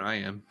boomer than I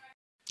am.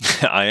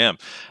 I am.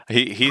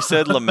 He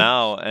said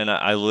Lamau, and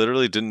I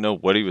literally didn't know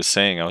what he was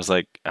saying. I was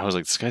like,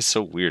 this guy's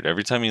so weird.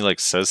 Every time he like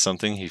says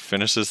something, he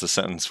finishes the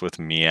sentence with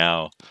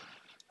meow,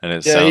 and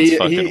it sounds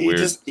fucking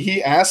weird.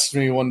 He asked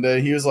me one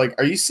day. He was like,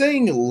 "Are you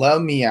saying la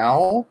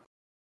meow?"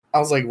 I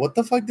was like, "What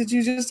the fuck did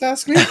you just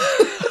ask me?"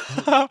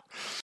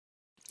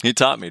 He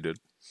taught me, dude.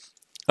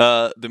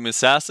 The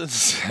Misassin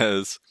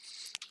says,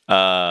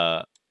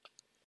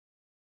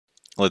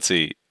 let's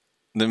see.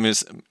 The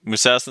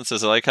Musassin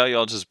says, I like how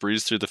y'all just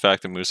breezed through the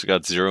fact that Musa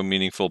got 0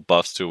 meaningful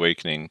buffs to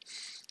Awakening,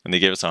 and they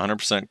gave us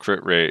 100%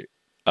 crit rate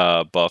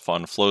buff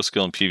on flow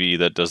skill and PvE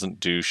that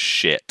doesn't do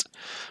shit.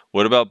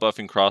 What about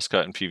buffing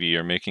crosscut in PvE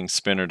or making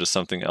Spinner to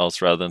something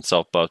else rather than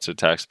self-buff to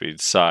attack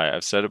speed? Sigh.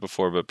 I've said it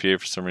before, but PA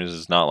for some reason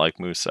is not like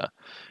Musa.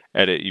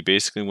 Edit. You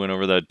basically went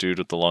over that dude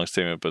with the long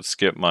statement, but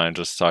skip mine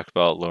just to talk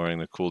about lowering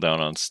the cooldown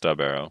on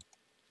Stub Arrow.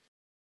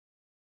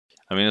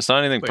 I mean, it's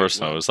not anything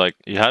personal. It was like,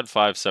 you had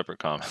 5 separate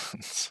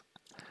comments.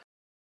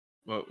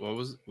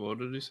 What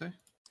did he say?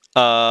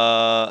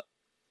 No,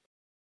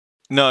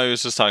 he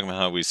was just talking about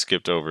how we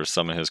skipped over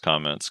some of his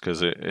comments because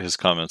his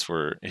comments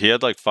were, he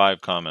had like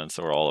 5 comments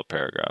that were all a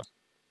paragraph.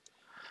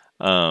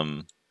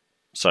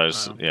 So I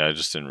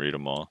just didn't read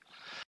them all.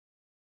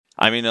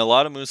 I mean, a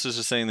lot of Mooses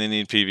are saying they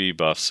need PvE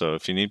buffs, so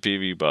if you need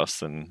PvE buffs,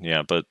 then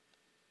yeah, but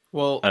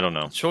I don't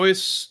know.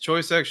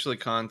 Choice actually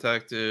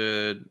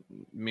contacted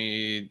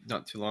me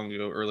not too long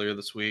ago, earlier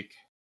this week,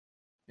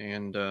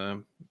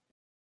 and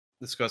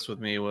discussed with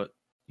me what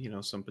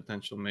some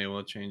potential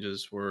Maywa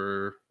changes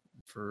were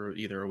for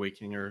either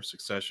Awakening or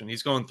Succession.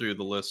 He's going through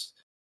the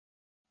list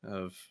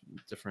of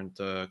different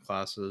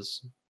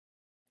classes.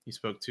 He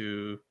spoke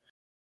to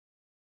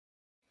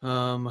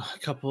a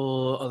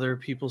couple other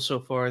people so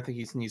far. I think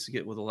he needs to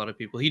get with a lot of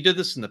people. He did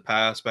this in the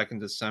past, back in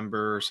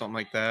December or something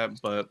like that.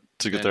 But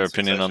to get their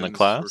opinion on the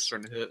class, we're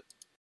starting to hit.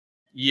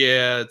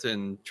 Yeah,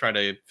 and try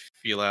to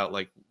feel out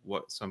like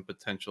what some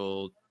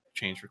potential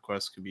change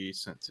requests could be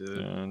sent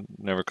to.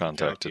 Never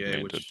contacted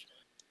me.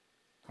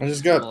 I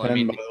just got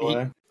Pen, by the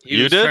way.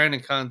 You did? Trying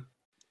to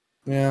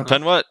yeah.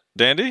 Pen what?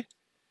 Dandy?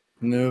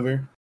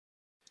 Noover.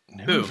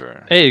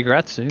 Hey,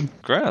 grats, dude.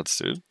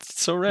 Grats, dude.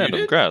 It's so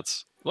random.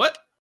 Grats. What?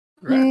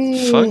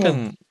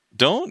 Fucking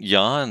don't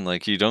yawn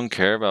like you don't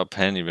care about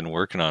Pen you've been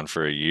working on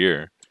for a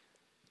year.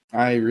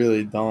 I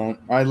really don't.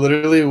 I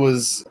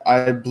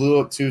blew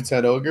up 2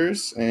 Tet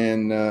Ogres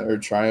and or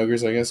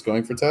Tri-Ogres, I guess,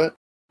 going for Tet.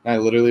 I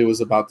literally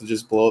was about to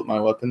just blow up my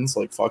weapons,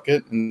 like fuck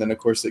it, and then of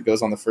course it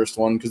goes on the first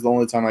one because the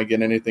only time I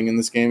get anything in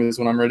this game is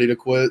when I'm ready to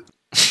quit.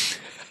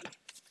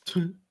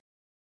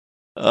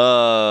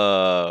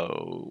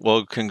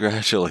 Well,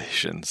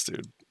 congratulations,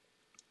 dude.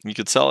 You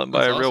could sell it and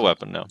buy a real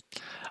weapon now.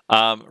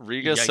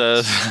 Riga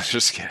says,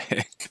 just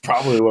kidding.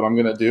 Probably what I'm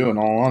gonna do, in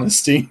all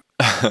honesty.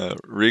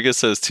 Riga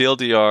says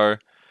TLDR.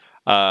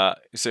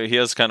 So he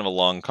has kind of a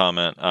long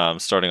comment.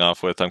 Starting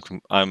off with,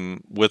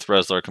 I'm with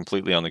Reslar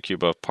completely on the Q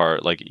buff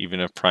part. Like even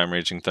if Prime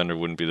Raging Thunder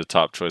wouldn't be the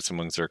top choice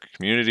among Zerka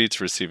community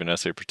to receive an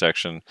SA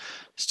protection,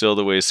 still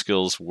the way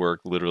skills work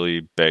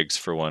literally begs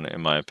for one,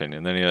 in my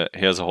opinion. Then he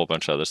has a whole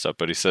bunch of other stuff,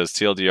 but he says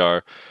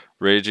TLDR,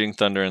 Raging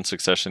Thunder and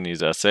Succession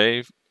needs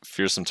SA.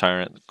 Fearsome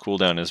Tyrant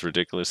cooldown is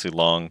ridiculously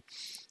long.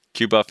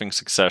 Q buffing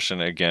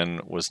Succession again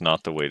was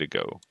not the way to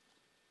go.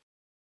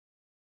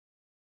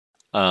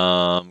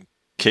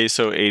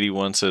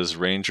 Queso81 says,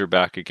 Ranger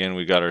back again.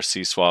 We got our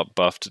C-Swap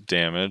buffed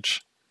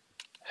damage.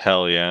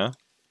 Hell yeah.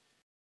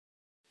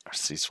 Our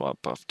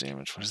C-Swap buffed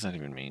damage. What does that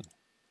even mean?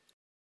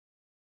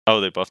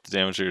 Oh, they buffed the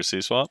damage of your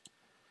C-Swap?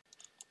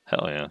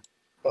 Hell yeah.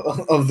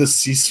 Of the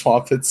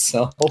C-Swap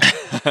itself.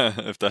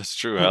 If that's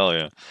true, hell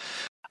yeah.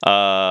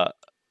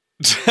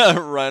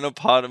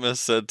 Rhinopotamus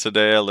said,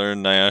 today I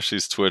learned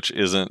Nyashi's Twitch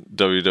isn't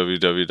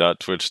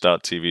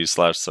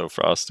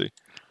www.twitch.tv/SoFrosty.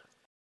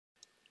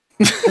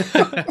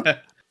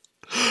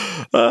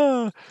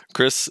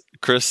 Chris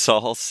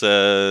Saul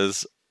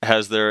says,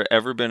 has there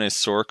ever been a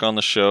Sork on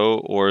the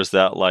show, or is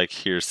that like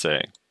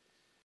hearsay?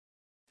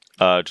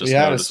 Just We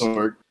had a noticed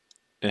Sork.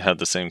 it had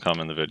the same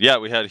comment in the vid. Yeah,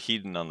 we had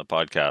Heaton on the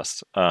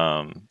podcast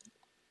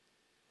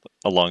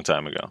a long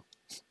time ago,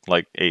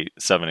 like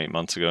 7-8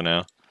 months ago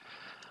now.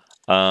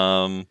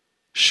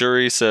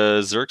 Shuri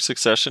says Zerk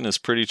Succession is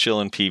pretty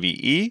chill in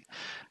PvE.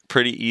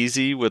 Pretty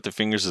easy with the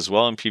fingers as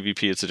well. In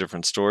PvP, it's a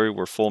different story.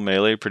 We're full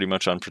melee, pretty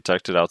much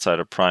unprotected outside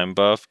of Prime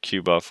buff,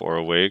 Q buff, or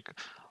Awake.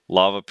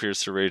 Lava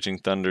Piercer, Raging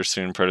Thunder,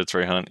 soon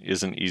Predatory Hunt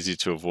isn't easy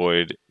to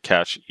avoid,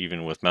 catch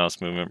even with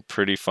mouse movement.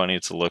 Pretty funny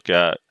to look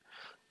at,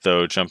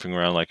 though, jumping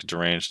around like a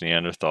deranged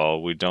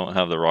Neanderthal. We don't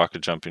have the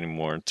rocket jump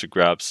anymore to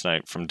grab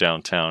snipe from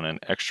downtown and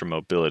extra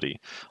mobility.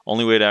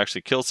 Only way to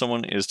actually kill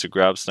someone is to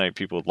grab snipe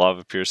people with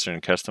Lava Piercer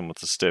and catch them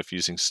with a stiff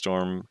using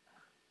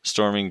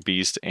Storming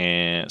Beast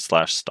and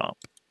 /Stomp.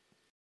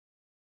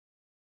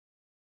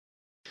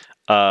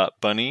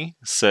 Bunny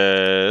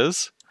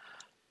says,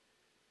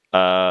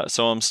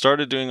 so I'm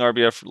started doing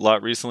RBF a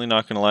lot recently,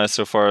 not gonna lie,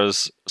 so far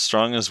as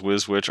strong as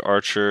Wiz Witch,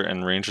 Archer,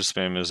 and Ranger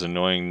spam is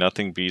annoying,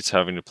 nothing beats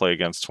having to play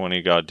against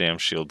 20 goddamn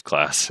shield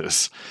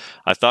classes.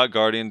 I thought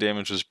Guardian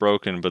damage was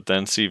broken, but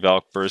then see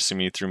Valk bursting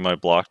me through my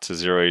block to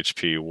 0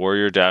 HP.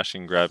 Warrior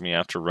dashing grabbed me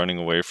after running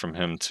away from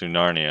him to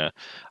Narnia.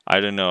 I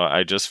don't know,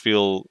 I just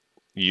feel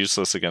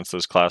useless against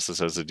those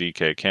classes as a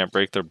DK. Can't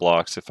break their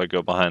blocks. If I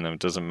go behind them,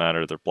 it doesn't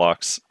matter. Their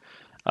blocks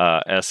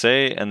SA,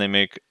 and they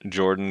make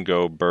Jordan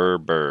go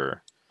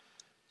burr.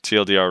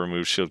 TLDR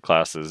removes shield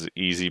classes.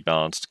 Easy,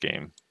 balanced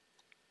game.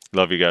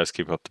 Love you guys.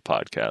 Keep up the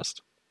podcast.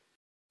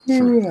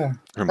 Yeah,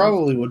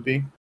 probably would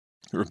be.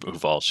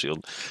 Remove all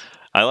shield.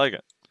 I like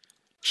it.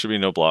 Should be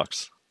no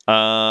blocks.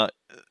 No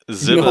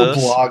Zibba.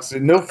 blocks.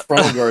 No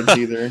frontal guards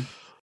either.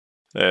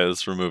 Yeah,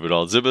 let's remove it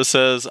all. Zibba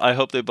says, I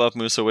hope they buff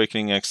Moose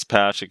Awakening next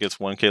patch. It gets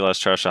 1k less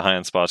trash at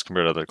high-end spots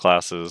compared to other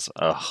classes.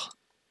 Ugh.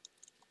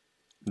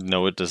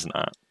 No, it does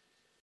not.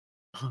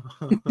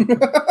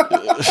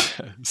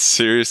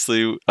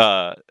 Seriously,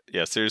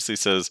 seriously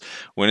says,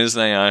 when is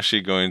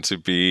Nayashe going to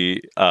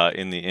be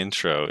in the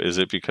intro? Is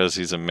it because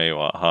he's a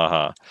Meiwa?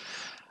 Haha.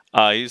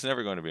 He's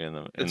never going to be in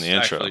the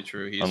intro.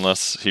 True.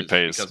 Unless he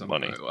pays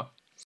money.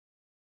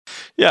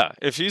 Yeah,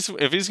 if he's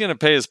gonna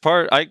pay his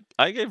part, I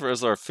gave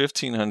Rezlar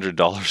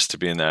 $1,500 to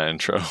be in that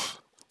intro.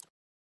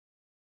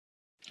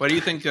 Why do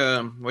you think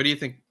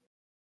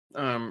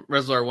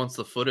Rezlar wants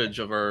the footage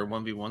of our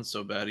 1v1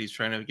 so bad? He's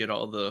trying to get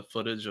all the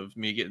footage of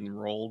me getting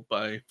rolled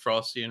by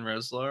Frosty and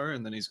Rezlar,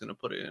 and then he's gonna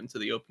put it into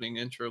the opening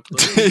intro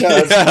clip.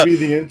 Yeah, that's gonna be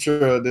the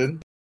intro,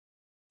 dude.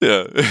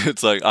 Yeah,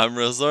 it's like, I'm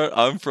Rezlar,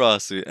 I'm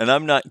Frosty, and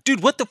I'm not.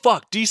 Dude, what the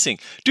fuck? Desync.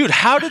 Dude,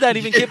 how did that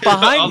even get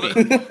behind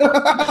me?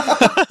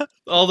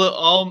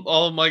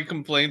 all of my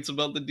complaints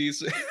about the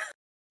desync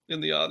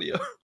in the audio.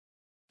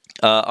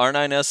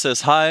 R9S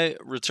says, hi,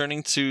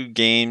 returning to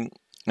game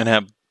and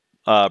have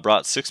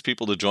brought 6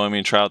 people to join me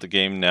and try out the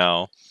game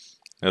now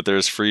that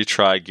there's free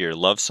try gear.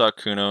 Love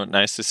Sakuno.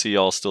 Nice to see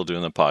y'all still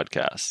doing the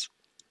podcast.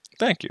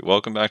 Thank you.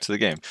 Welcome back to the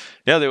game.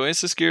 Yeah, the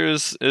Oasis gear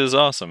is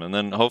awesome. And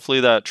then hopefully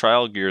that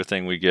trial gear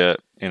thing we get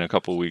in a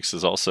couple weeks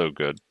is also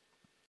good.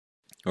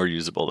 Or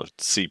usable, the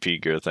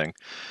CP gear thing.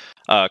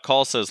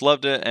 Call says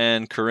loved it,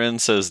 and Corinne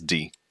says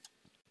D.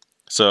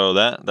 So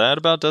that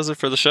about does it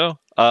for the show.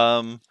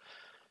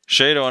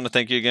 Shade, I want to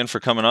thank you again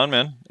for coming on,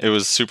 man. It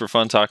was super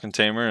fun talking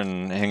Tamer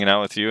and hanging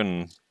out with you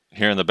and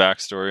hearing the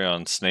backstory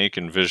on Snake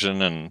and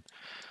Vision and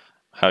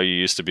how you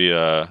used to be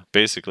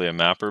basically a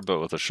mapper but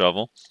with a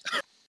shovel.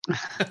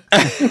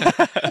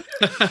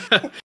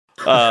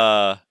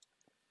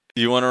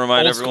 You want to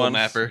remind Old school everyone?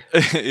 Mapper.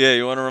 Yeah,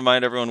 you want to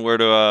remind everyone where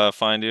to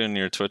find you and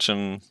your Twitch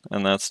and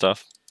that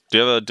stuff. Do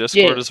you have a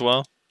Discord as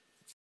well?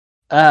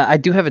 I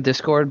do have a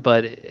Discord,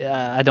 but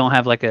I don't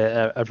have like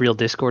a real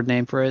Discord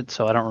name for it,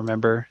 so I don't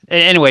remember.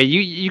 Anyway,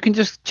 you can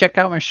just check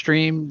out my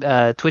stream,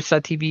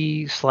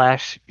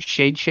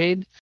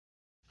 twitch.tv/shadeshade.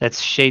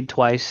 That's shade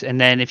twice. And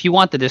then if you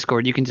want the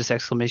Discord, you can just !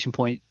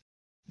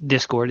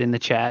 Discord in the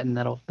chat, and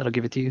that'll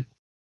give it to you.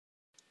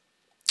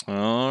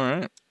 All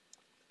right.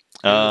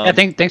 Yeah,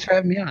 thanks for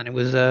having me on. It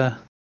was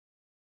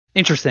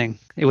interesting.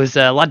 It was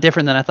a lot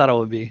different than I thought it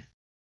would be.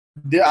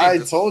 Yeah, I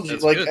told you,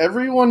 like, good.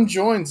 everyone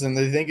joins and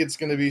they think it's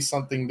going to be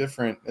something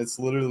different. It's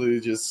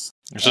literally just...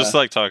 It's just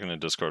like talking to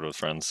Discord with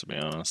friends, to be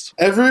honest.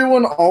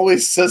 Everyone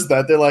always says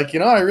that. They're like,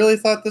 I really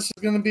thought this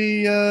was going to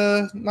be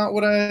not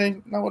what I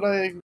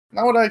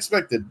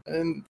expected.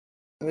 And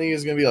I think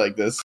it's going to be like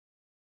this.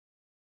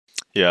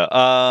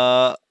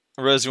 Yeah.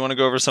 Rez, you want to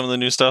go over some of the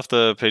new stuff,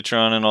 the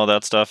Patreon and all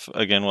that stuff,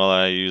 again, while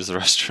I use the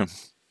restroom?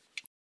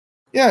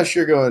 Yeah,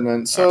 sure, go ahead,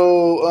 man.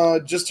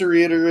 So, just to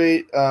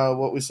reiterate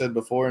what we said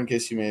before, in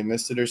case you may have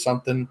missed it or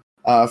something.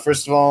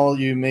 First of all,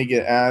 you may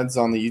get ads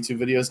on the YouTube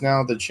videos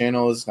now. The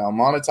channel is now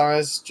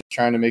monetized. Just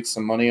trying to make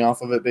some money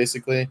off of it,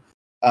 basically.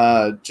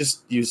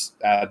 Just use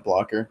ad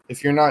blocker.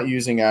 If you're not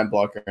using ad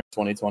blocker in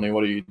 2020,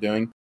 what are you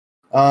doing?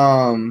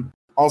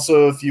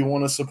 Also, if you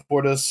want to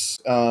support us,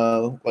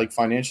 like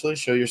financially,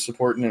 show your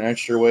support in an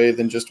extra way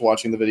than just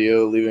watching the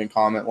video, leaving a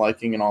comment,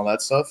 liking, and all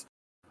that stuff.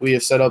 we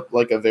have set up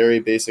like a very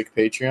basic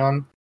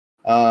Patreon.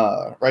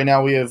 Right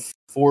now we have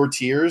 4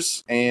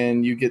 tiers,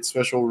 and you get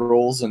special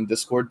roles in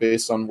Discord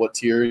based on what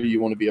tier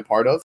you want to be a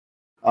part of.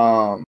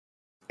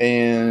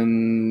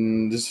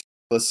 And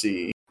let's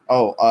see.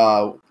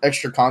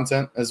 Extra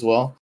content as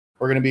well.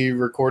 We're going to be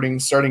recording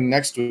starting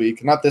next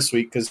week, not this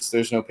week because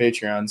there's no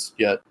Patreons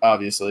yet,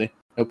 obviously.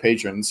 No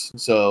patrons.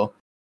 So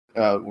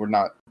we're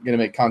not going to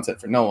make content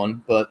for no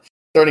one. But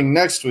starting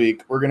next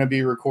week, we're going to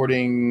be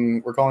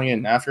recording, we're calling it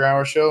an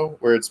after-hour show,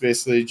 where it's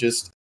basically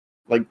just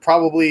like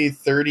probably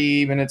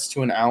 30 minutes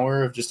to an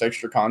hour of just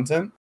extra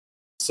content.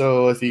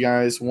 So if you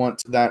guys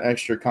want that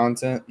extra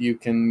content, you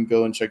can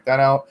go and check that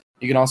out.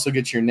 You can also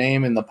get your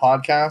name in the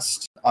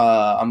podcast.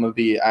 I'm going to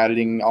be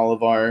adding all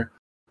of our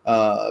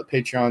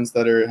Patreons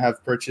that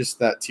have purchased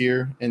that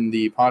tier in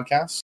the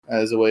podcast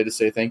as a way to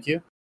say thank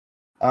you.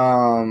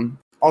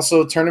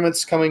 Also,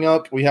 tournaments coming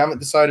up. We haven't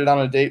decided on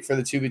a date for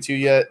the 2v2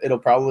 yet. It'll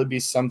probably be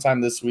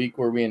sometime this week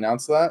where we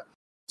announce that.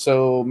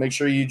 So make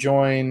sure you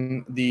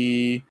join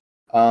the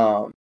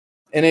NA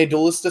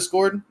Duelist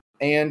Discord,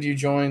 and you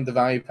join the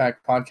Value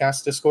Pack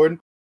Podcast Discord.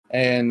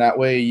 And that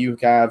way you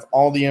have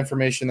all the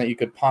information that you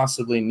could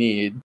possibly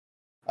need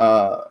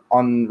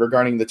on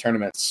regarding the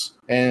tournaments.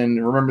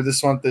 And remember,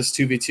 this month is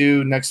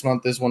 2v2, next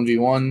month is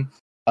 1v1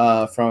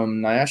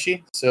 from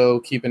Nyashi. So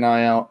keep an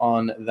eye out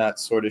on that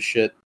sort of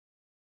shit.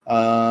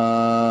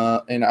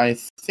 And I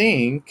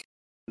think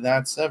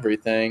that's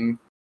everything.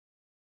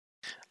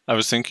 I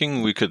was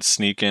thinking we could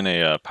sneak in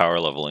a power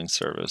leveling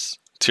service.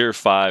 Tier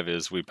 5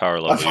 is we power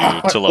level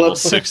you to level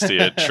 60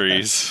 at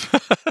trees.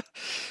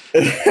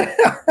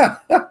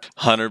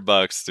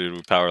 $100, dude.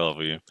 We power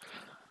level you.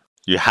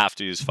 You have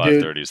to use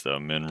 530s though,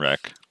 min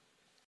rec.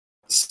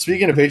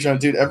 Speaking of Patreon,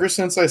 dude, ever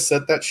since I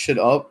set that shit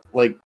up,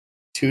 like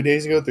 2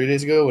 days ago, 3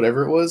 days ago,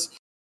 whatever it was,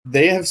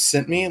 they have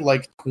sent me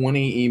like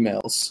 20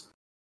 emails.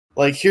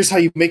 Like, here's how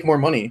you make more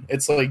money.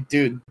 It's like,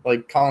 dude,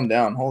 like, calm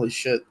down. Holy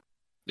shit.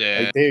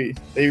 Yeah, like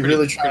they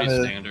really trying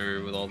to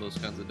standard with all those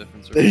kinds of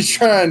different they're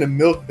trying to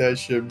milk that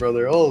shit,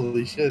 brother.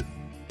 Holy shit.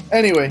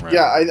 Anyway, right.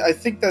 Yeah, I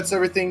think that's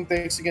everything.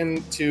 Thanks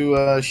again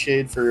to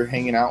Shade for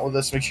hanging out with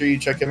us. Make sure you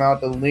check him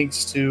out. The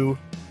links to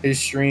his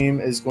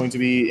stream is going to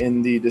be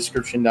in the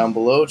description down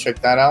below.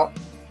 Check that out.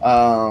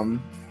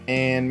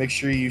 And make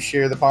sure you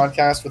share the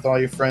podcast with all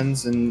your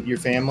friends and your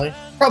family.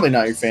 Probably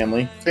not your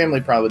family.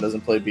 Family probably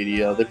doesn't play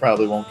BDO. They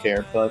probably won't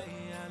care, but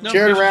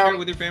share it around. Share it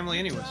with your family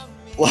anyways.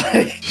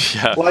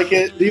 Like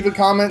it. Leave a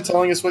comment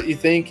telling us what you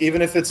think,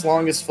 even if it's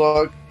long as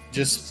fuck.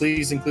 Just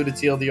please include a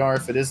TLDR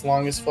if it is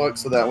long as fuck,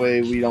 so that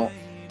way we don't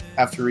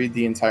have to read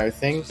the entire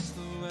thing.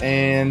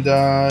 And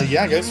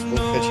yeah, guys, we'll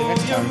catch you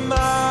next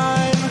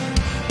time.